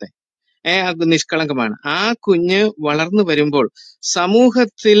കുഞ്ഞുമാകട്ടെ നിഷ്കളങ്കമാണ്. ആ കുഞ്ഞ് വളർന്നു വരുമ്പോൾ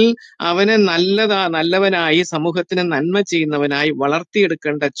സമൂഹത്തിൽ അവനെ നല്ലവനായി സമൂഹത്തിന് നന്മ ചെയ്യുന്നവനായി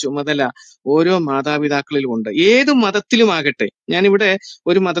വളർത്തിയെടുക്കേണ്ട ചുമതല ഓരോ മാതാപിതാക്കളിലും ഉണ്ട്. ഏത് മതത്തിലുമാകട്ടെ. ഞാനിവിടെ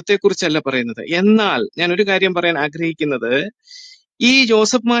ഒരു മതത്തെക്കുറിച്ചല്ല പറയുന്നത്. എന്നാൽ ഞാൻ ഒരു കാര്യം പറയാൻ ആഗ്രഹിക്കുന്നത്, ഈ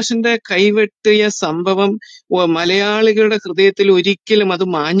ജോസഫ് മാഷിന്റെ കൈവെട്ടിയ സംഭവം മലയാളികളുടെ ഹൃദയത്തിൽ ഒരിക്കലും അത്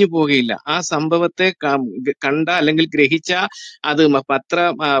മാഞ്ഞു പോകുകയില്ല. ആ സംഭവത്തെ കണ്ട അല്ലെങ്കിൽ ഗ്രഹിച്ച, അത്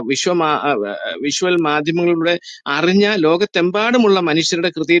വിഷ്വൽ മാധ്യമങ്ങളിലൂടെ അറിഞ്ഞ ലോകത്തെമ്പാടുമുള്ള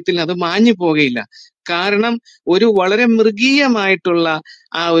മനുഷ്യരുടെ ഹൃദയത്തിൽ അത് മാഞ്ഞു പോകുകയില്ല. കാരണം ഒരു വളരെ മൃഗീയമായിട്ടുള്ള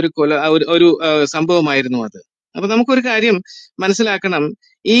ആ ഒരു സംഭവമായിരുന്നു അത്. അപ്പൊ നമുക്കൊരു കാര്യം മനസ്സിലാക്കണം.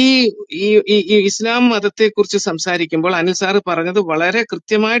 ഈ ഇസ്ലാം മതത്തെ കുറിച്ച് സംസാരിക്കുമ്പോൾ അനിൽ സാറ് പറഞ്ഞത് വളരെ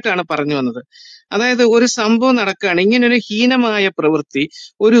കൃത്യമായിട്ടാണ് പറഞ്ഞു വന്നത്. അതായത് ഒരു സംഭവം നടക്കുകയാണ്, ഇങ്ങനൊരു ഹീനമായ പ്രവൃത്തി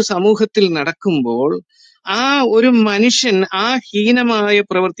ഒരു സമൂഹത്തിൽ നടക്കുമ്പോൾ ആ ഒരു മനുഷ്യൻ ആ ഹീനമായ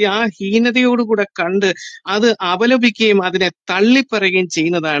പ്രവൃത്തി ആ ഹീനതയോടുകൂടെ കണ്ട് അത് അപലപിക്കുകയും അതിനെ തള്ളിപ്പറയുകയും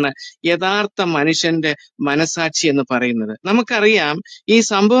ചെയ്യുന്നതാണ് യഥാർത്ഥ മനുഷ്യന്റെ മനസാക്ഷി എന്ന് പറയുന്നത്. നമുക്കറിയാം ഈ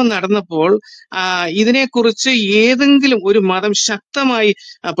സംഭവം നടന്നപ്പോൾ ഇതിനെക്കുറിച്ച് ഏതെങ്കിലും ഒരു മതം ശക്തമായി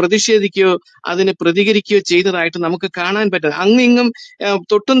പ്രതിഷേധിക്കുകയോ അതിന് പ്രതികരിക്കുകയോ ചെയ്തതായിട്ട് നമുക്ക് കാണാൻ പറ്റും. അങ്ങിങ്ങും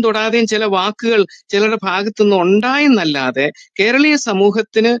തൊട്ടും തൊടാതെയും ചില വാക്കുകൾ ചിലരുടെ ഭാഗത്തുനിന്ന് ഉണ്ടായെന്നല്ലാതെ കേരളീയ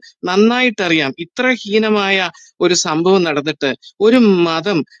സമൂഹത്തിന് നന്നായിട്ടറിയാം ഇത്ര ഹീനമായ ഒരു സംഭവം നടന്നിട്ട് ഒരു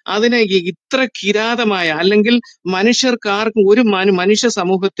മതം അതിനെ ഇത്ര കിരാതമായ അല്ലെങ്കിൽ മനുഷ്യർക്കാർക്കും ഒരു മനുഷ്യ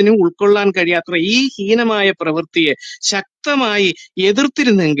സമൂഹത്തിനും ഉൾക്കൊള്ളാൻ കഴിയാത്ത ഈ ഹീനമായ പ്രവൃത്തിയെ ശക്തമായി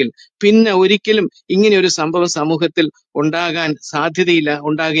എതിർത്തിരുന്നെങ്കിൽ പിന്നെ ഒരിക്കലും ഇങ്ങനെ ഒരു സംഭവം സമൂഹത്തിൽ ഉണ്ടാകാൻ സാധ്യതയില്ല,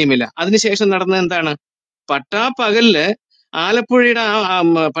 ഉണ്ടാകുകയുമില്ല. അതിനുശേഷം നടന്നത് എന്താണ്? പട്ടാപ്പകലില് ആലപ്പുഴയുടെ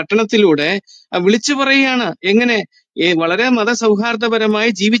പട്ടണത്തിലൂടെ വിളിച്ചു പറയുകയാണ് എങ്ങനെ വളരെ മതസൗഹാർദ്ദപരമായി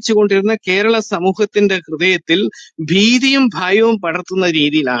ജീവിച്ചുകൊണ്ടിരുന്ന കേരള സമൂഹത്തിന്റെ ഹൃദയത്തിൽ ഭീതിയും ഭയവും പടർത്തുന്ന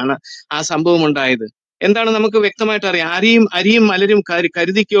രീതിയിലാണ് ആ സംഭവം ഉണ്ടായത്. എന്താണ് നമുക്ക് വ്യക്തമായിട്ട് അറിയാം. അരിയും മലരും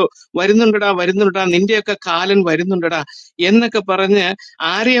കരുതിക്കോ, വരുന്നുണ്ടടാ നിന്റെയൊക്കെ കാലൻ വരുന്നുണ്ടടാ എന്നൊക്കെ പറഞ്ഞ്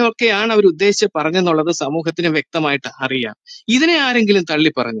ആരെയൊക്കെയാണ് അവർ ഉദ്ദേശിച്ച് പറഞ്ഞെന്നുള്ളത് സമൂഹത്തിന് വ്യക്തമായിട്ട് അറിയാം. ഇതിനെ ആരെങ്കിലും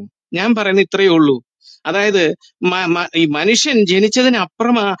തള്ളി പറഞ്ഞു? ഞാൻ പറയുന്നത് ഇത്രയേ ഉള്ളൂ. അതായത് ഈ മനുഷ്യൻ ജനിച്ചതിന്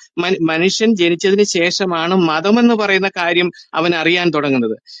അപ്പുറമാ മനുഷ്യൻ ജനിച്ചതിന് ശേഷമാണ് മതമെന്ന് പറയുന്ന കാര്യം അവൻ അറിയാൻ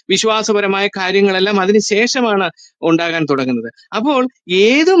തുടങ്ങുന്നത്. വിശ്വാസപരമായ കാര്യങ്ങളെല്ലാം അതിന് ശേഷമാണ് ഉണ്ടാകാൻ തുടങ്ങുന്നത്. അപ്പോൾ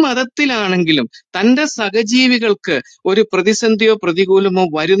ഏത് മതത്തിലാണെങ്കിലും തന്റെ സഹജീവികൾക്ക് ഒരു പ്രതിസന്ധിയോ പ്രതികൂലമോ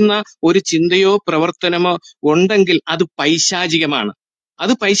വരുന്ന ഒരു ചിന്തയോ പ്രവർത്തനമോ ഉണ്ടെങ്കിൽ അത് പൈശാചികമാണ്.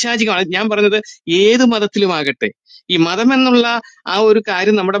 അത് പൈശാചികമാണ്. ഞാൻ പറഞ്ഞത് ഏത് മതത്തിലുമാകട്ടെ, ഈ മതം എന്നുള്ള ആ ഒരു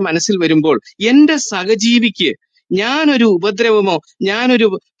കാര്യം നമ്മുടെ മനസ്സിൽ വരുമ്പോൾ എന്റെ സഹജീവിക്ക് ഞാനൊരു ഉപദ്രവമോ ഞാനൊരു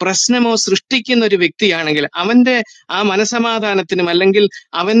പ്രശ്നമോ സൃഷ്ടിക്കുന്ന ഒരു വ്യക്തിയാണെങ്കിൽ അവന്റെ ആ മനസമാധാനത്തിനും അല്ലെങ്കിൽ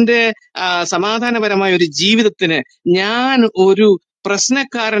അവന്റെ സമാധാനപരമായ ഒരു ജീവിതത്തിന് ഞാൻ ഒരു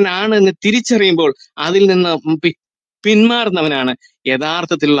പ്രശ്നക്കാരനാണ് എന്ന് തിരിച്ചറിയുമ്പോൾ അതിൽ നിന്ന് പിന്മാറുന്നവനാണ്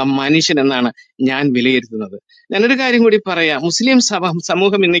യഥാർത്ഥത്തിലുള്ള മനുഷ്യൻ എന്നാണ് ഞാൻ വിലയിരുത്തുന്നത്. ഞാനൊരു കാര്യം കൂടി പറയാം. മുസ്ലിം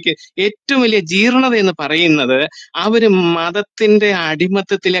സമൂഹം ഇന്നേക്ക് ഏറ്റവും വലിയ ജീർണത എന്ന് പറയുന്നത് അവര് മതത്തിന്റെ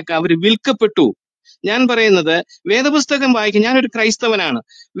അടിമത്തത്തിലേക്ക് അവർ വിൽക്കപ്പെട്ടു. ഞാൻ പറയുന്നത് വേദപുസ്തകം വായിക്കും. ഞാനൊരു ക്രൈസ്തവനാണ്.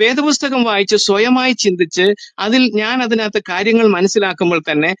 വേദപുസ്തകം വായിച്ച് സ്വയമായി ചിന്തിച്ച് ഞാൻ അതിനകത്ത് കാര്യങ്ങൾ മനസ്സിലാക്കുമ്പോൾ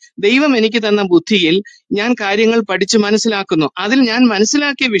തന്നെ ദൈവം എനിക്ക് തന്ന ബുദ്ധിയിൽ ഞാൻ കാര്യങ്ങൾ പഠിച്ച് മനസ്സിലാക്കുന്നു. അതിൽ ഞാൻ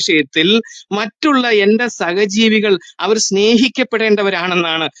മനസ്സിലാക്കിയ വിഷയത്തിൽ മറ്റുള്ള എന്റെ സഹജീവികൾ അവർ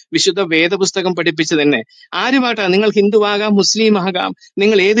സ്നേഹിക്കപ്പെടേണ്ടവരാണെന്നാണ് വിശുദ്ധ വേദപുസ്തകം പഠിപ്പിച്ചു തന്നെ. ആരുമായിട്ടാണ്? നിങ്ങൾ ഹിന്ദുവാകാം, മുസ്ലിം ആകാം,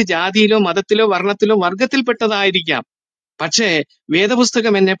 നിങ്ങൾ ഏത് ജാതിയിലോ മതത്തിലോ വർണ്ണത്തിലോ വർഗത്തിൽപ്പെട്ടതായിരിക്കാം. പക്ഷേ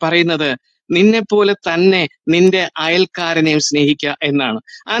വേദപുസ്തകം എന്നെ പറയുന്നത് നിന്നെപ്പോലെ തന്നെ നിന്റെ അയൽക്കാരനെയും സ്നേഹിക്കുക എന്നാണ്.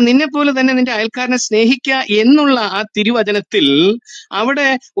 ആ നിന്നെപ്പോലെ തന്നെ നിന്റെ അയൽക്കാരനെ സ്നേഹിക്കുക എന്നുള്ള ആ തിരുവചനത്തിൽ അവിടെ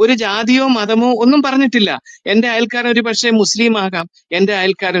ഒരു ജാതിയോ മതമോ ഒന്നും പറഞ്ഞിട്ടില്ല. എന്റെ അയൽക്കാരൻ ഒരു പക്ഷേ മുസ്ലിം ആകാം, എന്റെ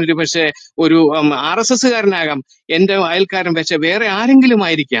അയൽക്കാരൻ ഒരു പക്ഷേ ഒരു RSS കാരനാകാം, എന്റെ അയൽക്കാരൻ പക്ഷെ വേറെ ആരെങ്കിലും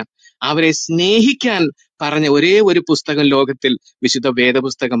ആയിരിക്കാം. അവരെ സ്നേഹിക്കാൻ പറഞ്ഞ ഒരേ ഒരു പുസ്തകം ലോകത്തിൽ വിശുദ്ധ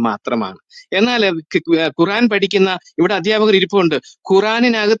വേദപുസ്തകം മാത്രമാണ്. എന്നാൽ ഖുറാൻ പഠിക്കുന്ന ഇവിടെ അധ്യാപകർ ഇരിപ്പുണ്ട്.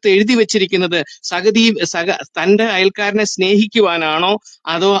 ഖുറാനിനകത്ത് എഴുതി വെച്ചിരിക്കുന്നത് തന്റെ അയൽക്കാരനെ സ്നേഹിക്കുവാനാണോ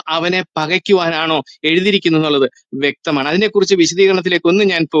അതോ അവനെ പകയ്ക്കുവാനാണോ എഴുതിയിരിക്കുന്നു എന്നുള്ളത് വ്യക്തമാണ്. അതിനെക്കുറിച്ച് വിശദീകരണത്തിലേക്കൊന്നും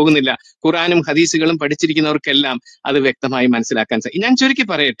ഞാൻ പോകുന്നില്ല. ഖുറാനും ഹദീസുകളും പഠിച്ചിരിക്കുന്നവർക്കെല്ലാം അത് വ്യക്തമായി മനസ്സിലാക്കാൻ സാധിക്കും. ഞാൻ ചുരുക്കി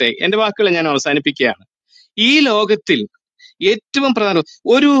പറയട്ടെ, എന്റെ വാക്കുകൾ ഞാൻ അവസാനിപ്പിക്കുകയാണ്. ഈ ലോകത്തിൽ ഏറ്റവും പ്രധാനം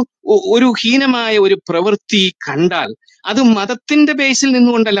ഒരു ഹീനമായ ഒരു പ്രവൃത്തി കണ്ടാൽ അത് മതത്തിന്റെ ബേസിൽ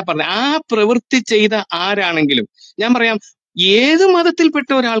നിന്നുകൊണ്ടല്ല പറഞ്ഞത്. ആ പ്രവൃത്തി ചെയ്ത ആരാണെങ്കിലും, ഞാൻ പറയാം, ഏത് മതത്തിൽപ്പെട്ട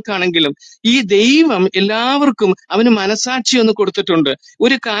ഒരാൾക്കാണെങ്കിലും ഈ ദൈവം എല്ലാവർക്കും അവന് മനസാക്ഷി ഒന്ന് കൊടുത്തിട്ടുണ്ട്.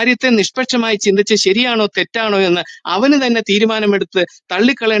 ഒരു കാര്യത്തെ നിഷ്പക്ഷമായി ചിന്തിച്ച് ശരിയാണോ തെറ്റാണോ എന്ന് അവന് തന്നെ തീരുമാനമെടുത്ത്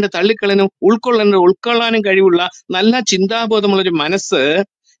തള്ളിക്കളയാനും ഉൾക്കൊള്ളാനും കഴിവുള്ള നല്ല ചിന്താബോധമുള്ളൊരു മനസ്സ്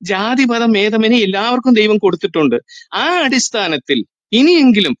ജാതി മതം ഭേദമന്യേ എല്ലാവർക്കും ദൈവം കൊടുത്തിട്ടുണ്ട്. ആ അടിസ്ഥാനത്തിൽ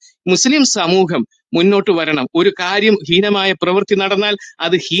ഇനിയെങ്കിലും മുസ്ലിം സമൂഹം മുന്നോട്ട് വരണം. ഒരു കാര്യം ഹീനമായ പ്രവൃത്തി നടന്നാൽ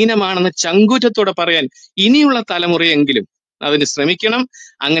അത് ഹീനമാണെന്ന് ചങ്കൂറ്റത്തോടെ പറയാൻ ഇനിയുള്ള തലമുറയെങ്കിലും അതിന് ശ്രമിക്കണം.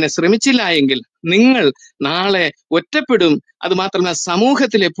 അങ്ങനെ ശ്രമിച്ചില്ല എങ്കിൽ നിങ്ങൾ നാളെ ഒറ്റപ്പെടും. അത് മാത്രമല്ല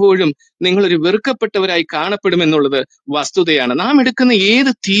സമൂഹത്തിൽ എപ്പോഴും നിങ്ങളൊരു വെറുക്കപ്പെട്ടവരായി കാണപ്പെടുമെന്നുള്ളത് വസ്തുതയാണ്. നാം എടുക്കുന്ന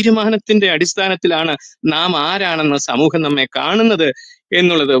ഏത് തീരുമാനത്തിന്റെ അടിസ്ഥാനത്തിലാണ് നാം ആരാണെന്ന് സമൂഹം നമ്മെ കാണുന്നത്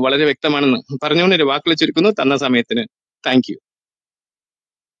എന്നുള്ളത് വളരെ വ്യക്തമാണെന്ന് പറഞ്ഞുകൊണ്ട് ഒരു വാക്കുകൾ ചുരുക്കുന്നു. തന്ന സമയത്തിന് താങ്ക് യു.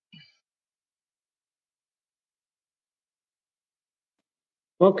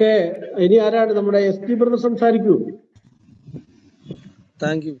 ഓക്കെ, ഇനി ആരാണ്? നമ്മുടെ ST brother സംസാരിക്കൂ.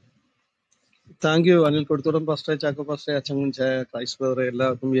 Thank you Anil Koduthottam pastor, Chacko pastor, AchanK, Christ brother,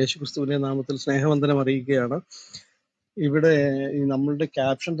 എല്ലാവർക്കും യേശുക്രിസ്തുവിന്റെ നാമത്തിൽ സ്നേഹവന്ദനം അറിയിക്കുകയാണ്. ഇവിടെ ഈ നമ്മളുടെ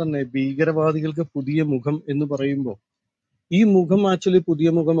ക്യാപ്ഷൻ തന്നെ ഭീകരവാദികൾക്ക് പുതിയ മുഖം എന്ന് പറയുമ്പോൾ ഈ മുഖം ആക്ച്വലി പുതിയ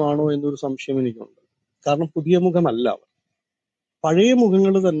മുഖമാണോ എന്നൊരു സംശയം എനിക്കുണ്ട്. കാരണം പുതിയ മുഖമല്ല അവർ. പഴയ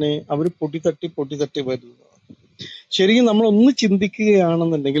മുഖങ്ങൾ തന്നെ അവർ പൊട്ടിത്തട്ടി വരുന്നതാണ്. ശരിക്കും നമ്മൾ ഒന്ന്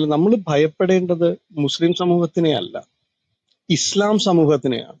ചിന്തിക്കുകയാണെന്നുണ്ടെങ്കിൽ നമ്മൾ ഭയപ്പെടേണ്ടത് മുസ്ലിം സമൂഹത്തിനെ അല്ല, ഇസ്ലാം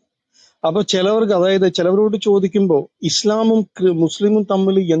സമൂഹത്തിനെയാണ്. അപ്പൊ ചിലവർക്ക്, അതായത് ചിലവരോട് ചോദിക്കുമ്പോൾ ഇസ്ലാമും മുസ്ലിമും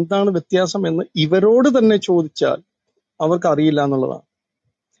തമ്മിൽ എന്താണ് വ്യത്യാസം എന്ന് ഇവരോട് തന്നെ ചോദിച്ചാൽ അവർക്ക് അറിയില്ല എന്നുള്ളതാണ്.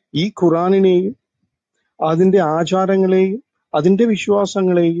 ഈ ഖുറാനിനെയും അതിന്റെ ആചാരങ്ങളെയും അതിന്റെ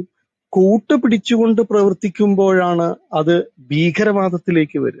വിശ്വാസങ്ങളെയും കൂട്ടുപിടിച്ചുകൊണ്ട് പ്രവർത്തിക്കുമ്പോഴാണ് അത്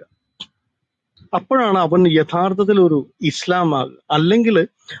ഭീകരവാദത്തിലേക്ക് വരിക. അപ്പോഴാണ് അവൻ യഥാർത്ഥത്തിൽ ഒരു ഇസ്ലാം ആകുക. അല്ലെങ്കിൽ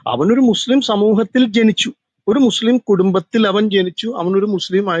അവനൊരു മുസ്ലിം സമൂഹത്തിൽ ജനിച്ചു, ഒരു മുസ്ലിം കുടുംബത്തിൽ അവൻ ജനിച്ചു, അവനൊരു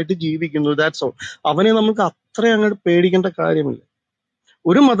മുസ്ലിം ആയിട്ട് ജീവിക്കുന്നു, ദാറ്റ്സ് ഓൾ. അവനെ നമുക്ക് അത്ര അങ്ങോട്ട് പേടിക്കേണ്ട കാര്യമില്ല.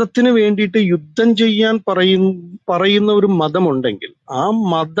 ഒരു മതത്തിന് വേണ്ടിയിട്ട് യുദ്ധം ചെയ്യാൻ പറയുന്ന ഒരു മതമുണ്ടെങ്കിൽ ആ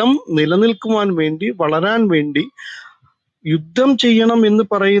മതം നിലനിൽക്കുവാൻ വേണ്ടി, വളരാൻ വേണ്ടി യുദ്ധം ചെയ്യണം എന്ന്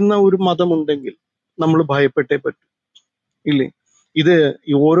പറയുന്ന ഒരു മതമുണ്ടെങ്കിൽ നമ്മൾ ഭയപ്പെട്ടേ പറ്റൂ, ഇല്ലേ? ഇത്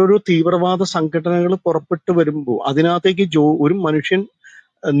ഓരോരോ തീവ്രവാദ സംഘടനകൾ പുറപ്പെട്ടു വരുമ്പോൾ അതിനകത്തേക്ക് ഒരു മനുഷ്യൻ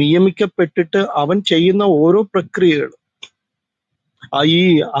നിയമിക്കപ്പെട്ടിട്ട് അവൻ ചെയ്യുന്ന ഓരോ പ്രക്രിയകൾ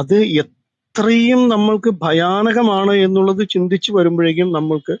അത് എത്രയും നമ്മൾക്ക് ഭയാനകമാണ് എന്നുള്ളത് ചിന്തിച്ചു വരുമ്പോഴേക്കും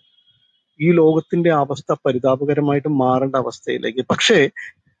നമ്മൾക്ക് ഈ ലോകത്തിന്റെ അവസ്ഥ പരിതാപകരമായിട്ട് മാറേണ്ട അവസ്ഥയിലേക്ക്. പക്ഷേ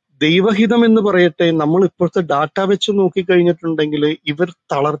ദൈവഹിതം എന്ന് പറയട്ടെ, നമ്മൾ ഇപ്പോഴത്തെ ഡാറ്റ വെച്ച് നോക്കിക്കഴിഞ്ഞിട്ടുണ്ടെങ്കിൽ ഇവർ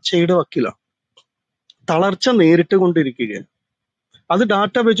തളർച്ചയുടെ വക്കിലാണ്, തളർച്ച നേരിട്ട് കൊണ്ടിരിക്കുകയാണ്. അത്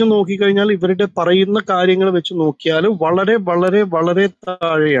ഡാറ്റ വെച്ച് നോക്കിക്കഴിഞ്ഞാൽ ഇവരുടെ പറയുന്ന കാര്യങ്ങൾ വെച്ച് നോക്കിയാൽ വളരെ വളരെ വളരെ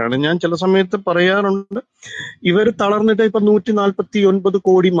താഴെയാണ്. ഞാൻ ചില സമയത്ത് പറയാറുണ്ട്, ഇവർ തളർന്നിട്ട് ഇപ്പൊ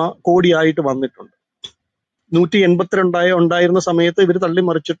 149 കോടിയായിട്ട് വന്നിട്ടുണ്ട്. 182 ഉണ്ടായിരുന്ന സമയത്ത് ഇവർ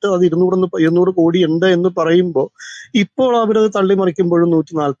തള്ളിമറിച്ചിട്ട് അത് 200 കോടി ഉണ്ട് എന്ന് പറയുമ്പോൾ ഇപ്പോൾ അവരത് തള്ളിമറിക്കുമ്പോഴും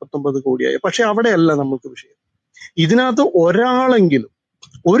 149 കോടിയായി. പക്ഷെ അവിടെയല്ല നമുക്ക് വിഷയം. ഇതിനകത്ത് ഒരാളെങ്കിലും,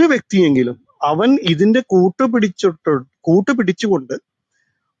 ഒരു വ്യക്തിയെങ്കിലും അവൻ ഇതിന്റെ കൂട്ടുപിടിച്ചുകൊണ്ട്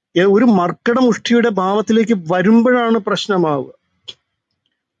ഒരു മർക്കട മുഷ്ടിയുടെ ഭാവത്തിലേക്ക് വരുമ്പോഴാണ് പ്രശ്നമാവുക.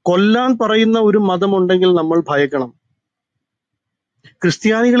 കൊല്ലാൻ പറയുന്ന ഒരു മതമുണ്ടെങ്കിൽ നമ്മൾ ഭയക്കണം.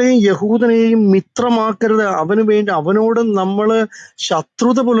 ക്രിസ്ത്യാനികളെയും യഹൂദനെയും മിത്രമാക്കരുത്, അവനോട് നമ്മൾ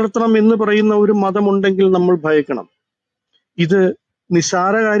ശത്രുത പുലർത്തണം എന്ന് പറയുന്ന ഒരു മതമുണ്ടെങ്കിൽ നമ്മൾ ഭയക്കണം. ഇത്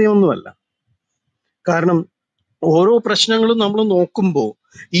നിസ്സാര കാര്യമൊന്നുമല്ല. കാരണം ഓരോ പ്രശ്നങ്ങളും നമ്മൾ നോക്കുമ്പോൾ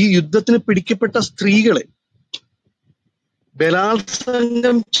ഈ യുദ്ധത്തിന് പിടിക്കപ്പെട്ട സ്ത്രീകളെ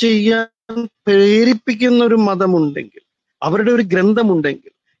ബലാത്സംഗം ചെയ്യാൻ പ്രേരിപ്പിക്കുന്ന ഒരു മതമുണ്ടെങ്കിൽ, അവരുടെ ഒരു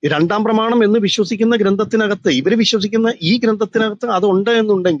ഗ്രന്ഥമുണ്ടെങ്കിൽ, രണ്ടാം പ്രമാണം എന്ന് വിശ്വസിക്കുന്ന ഗ്രന്ഥത്തിനകത്ത്, ഇവര് വിശ്വസിക്കുന്ന ഈ ഗ്രന്ഥത്തിനകത്ത് അതുണ്ട്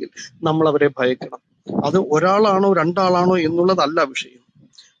എന്നുണ്ടെങ്കിൽ നമ്മൾ അവരെ ഭയക്കണം. അത് ഒരാളാണോ രണ്ടാളാണോ എന്നുള്ളതല്ല വിഷയം.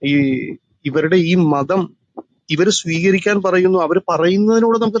 ഇവരുടെ ഈ മതം ഇവര് സ്വീകരിക്കാൻ പറയുന്നു. അവർ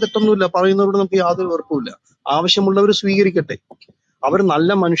പറയുന്നതിനോട് നമുക്ക് തെറ്റൊന്നുമില്ല, പറയുന്നതിനോട് നമുക്ക് യാതൊരു വെറുപ്പുമില്ല. ആവശ്യമുള്ളവർ സ്വീകരിക്കട്ടെ, അവർ നല്ല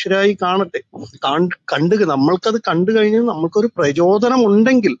മനുഷ്യരായി കാണട്ടെ. നമ്മൾക്കത് കണ്ടു കഴിഞ്ഞാൽ നമ്മൾക്കൊരു പ്രചോദനം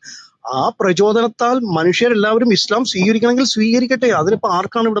ഉണ്ടെങ്കിൽ ആ പ്രചോദനത്താൽ മനുഷ്യരെല്ലാവരും ഇസ്ലാം സ്വീകരിക്കണമെങ്കിൽ സ്വീകരിക്കട്ടെ. അതിനിപ്പോ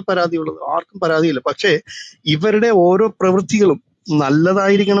ആർക്കാണ് ഇവിടെ പരാതിയുള്ളത്? ആർക്കും പരാതിയില്ല. പക്ഷേ ഇവരുടെ ഓരോ പ്രവൃത്തികളും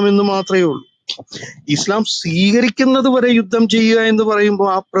നല്ലതായിരിക്കണമെന്ന് മാത്രമേ ഉള്ളൂ. ഇസ്ലാം സ്വീകരിക്കുന്നത് വരെ യുദ്ധം ചെയ്യുക എന്ന് പറയുമ്പോൾ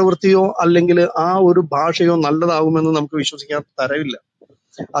ആ പ്രവൃത്തിയോ അല്ലെങ്കിൽ ആ ഒരു ഭാഷയോ നല്ലതാകുമെന്ന് നമുക്ക് വിശ്വസിക്കാൻ തരവില്ല.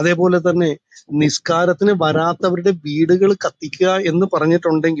 അതേപോലെ തന്നെ നിസ്കാരത്തിന് വരാത്തവരുടെ വീടുകൾ കത്തിക്കുക എന്ന്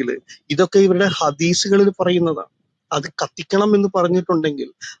പറഞ്ഞിട്ടുണ്ടെങ്കിൽ ഇതൊക്കെ ഇവരുടെ ഹദീസുകളിൽ പറയുന്നതാണ്. അത് കത്തിക്കണം എന്ന് പറഞ്ഞിട്ടുണ്ടെങ്കിൽ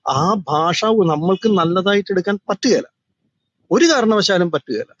ആ ഭാഷ നമ്മൾക്ക് നല്ലതായിട്ട് എടുക്കാൻ പറ്റുകയില്ല, ഒരു കാരണവശാലും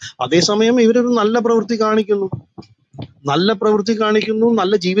പറ്റുകയില്ല. അതേസമയം ഇവരൊരു നല്ല പ്രവൃത്തി കാണിക്കുന്നു,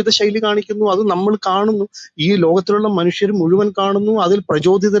 നല്ല ജീവിതശൈലി കാണിക്കുന്നു, അത് നമ്മൾ കാണുന്നു, ഈ ലോകത്തിലുള്ള മനുഷ്യർ മുഴുവൻ കാണുന്നു, അതിൽ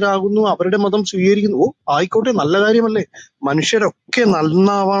പ്രചോദിതരാകുന്നു, അവരുടെ മതം സ്വീകരിക്കുന്നു. ആയിക്കോട്ടെ, നല്ല കാര്യമല്ലേ. മനുഷ്യരൊക്കെ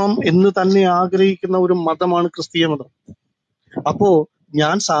നന്നാവണം എന്ന് തന്നെ ആഗ്രഹിക്കുന്ന ഒരു മതമാണ് ക്രിസ്തീയ മതം. അപ്പോ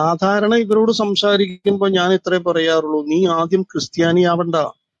ഞാൻ സാധാരണ ഇവരോട് സംസാരിക്കുമ്പോൾ ഞാൻ ഇത്രേ പറയാറുള്ളൂ, നീ ആദ്യം ക്രിസ്ത്യാനിയാവണ്ട,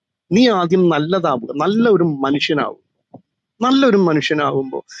 നീ ആദ്യം നല്ലതാവുക, നല്ലൊരു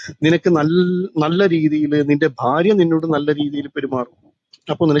മനുഷ്യനാകുമ്പോൾ നിനക്ക് നല്ല രീതിയിൽ നിന്റെ ഭാര്യ നിന്നോട് നല്ല രീതിയിൽ പെരുമാറും.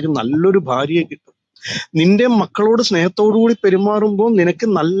 അപ്പോൾ നിനക്ക് നല്ലൊരു ഭാര്യയെ കിട്ടും. നിന്റെ മക്കളോട് സ്നേഹത്തോടുകൂടി പെരുമാറുമ്പോൾ നിനക്ക്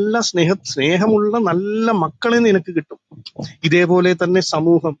നല്ല സ്നേഹമുള്ള നല്ല മക്കളെ നിനക്ക് കിട്ടും. ഇതേപോലെ തന്നെ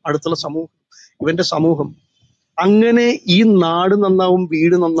സമൂഹം, അടുത്തുള്ള സമൂഹം, ഇവന്റെ സമൂഹം, അങ്ങനെ ഈ നാട് നന്നാവും,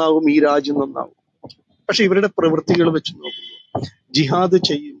 വീട് നന്നാവും, ഈ രാജ്യം നന്നാവും. പക്ഷെ ഇവരുടെ പ്രവൃത്തികൾ വെച്ച് നോക്കുമ്പോൾ ജിഹാദ്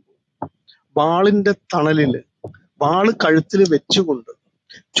ചെയ്യുമ്പോൾ വാളിന്റെ തണലില്, വാള് കഴുത്തിൽ വെച്ചുകൊണ്ട്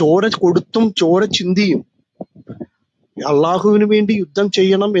ചോര കൊടുത്തും ചോര ചിന്തിയും അള്ളാഹുവിന് വേണ്ടി യുദ്ധം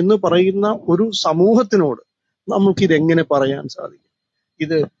ചെയ്യണം എന്ന് പറയുന്ന ഒരു സമൂഹത്തിനോട് നമുക്ക് ഇതെങ്ങനെ പറയാൻ സാധിക്കും?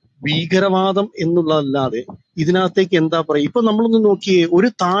 ഇത് ഭീകരവാദം എന്നുള്ളതല്ലാതെ ഇതിനകത്തേക്ക് എന്താ പറയുക? ഇപ്പൊ നമ്മളൊന്ന് നോക്കിയേ, ഒരു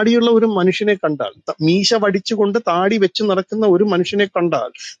താടിയുള്ള ഒരു മനുഷ്യനെ കണ്ടാൽ, മീശ വടിച്ചുകൊണ്ട് താടി വെച്ച് നടക്കുന്ന ഒരു മനുഷ്യനെ കണ്ടാൽ,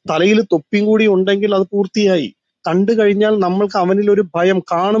 തലയിൽ തൊപ്പിയും കൂടി ഉണ്ടെങ്കിൽ അത് പൂർത്തിയായി. കണ്ടു കഴിഞ്ഞാൽ നമ്മൾക്ക് അവനിൽ ഒരു ഭയം,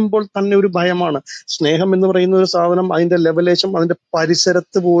 കാണുമ്പോൾ തന്നെ ഒരു ഭയമാണ്. സ്നേഹം എന്ന് പറയുന്ന ഒരു സാധനം അതിന്റെ ലെവലേശം അതിന്റെ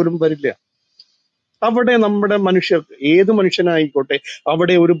പരിസരത്ത് പോലും വരില്ല. അവിടെ നമ്മുടെ മനുഷ്യർക്ക്, ഏത് മനുഷ്യനായിക്കോട്ടെ,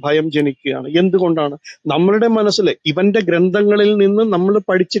 അവിടെ ഒരു ഭയം ജനിക്കുകയാണ്. എന്തുകൊണ്ടാണ്? നമ്മളുടെ മനസ്സിൽ ഇവന്റെ ഗ്രന്ഥങ്ങളിൽ നിന്ന് നമ്മൾ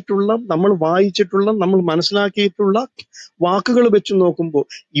പഠിച്ചിട്ടുള്ള, നമ്മൾ വായിച്ചിട്ടുള്ള, നമ്മൾ മനസ്സിലാക്കിയിട്ടുള്ള വാക്കുകൾ വെച്ച് നോക്കുമ്പോൾ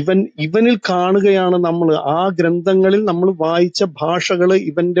ഇവനിൽ കാണുകയാണ് നമ്മൾ. ആ ഗ്രന്ഥങ്ങളിൽ നമ്മൾ വായിച്ച ഭാഷകൾ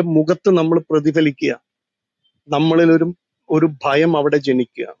ഇവന്റെ മുഖത്ത് നമ്മൾ പ്രതിഫലിക്കുക. നമ്മളിൽ ഒരു ഭയം അവിടെ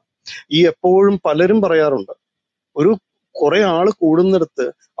ജനിക്കുകയാണ്. എപ്പോഴും പലരും പറയാറുണ്ട്, കുറെ ആള് കൂടുന്നിടത്ത്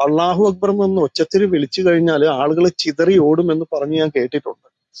അള്ളാഹു അക്ബർ എന്ന് ഒച്ചത്തിൽ വിളിച്ചു കഴിഞ്ഞാൽ ആളുകൾ ചിതറി ഓടുമെന്ന് പറഞ്ഞ് ഞാൻ കേട്ടിട്ടുണ്ട്.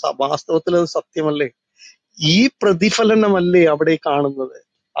 വാസ്തവത്തിൽ അത് സത്യമല്ലേ? ഈ പ്രതിഫലനമല്ലേ അവിടെ കാണുന്നത്?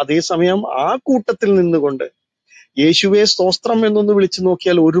 അതേസമയം ആ കൂട്ടത്തിൽ നിന്നുകൊണ്ട് യേശുവെ സ്തോത്രം എന്നൊന്ന് വിളിച്ചു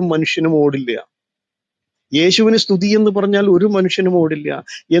നോക്കിയാൽ ഒരു മനുഷ്യനും ഓടില്ല. യേശുവിന് സ്തുതി എന്ന് പറഞ്ഞാൽ ഒരു മനുഷ്യനും ഓടില്ല.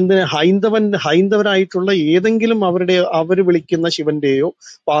 എന്തിന്? ഹൈന്ദവരായിട്ടുള്ള ഏതെങ്കിലും അവര് വിളിക്കുന്ന ശിവന്റെയോ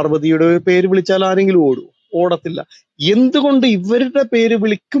പാർവതിയുടെയോ പേര് വിളിച്ചാൽ ആരെങ്കിലും ഓടത്തില്ല. എന്തുകൊണ്ട് ഇവരുടെ പേര്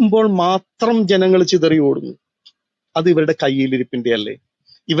വിളിക്കുമ്പോൾ മാത്രം ജനങ്ങൾ ചിതറി ഓടുന്നു? അത് ഇവരുടെ കയ്യിലിരിപ്പിന്റെ അല്ലേ?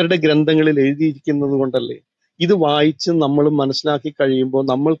 ഇവരുടെ ഗ്രന്ഥങ്ങളിൽ എഴുതിയിരിക്കുന്നത് കൊണ്ടല്ലേ? ഇത് വായിച്ച് നമ്മൾ മനസ്സിലാക്കി കഴിയുമ്പോൾ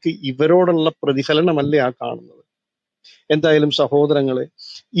നമ്മൾക്ക് ഇവരോടുള്ള പ്രതിഫലനമല്ലേ ആ കാണുന്നത്? എന്തായാലും സഹോദരങ്ങളെ,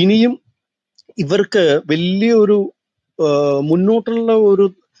 ഇനിയും ഇവർക്ക് വലിയൊരു മുന്നോട്ടുള്ള ഒരു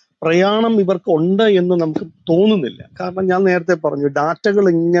പ്രയാണം ഇവർക്ക് ഉണ്ട് എന്ന് നമുക്ക് തോന്നുന്നില്ല. കാരണം ഞാൻ നേരത്തെ പറഞ്ഞു, ഡാറ്റകൾ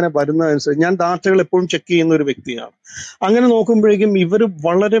ഇങ്ങനെ വരുന്നതനുസരിച്ച്, ഞാൻ ഡാറ്റകൾ എപ്പോഴും ചെക്ക് ചെയ്യുന്ന ഒരു വ്യക്തിയാണ്. അങ്ങനെ നോക്കുമ്പോഴേക്കും ഇവർ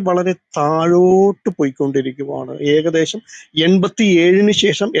വളരെ വളരെ താഴോട്ട് പോയിക്കൊണ്ടിരിക്കുവാണ്. ഏകദേശം 87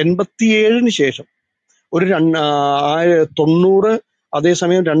 ശേഷം ഒരു 90,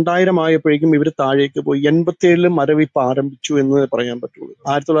 അതേസമയം 2000 ആയപ്പോഴേക്കും ഇവർ താഴേക്ക് പോയി. 87 മരവിപ്പ് ആരംഭിച്ചു എന്ന് പറയാൻ പറ്റുള്ളൂ.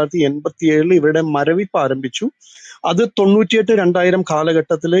 1987 ഇവരുടെ മരവിപ്പ് ആരംഭിച്ചു. അത് 98, 2000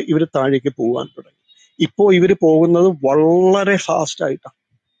 കാലഘട്ടത്തിൽ ഇവർ താഴേക്ക് പോകാൻ തുടങ്ങി. ഇപ്പോ ഇവർ പോകുന്നത് വളരെ ഫാസ്റ്റ് ആയിട്ടാണ്.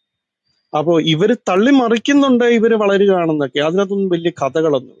 അപ്പോ ഇവര് തള്ളിമറിക്കുന്നുണ്ട്, ഇവര് വളരുകയാണെന്നൊക്കെ. അതിനകത്തൊന്നും വലിയ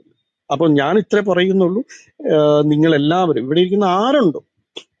കഥകളൊന്നുമില്ല. അപ്പൊ ഞാൻ ഇത്രേ പറയുന്നുള്ളൂ, നിങ്ങൾ എല്ലാവരും ഇവിടെ ഇരിക്കുന്ന ആരുണ്ടോ,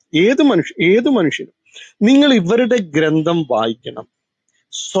 ഏത് മനുഷ്യനും നിങ്ങൾ ഇവരുടെ ഗ്രന്ഥം വായിക്കണം,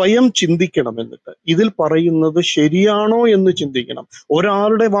 സ്വയം ചിന്തിക്കണം. എന്നിട്ട് ഇതിൽ പറയുന്നത് ശരിയാണോ എന്ന് ചിന്തിക്കണം.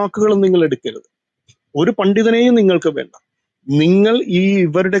 ഒരാളുടെ വാക്കുകളും നിങ്ങൾ എടുക്കരുത്, ഒരു പണ്ഡിതനെയും നിങ്ങൾക്ക് വേണ്ട. നിങ്ങൾ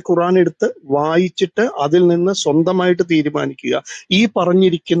ഇവരുടെ ഖുർആൻ എടുത്ത് വായിച്ചിട്ട് അതിൽ നിന്ന് സ്വന്തമായിട്ട് തീരുമാനിക്കുക. ഈ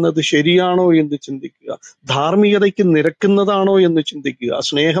പറഞ്ഞിരിക്കുന്നത് ശരിയാണോ എന്ന് ചിന്തിക്കുക, ധാർമ്മികതയ്ക്ക് നിരക്കുന്നതാണോ എന്ന് ചിന്തിക്കുക,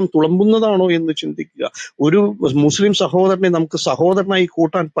 സ്നേഹം തുളുമ്പുന്നതാണോ എന്ന് ചിന്തിക്കുക, ഒരു മുസ്ലിം സഹോദരനെ നമുക്ക് സഹോദരനായി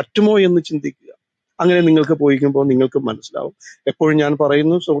കൂട്ടാൻ പറ്റുമോ എന്ന് ചിന്തിക്കുക. അങ്ങനെ നിങ്ങൾക്ക് പോയിക്കുമ്പോൾ നിങ്ങൾക്ക് മനസ്സിലാവും. എപ്പോഴും ഞാൻ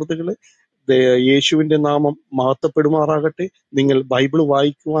പറയുന്നു സുഹൃത്തുക്കളെ, യേശുവിന്റെ നാമം മഹത്വപ്പെടുമാറാകട്ടെ. നിങ്ങൾ ബൈബിൾ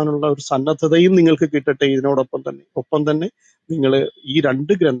വായിക്കുവാനുള്ള ഒരു സന്നദ്ധതയും നിങ്ങൾക്ക് കിട്ടട്ടെ. ഒപ്പം തന്നെ നിങ്ങൾ ഈ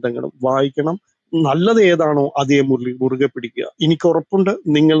 2 ഗ്രന്ഥങ്ങളും വായിക്കണം. നല്ലത് ഏതാണോ അതേ മുറുകെ പിടിക്കുക. എനിക്ക് ഉറപ്പുണ്ട്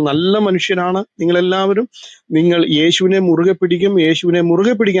നിങ്ങൾ നല്ല മനുഷ്യരാണ്. നിങ്ങളെല്ലാവരും യേശുവിനെ മുറുകെ പിടിക്കും. യേശുവിനെ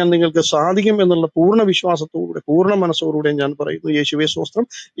മുറുകെ പിടിക്കാൻ നിങ്ങൾക്ക് സാധിക്കും എന്നുള്ള പൂർണ്ണ വിശ്വാസത്തോടുകൂടെ, പൂർണ്ണ മനസ്സോടുകൂടെ ഞാൻ പറയുന്നു, യേശുവെ സ്തോത്രം,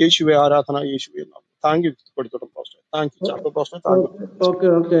 യേശുവെ ആരാധന, യേശുവെ നാമം. Thank you Koduthottam pastor, thank you Chacko pastor, thank you.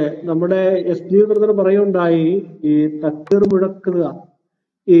 Okay. നമ്മുടെ SG ബ്രദർ പറയുണ്ടായി, ഈ തക്ബീർ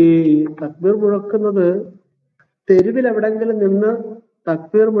മുഴക്കുന്നത് തെരുവിൽ എവിടെങ്കിലും നിന്ന്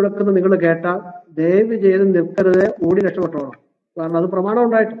തക്ബീർ മുഴക്കുന്നത് നിങ്ങൾ കേട്ടാൽ ദയവ് ചെയ്ത് നിൽക്കരുത്, ഓടി രക്ഷപ്പെട്ടോണം. കാരണം അത് പ്രമാണം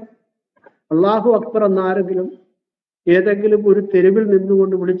ഉണ്ടായിട്ട് അള്ളാഹു അക്ബർ എന്നാരെങ്കിലും ഏതെങ്കിലും ഒരു തെരുവിൽ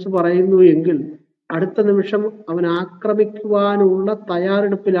നിന്നുകൊണ്ട് വിളിച്ചു പറയുന്നു എങ്കിൽ അടുത്ത നിമിഷം അവൻ ആക്രമിക്കുവാനുള്ള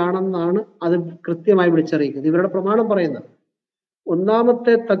തയ്യാറെടുപ്പിലാണെന്നാണ് അത് കൃത്യമായി വിളിച്ചറിയിക്കുന്നത്. ഇവരുടെ പ്രമാണം പറയുന്നത്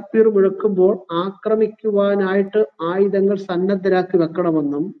ഒന്നാമത്തെ തക്ബീർ മുഴക്കുമ്പോൾ ആക്രമിക്കുവാനായിട്ട് ആയുധങ്ങൾ സന്നദ്ധരാക്കി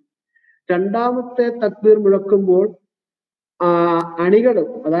വെക്കണമെന്നും, രണ്ടാമത്തെ തക്ബീർ മുഴക്കുമ്പോൾ അണികളും,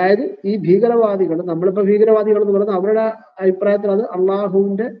 അതായത് ഈ ഭീകരവാദികൾ, നമ്മളിപ്പോ ഭീകരവാദികൾ എന്ന് പറയുന്നത് അവരുടെ അഭിപ്രായത്തിൽ അത്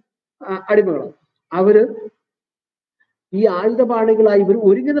അള്ളാഹുവിന്റെ അടിമകളാണ്. അവര് ഈ ആയുധപാണികളായി ഇവർ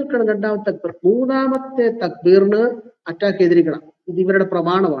ഒരുങ്ങി നിൽക്കണം. രണ്ടാമത്തെ തക്ബീർ, മൂന്നാമത്തെ തക്ബീറിന് അറ്റാക്ക് ചെയ്തിരിക്കണം. ഇത് ഇവരുടെ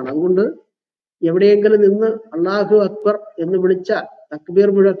പ്രമാണമാണ്. അതുകൊണ്ട് എവിടെയെങ്കിലും നിന്ന് അള്ളാഹു അക്ബർ എന്ന് വിളിച്ച തക്ബീർ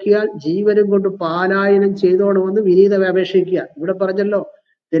മുഴക്കിയാൽ ജീവനും കൊണ്ട് പാലായനം ചെയ്തോണമെന്ന് വിനീതം അപേക്ഷിക്കുക. ഇവിടെ പറഞ്ഞല്ലോ,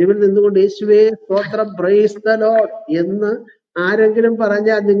 തെരുവിൽ നിന്നുകൊണ്ട് യേശുവേ സ്തോത്രം, പ്രൈസ് ദ ലോർഡ് എന്ന് ആരെങ്കിലും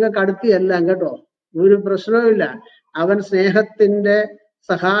പറഞ്ഞാൽ നിങ്ങൾക്ക് അടുത്തിയല്ല കേട്ടോ, ഒരു പ്രശ്നവുമില്ല. അവൻ സ്നേഹത്തിന്റെ,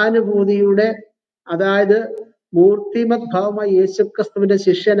 സഹാനുഭൂതിയുടെ, അതായത് മൂർത്തിമത് ഭാവമായ യേശുക്രിസ്തുവിന്റെ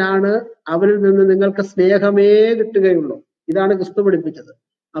ശിഷ്യനാണ്. അവരിൽ നിന്ന് നിങ്ങൾക്ക് സ്നേഹമേ കിട്ടുകയുള്ളൂ. ഇതാണ് ക്രിസ്തു പഠിപ്പിച്ചത്.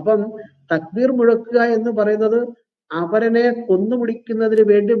 അപ്പം തക്ബീർ മുഴക്കുക എന്ന് പറയുന്നത് അവരനെ കൊന്നുപിടിക്കുന്നതിന്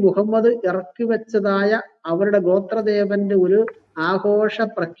വേണ്ടി മുഹമ്മദ് ഇറക്കി വെച്ചതായ അവരുടെ ഗോത്രദേവന്റെ ഒരു ആഘോഷ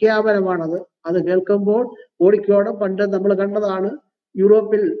പ്രഖ്യാപനമാണത്. അത് കേൾക്കുമ്പോൾ ഓടിക്കോടം പണ്ട് നമ്മൾ കണ്ടതാണ്,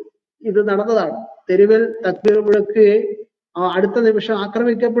 യൂറോപ്പിൽ ഇത് നടന്നതാണ്. തെരുവിൽ തക്ബീർ മുഴക്കുകയും അടുത്ത നിമിഷം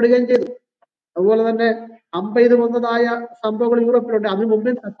ആക്രമിക്കപ്പെടുകയും ചെയ്തു. അതുപോലെ തന്നെ അമ്പെയ്ത് കൊന്നതായ സംഭവങ്ങൾ യൂറോപ്പിലുണ്ട്. അതിനു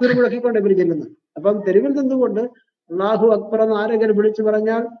മുമ്പിൽ തക്ബീർ മുഴക്കിക്കൊണ്ട് ഇവർ ചെല്ലുന്നത്. അപ്പം തെരുവിൽ നിന്നുകൊണ്ട് അള്ളാഹു അക്ബർ എന്ന് ആരെങ്കിലും വിളിച്ചു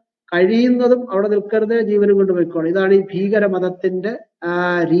പറഞ്ഞാൽ കഴിയുന്നതും അവിടെ നിൽക്കരുത്, ജീവനും കൊണ്ട് പോയിക്കോണം. ഇതാണ് ഈ ഭീകര മതത്തിന്റെ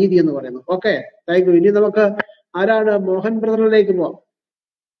രീതി എന്ന് പറയുന്നത്. Okay, thank you. ഇനി നമുക്ക് ആരാണ്? മോഹൻ ബ്രദറിലേക്ക് പോവാം.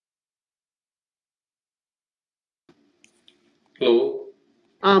 ഹലോ,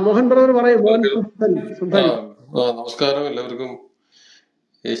 മോഹൻ ബ്രദർ പറയൂ. മോഹൻ നമസ്കാരം എല്ലാവർക്കും.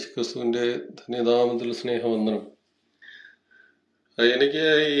 യേശു ക്രിസ്തുവിന്റെ ധന്യനാമത്തിൽ സ്നേഹവന്ദനം. എനിക്ക്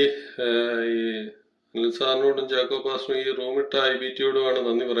ഈ അനിൽ സാറിനോടും ചാക്കോ പാസ്റ്ററും ഈ റൂമിട്ട IBTയോടുമാണ്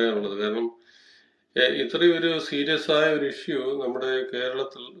നന്ദി പറയാനുള്ളത്. കാരണം ഇത്രയും ഒരു സീരിയസ് ആയ ഒരു ഇഷ്യൂ നമ്മുടെ കേരള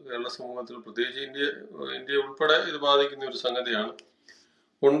സമൂഹത്തിൽ, പ്രത്യേകിച്ച് ഇന്ത്യ ഉൾപ്പെടെ ഇത് ബാധിക്കുന്ന ഒരു സംഗതിയാണ്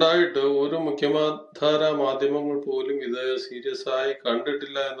ഉണ്ടായിട്ട് ഒരു മുഖ്യധാരാ മാധ്യമങ്ങൾ പോലും ഇത് സീരിയസ് ആയി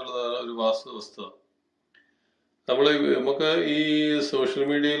കണ്ടിട്ടില്ല എന്നുള്ളതാണ് ഒരു വാസ്തവസ്ഥ. നമുക്ക് ഈ സോഷ്യൽ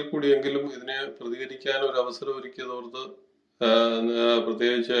മീഡിയയിൽ കൂടിയെങ്കിലും ഇതിനെ പ്രതികരിക്കാൻ ഒരു അവസരം ഒരുക്കിയതോർത്ത്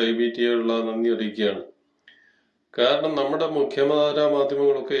പ്രത്യേകിച്ച് IBTയോടുള്ള നന്ദി അറിയിക്കുകയാണ്. കാരണം നമ്മുടെ മുഖ്യധാരാ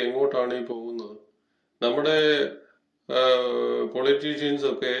മാധ്യമങ്ങളൊക്കെ എങ്ങോട്ടാണ് ഈ പോകുന്നത്? നമ്മുടെ പൊളിറ്റീഷ്യൻസ്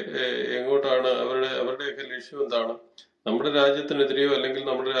ഒക്കെ എങ്ങോട്ടാണ്? അവരുടെയൊക്കെ ലക്ഷ്യം എന്താണ്? നമ്മുടെ രാജ്യത്തിനെതിരെയോ അല്ലെങ്കിൽ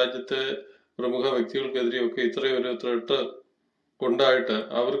നമ്മുടെ രാജ്യത്തെ പ്രമുഖ വ്യക്തികൾക്കെതിരെയോ ഒക്കെ ഇത്രയും ഒരു ത്രെട്ട് ഉണ്ടായിട്ട്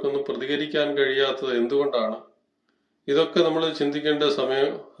അവർക്കൊന്നും പ്രതികരിക്കാൻ കഴിയാത്തത് എന്തുകൊണ്ടാണ്? ഇതൊക്കെ നമ്മൾ ചിന്തിക്കേണ്ട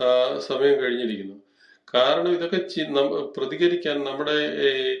സമയം കഴിഞ്ഞിരിക്കുന്നു. കാരണം ഇതൊക്കെ പ്രതികരിക്കാൻ നമ്മുടെ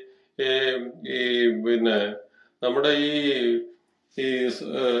നമ്മുടെ ഈ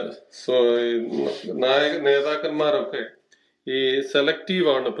നേതാക്കന്മാരൊക്കെ ഈ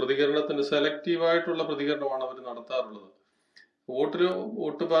സെലക്റ്റീവാണ്, പ്രതികരണത്തിന് സെലക്റ്റീവായിട്ടുള്ള പ്രതികരണമാണ് അവർ നടത്താറുള്ളത്.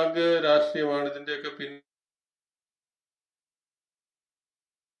 വോട്ട് ബാങ്ക് രാഷ്ട്രീയമാണ് ഇതിന്റെയൊക്കെ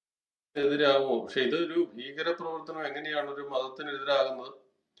എതിരാകുമോ? പക്ഷെ ഇതൊരു ഭീകര പ്രവർത്തനം എങ്ങനെയാണ് ഒരു മതത്തിനെതിരാകുന്നത്?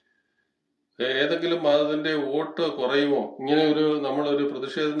 ഏതെങ്കിലും മതത്തിന്റെ വോട്ട് കുറയുമോ? ഇങ്ങനെ നമ്മളൊരു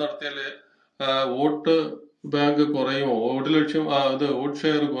പ്രതിഷേധം നടത്തിയാല് വോട്ട് ബാങ്ക് കുറയുമോ? Vote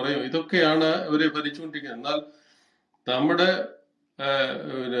share കുറയുമോ? ഇതൊക്കെയാണ് ഇവരെ ഭരിച്ചുകൊണ്ടിരിക്കുന്നത്. എന്നാൽ നമ്മുടെ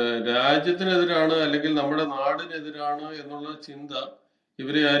രാജ്യത്തിനെതിരാണ് അല്ലെങ്കിൽ നമ്മുടെ നാടിനെതിരാണ് എന്നുള്ള ചിന്ത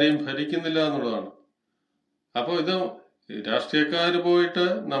ഇവരെ ആരെയും ഭരിക്കുന്നില്ല എന്നുള്ളതാണ്. അപ്പൊ ഇത് രാഷ്ട്രീയക്കാര് പോയിട്ട്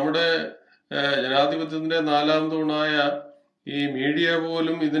നമ്മുടെ ജനാധിപത്യത്തിന്റെ 4-ാം തൂണായ ഈ മീഡിയ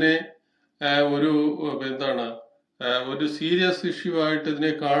പോലും ഇതിനെ ഒരു സീരിയസ് ഇഷ്യൂ ആയിട്ട്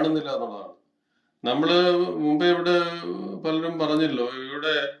ഇതിനെ കാണുന്നില്ല എന്നുള്ളതാണ്. നമ്മള് മുമ്പേ ഇവിടെ പലരും പറഞ്ഞല്ലോ,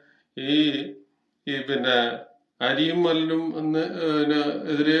 ഇവിടെ ഈ അരിയും മലനും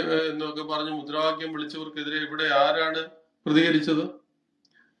എതിരെ എന്നൊക്കെ പറഞ്ഞ് മുദ്രാവാക്യം വിളിച്ചവർക്കെതിരെ ഇവിടെ ആരാണ് പ്രതികരിച്ചത്?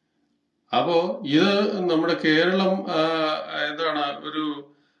 അപ്പോ ഇത് നമ്മുടെ കേരളം ഒരു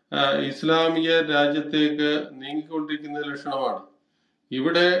ഇസ്ലാമിക രാജ്യത്തേക്ക് നീങ്ങിക്കൊണ്ടിരിക്കുന്ന ലക്ഷണമാണ്.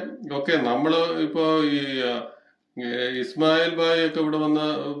 ഇവിടെ ഒക്കെ നമ്മള് ഇപ്പോ ഈ ഇസ്മായിൽ ഭായ് ഒക്കെ ഇവിടെ വന്ന്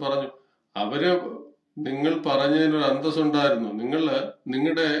പറഞ്ഞു, നിങ്ങൾ പറഞ്ഞതിനൊരു അന്തസ്സുണ്ടായിരുന്നു,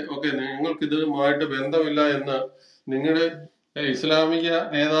 നിങ്ങൾക്ക് ഇതുമായിട്ട് ബന്ധമില്ല എന്ന് നിങ്ങളുടെ ഇസ്ലാമിക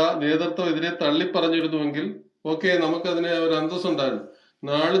നേതൃത്വം ഇതിനെ തള്ളിപ്പറഞ്ഞിരുന്നുവെങ്കിൽ നമുക്കതിനെ ഒരു അന്തസ്സുണ്ടായിരുന്നു.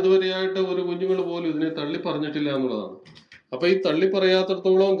 നാളിതുവരെയായിട്ട് ഒരു കുഞ്ഞുങ്ങൾ പോലും ഇതിനെ തള്ളിപ്പറഞ്ഞിട്ടില്ല എന്നുള്ളതാണ്. അപ്പൊ ഈ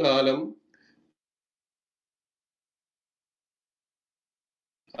തള്ളിപ്പറയാത്തിടത്തോളം കാലം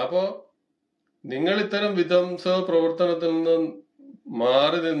അപ്പോ നിങ്ങൾ ഇത്തരം വിധ്വംസ പ്രവർത്തനത്തിൽ നിന്ന്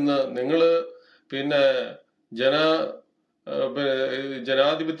മാറി നിന്ന് നിങ്ങള്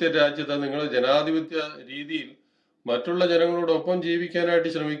ജനാധിപത്യ രാജ്യത്ത് നിങ്ങൾ ജനാധിപത്യ രീതിയിൽ മറ്റുള്ള ജനങ്ങളോടൊപ്പം ജീവിക്കാനായിട്ട്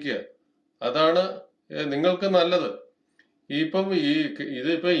ശ്രമിക്കുക. അതാണ് നിങ്ങൾക്ക് നല്ലത്.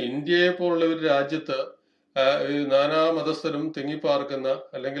 ഇതിപ്പോ ഇന്ത്യയെ പോലുള്ള ഒരു രാജ്യത്ത് നാനാ മതസ്ഥരും തിങ്ങിപ്പാർക്കുന്ന,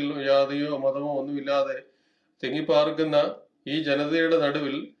 അല്ലെങ്കിൽ ജാതിയോ മതമോ ഒന്നുമില്ലാതെ തിങ്ങിപ്പാർക്കുന്ന ഈ ജനതയുടെ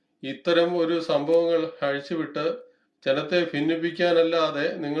നടുവിൽ ഇത്തരം ഒരു സംഭവങ്ങൾ അഴിച്ചുവിട്ട് ജനത്തെ ഭിന്നിപ്പിക്കാനല്ലാതെ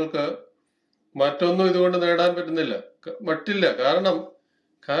നിങ്ങൾക്ക് മറ്റൊന്നും ഇതുകൊണ്ട് നേടാൻ പറ്റില്ല.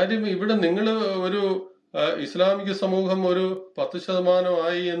 കാര്യം ഇവിടെ നിങ്ങൾ ഒരു ഇസ്ലാമിക സമൂഹം ഒരു 10%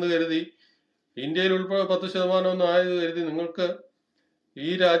 ആയി എന്ന് കരുതി, ഇന്ത്യയിൽ ഉൾപ്പെടെ 10% ആയത് കരുതി നിങ്ങൾക്ക് ഈ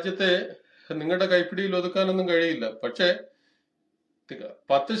രാജ്യത്തെ നിങ്ങളുടെ കൈപ്പിടിയിൽ ഒതുക്കാനൊന്നും കഴിയില്ല. പക്ഷെ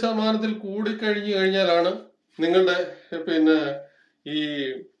 10% കൂടിക്കഴിഞ്ഞു കഴിഞ്ഞാലാണ് നിങ്ങളുടെ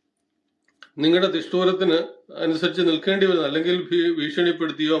നിങ്ങളുടെ നിഷ്ഠൂരത്തിന് അനുസരിച്ച് നിൽക്കേണ്ടി വരുന്നത്. അല്ലെങ്കിൽ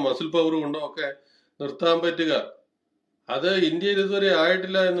ഭീഷണിപ്പെടുത്തിയോ മസിൽ പവർ കൊണ്ടോ ഒക്കെ നിർത്താൻ പറ്റുക. അത് ഇന്ത്യയിൽ ഇതുവരെ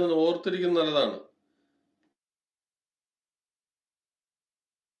ആയിട്ടില്ല എന്ന് ഓർത്തിരിക്കുന്നത് നല്ലതാണ്.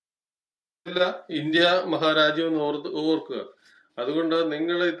 ഇന്ത്യ മഹാരാജ്യം എന്ന് ഓർക്കുക. അതുകൊണ്ട്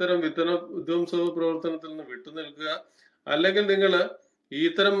നിങ്ങൾ ഇത്തരം വിധ്വംസ പ്രവർത്തനത്തിൽ നിന്ന് വിട്ടുനിൽക്കുക. അല്ലെങ്കിൽ നിങ്ങൾ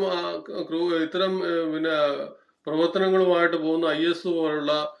ഇത്തരം പിന്നെ പ്രവർത്തനങ്ങളുമായിട്ട് പോകുന്ന IS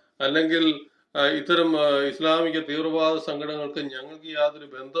പോലുള്ള അല്ലെങ്കിൽ ഇത്തരം ഇസ്ലാമിക തീവ്രവാദ സംഘടനകൾക്ക് ഞങ്ങൾക്ക് യാതൊരു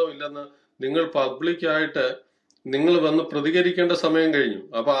ബന്ധമില്ലെന്ന് നിങ്ങൾ പബ്ലിക്കായിട്ട് നിങ്ങൾ വന്ന് പ്രതികരിക്കേണ്ട സമയം കഴിഞ്ഞു.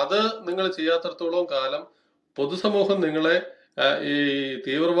 അപ്പൊ അത് നിങ്ങൾ ചെയ്യാത്തടത്തോളം കാലം പൊതുസമൂഹം നിങ്ങളെ ഈ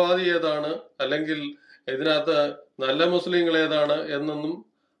തീവ്രവാദി ഏതാണ് അല്ലെങ്കിൽ ഇതിനകത്ത് നല്ല മുസ്ലിങ്ങൾ ഏതാണ് എന്നൊന്നും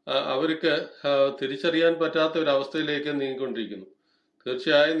അവർക്ക് തിരിച്ചറിയാൻ പറ്റാത്ത ഒരു അവസ്ഥയിലേക്ക് നീങ്ങിക്കൊണ്ടിരിക്കുന്നു.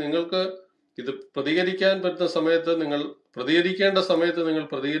 തീർച്ചയായും നിങ്ങൾക്ക് ഇത് പ്രതികരിക്കാൻ പറ്റുന്ന സമയത്ത് പ്രതികരിക്കേണ്ട സമയത്ത് നിങ്ങൾ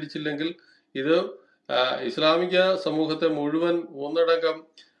പ്രതികരിച്ചില്ലെങ്കിൽ ഇത് ഇസ്ലാമിക സമൂഹത്തെ മുഴുവൻ ഒന്നടങ്കം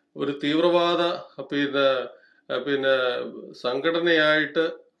ഒരു തീവ്രവാദ പിന്നെ സംഘടനയായിട്ട്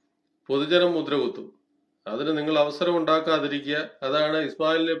പൊതുജനം മുദ്രകുത്തും. അതിന് നിങ്ങൾ അവസരം ഉണ്ടാക്കാതിരിക്കുക. അതാണ്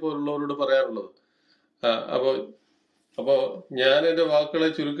ഇസ്മായിലിനെ പോലുള്ളവരോട് പറയാനുള്ളത്. അപ്പോ ഞാൻ എന്റെ വാക്കുകളെ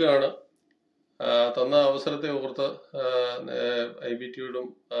ചുരുക്കുകയാണ്. തന്ന അവസരത്തെ ഓർത്ത് IBTയോടും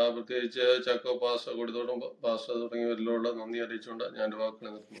പ്രത്യേകിച്ച് ചക്കോ പാസ്റ്റർ, കൊടിത്തോട്ടം പാസ്റ്റർ തുടങ്ങിയവരിലുള്ള നന്ദി അറിയിച്ചുകൊണ്ട് ഞാൻ എന്റെ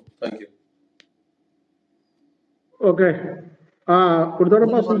വാക്കുകളെ നിർത്തുന്നു. Thank you. Okay. Kodithottam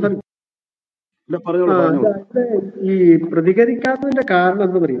pastor ഈ പ്രതികരിക്കാത്തതിന്റെ കാരണം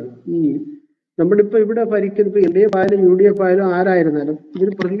എന്ന് പറയുന്നത്, ഈ നമ്മളിപ്പോ ഇവിടെ ഭരിക്കുന്ന LDF ആയാലും UDF ആയാലും ആരായിരുന്നാലും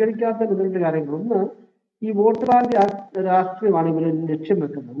ഇതിന് പ്രതികരിക്കാത്ത ഇതിന്റെ കാര്യങ്ങൾ, ഒന്ന് ഈ വോട്ട് ബാങ്ക് രാഷ്ട്രീയമാണ് ഇവർ ലക്ഷ്യം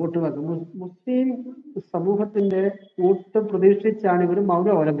വെക്കുന്നത്. വോട്ട് ബാങ്ക് മുസ്ലിം സമൂഹത്തിന്റെ വോട്ട് പ്രതീക്ഷിച്ചാണ് ഇവർ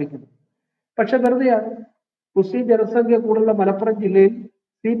മൗനം അവലംബിക്കുന്നത്. പക്ഷെ വെറുതെയാണ്. മുസ്ലിം ജനസംഖ്യ കൂടുതലുള്ള മലപ്പുറം ജില്ലയിൽ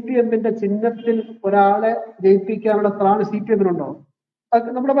CPMന്റെ ചിഹ്നത്തിൽ ഒരാളെ ജയിപ്പിക്കാനുള്ള ത്രാണ് CPMനുണ്ടോ?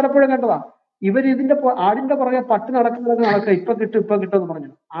 നമ്മുടെ പലപ്പോഴും കണ്ടതാ. ഇവർ ഇതിന്റെ ആടിന്റെ പുറകെ പട്ട് നടക്കുക, ഇപ്പൊ കിട്ടും എന്ന്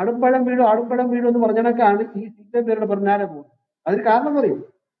പറഞ്ഞു. ആടുംപഴം വീഴും എന്ന് പറഞ്ഞണക്കാണ് ഈ CPM പേരുടെ പിന്നാലെ പോകുന്നത്. അതിന് കാരണം പറയും,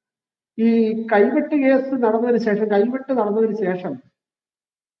 ഈ കൈവെട്ട് നടന്നതിന് ശേഷം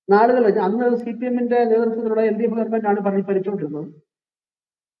നാളുകൾ അന്ന് CPMന്റെ നേതൃത്വത്തിലുള്ള LDF ഗവൺമെന്റ് ആണ് ഭരിച്ചുകൊണ്ടിരുന്നത്.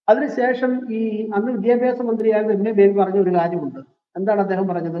 അതിനുശേഷം അന്ന് വിദ്യാഭ്യാസ മന്ത്രിയായിരുന്ന MA ബേബി പറഞ്ഞ ഒരു കാര്യമുണ്ട്. എന്താണ് അദ്ദേഹം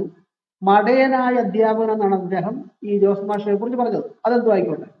പറഞ്ഞത്? മടയനായ അധ്യാപകൻ എന്നാണ് അദ്ദേഹം ഈ ജോസ് മാഷിനെ കുറിച്ച് പറഞ്ഞത്. അതെന്തോ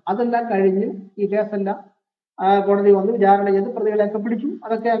ആയിക്കോട്ടെ. അതെല്ലാം കഴിഞ്ഞ് ഈ കേസെല്ലാം കോടതി വന്ന് വിചാരണ ചെയ്ത് പ്രതികളെയൊക്കെ പിടിച്ചു.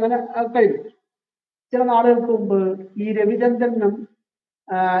 അതൊക്കെ അങ്ങനെ കഴിഞ്ഞു. ചില നാളുകൾക്ക് മുമ്പ് ഈ രവിചന്ദ്രനും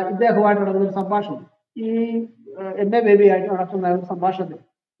ഇദ്ദേഹവുമായിട്ട് നടന്ന ഒരു സംഭാഷണം, ഈ MA ബേബിയായിട്ട് നടക്കുന്ന ഒരു സംഭാഷണത്തിൽ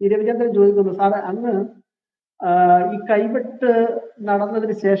ഈ രവിചന്ദ്രൻ ചോദിക്കുന്നു, സാറേ അങ്ങ് ഈ കൈവെട്ട്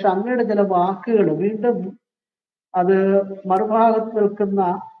നടന്നതിന് ശേഷം അങ്ങയുടെ ചില വാക്കുകൾ വീണ്ടും അത് മറുഭാഗത്ത് നിൽക്കുന്ന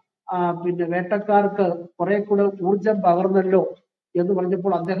പിന്നെ വേട്ടക്കാർക്ക് കുറെ കൂടെ ഊർജം പകർന്നല്ലോ എന്ന്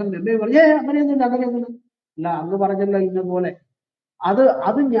പറഞ്ഞപ്പോൾ അദ്ദേഹം MA പറഞ്ഞു, അങ്ങനെയൊന്നുമില്ല. അല്ല, അങ്ങ് പറഞ്ഞല്ലോ ഇന്നപോലെ.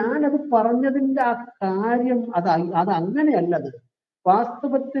 അത് ഞാനത് പറഞ്ഞതിന്റെ ആ കാര്യം അത് അങ്ങനെയല്ലത്.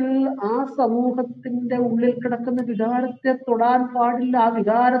 വാസ്തവത്തിൽ ആ സമൂഹത്തിന്റെ ഉള്ളിൽ കിടക്കുന്ന വികാരത്തെ തൊടാൻ പാടില്ല. ആ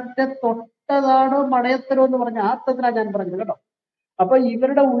വികാരത്തെ തൊട്ടതാണ് മടയത്തരം എന്ന് പറഞ്ഞ അർത്ഥത്തിലാണ് ഞാൻ പറഞ്ഞത് കേട്ടോ. അപ്പൊ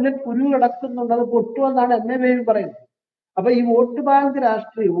ഇവരുടെ ഉള്ളിൽ കുരു കിടക്കുന്നുണ്ട്, അത് പൊട്ടുമെന്നാണ് MA ബേബി പറയുന്നത്. അപ്പൊ ഈ വോട്ട് ബാങ്ക്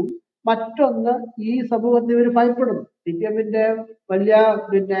രാഷ്ട്രീയവും മറ്റൊന്ന് ഈ സമൂഹത്തിൽ ഇവർ ഭയപ്പെടുന്നു. CPMന്റെ വലിയ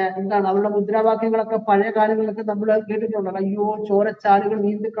എന്താണ് അവരുടെ മുദ്രാവാക്യങ്ങളൊക്കെ പഴയ കാലങ്ങളിലൊക്കെ നമ്മൾ കേട്ടിട്ടുണ്ട്. അയ്യോ ചോരച്ചാലുകൾ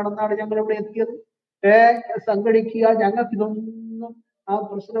നീന്തി കടന്നാണ് ഞങ്ങൾ ഇവിടെ എത്തിയത്, സംഘടിക്കുക, ഞങ്ങൾക്ക് ഇതൊന്നും ആ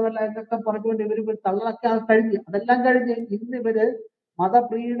പ്രശ്നമല്ല എന്നൊക്കെ പറഞ്ഞുകൊണ്ട് ഇവർ തള്ളൊക്കെ അതെല്ലാം കഴിഞ്ഞ് ഇന്ന് ഇവര്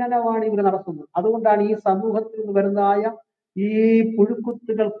മതപ്രീണനമാണ് ഇവർ നടത്തുന്നത്. അതുകൊണ്ടാണ് ഈ സമൂഹത്തിൽ നിന്ന് വരുന്നതായ ഈ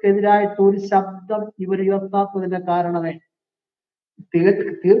പുഴുക്കുത്തുകൾക്കെതിരായിട്ട് ഒരു ശബ്ദം ഇവർ ഉയർത്താത്തതിന്റെ കാരണമേ.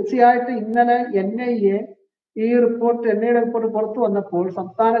 തീർച്ചയായിട്ടും ഇന്നലെ NIA NIAയുടെ റിപ്പോർട്ട് പുറത്തു വന്നപ്പോൾ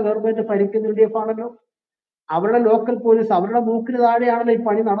സംസ്ഥാന ഗവൺമെന്റ് ഭരിക്കുന്ന LDF ആണല്ലോ. അവരുടെ ലോക്കൽ പോലീസ് അവരുടെ മൂക്കിന് താഴെയാണല്ലോ ഈ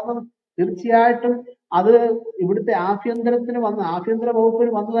പണി നടന്നത്. തീർച്ചയായിട്ടും അത് ഇവിടുത്തെ ആഭ്യന്തര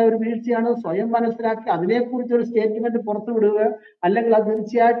വകുപ്പിന് വന്നതായ ഒരു വീഴ്ചയാണ്. സ്വയം മനസ്സിലാക്കി അതിനെക്കുറിച്ച് ഒരു സ്റ്റേറ്റ്മെന്റ് പുറത്തു വിടുക, അല്ലെങ്കിൽ അത്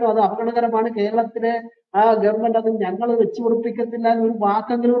തീർച്ചയായിട്ടും അത് അപകടകരമാണ്. കേരളത്തിലെ ഗവൺമെന്റ് അത് ഞങ്ങൾ വെച്ചു പൊറിപ്പിക്കത്തില്ല എന്നൊരു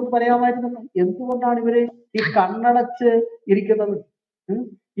വാക്കെങ്കിലും പറയാമായിരുന്നല്ലോ. എന്തുകൊണ്ടാണ് ഇവര് ഈ കണ്ണടച്ച് ഇരിക്കുന്നത്?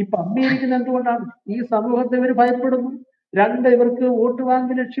 ഈ പമ്മിയിരിക്കുന്നത് എന്തുകൊണ്ടാണ്? ഈ സമൂഹത്തെ ഇവർ ഭയപ്പെടുന്നു. രണ്ട്, ഇവർക്ക് വോട്ട്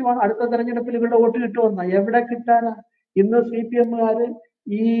ബാങ്ക് ലക്ഷ്യമാണ്. അടുത്ത തെരഞ്ഞെടുപ്പിൽ ഇവരുടെ വോട്ട് കിട്ടുമെന്ന. എവിടെ കിട്ടാനാ? ഇന്ന് CPMകാര്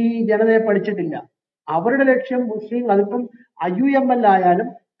ഈ ജനതയെ പഠിച്ചിട്ടില്ല. അവരുടെ ലക്ഷ്യം മുസ്ലിം, അതിപ്പം IUML ആയാലും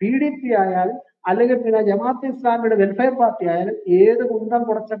PDP ആയാലും അല്ലെങ്കിൽ ജമാഅത്തെ ഇസ്ലാമിയുടെ വെൽഫെയർ പാർട്ടി ആയാലും ഏത് കുന്തം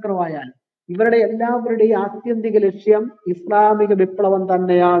പുറച്ചക്രമായാലും ഇവരുടെ എല്ലാവരുടെയും ആത്യന്തിക ലക്ഷ്യം ഇസ്ലാമിക വിപ്ലവം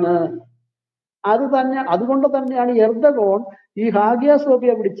തന്നെയാണ്. അതുകൊണ്ട് തന്നെയാണ് എർദഗോൺ ഈ ഹാഗിയ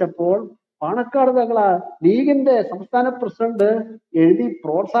സോഫിയ പിടിച്ചപ്പോൾ പാണക്കാട് തങ്ങള ലീഗിന്റെ സംസ്ഥാന പ്രസിഡന്റ് എഴുതി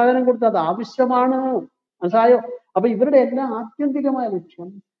പ്രോത്സാഹനം കൊടുത്ത് അത് ആവശ്യമാണ്. മനസ്സിലായോ? അപ്പൊ ഇവരുടെ എല്ലാ ആത്യന്തികമായ ലക്ഷ്യം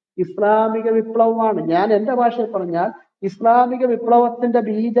ഇസ്ലാമിക വിപ്ലവമാണ്. ഞാൻ എന്റെ ഭാഷയിൽ പറഞ്ഞാൽ ഇസ്ലാമിക വിപ്ലവത്തിന്റെ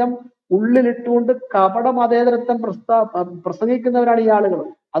ബീജം ഉള്ളിലിട്ടുകൊണ്ട് കപട മതേതരത്വം പ്രസംഗിക്കുന്നവരാണ് ഈ ആളുകൾ.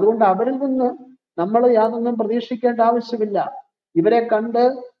 അതുകൊണ്ട് അവരിൽ നിന്ന് നമ്മൾ യാതൊന്നും പ്രതീക്ഷിക്കേണ്ട ആവശ്യമില്ല. ഇവരെ കണ്ട്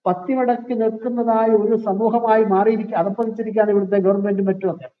പത്തിമടക്കി നിൽക്കുന്നതായ ഒരു സമൂഹമായി അതപ്പതിച്ചിരിക്കുകയാണ് ഇവിടുത്തെ ഗവൺമെന്റും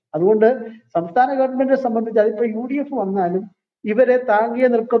മറ്റുമൊക്കെ. അതുകൊണ്ട് സംസ്ഥാന ഗവൺമെന്റിനെ സംബന്ധിച്ച് അതിപ്പോ UDF വന്നാലും ഇവരെ താങ്ങിയേ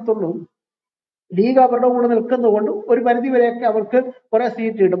നിൽക്കത്തുള്ളൂ. ലീഗ് അവരുടെ കൂടെ നിൽക്കുന്നതുകൊണ്ട് ഒരു പരിധി വരെയൊക്കെ അവർക്ക് കുറെ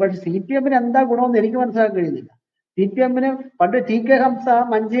സീറ്റ് കിട്ടും. പക്ഷെ CPM എന്താ ഗുണമെന്ന് എനിക്ക് മനസ്സിലാക്കാൻ കഴിയുന്നില്ല. CPM പണ്ട് TK ഹംസ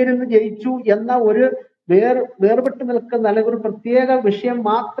മഞ്ചേരിയിൽ നിന്ന് ജയിച്ചു എന്ന ഒരു വേർപെട്ട് നിൽക്കുന്ന അല്ലെങ്കിൽ ഒരു പ്രത്യേക വിഷയം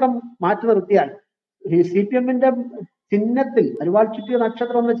മാത്രം മാറ്റി നിർത്തിയാൽ ഈ CPM ചിഹ്നത്തിൽ അരുവാൾ ചുറ്റിയ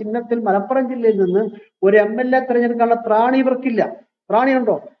നക്ഷത്രം എന്ന ചിഹ്നത്തിൽ മലപ്പുറം ജില്ലയിൽ നിന്ന് ഒരു MLA തെരഞ്ഞെടുക്കാനുള്ള ത്രാണി ഇവർക്കില്ല.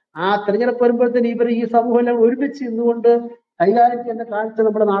 ത്രാണിയുണ്ടോ? ആ തെരഞ്ഞെടുപ്പ് വരുമ്പോഴത്തേന് ഇവർ ഈ സമൂഹം ഒരുമിച്ച് ഇന്നുകൊണ്ട് കൈകാര്യം ചെയ്യുന്ന കാഴ്ച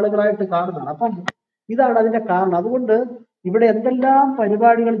നമ്മുടെ നാളുകളായിട്ട് കാണുന്നതാണ്. അപ്പം ഇതാണ് അതിന്റെ കാരണം. അതുകൊണ്ട് ഇവിടെ എന്തെല്ലാം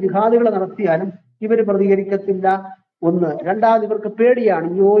പരിപാടികൾ ജിഹാദികൾ നടത്തിയാലും ഇവര് പ്രതികരിക്കത്തില്ല. ഒന്ന്. രണ്ടാമത് ഇവർക്ക് പേടിയാണ്.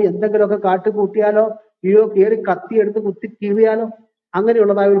 അയ്യോ എന്തെങ്കിലുമൊക്കെ കാട്ടുകൂട്ടിയാലോ, അയ്യോ കയറി കത്തിയെടുത്ത് കുത്തി കീറിയാലോ,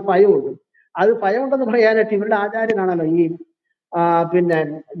 അങ്ങനെയുള്ളതായ ഒരു ഭയമുണ്ട്. അത് ഭയമുണ്ടെന്ന് പറയാനായിട്ട് ഇവരുടെ ആചാര്യനാണല്ലോ ഈ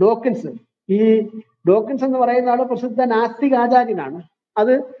ഡോക്കിൻസ്. ഈ ഡോക്കിൻസ് എന്ന് പറയുന്ന ആള് പ്രസിദ്ധ നാസ്തിക ആചാര്യനാണ്.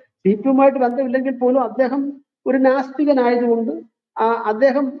 അത് CPM ബന്ധമില്ലെങ്കിൽ പോലും അദ്ദേഹം ഒരു നാസ്തികനായതുകൊണ്ട്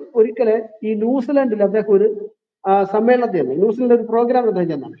അദ്ദേഹം ഒരിക്കല് ഈ ന്യൂസിലൻഡിൽ അദ്ദേഹം ഒരു സമ്മേളനത്തിൽ ന്യൂസിലൻഡ് ഒരു പ്രോഗ്രാം അദ്ദേഹം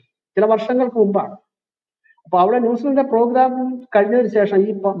ചെന്നാണ് ചില വർഷങ്ങൾക്ക് മുമ്പാണ്. അപ്പൊ അവിടെ ന്യൂസിലൻഡിന്റെ പ്രോഗ്രാം കഴിഞ്ഞതിന് ശേഷം ഈ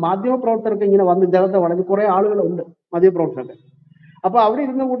മാധ്യമ പ്രവർത്തകർക്ക് ഇങ്ങനെ വന്ന് ഇദ്ദേഹത്തെ വളരെ കുറെ ആളുകളുണ്ട് മാധ്യമപ്രവർത്തകർ. അപ്പൊ അവിടെ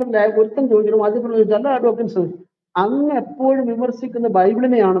ഇരുന്ന കൂട്ടത്തില് ഒരുത്തം ചോദിച്ചു, മാധ്യമപ്രവർത്തകർ ചോദിച്ചു, അല്ല ഡോക്ടൻസ് അങ്ങ് എപ്പോഴും വിമർശിക്കുന്ന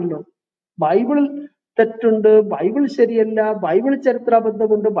ബൈബിളിനെയാണല്ലോ, ബൈബിളിൽ തെറ്റുണ്ട്, ബൈബിൾ ശരിയല്ല, ബൈബിൾ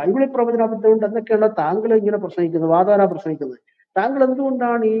ചരിത്രാബദ്ധമുണ്ട്, ബൈബിളിൽ പ്രവചനാബദ്ധമുണ്ട് എന്നൊക്കെയുള്ള താങ്കൾ ഇങ്ങനെ പ്രസംഗിക്കുന്നത്, വാദാന പ്രസംഗിക്കുന്നത്. താങ്കൾ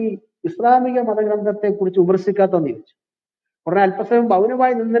എന്തുകൊണ്ടാണ് ഈ ഇസ്ലാമിക മതഗ്രന്ഥത്തെ കുറിച്ച് വിമർശിക്കാത്തതെന്ന് ചോദിച്ചു. ഉടനെ അല്പസമയം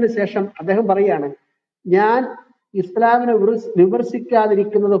മൗനമായി നിന്നതിന് ശേഷം അദ്ദേഹം പറയുകയാണ്, ഞാൻ ഇസ്ലാമിനെ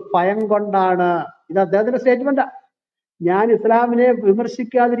വിമർശിക്കാതിരിക്കുന്നത് ഭയം കൊണ്ടാണ്. ഇത് അദ്ദേഹത്തിന്റെ സ്റ്റേറ്റ്മെന്റാ. ഞാൻ ഇസ്ലാമിനെ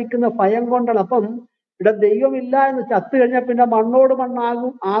വിമർശിക്കാതിരിക്കുന്ന ഭയം കൊണ്ടാണ്. അപ്പം ഇവിടെ ദൈവമില്ല എന്ന് ചത്തു കഴിഞ്ഞാൽ പിന്നെ മണ്ണോട്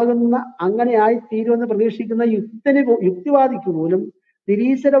ആകുന്ന അങ്ങനെ ആയി തീരുമെന്ന് പ്രതീക്ഷിക്കുന്ന യുക്തിവാദിക്ക് പോലും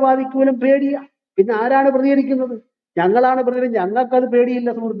നിരീശ്വരവാദിക്ക് പോലും പേടിയാ. പിന്നെ ആരാണ് പ്രതികരിക്കുന്നത്? ഞങ്ങളാണ് പ്രതികരിക്കുന്നത്. ഞങ്ങൾക്കത് പേടിയില്ല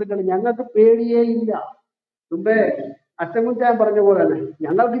സുഹൃത്തുക്കൾ, ഞങ്ങൾക്ക് പേടിയേ ഇല്ല. മുമ്പേ അച്ഛൻകുഞ്ചാൻ പറഞ്ഞ പോലെ തന്നെ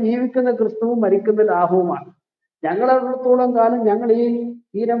ഞങ്ങൾക്ക് ജീവിക്കുന്ന ക്രിസ്തുവും മരിക്കുന്ന ലാഭവുമാണ്. ഞങ്ങളെടുത്തോളം കാലം ഞങ്ങൾ ഈ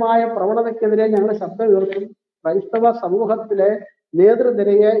ഹീനമായ പ്രവണതയ്ക്കെതിരെ ഞങ്ങൾ ശബ്ദം ഉയർത്തും. ക്രൈസ്തവ സമൂഹത്തിലെ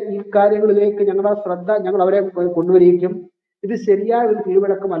നേതൃനിരയെ ഈ കാര്യങ്ങളിലേക്ക് ഞങ്ങളുടെ ശ്രദ്ധ ഞങ്ങൾ അവരെ കൊണ്ടുവരികയും ഇത് ശരിയായ ഒരു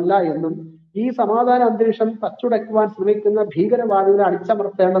കീഴ്വഴക്കമല്ല എന്നും ഈ സമാധാന അന്തരീക്ഷം തച്ചുടയ്ക്കുവാൻ ശ്രമിക്കുന്ന ഭീകരവാദികളെ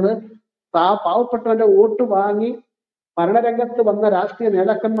അടിച്ചമർത്തേണ്ടത് പാവപ്പെട്ടവന്റെ വോട്ട് വാങ്ങി ഭരണരംഗത്ത് വന്ന രാഷ്ട്രീയ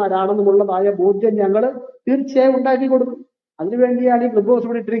നേതാക്കന്മാരാണെന്നുമുള്ളതായ ബോധ്യം ഞങ്ങൾ തീർച്ചയായും ഉണ്ടാക്കി കൊടുക്കും. അതിനുവേണ്ടിയാണ് ഈ ക്ലബ് ഹൗസ്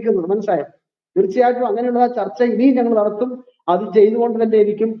ഇവിടെ ഇട്ടിരിക്കുന്നത്. മനസ്സിലായോ? തീർച്ചയായിട്ടും അങ്ങനെയുള്ള ചർച്ച ഇനിയും ഞങ്ങൾ നടത്തും. അത് ചെയ്തുകൊണ്ട് തന്നെ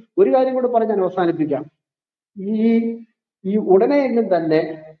ഇരിക്കും. ഒരു കാര്യം കൂടെ പറഞ്ഞ് ഞാൻ അവസാനിപ്പിക്കാം. ഈ ഉടനെ എന്നും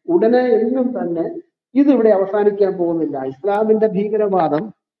തന്നെ ഇതിവിടെ അവസാനിക്കാൻ പോകുന്നില്ല. ഇസ്ലാമിന്റെ ഭീകരവാദം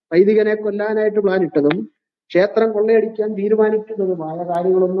വൈദികനെ കൊല്ലാനായിട്ട് പ്ലാനിട്ടതും ക്ഷേത്രം കൊള്ളയടിക്കാൻ തീരുമാനിക്കുന്നതുമായ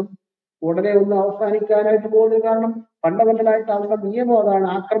കാര്യങ്ങളൊന്നും ഉടനെ ഒന്നും അവസാനിക്കാനായിട്ട് പോകുന്നത്. കാരണം ഫണ്ടമെന്റലായിട്ട് അവരുടെ നിയമം അതാണ്,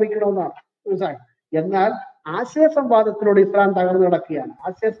 ആക്രമിക്കണമെന്നാണ്. മനസ്സിലായി? എന്നാൽ ആശയ സംവാദത്തിലൂടെ ഇസ്ലാം തകർന്നു കിടക്കുകയാണ്.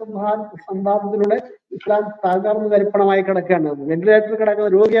 സംവാദത്തിലൂടെ ഇസ്ലാം തകർന്നു തരിപ്പണമായി കിടക്കുകയാണ്. വെന്റിലേറ്ററിൽ കിടക്കുന്ന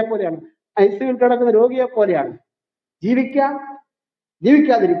രോഗിയെ പോലെയാണ്, ICUവിൽ കിടക്കുന്ന രോഗിയെ പോലെയാണ്. ജീവിക്കാം,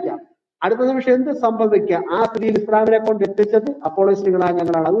 ജീവിക്കാതിരിക്കാം, അടുത്ത നിമിഷം എന്ത് സംഭവിക്കാം. ആ സ്ഥിതിയിൽ ഇസ്ലാമിനെ കൊണ്ട് എത്തിച്ചത് അപ്പോളജിസ്റ്റുകളായ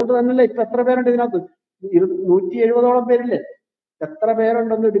ഞങ്ങളാണ്. അതുകൊണ്ട് തന്നെയല്ലേ ഇപ്പൊ എത്ര പേരുണ്ട് ഇതിനകത്ത്? 170ഓളം പേരില്ലേ? എത്ര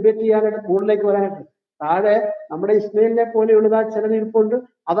പേരുണ്ടെന്ന് ഡിബേറ്റ് ചെയ്യാനായിട്ട് മുകളിലേക്ക് വരാനായിട്ട്. താഴെ നമ്മുടെ ഇസ്മയിലിനെ പോലെയുള്ള ചിലത് ഇരിപ്പുണ്ട്.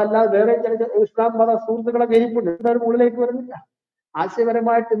 അതല്ലാതെ വേറെ ചില ഇസ്ലാം മത സുഹൃത്തുക്കളൊക്കെ ഇരിപ്പുണ്ട്. എല്ലാവരും മുകളിലേക്ക് വരുന്നില്ല.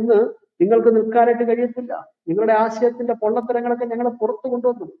 ആശയപരമായിട്ട് ഇന്ന് നിങ്ങൾക്ക് നിൽക്കാനായിട്ട് കഴിയത്തില്ല. നിങ്ങളുടെ ആശയത്തിന്റെ പൊള്ളത്തരങ്ങളൊക്കെ ഞങ്ങൾ പുറത്തു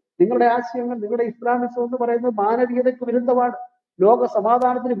കൊണ്ടുവന്നു. നിങ്ങളുടെ ആശയങ്ങൾ, നിങ്ങളുടെ ഇസ്ലാമിസം എന്ന് പറയുന്നത് മാനവീയതയ്ക്ക് വിരുദ്ധമാണ്, ലോക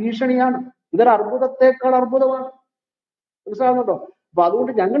സമാധാനത്തിന് ഭീഷണിയാണ്, ഇതൊരു അർബുദത്തെക്കാൾ അർബുദമാണ്. മനസ്സിലാകുന്നുണ്ടോ? അപ്പൊ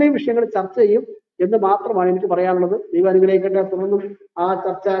അതുകൊണ്ട് ഞങ്ങൾ ഈ വിഷയങ്ങൾ ചർച്ച ചെയ്യും എന്ന് മാത്രമാണ് എനിക്ക് പറയാനുള്ളത്. ദൈവം അനുഗ്രഹിക്കട്ടെ. തുടർന്നും ആ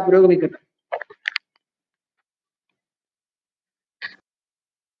ചർച്ച പുരോഗമിക്കട്ടെ.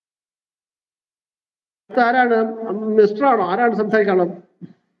 ആരാണ്? മിസ്റ്റർ ആണോ? ആരാണ് സംസാരിക്കാനുള്ളത്?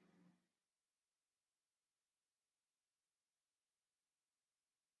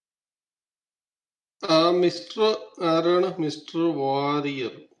 മിസ്റ്റർ ആരാണ്? മിസ്റ്റർ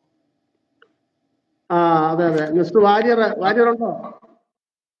വാരിയർ. അതെ അതെ, മിസ്റ്റർ വാരിയർ ഉണ്ടോ?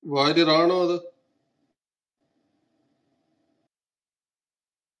 വാരിയർ ആണോ? അത്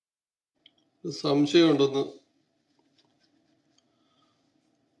സംശയമുണ്ടെന്ന്.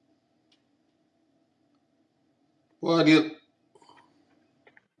 വാരിയർ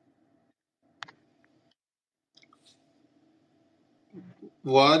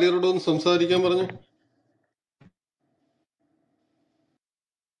വാര്യരോടൊന്ന് സംസാരിക്കാൻ പറഞ്ഞു.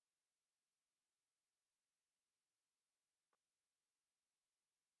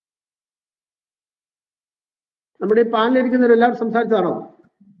 നമ്മുടെ ഈ പാനലിരിക്കുന്നവർ എല്ലാവരും സംസാരിച്ചതാണോ?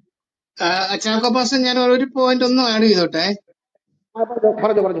 ചാക്കോ പാസ്റ്റർ, ഞാൻ ഒരു പോയിന്റ് ഒന്നും ആഡ് ചെയ്തോട്ടെ.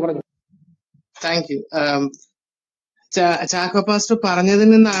 പറഞ്ഞു. Thank you. ചാക്കോ പാസ്റ്റർ പറഞ്ഞതിൽ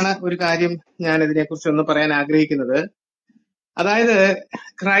നിന്നാണ് ഒരു കാര്യം ഞാൻ ഇതിനെ കുറിച്ച് ഒന്ന് പറയാൻ ആഗ്രഹിക്കുന്നത്. അതായത്,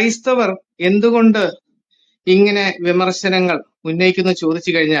 ക്രൈസ്തവർ എന്തുകൊണ്ട് ഇങ്ങനെ വിമർശനങ്ങൾ ഉന്നയിക്കുന്നു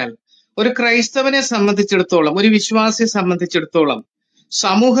ചോദിച്ചു കഴിഞ്ഞാൽ, ഒരു ക്രൈസ്തവനെ സംബന്ധിച്ചിടത്തോളം, ഒരു വിശ്വാസിയെ സംബന്ധിച്ചിടത്തോളം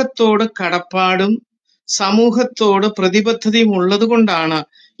സമൂഹത്തോട് കടപ്പാടും സമൂഹത്തോട് പ്രതിബദ്ധതയും ഉള്ളത് കൊണ്ടാണ്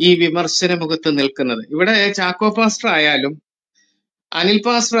ഈ വിമർശന മുഖത്ത് നിൽക്കുന്നത്. ഇവിടെ ചാക്കോ പാസ്റ്റർ ആയാലും അനിൽ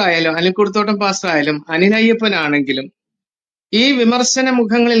പാസ്റ്റർ ആയാലും അനിൽ കൊടുത്തോട്ടം പാസ്റ്റർ ആയാലും അനിൽ അയ്യപ്പനാണെങ്കിലും ഈ വിമർശന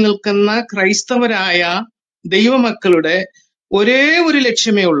മുഖങ്ങളിൽ നിൽക്കുന്ന ക്രൈസ്തവരായ ദൈവമക്കളുടെ ഒരേ ഒരു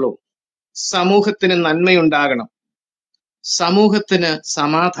ലക്ഷ്യമേ ഉള്ളൂ: സമൂഹത്തിന് നന്മയുണ്ടാകണം, സമൂഹത്തിന്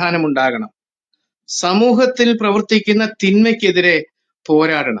സമാധാനമുണ്ടാകണം, സമൂഹത്തിൽ പ്രവർത്തിക്കുന്ന തിന്മയ്ക്കെതിരെ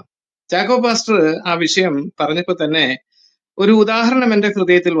പോരാടണം. ചാക്കോ പാസ്റ്റർ ആ വിഷയം പറഞ്ഞപ്പോ തന്നെ ഒരു ഉദാഹരണം എന്റെ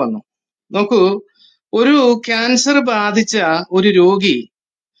ഹൃദയത്തിൽ വന്നു. നോക്കൂ, ഒരു ക്യാൻസർ ബാധിച്ച ഒരു രോഗി,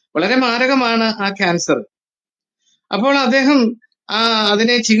 വളരെ മാരകമാണ് ആ ക്യാൻസർ. അപ്പോൾ അദ്ദേഹം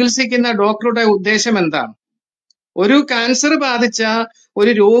അതിനെ ചികിത്സിക്കുന്ന ഡോക്ടറുടെ ഉദ്ദേശം എന്താണ്? ഒരു ക്യാൻസർ ബാധിച്ച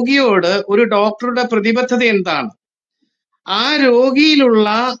ഒരു രോഗിയോട് ഒരു ഡോക്ടറുടെ പ്രതിബദ്ധത എന്താണ്? ആ രോഗിയിലുള്ള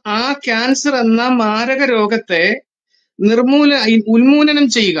ആ ക്യാൻസർ എന്ന മാരക രോഗത്തെ ഉന്മൂലനം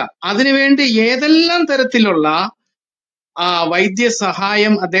ചെയ്യുക, അതിനുവേണ്ടി ഏതെല്ലാം തരത്തിലുള്ള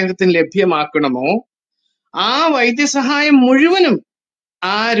വൈദ്യസഹായം അദ്ദേഹത്തിന് ലഭ്യമാക്കണമോ ആ വൈദ്യസഹായം മുഴുവനും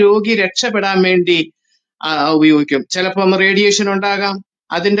ആ രോഗി രക്ഷപ്പെടാൻ വേണ്ടി ഉപയോഗിക്കും. ചിലപ്പം റേഡിയേഷൻ ഉണ്ടാകാം,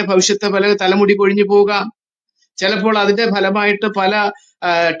 അതിന്റെ ഭവിഷ്യത്ത് പല തലമുടി കൊഴിഞ്ഞു പോകാം, ചിലപ്പോൾ അതിന്റെ ഫലമായിട്ട് പല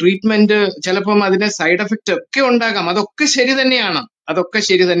ട്രീറ്റ്മെന്റ്, ചിലപ്പം അതിന്റെ സൈഡ് എഫക്റ്റ് ഒക്കെ ഉണ്ടാകാം. അതൊക്കെ ശരി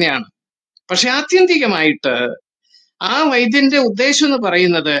തന്നെയാണ്. പക്ഷെ ആത്യന്തികമായിട്ട് ആ വൈദ്യന്റെ ഉദ്ദേശം എന്ന്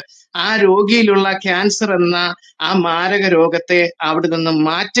പറയുന്നത് ആ രോഗിയിലുള്ള ക്യാൻസർ എന്ന ആ മാരക രോഗത്തെ അവിടെ നിന്ന്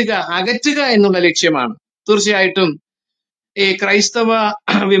മാറ്റുക, അകറ്റുക എന്നുള്ള ലക്ഷ്യമാണ്. തീർച്ചയായിട്ടും ഈ ക്രൈസ്തവ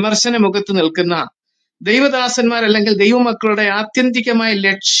വിമർശന മുഖത്ത് നിൽക്കുന്ന ദൈവദാസന്മാർ അല്ലെങ്കിൽ ദൈവമക്കളുടെ ആത്യന്തികമായ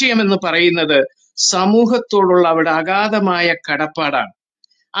ലക്ഷ്യം എന്ന് പറയുന്നത് സമൂഹത്തോടുള്ള അവരുടെ അഗാധമായ കടപ്പാടാണ്.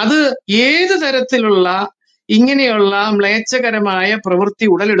 അത് ഏത് തരത്തിലുള്ള ഇങ്ങനെയുള്ള മ്ലേച്ഛകരമായ പ്രവൃത്തി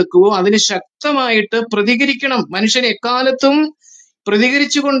ഉടലെടുക്കുവോ അതിന് ശക്തമായിട്ട് പ്രതികരിക്കണം. മനുഷ്യൻ എക്കാലത്തും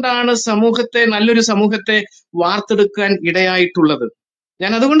പ്രതികരിച്ചുകൊണ്ടാണ് നല്ലൊരു സമൂഹത്തെ വാർത്തെടുക്കാൻ ഇടയായിട്ടുള്ളത്.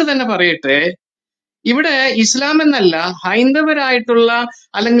 ഞാൻ അതുകൊണ്ട് തന്നെ പറയട്ടെ, ഇവിടെ ഇസ്ലാം എന്നല്ല, ഹൈന്ദവരായിട്ടുള്ള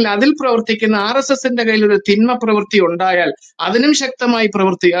അല്ലെങ്കിൽ അതിൽ പ്രവർത്തിക്കുന്ന RSSന്റെ കയ്യിൽ ഒരു തിന്മ പ്രവൃത്തി ഉണ്ടായാൽ അതിനും ശക്തമായി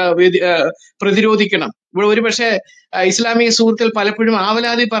പ്രതിരോധിക്കണം. ഇവിടെ ഒരുപക്ഷെ ഇസ്ലാമിക സുഹൃത്തുക്കൾ പലപ്പോഴും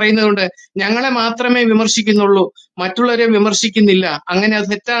ആവലാതി പറയുന്നതുകൊണ്ട് ഞങ്ങളെ മാത്രമേ വിമർശിക്കുന്നുള്ളൂ, മറ്റുള്ളവരെ വിമർശിക്കുന്നില്ല. അങ്ങനെ അത്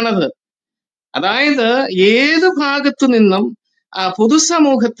തെറ്റാണത്. അതായത് ഏത് ഭാഗത്തു നിന്നും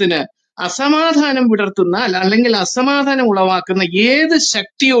പൊതുസമൂഹത്തിന് അസമാധാനം വിടർത്തുന്ന അല്ലെങ്കിൽ അസമാധാനം ഉളവാക്കുന്ന ഏത്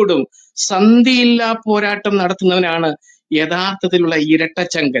ശക്തിയോടും സന്ധിയില്ലാ പോരാട്ടം നടത്തുന്നവനാണ് യഥാർത്ഥത്തിലുള്ള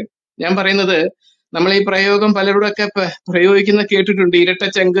ഇരട്ടച്ചങ്കൻ. ഞാൻ പറയുന്നത്, നമ്മൾ ഈ പ്രയോഗം പലരോടൊക്കെ പ്രയോഗിക്കുന്ന കേട്ടിട്ടുണ്ട്,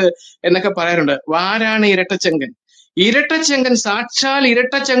 ഇരട്ടച്ചങ്ക് എന്നൊക്കെ പറയാറുണ്ട്. ആരാണ് ഇരട്ടച്ചങ്കൻ? ഇരട്ടച്ചങ്കൻ, സാക്ഷാൽ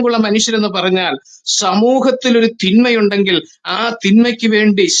ഇരട്ടച്ചങ്കുള്ള മനുഷ്യരെന്ന് പറഞ്ഞാൽ സമൂഹത്തിൽ ഒരു തിന്മയുണ്ടെങ്കിൽ ആ തിന്മയ്ക്ക്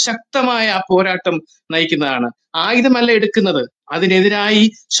വേണ്ടി ശക്തമായ പോരാട്ടം നയിക്കുന്നതാണ്. ആയുധമല്ല എടുക്കുന്നത്, അതിനെതിരായി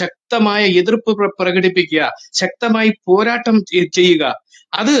ശക്തമായ എതിർപ്പ് പ്രകടിപ്പിക്കുക, ശക്തമായി പോരാട്ടം ചെയ്യുക.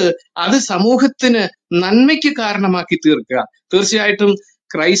 അത് സമൂഹത്തിന് നന്മയ്ക്ക് കാരണമാക്കി തീർക്കുക. തീർച്ചയായിട്ടും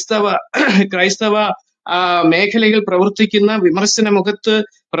ക്രൈസ്തവ മേഖലയിൽ പ്രവർത്തിക്കുന്ന, വിമർശന മുഖത്ത്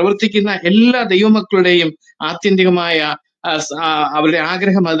പ്രവർത്തിക്കുന്ന എല്ലാ ദൈവമക്കളുടെയും ആത്യന്തികമായ അവരുടെ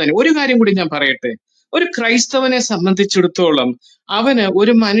ആഗ്രഹം അത് തന്നെ. ഒരു കാര്യം കൂടി ഞാൻ പറയട്ടെ, ഒരു ക്രൈസ്തവനെ സംബന്ധിച്ചിടത്തോളം അവന്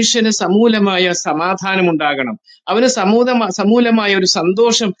ഒരു മനുഷ്യന് സമൂലമായ സമാധാനം ഉണ്ടാകണം, അവന് സമൂലമായ ഒരു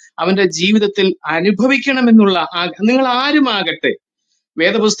സന്തോഷം അവന്റെ ജീവിതത്തിൽ അനുഭവിക്കണമെന്നുള്ള നിങ്ങൾ ആരുമാകട്ടെ,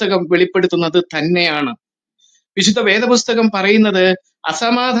 വേദപുസ്തകം വെളിപ്പെടുത്തുന്നത് തന്നെയാണ്. വിശുദ്ധ വേദപുസ്തകം പറയുന്നത്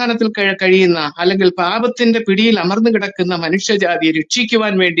അസമാധാനത്തിൽ കഴിയുന്ന അല്ലെങ്കിൽ പാപത്തിന്റെ പിടിയിൽ അമർന്നു കിടക്കുന്ന മനുഷ്യജാതിയെ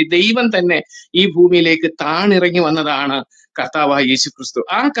രക്ഷിക്കുവാൻ വേണ്ടി ദൈവം തന്നെ ഈ ഭൂമിയിലേക്ക് താണിറങ്ങി വന്നതാണ് കർത്താവായ യേശുക്രിസ്തു.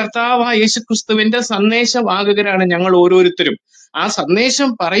 ആ കർത്താവായ യേശുക്രിസ്തുവിന്റെ സന്ദേശവാഹകരാണ് ഞങ്ങൾ ഓരോരുത്തരും. ആ സന്ദേശം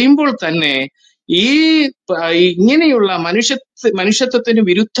പറയുമ്പോൾ തന്നെ ഇങ്ങനെയുള്ള മനുഷ്യത്വത്തിന്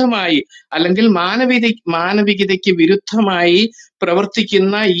വിരുദ്ധമായി അല്ലെങ്കിൽ മാനവികതയ്ക്ക് വിരുദ്ധമായി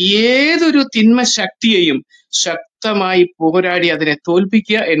പ്രവർത്തിക്കുന്ന ഏതൊരു തിന്മ ശക്തിയെയും ശക്തമായി പോരാടി അതിനെ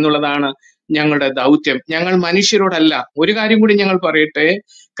തോൽപ്പിക്കുക എന്നുള്ളതാണ് ഞങ്ങളുടെ ദൗത്യം. ഞങ്ങൾ മനുഷ്യരോടല്ല. ഒരു കാര്യം കൂടി ഞങ്ങൾ പറയട്ടെ,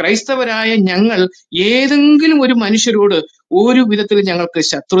 ക്രൈസ്തവരായ ഞങ്ങൾ ഏതെങ്കിലും ഒരു മനുഷ്യരോട് ഒരു വിധത്തിൽ ഞങ്ങൾക്ക്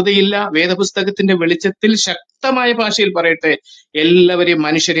ശത്രുതയില്ല. വേദപുസ്തകത്തിന്റെ വെളിച്ചത്തിൽ ശക്തമായ ഭാഷയിൽ പറയട്ടെ, എല്ലാവരെയും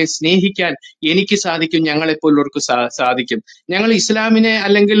മനുഷ്യരെ സ്നേഹിക്കാൻ എനിക്ക് സാധിക്കും, ഞങ്ങളെപ്പോലുള്ളവർക്ക് സാധിക്കും. ഞങ്ങൾ ഇസ്ലാമിനെ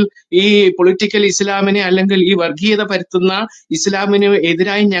അല്ലെങ്കിൽ ഈ പൊളിറ്റിക്കൽ ഇസ്ലാമിനെ അല്ലെങ്കിൽ ഈ വർഗീയത പരത്തുന്ന ഇസ്ലാമിന്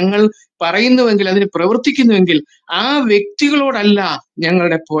എതിരായി ഞങ്ങൾ പറയുന്നുവെങ്കിൽ, അതിന് പ്രവർത്തിക്കുന്നുവെങ്കിൽ ആ വ്യക്തികളോടല്ല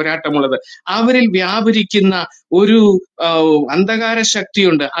ഞങ്ങളുടെ പോരാട്ടമുള്ളത്. അവരിൽ വ്യാപരിക്കുന്ന ഒരു അന്ധകാര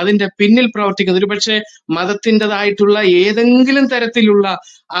ശക്തിയുണ്ട്, അതിന്റെ പിന്നിൽ പ്രവർത്തിക്കുന്ന ഒരുപക്ഷെ മതത്തിൻ്റെതായിട്ടുള്ള ഏതെങ്കിലും തരത്തിലുള്ള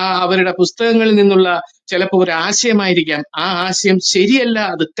അവരുടെ പുസ്തകങ്ങളിൽ നിന്നുള്ള ചിലപ്പോൾ ഒരു ആശയമായിരിക്കാം. ആ ആശയം ശരിയല്ല,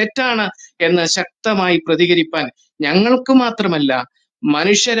 അത് തെറ്റാണ് എന്ന് ശക്തമായി പ്രതികരിപ്പാൻ ഞങ്ങൾക്ക് മാത്രമല്ല,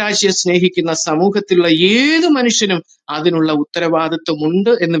 മനുഷ്യരാശിയെ സ്നേഹിക്കുന്ന സമൂഹത്തിലുള്ള ഏത് മനുഷ്യനും അതിനുള്ള ഉത്തരവാദിത്വമുണ്ട്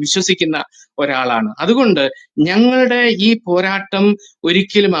എന്ന് വിശ്വസിക്കുന്ന ഒരാളാണ്. അതുകൊണ്ട് ഞങ്ങളുടെ ഈ പോരാട്ടം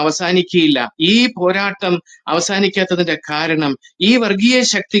ഒരിക്കലും അവസാനിക്കുകയില്ല. ഈ പോരാട്ടം അവസാനിക്കാത്തതിന്റെ കാരണം ഈ വർഗീയ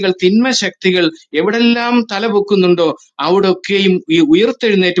ശക്തികൾ, തിന്മ ശക്തികൾ എവിടെല്ലാം തലപൊക്കുന്നുണ്ടോ അവിടെയൊക്കെയും ഈ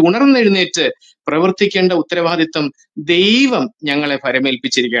ഉണർന്നെഴുന്നേറ്റ് പ്രവർത്തിക്കേണ്ട ഉത്തരവാദിത്വം ദൈവം ഞങ്ങളെ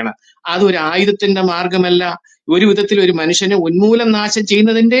ഫരമേൽപ്പിച്ചിരിക്കുകയാണ്. അതൊരു ആയുധത്തിന്റെ മാർഗമല്ല, ഒരു വിധത്തിൽ ഒരു മനുഷ്യനെ ഉന്മൂലം നാശം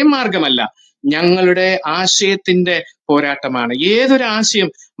ചെയ്യുന്നതിന്റെയും മാർഗമല്ല. ഞങ്ങളുടെ ആശയത്തിന്റെ പോരാട്ടമാണ്. ഏതൊരു ആശയം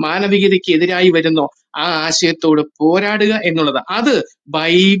മാനവികതയ്ക്ക് എതിരായി വരുന്നോ ആ ആശയത്തോട് പോരാടുക എന്നുള്ളത്, അത്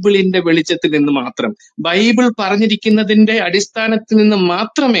ബൈബിളിന്റെ വെളിച്ചത്തിൽ നിന്ന് മാത്രം, ബൈബിൾ പറഞ്ഞിരിക്കുന്നതിന്റെ അടിസ്ഥാനത്തിൽ നിന്ന്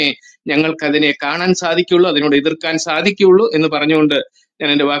മാത്രമേ ഞങ്ങൾക്കതിനെ കാണാൻ സാധിക്കുള്ളൂ, അതിനോട് എതിർക്കാൻ സാധിക്കുള്ളൂ എന്ന് പറഞ്ഞുകൊണ്ട് ഞാൻ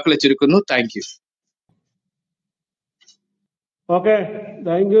എന്റെ വാക്കുകളെ ചുരുക്കുന്നു. Thank you. Okay,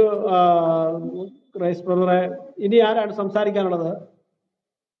 thank you Christ ബ്രദറെ. ഇനി ആരാണ് സംസാരിക്കാനുള്ളത്?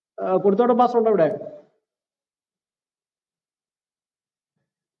 കൊടുത്തോട്ടം പാസ്റ്റർ ഉണ്ടോ ഇവിടെ?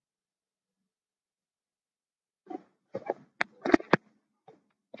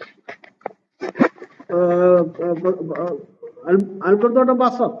 അൽക്കൊടുത്തോട്ടം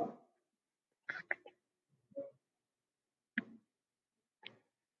പാസ്റ്റർ.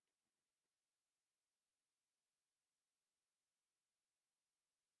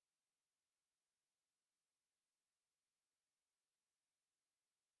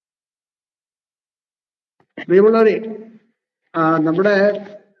 പ്രിയമുള്ളവരെ, നമ്മുടെ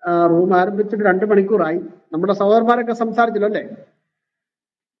റൂം ആരംഭിച്ചിട്ട് 2 മണിക്കൂറായി. നമ്മുടെ സഹോദരന്മാരൊക്കെ സംസാരിച്ചല്ലോ അല്ലേ?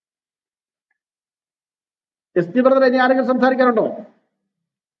 എസ് ജി ബ്രദർ, ഇനി ആരെങ്കിലും സംസാരിക്കാനുണ്ടോ?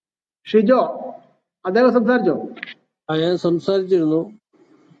 ഷിജോ, അദ്ദേഹം സംസാരിച്ചോ? ഞാൻ സംസാരിച്ചിരുന്നു.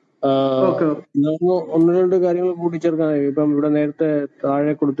 ഞാൻ 1-2 കാര്യങ്ങൾ കൂട്ടിച്ചേർക്കാനായി. ഇപ്പം ഇവിടെ നേരത്തെ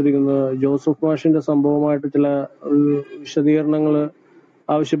താഴെ കൊടുത്തിരിക്കുന്ന ജോസഫ് മാഷിന്റെ സംഭവമായിട്ട് ചില വിശദീകരണങ്ങൾ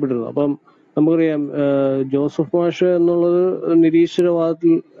ആവശ്യപ്പെട്ടിരുന്നു. അപ്പം നമുക്കറിയാം, ജോസഫ് മാഷ് എന്നുള്ളത്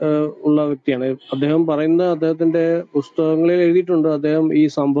നിരീശ്വരവാദത്തിൽ ഉള്ള വ്യക്തിയാണ്. അദ്ദേഹം പറയുന്ന, അദ്ദേഹത്തിന്റെ പുസ്തകങ്ങളിൽ എഴുതിയിട്ടുണ്ട്, അദ്ദേഹം ഈ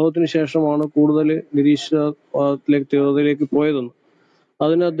സംഭവത്തിന് ശേഷമാണ് കൂടുതൽ നിരീശ്വരവാദത്തിലേക്ക്, തീവ്രതയിലേക്ക് പോയതെന്ന്.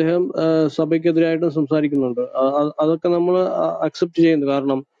 അതിന് അദ്ദേഹം സഭയ്ക്കെതിരായിട്ടും സംസാരിക്കുന്നുണ്ട്. അതൊക്കെ നമ്മൾ അക്സെപ്റ്റ് ചെയ്യുന്നു.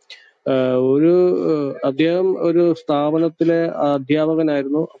 കാരണം അദ്ദേഹം ഒരു സ്ഥാപനത്തിലെ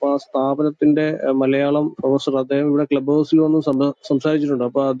അധ്യാപകനായിരുന്നു. അപ്പൊ ആ സ്ഥാപനത്തിന്റെ മലയാളം പ്രൊഫസർ അദ്ദേഹം ഇവിടെ ക്ലബ് ഹൗസിൽ വന്ന് സംസാരിച്ചിട്ടുണ്ട്.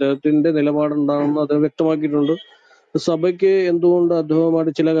 അപ്പൊ അദ്ദേഹത്തിന്റെ നിലപാടുണ്ടാണെന്ന് അദ്ദേഹം വ്യക്തമാക്കിയിട്ടുണ്ട്. സഭയ്ക്ക് എന്തുകൊണ്ട്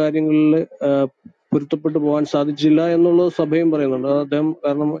അദ്ദേഹവുമായിട്ട് ചില കാര്യങ്ങളിൽ പൊരുത്തപ്പെട്ടു പോകാൻ സാധിച്ചില്ല എന്നുള്ളത് സഭയും പറയുന്നുണ്ട്. അദ്ദേഹം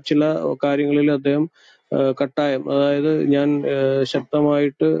കാരണം ചില കാര്യങ്ങളിൽ അദ്ദേഹം കട്ടായം, അതായത് ഞാൻ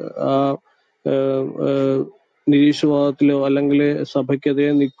ശക്തമായിട്ട് നിരീശ്വരവാദത്തിലോ അല്ലെങ്കിൽ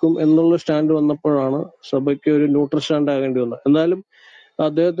സഭയ്ക്കെതിരെ നിൽക്കും എന്നുള്ള സ്റ്റാൻഡ് വന്നപ്പോഴാണ് സഭയ്ക്ക് ഒരു ന്യൂട്രൽ സ്റ്റാൻഡ് ആകേണ്ടി വന്നത്. എന്നാലും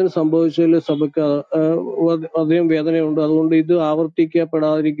അദ്ദേഹത്തിന് സംഭവിച്ചതിൽ സഭയ്ക്ക് അധികം വേദനയുണ്ട്. അതുകൊണ്ട് ഇത്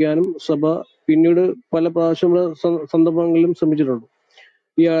ആവർത്തിക്കപ്പെടാതിരിക്കാനും സഭ പിന്നീട് പല പ്രാവശ്യം സന്ദർഭങ്ങളിലും ശ്രമിച്ചിട്ടുണ്ട്.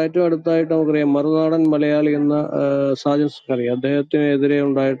 ഈ ഏറ്റവും അടുത്തായിട്ട് നമുക്കറിയാം, മറുനാടൻ മലയാളി എന്ന സാജൻ സക്കറി, അദ്ദേഹത്തിനെതിരെ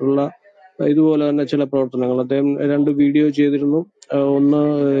ഉണ്ടായിട്ടുള്ള ഇതുപോലെ തന്നെ ചില പ്രവർത്തനങ്ങൾ അദ്ദേഹം 2 വീഡിയോ ചെയ്തിരുന്നു. ഒന്ന്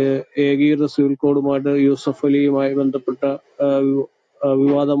ഏകീകൃത സിവിൽ കോഡുമായിട്ട് യൂസഫ് അലിയുമായി ബന്ധപ്പെട്ട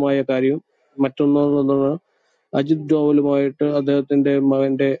വിവാദമായ കാര്യം, മറ്റൊന്ന് അജിത് ഡോവലുമായിട്ട് അദ്ദേഹത്തിന്റെ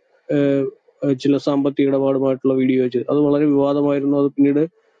മകന്റെ ചില സാമ്പത്തിക ഇടപാടുമായിട്ടുള്ള വീഡിയോ ചെയ്തു. അത് വളരെ വിവാദമായിരുന്നു. അത് പിന്നീട്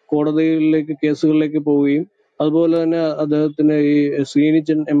കോടതികളിലേക്ക്, കേസുകളിലേക്ക് പോവുകയും അതുപോലെ തന്നെ അദ്ദേഹത്തിന് ഈ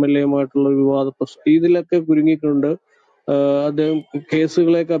ശ്രീനിച്ചൻ MLA-യുമായിട്ടുള്ള വിവാദ ഇതിലൊക്കെ കുരുങ്ങിക്കൊണ്ട് അദ്ദേഹം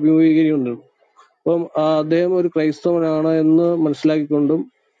കേസുകളെയൊക്കെ അഭിമുഖീകരിക്കുന്നുണ്ട്. അപ്പം അദ്ദേഹം ഒരു ക്രൈസ്തവനാണ് എന്ന് മനസ്സിലാക്കിക്കൊണ്ടും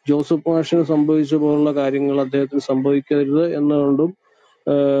ജോസഫ് മാഷിന് സംഭവിച്ച പോലുള്ള കാര്യങ്ങൾ അദ്ദേഹത്തിന് സംഭവിക്കരുത് എന്നുകൊണ്ടും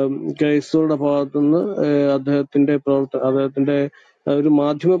ക്രൈസ്തവരുടെ ഭാഗത്തുനിന്ന് അദ്ദേഹത്തിന്റെ ഒരു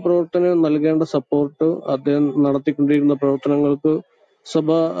മാധ്യമ പ്രവർത്തനം നൽകേണ്ട സപ്പോർട്ട് അദ്ദേഹം നടത്തിക്കൊണ്ടിരുന്ന പ്രവർത്തനങ്ങൾക്ക്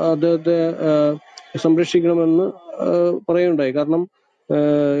സഭ അദ്ദേഹത്തെ സംരക്ഷിക്കണമെന്ന് പറയുകയുണ്ടായി. കാരണം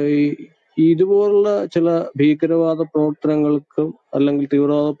ഇതുപോലുള്ള ചില ഭീകരവാദ പ്രവർത്തനങ്ങൾക്കും അല്ലെങ്കിൽ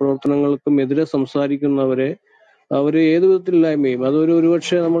തീവ്രവാദ പ്രവർത്തനങ്ങൾക്കും എതിരെ സംസാരിക്കുന്നവരെ അവര് ഏത് വിധത്തിലില്ലായ്മ ചെയ്യും. അതൊരു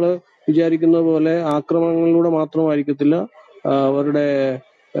ഒരുപക്ഷെ നമ്മൾ വിചാരിക്കുന്ന പോലെ ആക്രമണങ്ങളിലൂടെ മാത്രമായിരിക്കത്തില്ല. അവരുടെ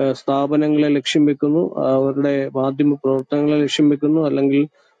സ്ഥാപനങ്ങളെ ലക്ഷ്യം വെക്കുന്നു, അവരുടെ മാധ്യമ പ്രവർത്തനങ്ങളെ ലക്ഷ്യം വെക്കുന്നു, അല്ലെങ്കിൽ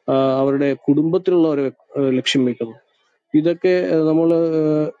അവരുടെ കുടുംബത്തിലുള്ളവരെ ലക്ഷ്യം വെക്കുന്നു. ഇതൊക്കെ നമ്മൾ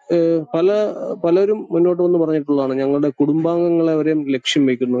പലരും മുന്നോട്ട് വന്ന് പറഞ്ഞിട്ടുള്ളതാണ്. ഞങ്ങളുടെ കുടുംബാംഗങ്ങളെ വരെയും ലക്ഷ്യം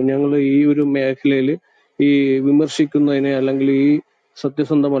വെക്കുന്നു. ഞങ്ങൾ ഈ ഒരു മേഖലയിൽ ഈ വിമർശിക്കുന്നതിനെ അല്ലെങ്കിൽ ഈ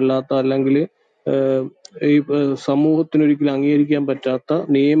സത്യസന്ധമല്ലാത്ത അല്ലെങ്കിൽ ഈ സമൂഹത്തിനൊരിക്കലും അംഗീകരിക്കാൻ പറ്റാത്ത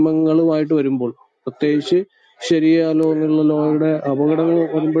നിയമങ്ങളുമായിട്ട് വരുമ്പോൾ, പ്രത്യേകിച്ച് ശരിയ ലോ എന്നുള്ള ലോയുടെ അപകടങ്ങൾ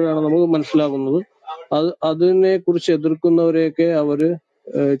വരുമ്പോഴാണ് നമുക്ക് മനസ്സിലാകുന്നത് അതിനെ കുറിച്ച് എതിർക്കുന്നവരെയൊക്കെ അവര്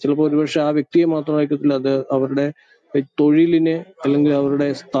ചിലപ്പോൾ ഒരുപക്ഷെ ആ വ്യക്തിയെ മാത്രമായിരിക്കത്തില്ല, അത് അവരുടെ തൊഴിലിനെ അല്ലെങ്കിൽ അവരുടെ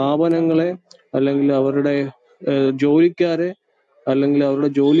സ്ഥാപനങ്ങളെ അല്ലെങ്കിൽ അവരുടെ ജോലിക്കാരെ അല്ലെങ്കിൽ അവരുടെ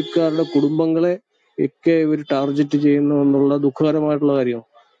ജോലിക്കാരുടെ കുടുംബങ്ങളെ ഒക്കെ ഇവർ ടാർഗറ്റ് ചെയ്യുന്നു എന്നുള്ള ദുഃഖകരമായിട്ടുള്ള കാര്യമാണ്.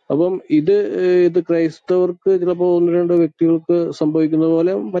 അപ്പം ഇത് ക്രൈസ്തവർക്ക് ചിലപ്പോൾ ഒന്ന് രണ്ട് വ്യക്തികൾക്ക് സംഭവിക്കുന്ന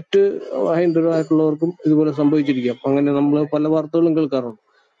പോലെ മറ്റ് ഹൈന്ദവരായിട്ടുള്ളവർക്കും ഇതുപോലെ സംഭവിച്ചിരിക്കാം. അങ്ങനെ നമ്മൾ പല വാർത്തകളും കേൾക്കാറുണ്ട്.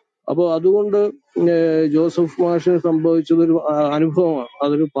 അപ്പോൾ അതുകൊണ്ട് ജോസഫ് മാഷിന് സംഭവിച്ചതൊരു അനുഭവമാണ്,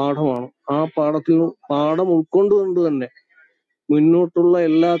 അതൊരു പാഠമാണ്. ആ പാഠം ഉൾക്കൊണ്ടുകൊണ്ട് തന്നെ മുന്നോട്ടുള്ള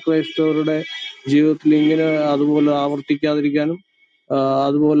എല്ലാ ക്രൈസ്തവരുടെ ജീവിതത്തിൽ ഇങ്ങനെ അതുപോലെ ആവർത്തിക്കാതിരിക്കാനും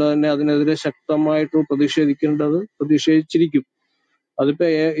അതുപോലെ തന്നെ അതിനെതിരെ ശക്തമായിട്ട് പ്രതിഷേധിച്ചിരിക്കും.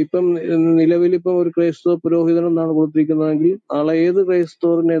 ഇപ്പം നിലവിലിപ്പം ഒരു ക്രൈസ്തവ പുരോഹിതൻ എന്നാണ് കൊടുത്തിരിക്കുന്നതെങ്കിൽ നാളെ ഏത്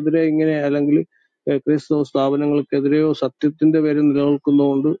ക്രൈസ്തവറിനെതിരെ ഇങ്ങനെ അല്ലെങ്കിൽ ക്രൈസ്തവ സ്ഥാപനങ്ങൾക്കെതിരെയോ സത്യത്തിന്റെ പേര്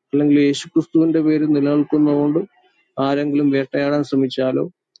നിലനിൽക്കുന്നതുകൊണ്ട് അല്ലെങ്കിൽ യേശുക്രിസ്തുവിന്റെ പേര് നിലനിൽക്കുന്നതുകൊണ്ട് ആരെങ്കിലും വേട്ടയാടാൻ ശ്രമിച്ചാലോ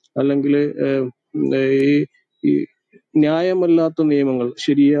അല്ലെങ്കിൽ ഈ ന്യായമല്ലാത്ത നിയമങ്ങൾ,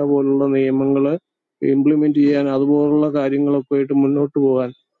 ശരിയ പോലുള്ള നിയമങ്ങള് ഇംപ്ലിമെന്റ് ചെയ്യാൻ അതുപോലുള്ള കാര്യങ്ങളൊക്കെ ആയിട്ട് മുന്നോട്ട് പോകാൻ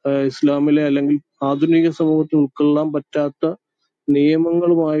ഇസ്ലാമിലെ അല്ലെങ്കിൽ ആധുനിക സമൂഹത്തിൽ ഉൾക്കൊള്ളാൻ പറ്റാത്ത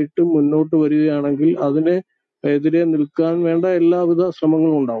നിയമങ്ങളുമായിട്ട് മുന്നോട്ട് വരികയാണെങ്കിൽ അതിനെ എതിരെ നിൽക്കാൻ വേണ്ട എല്ലാവിധ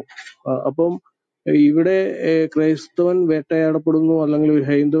ശ്രമങ്ങളും ഉണ്ടാവും. അപ്പം ഇവിടെ ക്രൈസ്തവൻ വേട്ടയാടപ്പെടുന്നു അല്ലെങ്കിൽ ഒരു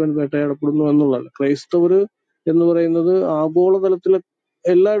ഹൈന്ദവൻ വേട്ടയാടപ്പെടുന്നു എന്നുള്ളതല്ല. ക്രൈസ്തവർ എന്ന് പറയുന്നത് ആഗോളതലത്തിൽ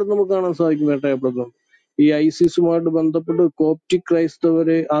എല്ലായിടത്തും നമുക്ക് കാണാൻ സാധിക്കും വേട്ടയാടപ്പെടുന്നു. ഈ ഐസിസുമായിട്ട് ബന്ധപ്പെട്ട് കോപ്റ്റിക്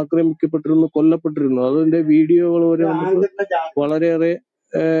ക്രൈസ്തവരെ ആക്രമിക്കപ്പെട്ടിരുന്നു, കൊല്ലപ്പെട്ടിരുന്നു. അതിന്റെ വീഡിയോകൾ വരെ നമുക്ക് വളരെയേറെ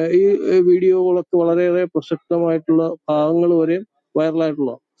ഈ വീഡിയോകളൊക്കെ വളരെയേറെ പ്രസക്തമായിട്ടുള്ള ഭാഗങ്ങൾ വരെ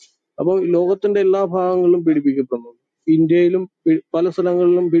വൈറലായിട്ടുള്ള. അപ്പോൾ ലോകത്തിന്റെ എല്ലാ ഭാഗങ്ങളിലും പീഡിപ്പിക്കപ്പെടുന്നു, ഇന്ത്യയിലും പല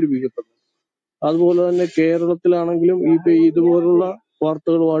സ്ഥലങ്ങളിലും പീഡിപ്പിക്കപ്പെടുന്നു. അതുപോലെ തന്നെ കേരളത്തിലാണെങ്കിലും ഇതുപോലുള്ള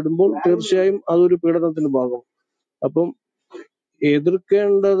വാർത്തകൾ പാടുമ്പോൾ തീർച്ചയായും അതൊരു പീഡനത്തിന്റെ ഭാഗം. അപ്പം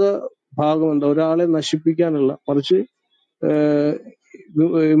എതിർക്കേണ്ടത് ഭാഗം എന്താ? ഒരാളെ നശിപ്പിക്കാനല്ല, മറിച്ച്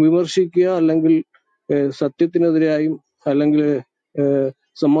വിമർശിക്കുക അല്ലെങ്കിൽ സത്യത്തിനെതിരായും അല്ലെങ്കിൽ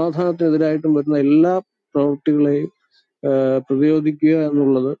സമാധാനത്തിനെതിരായിട്ടും വരുന്ന എല്ലാ പ്രവൃത്തികളെയും പ്രതിരോധിക്കുക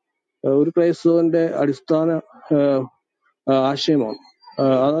എന്നുള്ളത് ഒരു ക്രൈസ്തവന്റെ അടിസ്ഥാന ആശയമാണ്.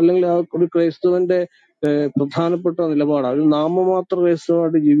 അതല്ലെങ്കിൽ ആ ഒരു ക്രൈസ്തവന്റെ പ്രധാനപ്പെട്ട നിലപാടാണ്. ഒരു നാമമാത്ര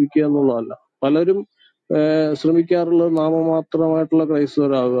ക്രൈസ്തവമായിട്ട് ജീവിക്കുക എന്നുള്ളതല്ല. പലരും ശ്രമിക്കാറുള്ളത് നാമമാത്രമായിട്ടുള്ള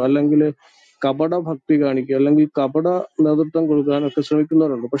ക്രൈസ്തവരാകുക, അല്ലെങ്കിൽ കപട ഭക്തി കാണിക്കുക, അല്ലെങ്കിൽ കപട നേതൃത്വം കൊടുക്കാനൊക്കെ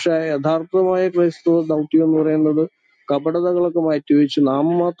ശ്രമിക്കുന്നവരുണ്ട്. പക്ഷെ യഥാർത്ഥമായ ക്രൈസ്തവ ദൗത്യം എന്ന് പറയുന്നത് കപടതകളൊക്കെ മാറ്റിവെച്ച്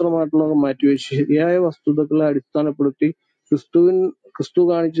നാമമാത്രമായിട്ടുള്ളതൊക്കെ മാറ്റിവെച്ച് ശരിയായ വസ്തുതകളെ അടിസ്ഥാനപ്പെടുത്തി ക്രിസ്തു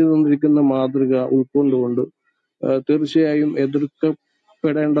കാണിച്ചു തന്നിരിക്കുന്ന മാതൃക ഉൾക്കൊണ്ടുകൊണ്ട് തീർച്ചയായും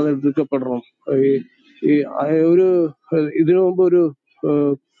എതിർക്കപ്പെടണം. ഇതിനു മുമ്പ്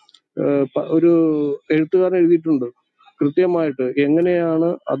ഒരു എഴുത്തുകാരൻ എഴുതിയിട്ടുണ്ട് കൃത്യമായിട്ട് എങ്ങനെയാണ്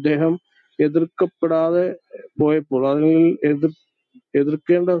അദ്ദേഹം എതിർക്കപ്പെടാതെ പോയപ്പോൾ, അല്ലെങ്കിൽ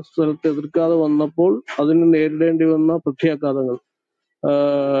എതിർക്കേണ്ട സ്ഥലത്ത് എതിർക്കാതെ വന്നപ്പോൾ അതിന് നേരിടേണ്ടി വന്ന പ്രത്യാഘാതങ്ങൾ.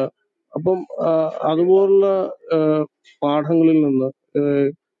 അപ്പം അതുപോലുള്ള പാഠങ്ങളിൽ നിന്ന്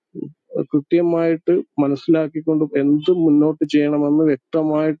കൃത്യമായിട്ട് മനസ്സിലാക്കിക്കൊണ്ട് എന്ത് മുന്നോട്ട് ചെയ്യണമെന്ന്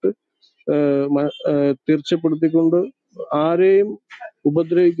വ്യക്തമായിട്ട് തീർച്ചപ്പെടുത്തിക്കൊണ്ട് ആരെയും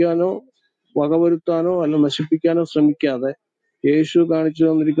ഉപദ്രവിക്കാനോ വകവരുത്താനോ അല്ല നശിപ്പിക്കാനോ ശ്രമിക്കാതെ ക്രിസ്തു കാണിച്ചു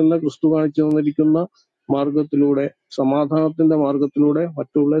തന്നിരിക്കുന്ന മാർഗത്തിലൂടെ, സമാധാനത്തിന്റെ മാർഗത്തിലൂടെ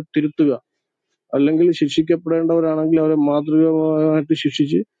മറ്റുള്ളവരെ തിരുത്തുക. അല്ലെങ്കിൽ ശിക്ഷിക്കപ്പെടേണ്ടവരാണെങ്കിൽ അവരെ മാതൃകമായിട്ട്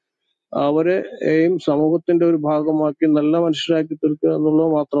ശിക്ഷിച്ച് അവരെയും സമൂഹത്തിന്റെ ഒരു ഭാഗമാക്കി നല്ല മനുഷ്യരാക്കി തീർക്കുക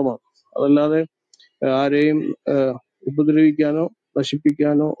എന്നുള്ളത് മാത്രമാണ്. അതല്ലാതെ ആരെയും ഉപദ്രവിക്കാനോ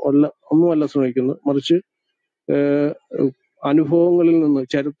നശിപ്പിക്കാനോ ഒന്നുമല്ല ശ്രമിക്കുന്നത്. മറിച്ച് അനുഭവങ്ങളിൽ നിന്ന്,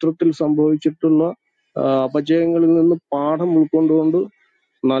 ചരിത്രത്തിൽ സംഭവിച്ചിട്ടുള്ള അപജയങ്ങളിൽ നിന്ന് പാഠം ഉൾക്കൊണ്ടുകൊണ്ട്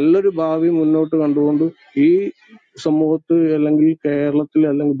നല്ലൊരു ഭാവി മുന്നോട്ട് കണ്ടുകൊണ്ട് ഈ സമൂഹത്തിൽ അല്ലെങ്കിൽ കേരളത്തിൽ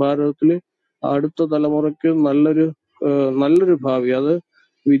അല്ലെങ്കിൽ ഭാരതത്തില് അടുത്ത തലമുറയ്ക്ക് നല്ലൊരു ഭാവി, അത്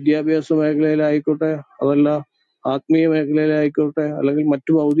വിദ്യാഭ്യാസ മേഖലയിലായിക്കോട്ടെ, അതല്ല ആത്മീയ മേഖലയിലായിക്കോട്ടെ, അല്ലെങ്കിൽ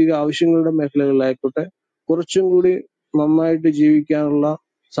മറ്റു ഭൗതിക ആവശ്യങ്ങളുടെ മേഖലകളിലായിക്കോട്ടെ, കുറച്ചും കൂടി നന്നായിട്ട് ജീവിക്കാനുള്ള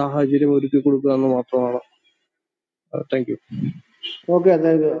സാഹചര്യം ഒരുക്കി കൊടുക്കുക എന്ന് മാത്രമാണ്. Thank you. Okay,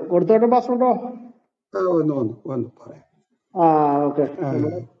 Koduthottam pass ഉണ്ടോ? ഒന്ന് പറയാം. ആ ഓക്കെ,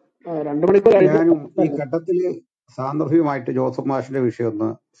 നമ്മുടെ 2 മണിക്കൂർ കഴിഞ്ഞു. ഞാനും ഈ ഘട്ടത്തില് സാന്ദർഭികമായിട്ട് ജോസഫ് മാഷിന്റെ വിഷയം ഒന്ന്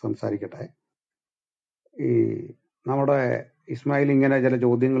സംസാരിക്കട്ടെ. ഈ നമ്മുടെ ഇസ്മായിൽ ഇങ്ങനെ ചില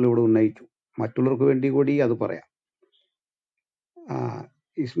ചോദ്യങ്ങൾ ഇവിടെ ഉന്നയിച്ചു, മറ്റുള്ളവർക്ക് വേണ്ടി കൂടി അത് പറയാം.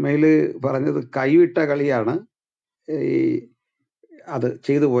 ഇസ്മായില് പറഞ്ഞത് കൈവിട്ട കളിയാണ് ഈ അത്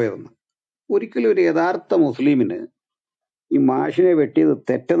ചെയ്തു പോയതെന്ന്. ഒരിക്കലും ഒരു യഥാർത്ഥ മുസ്ലിമിന് ഈ മാഷിനെ വെട്ടിയത്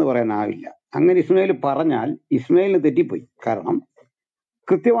തെറ്റെന്ന് പറയാനാവില്ല. അങ്ങനെ ഇസ്മായിൽ പറഞ്ഞാൽ ഇസ്മായിലിന് തെറ്റിപ്പോയി. കാരണം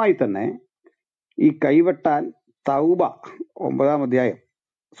കൃത്യമായി തന്നെ ഈ കൈവെട്ടാൻ തൗബ 9-ാം അധ്യായം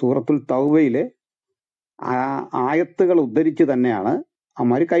സൂറത്തുൽ തൗബയിലെ ആയത്തുകൾ ഉദ്ധരിച്ച് തന്നെയാണ്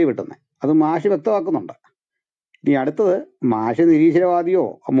അമ്മാര് കൈവെട്ടുന്നത്. അത് മാഷ് വ്യക്തമാക്കുന്നുണ്ട്. ഇനി അടുത്തത്, മാഷ് നിരീശ്വരവാദിയോ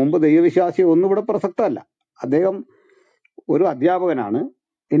മുമ്പ് ദൈവവിശ്വാസിയോ ഒന്നും ഇവിടെ പ്രസക്തമല്ല. അദ്ദേഹം ഒരു അധ്യാപകനാണ്.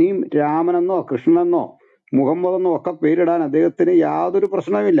 ഇനിയും രാമനെന്നോ കൃഷ്ണനെന്നോ മുഹമ്മദെന്നോ ഒക്കെ പേരിടാൻ അദ്ദേഹത്തിന് യാതൊരു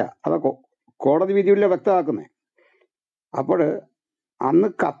പ്രശ്നവുമില്ല. അതൊക്കെ കോടതി വിധിയില്ല വ്യക്തമാക്കുന്നത്. അപ്പോൾ അന്ന്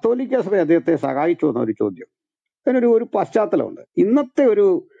കത്തോലിക്ക സഭ അദ്ദേഹത്തെ സഹായിച്ചു എന്നൊരു ചോദ്യം, അതിനൊരു പശ്ചാത്തലമുണ്ട്. ഇന്നത്തെ ഒരു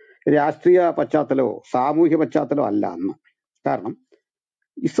രാഷ്ട്രീയ പശ്ചാത്തലമോ സാമൂഹ്യ പശ്ചാത്തലമോ അല്ല അന്ന്. കാരണം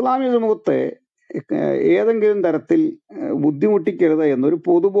ഇസ്ലാമിക സമൂഹത്തെ ഏതെങ്കിലും തരത്തിൽ ബുദ്ധിമുട്ടിക്കരുത് എന്നൊരു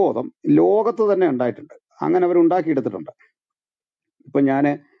പൊതുബോധം ലോകത്ത് തന്നെ ഉണ്ടായിട്ടുണ്ട്. അങ്ങനെ അവർ ഉണ്ടാക്കിയെടുത്തിട്ടുണ്ട്. ഇപ്പൊ ഞാൻ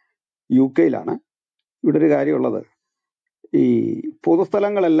UK-യിലാണ്. ഇവിടെ ഒരു കാര്യമുള്ളത്, ഈ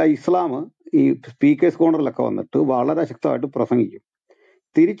പൊതുസ്ഥലങ്ങളെല്ലാം ഇസ്ലാം ഈ സ്പീക്കേഴ്സ് കോർണറിലൊക്കെ വന്നിട്ട് വളരെ ശക്തമായിട്ട് പ്രസംഗിക്കും.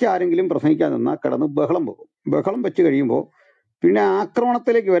 തിരിച്ചാരെങ്കിലും പ്രസംഗിക്കാൻ നിന്നാൽ കിടന്ന് ബഹളം പോകും. ബഹളം വെച്ച് കഴിയുമ്പോൾ പിന്നെ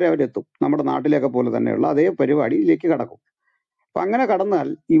ആക്രമണത്തിലേക്ക് വരെ അവരെത്തും. നമ്മുടെ നാട്ടിലൊക്കെ പോലെ തന്നെയുള്ള അതേ പരിപാടിയിലേക്ക് കടക്കും. അപ്പൊ അങ്ങനെ കടന്നാൽ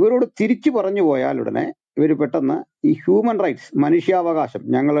ഇവരോട് തിരിച്ചു പറഞ്ഞു പോയാൽ ഉടനെ ഇവർ പെട്ടെന്ന് ഈ ഹ്യൂമൻ റൈറ്റ്സ്, മനുഷ്യാവകാശം,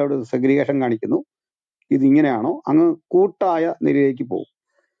 ഞങ്ങളോട് സെഗ്രിഗേഷൻ കാണിക്കുന്നു, ഇതിങ്ങനെയാണോ, അങ്ങ് കൂട്ടായ നിലയിലേക്ക് പോകും.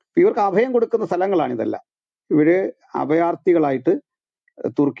 ഇവർക്ക് അഭയം കൊടുക്കുന്ന സ്ഥലങ്ങളാണ് ഇതെല്ലാം. ഇവര് അഭയാർത്ഥികളായിട്ട്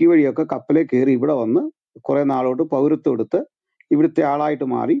തുർക്കി വഴിയൊക്കെ കപ്പലിൽ കയറി ഇവിടെ വന്ന് കുറെ നാളോട്ട് പൗരത്വം എടുത്ത് ഇവിടുത്തെ ആളായിട്ട്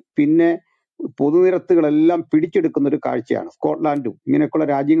മാറി പിന്നെ പൊതുനിരത്തുകളെല്ലാം പിടിച്ചെടുക്കുന്ന ഒരു കാഴ്ചയാണ്. സ്കോട്ട്ലാൻഡും ഇങ്ങനെയൊക്കെയുള്ള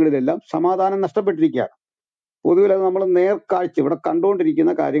രാജ്യങ്ങളിലെല്ലാം സമാധാനം നഷ്ടപ്പെട്ടിരിക്കുകയാണ്. പൊതുവിൽ അത് നമ്മൾ നേർക്കാഴ്ച ഇവിടെ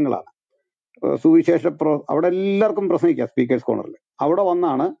കണ്ടുകൊണ്ടിരിക്കുന്ന കാര്യങ്ങളാണ്. സുവിശേഷ അവിടെ എല്ലാവർക്കും പ്രസംഗിക്കാം സ്പീക്കേഴ്സ് കോർണറിൽ. അവിടെ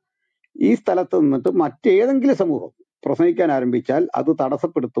വന്നാണ് ഈ സ്ഥലത്ത് നിന്നിട്ട് മറ്റേതെങ്കിലും സമൂഹം പ്രസംഗിക്കാൻ ആരംഭിച്ചാൽ അത്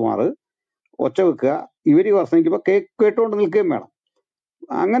തടസ്സപ്പെടുത്തുമാറ് ഒച്ച വെക്കുക, ഇവര് പ്രസംഗിക്കുമ്പോൾ കേട്ടുകൊണ്ട് നിൽക്കുകയും വേണം.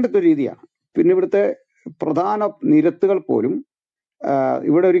 അങ്ങനത്തെ ഒരു രീതിയാണ്. പിന്നെ ഇവിടുത്തെ പ്രധാന നിരത്തുകൾ പോലും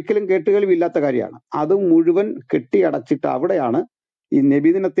ഇവിടെ ഒരിക്കലും കേട്ടുകേൾവില്ലാത്ത കാര്യമാണ്. അത് മുഴുവൻ കെട്ടിയടച്ചിട്ട് അവിടെയാണ് ഈ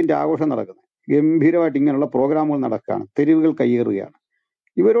നബിദിനത്തിന്റെ ആഘോഷം നടക്കുന്നത്. ഗംഭീരമായിട്ട് ഇങ്ങനെയുള്ള പ്രോഗ്രാമുകൾ നടക്കുകയാണ്, തെരുവുകൾ കയ്യേറുകയാണ്.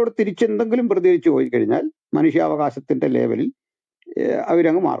 ഇവരോട് തിരിച്ചെന്തെങ്കിലും പ്രതികരിച്ചു പോയി കഴിഞ്ഞാൽ മനുഷ്യാവകാശത്തിന്റെ ലെവലിൽ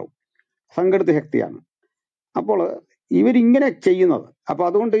അവരങ്ങ് മാറും. സംഘടിത ശക്തിയാണ്. അപ്പോൾ ഇവരിങ്ങനെ ചെയ്യുന്നത്. അപ്പൊ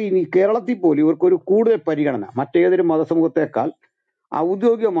അതുകൊണ്ട് ഈ കേരളത്തിൽ പോലും ഇവർക്കൊരു കൂടുതൽ പരിഗണന മറ്റേതൊരു മതസമൂഹത്തെക്കാൾ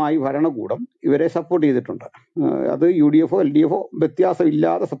ഔദ്യോഗികമായി ഭരണകൂടം ഇവരെ സപ്പോർട്ട് ചെയ്തിട്ടുണ്ട്. അത് UDF LDF വ്യത്യാസം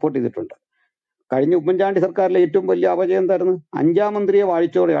ഇല്ലാതെ സപ്പോർട്ട് ചെയ്തിട്ടുണ്ട്. കഴിഞ്ഞ ഉമ്മൻചാണ്ടി സർക്കാരിലെ ഏറ്റവും വലിയ അപജയം എന്തായിരുന്നു? 5-ാം മന്ത്രിയെ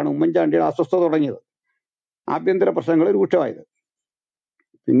വാഴിച്ചോടെയാണ് ഉമ്മൻചാണ്ടിയുടെ അസ്വസ്ഥത തുടങ്ങിയത്, ആഭ്യന്തര പ്രശ്നങ്ങൾ രൂക്ഷമായത്.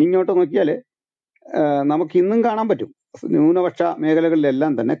 പിന്നെ ഇങ്ങോട്ട് നോക്കിയാൽ നമുക്ക് ഇന്നും കാണാൻ പറ്റും ന്യൂനപക്ഷ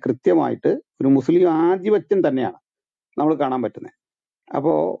മേഖലകളിലെല്ലാം തന്നെ കൃത്യമായിട്ട് ഒരു മുസ്ലിം ആധിപത്യം തന്നെയാണ് നമ്മൾ കാണാൻ പറ്റുന്നത്.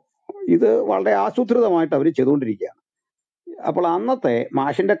 അപ്പോൾ ഇത് വളരെ ആസൂത്രിതമായിട്ട് അവർ ചെയ്തുകൊണ്ടിരിക്കുകയാണ്. അപ്പോൾ അന്നത്തെ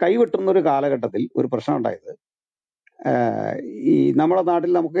മാഷിന്റെ കൈവെട്ടുന്ന ഒരു കാലഘട്ടത്തിൽ ഒരു പ്രശ്നം ഉണ്ടായത്, ഈ നമ്മുടെ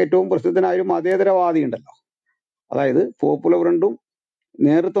നാട്ടിൽ നമുക്ക് ഏറ്റവും പ്രസിദ്ധനായ ഒരു മതേതരവാദി ഉണ്ടല്ലോ, അതായത് പോപ്പുലർ ഫ്രണ്ടും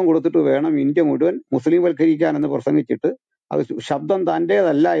നേതൃത്വം കൊടുത്തിട്ട് വേണം ഇന്ത്യ മുഴുവൻ മുസ്ലിം വൽക്കരിക്കാൻ എന്ന് പ്രസംഗിച്ചിട്ട് അത് ശബ്ദം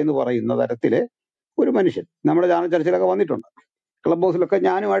തൻ്റേതല്ല എന്ന് പറയുന്ന തരത്തിലെ ഒരു മനുഷ്യൻ നമ്മുടെ ചാനൽ ചർച്ചയിലൊക്കെ വന്നിട്ടുണ്ട്. ക്ലബ് ഹൗസിലൊക്കെ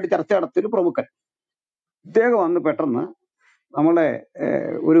ഞാനുമായിട്ട് ചർച്ച നടത്തിയൊരു പ്രമുഖൻ. ഇദ്ദേഹം വന്ന് പെട്ടെന്ന് നമ്മളെ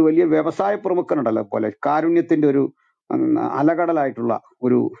ഒരു വലിയ വ്യവസായ പ്രമുഖനുണ്ടല്ലോ പോലെ കാരുണ്യത്തിന്റെ ഒരു അലകടലായിട്ടുള്ള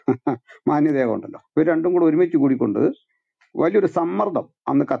ഒരു മാന്യദേഹം ഉണ്ടല്ലോ, ഇവർ രണ്ടും കൂടെ ഒരുമിച്ച് കൂടിക്കൊണ്ട് വലിയൊരു സമ്മർദ്ദം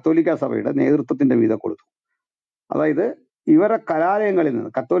അന്ന് കത്തോലിക്ക സഭയുടെ നേതൃത്വത്തിന്റെ മീതെ കൊടുത്തു. അതായത് ഇവരെ കലാലയങ്ങളിൽ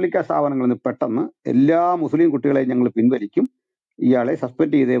നിന്ന്, കത്തോലിക്ക സ്ഥാപനങ്ങളിൽ നിന്ന് പെട്ടെന്ന് എല്ലാ മുസ്ലിം കുട്ടികളെയും ഞങ്ങൾ പിൻവലിക്കും, ഇയാളെ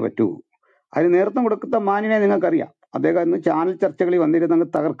സസ്പെൻഡ് ചെയ്തേ പറ്റൂ. അതിന് നേതൃത്വം കൊടുക്കുന്ന മാന്യനെ നിങ്ങൾക്കറിയാം. അദ്ദേഹം ഇന്ന് ചാനൽ ചർച്ചകളിൽ വന്നിരുന്ന് അങ്ങ്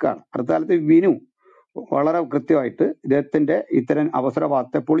തകർക്കുകയാണ്. അടുത്ത കാലത്ത് വിനു വളരെ കൃത്യമായിട്ട് ഇദ്ദേഹത്തിന്റെ ഇത്തരം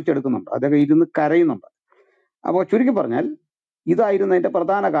അവസരവാദത്തെ പൊളിച്ചെടുക്കുന്നുണ്ട്. അദ്ദേഹം ഇരുന്ന് കരയുന്നുണ്ട്. അപ്പോൾ ചുരുക്കി പറഞ്ഞാൽ ഇതായിരുന്നു അതിന്റെ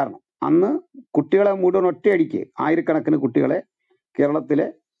പ്രധാന കാരണം. അന്ന് കുട്ടികളെ മുഴുവൻ ഒറ്റയടിക്ക് ആയിരക്കണക്കിന് കുട്ടികളെ കേരളത്തിലെ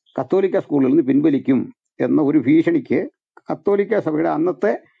കത്തോലിക്ക സ്കൂളുകളിൽ നിന്ന് പിൻവലിക്കും എന്ന ഒരു ഭീഷണിക്ക് കത്തോലിക്ക സഭയുടെ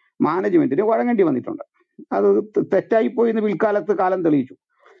അന്നത്തെ മാനേജ്മെന്റിന് വഴങ്ങേണ്ടി വന്നിട്ടുണ്ട്. അത് തെറ്റായിപ്പോയി എന്ന് പിൽക്കാലത്ത് കാലം തെളിയിച്ചു.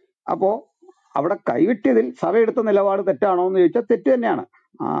 അപ്പോ അവിടെ കൈവിട്ടിയതിൽ സഭ എടുത്ത നിലപാട് തെറ്റാണോ എന്ന് ചോദിച്ചാൽ തെറ്റ് തന്നെയാണ്.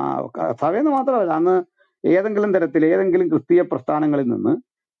 സഭയെന്ന് മാത്രമല്ല, അന്ന് ഏതെങ്കിലും തരത്തിൽ ഏതെങ്കിലും ക്രിസ്തീയ പ്രസ്ഥാനങ്ങളിൽ നിന്ന്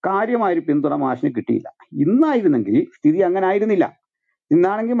കാര്യമായൊരു പിന്തുണ മാഷിന് കിട്ടിയില്ല. ഇന്നായിരുന്നെങ്കിൽ സ്ഥിതി അങ്ങനെ ആയിരുന്നില്ല.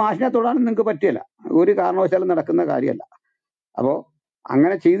 ഇന്നാണെങ്കിൽ മാഷിനെ തൊടാനും നിങ്ങൾക്ക് പറ്റിയല്ല, ഒരു കാരണവശാലും നടക്കുന്ന കാര്യമല്ല. അപ്പോ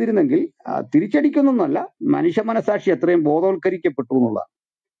അങ്ങനെ ചെയ്തിരുന്നെങ്കിൽ തിരിച്ചടിക്കുന്നൊന്നുമല്ല, മനുഷ്യ മനസാക്ഷി എത്രയും ബോധവൽക്കരിക്കപ്പെട്ടു എന്നുള്ള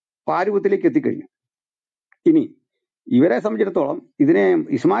പാരൂപത്തിലേക്ക് എത്തിക്കഴിഞ്ഞു. ഇനി ഇവരെ സംബന്ധിച്ചിടത്തോളം ഇതിനെ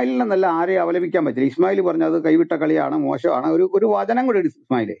ഇസ്മായിലിനെന്നല്ല ആരെയും അപലപിക്കാൻ പറ്റില്ല. ഇസ്മായിൽ പറഞ്ഞത് കൈവിട്ട കളിയാണ്, മോശമാണ്. ഒരു വചനം കൂടെ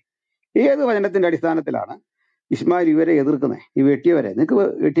ഇസ്മായിലെ, ഏത് വചനത്തിന്റെ അടിസ്ഥാനത്തിലാണ് ഇസ്മായിൽ ഇവരെ എതിർക്കുന്നത്? ഈ വെട്ടിയവരെ. നിങ്ങൾക്ക്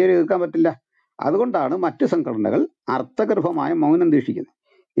വെട്ടിയവരെ എതിർക്കാൻ പറ്റില്ല. അതുകൊണ്ടാണ് മറ്റു സംഘടനകൾ അർത്ഥഗർഭമായ മൗനം ദീക്ഷിക്കുന്നത്.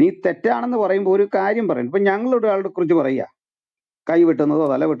 ഇനി തെറ്റാണെന്ന് പറയുമ്പോൾ ഒരു കാര്യം പറയും. ഇപ്പൊ ഞങ്ങളുടെ ഒരാളെ കുറിച്ച് പറയുക, കൈ വെട്ടുന്നതോ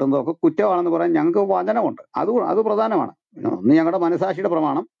തല വെട്ടുന്നതോ ഒക്കെ കുറ്റമാണെന്ന് പറയാൻ ഞങ്ങൾക്ക് വചനമുണ്ട്. അത് പ്രധാനമാണ്. ഒന്ന് ഞങ്ങളുടെ മനസാക്ഷിയുടെ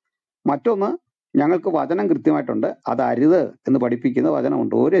പ്രമാണം, മറ്റൊന്ന് ഞങ്ങൾക്ക് വചനം കൃത്യമായിട്ടുണ്ട്. അത് അരുത് എന്ന് പഠിപ്പിക്കുന്ന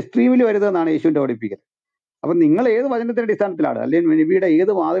വചനമുണ്ട്. ഒരു എക്സ്ട്രീമിൽ വരുത് എന്നാണ് യേശുവിന്റെ പഠിപ്പിക്കൽ. അപ്പൊ നിങ്ങൾ ഏത് വചനത്തിന്റെ അടിസ്ഥാനത്തിലാണ്, അല്ലെങ്കിൽ നബിയുടെ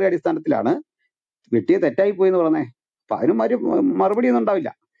ഏത് മാതൃക അടിസ്ഥാനത്തിലാണ് വെട്ടിയ തെറ്റായി പോയി എന്ന് പറഞ്ഞേ? അപ്പൊ അതിനും മറുപടി ഒന്നും ഉണ്ടാവില്ല.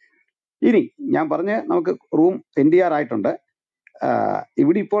 ഇനി ഞാൻ പറഞ്ഞ് നമുക്ക് റൂം എൻഡ് ചെയ്യാറായിട്ടുണ്ട്.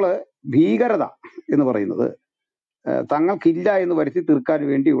 ഇവിടെ ഇപ്പോൾ ഭീകരത എന്ന് പറയുന്നത് തങ്ങൾക്കില്ല എന്ന് വരുത്തി തീർക്കാൻ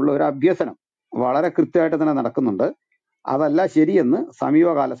വേണ്ടിയുള്ള ഒരു അഭ്യസനം വളരെ കൃത്യമായിട്ട് തന്നെ നടക്കുന്നുണ്ട്. അതല്ല ശരിയെന്ന്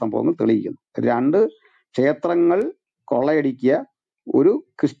സമീപകാല സംഭവങ്ങൾ തെളിയിക്കുന്നു. 2 ക്ഷേത്രങ്ങൾ കൊള്ളയടിക്കുക, ഒരു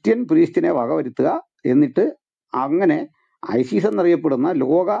ക്രിസ്ത്യൻ പ്രീസ്റ്റിനെ വകവരുത്തുക, എന്നിട്ട് അങ്ങനെ ഐസിസ് എന്നറിയപ്പെടുന്ന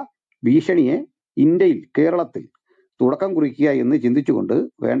ലോക ഭീഷണിയെ ഇന്ത്യയിൽ, കേരളത്തിൽ തുടക്കം കുറിക്കുക എന്ന് ചിന്തിച്ചുകൊണ്ട്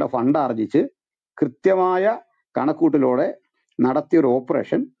വേണ്ട ഫണ്ട് ആർജിച്ച് കൃത്യമായ കണക്കൂട്ടലോടെ നടത്തിയൊരു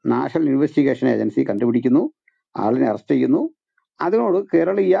ഓപ്പറേഷൻ നാഷണൽ ഇൻവെസ്റ്റിഗേഷൻ ഏജൻസി കണ്ടുപിടിക്കുന്നു, ആളിനെ അറസ്റ്റ് ചെയ്യുന്നു. അതിനോട്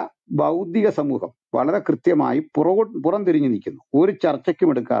കേരളീയ ബൗദ്ധിക സമൂഹം വളരെ കൃത്യമായി പുറംതിരിഞ്ഞു നിൽക്കുന്നു. ഒരു ചർച്ചയ്ക്കും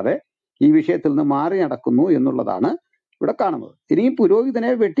എടുക്കാതെ ഈ വിഷയത്തിൽ നിന്ന് മാറി നടക്കുന്നു എന്നുള്ളതാണ് ഇവിടെ കാണുന്നത്. ഇനി ഈ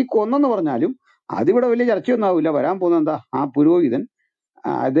പുരോഹിതനെ വെട്ടിക്കൊന്നെന്ന് പറഞ്ഞാലും അതിവിടെ വലിയ ചർച്ചയൊന്നും ആവില്ല. വരാൻ പോകുന്നത് എന്താ, ആ പുരോഹിതൻ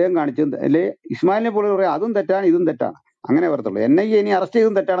അദ്ദേഹം കാണിച്ചത് അല്ലെ, ഇസ്മായിലിനെ പോലെ പറയാം അതും തെറ്റാണ് ഇതും തെറ്റാണ്, അങ്ങനെ വരത്തുള്ളൂ. NIA ഇനി അറസ്റ്റ്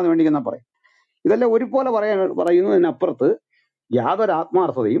ചെയ്തും തെറ്റാണെന്ന് വേണ്ടി എന്നാ പറയും. ഇതെല്ലാം ഒരുപോലെ പറയുന്നതിനപ്പുറത്ത് യാതൊരു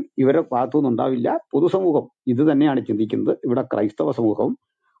ആത്മാർത്ഥതയും ഇവരുടെ ഭാഗത്തുനിന്ന് ഉണ്ടാവില്ല. പൊതുസമൂഹം ഇത് തന്നെയാണ് ചിന്തിക്കുന്നത്. ഇവിടെ ക്രൈസ്തവ സമൂഹവും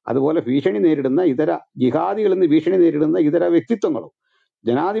അതുപോലെ ഭീഷണി നേരിടുന്ന ജിഹാദികളിൽ നിന്ന് ഭീഷണി നേരിടുന്ന ഇതര വ്യക്തിത്വങ്ങളും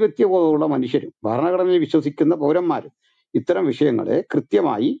ജനാധിപത്യ ബോധമുള്ള മനുഷ്യരും ഭരണഘടനയിൽ വിശ്വസിക്കുന്ന പൗരന്മാരും ഇത്തരം വിഷയങ്ങളെ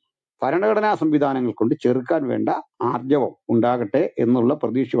കൃത്യമായി ഭരണഘടനാ സംവിധാനങ്ങൾ കൊണ്ട് ചെറുക്കാൻ വേണ്ട ആർജവം ഉണ്ടാകട്ടെ എന്നുള്ള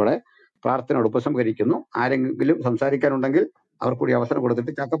പ്രതീക്ഷയോടെ പ്രാർത്ഥനയോട് ഉപസംഹരിക്കുന്നു. ആരെങ്കിലും സംസാരിക്കാനുണ്ടെങ്കിൽ അവർ കൂടി അവസരം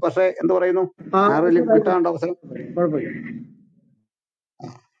കൊടുത്തിട്ട്. ചക്കപ്പസെ എന്ത് പറയുന്നു? ആരെങ്കിലും കിട്ടാണ്ട് അവസരം?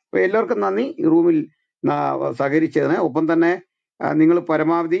 അപ്പൊ എല്ലാവർക്കും നന്ദി ഈ റൂമിൽ സഹകരിച്ചതിന്. ഒപ്പം തന്നെ നിങ്ങൾ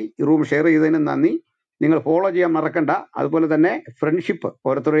പരമാവധി ഈ റൂം ഷെയർ ചെയ്തതിന് നന്ദി. നിങ്ങൾ ഫോളോ ചെയ്യാൻ മറക്കണ്ട. അതുപോലെ തന്നെ ഫ്രണ്ട്ഷിപ്പ്,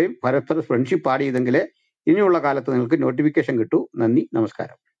 ഓരോരുത്തരെയും പരസ്പരം ഫ്രണ്ട്ഷിപ്പ് ആഡ് ചെയ്തെങ്കിലേ ഇനിയുള്ള കാലത്ത് നിങ്ങൾക്ക് നോട്ടിഫിക്കേഷൻ കിട്ടൂ. നന്ദി,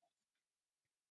 നമസ്കാരം.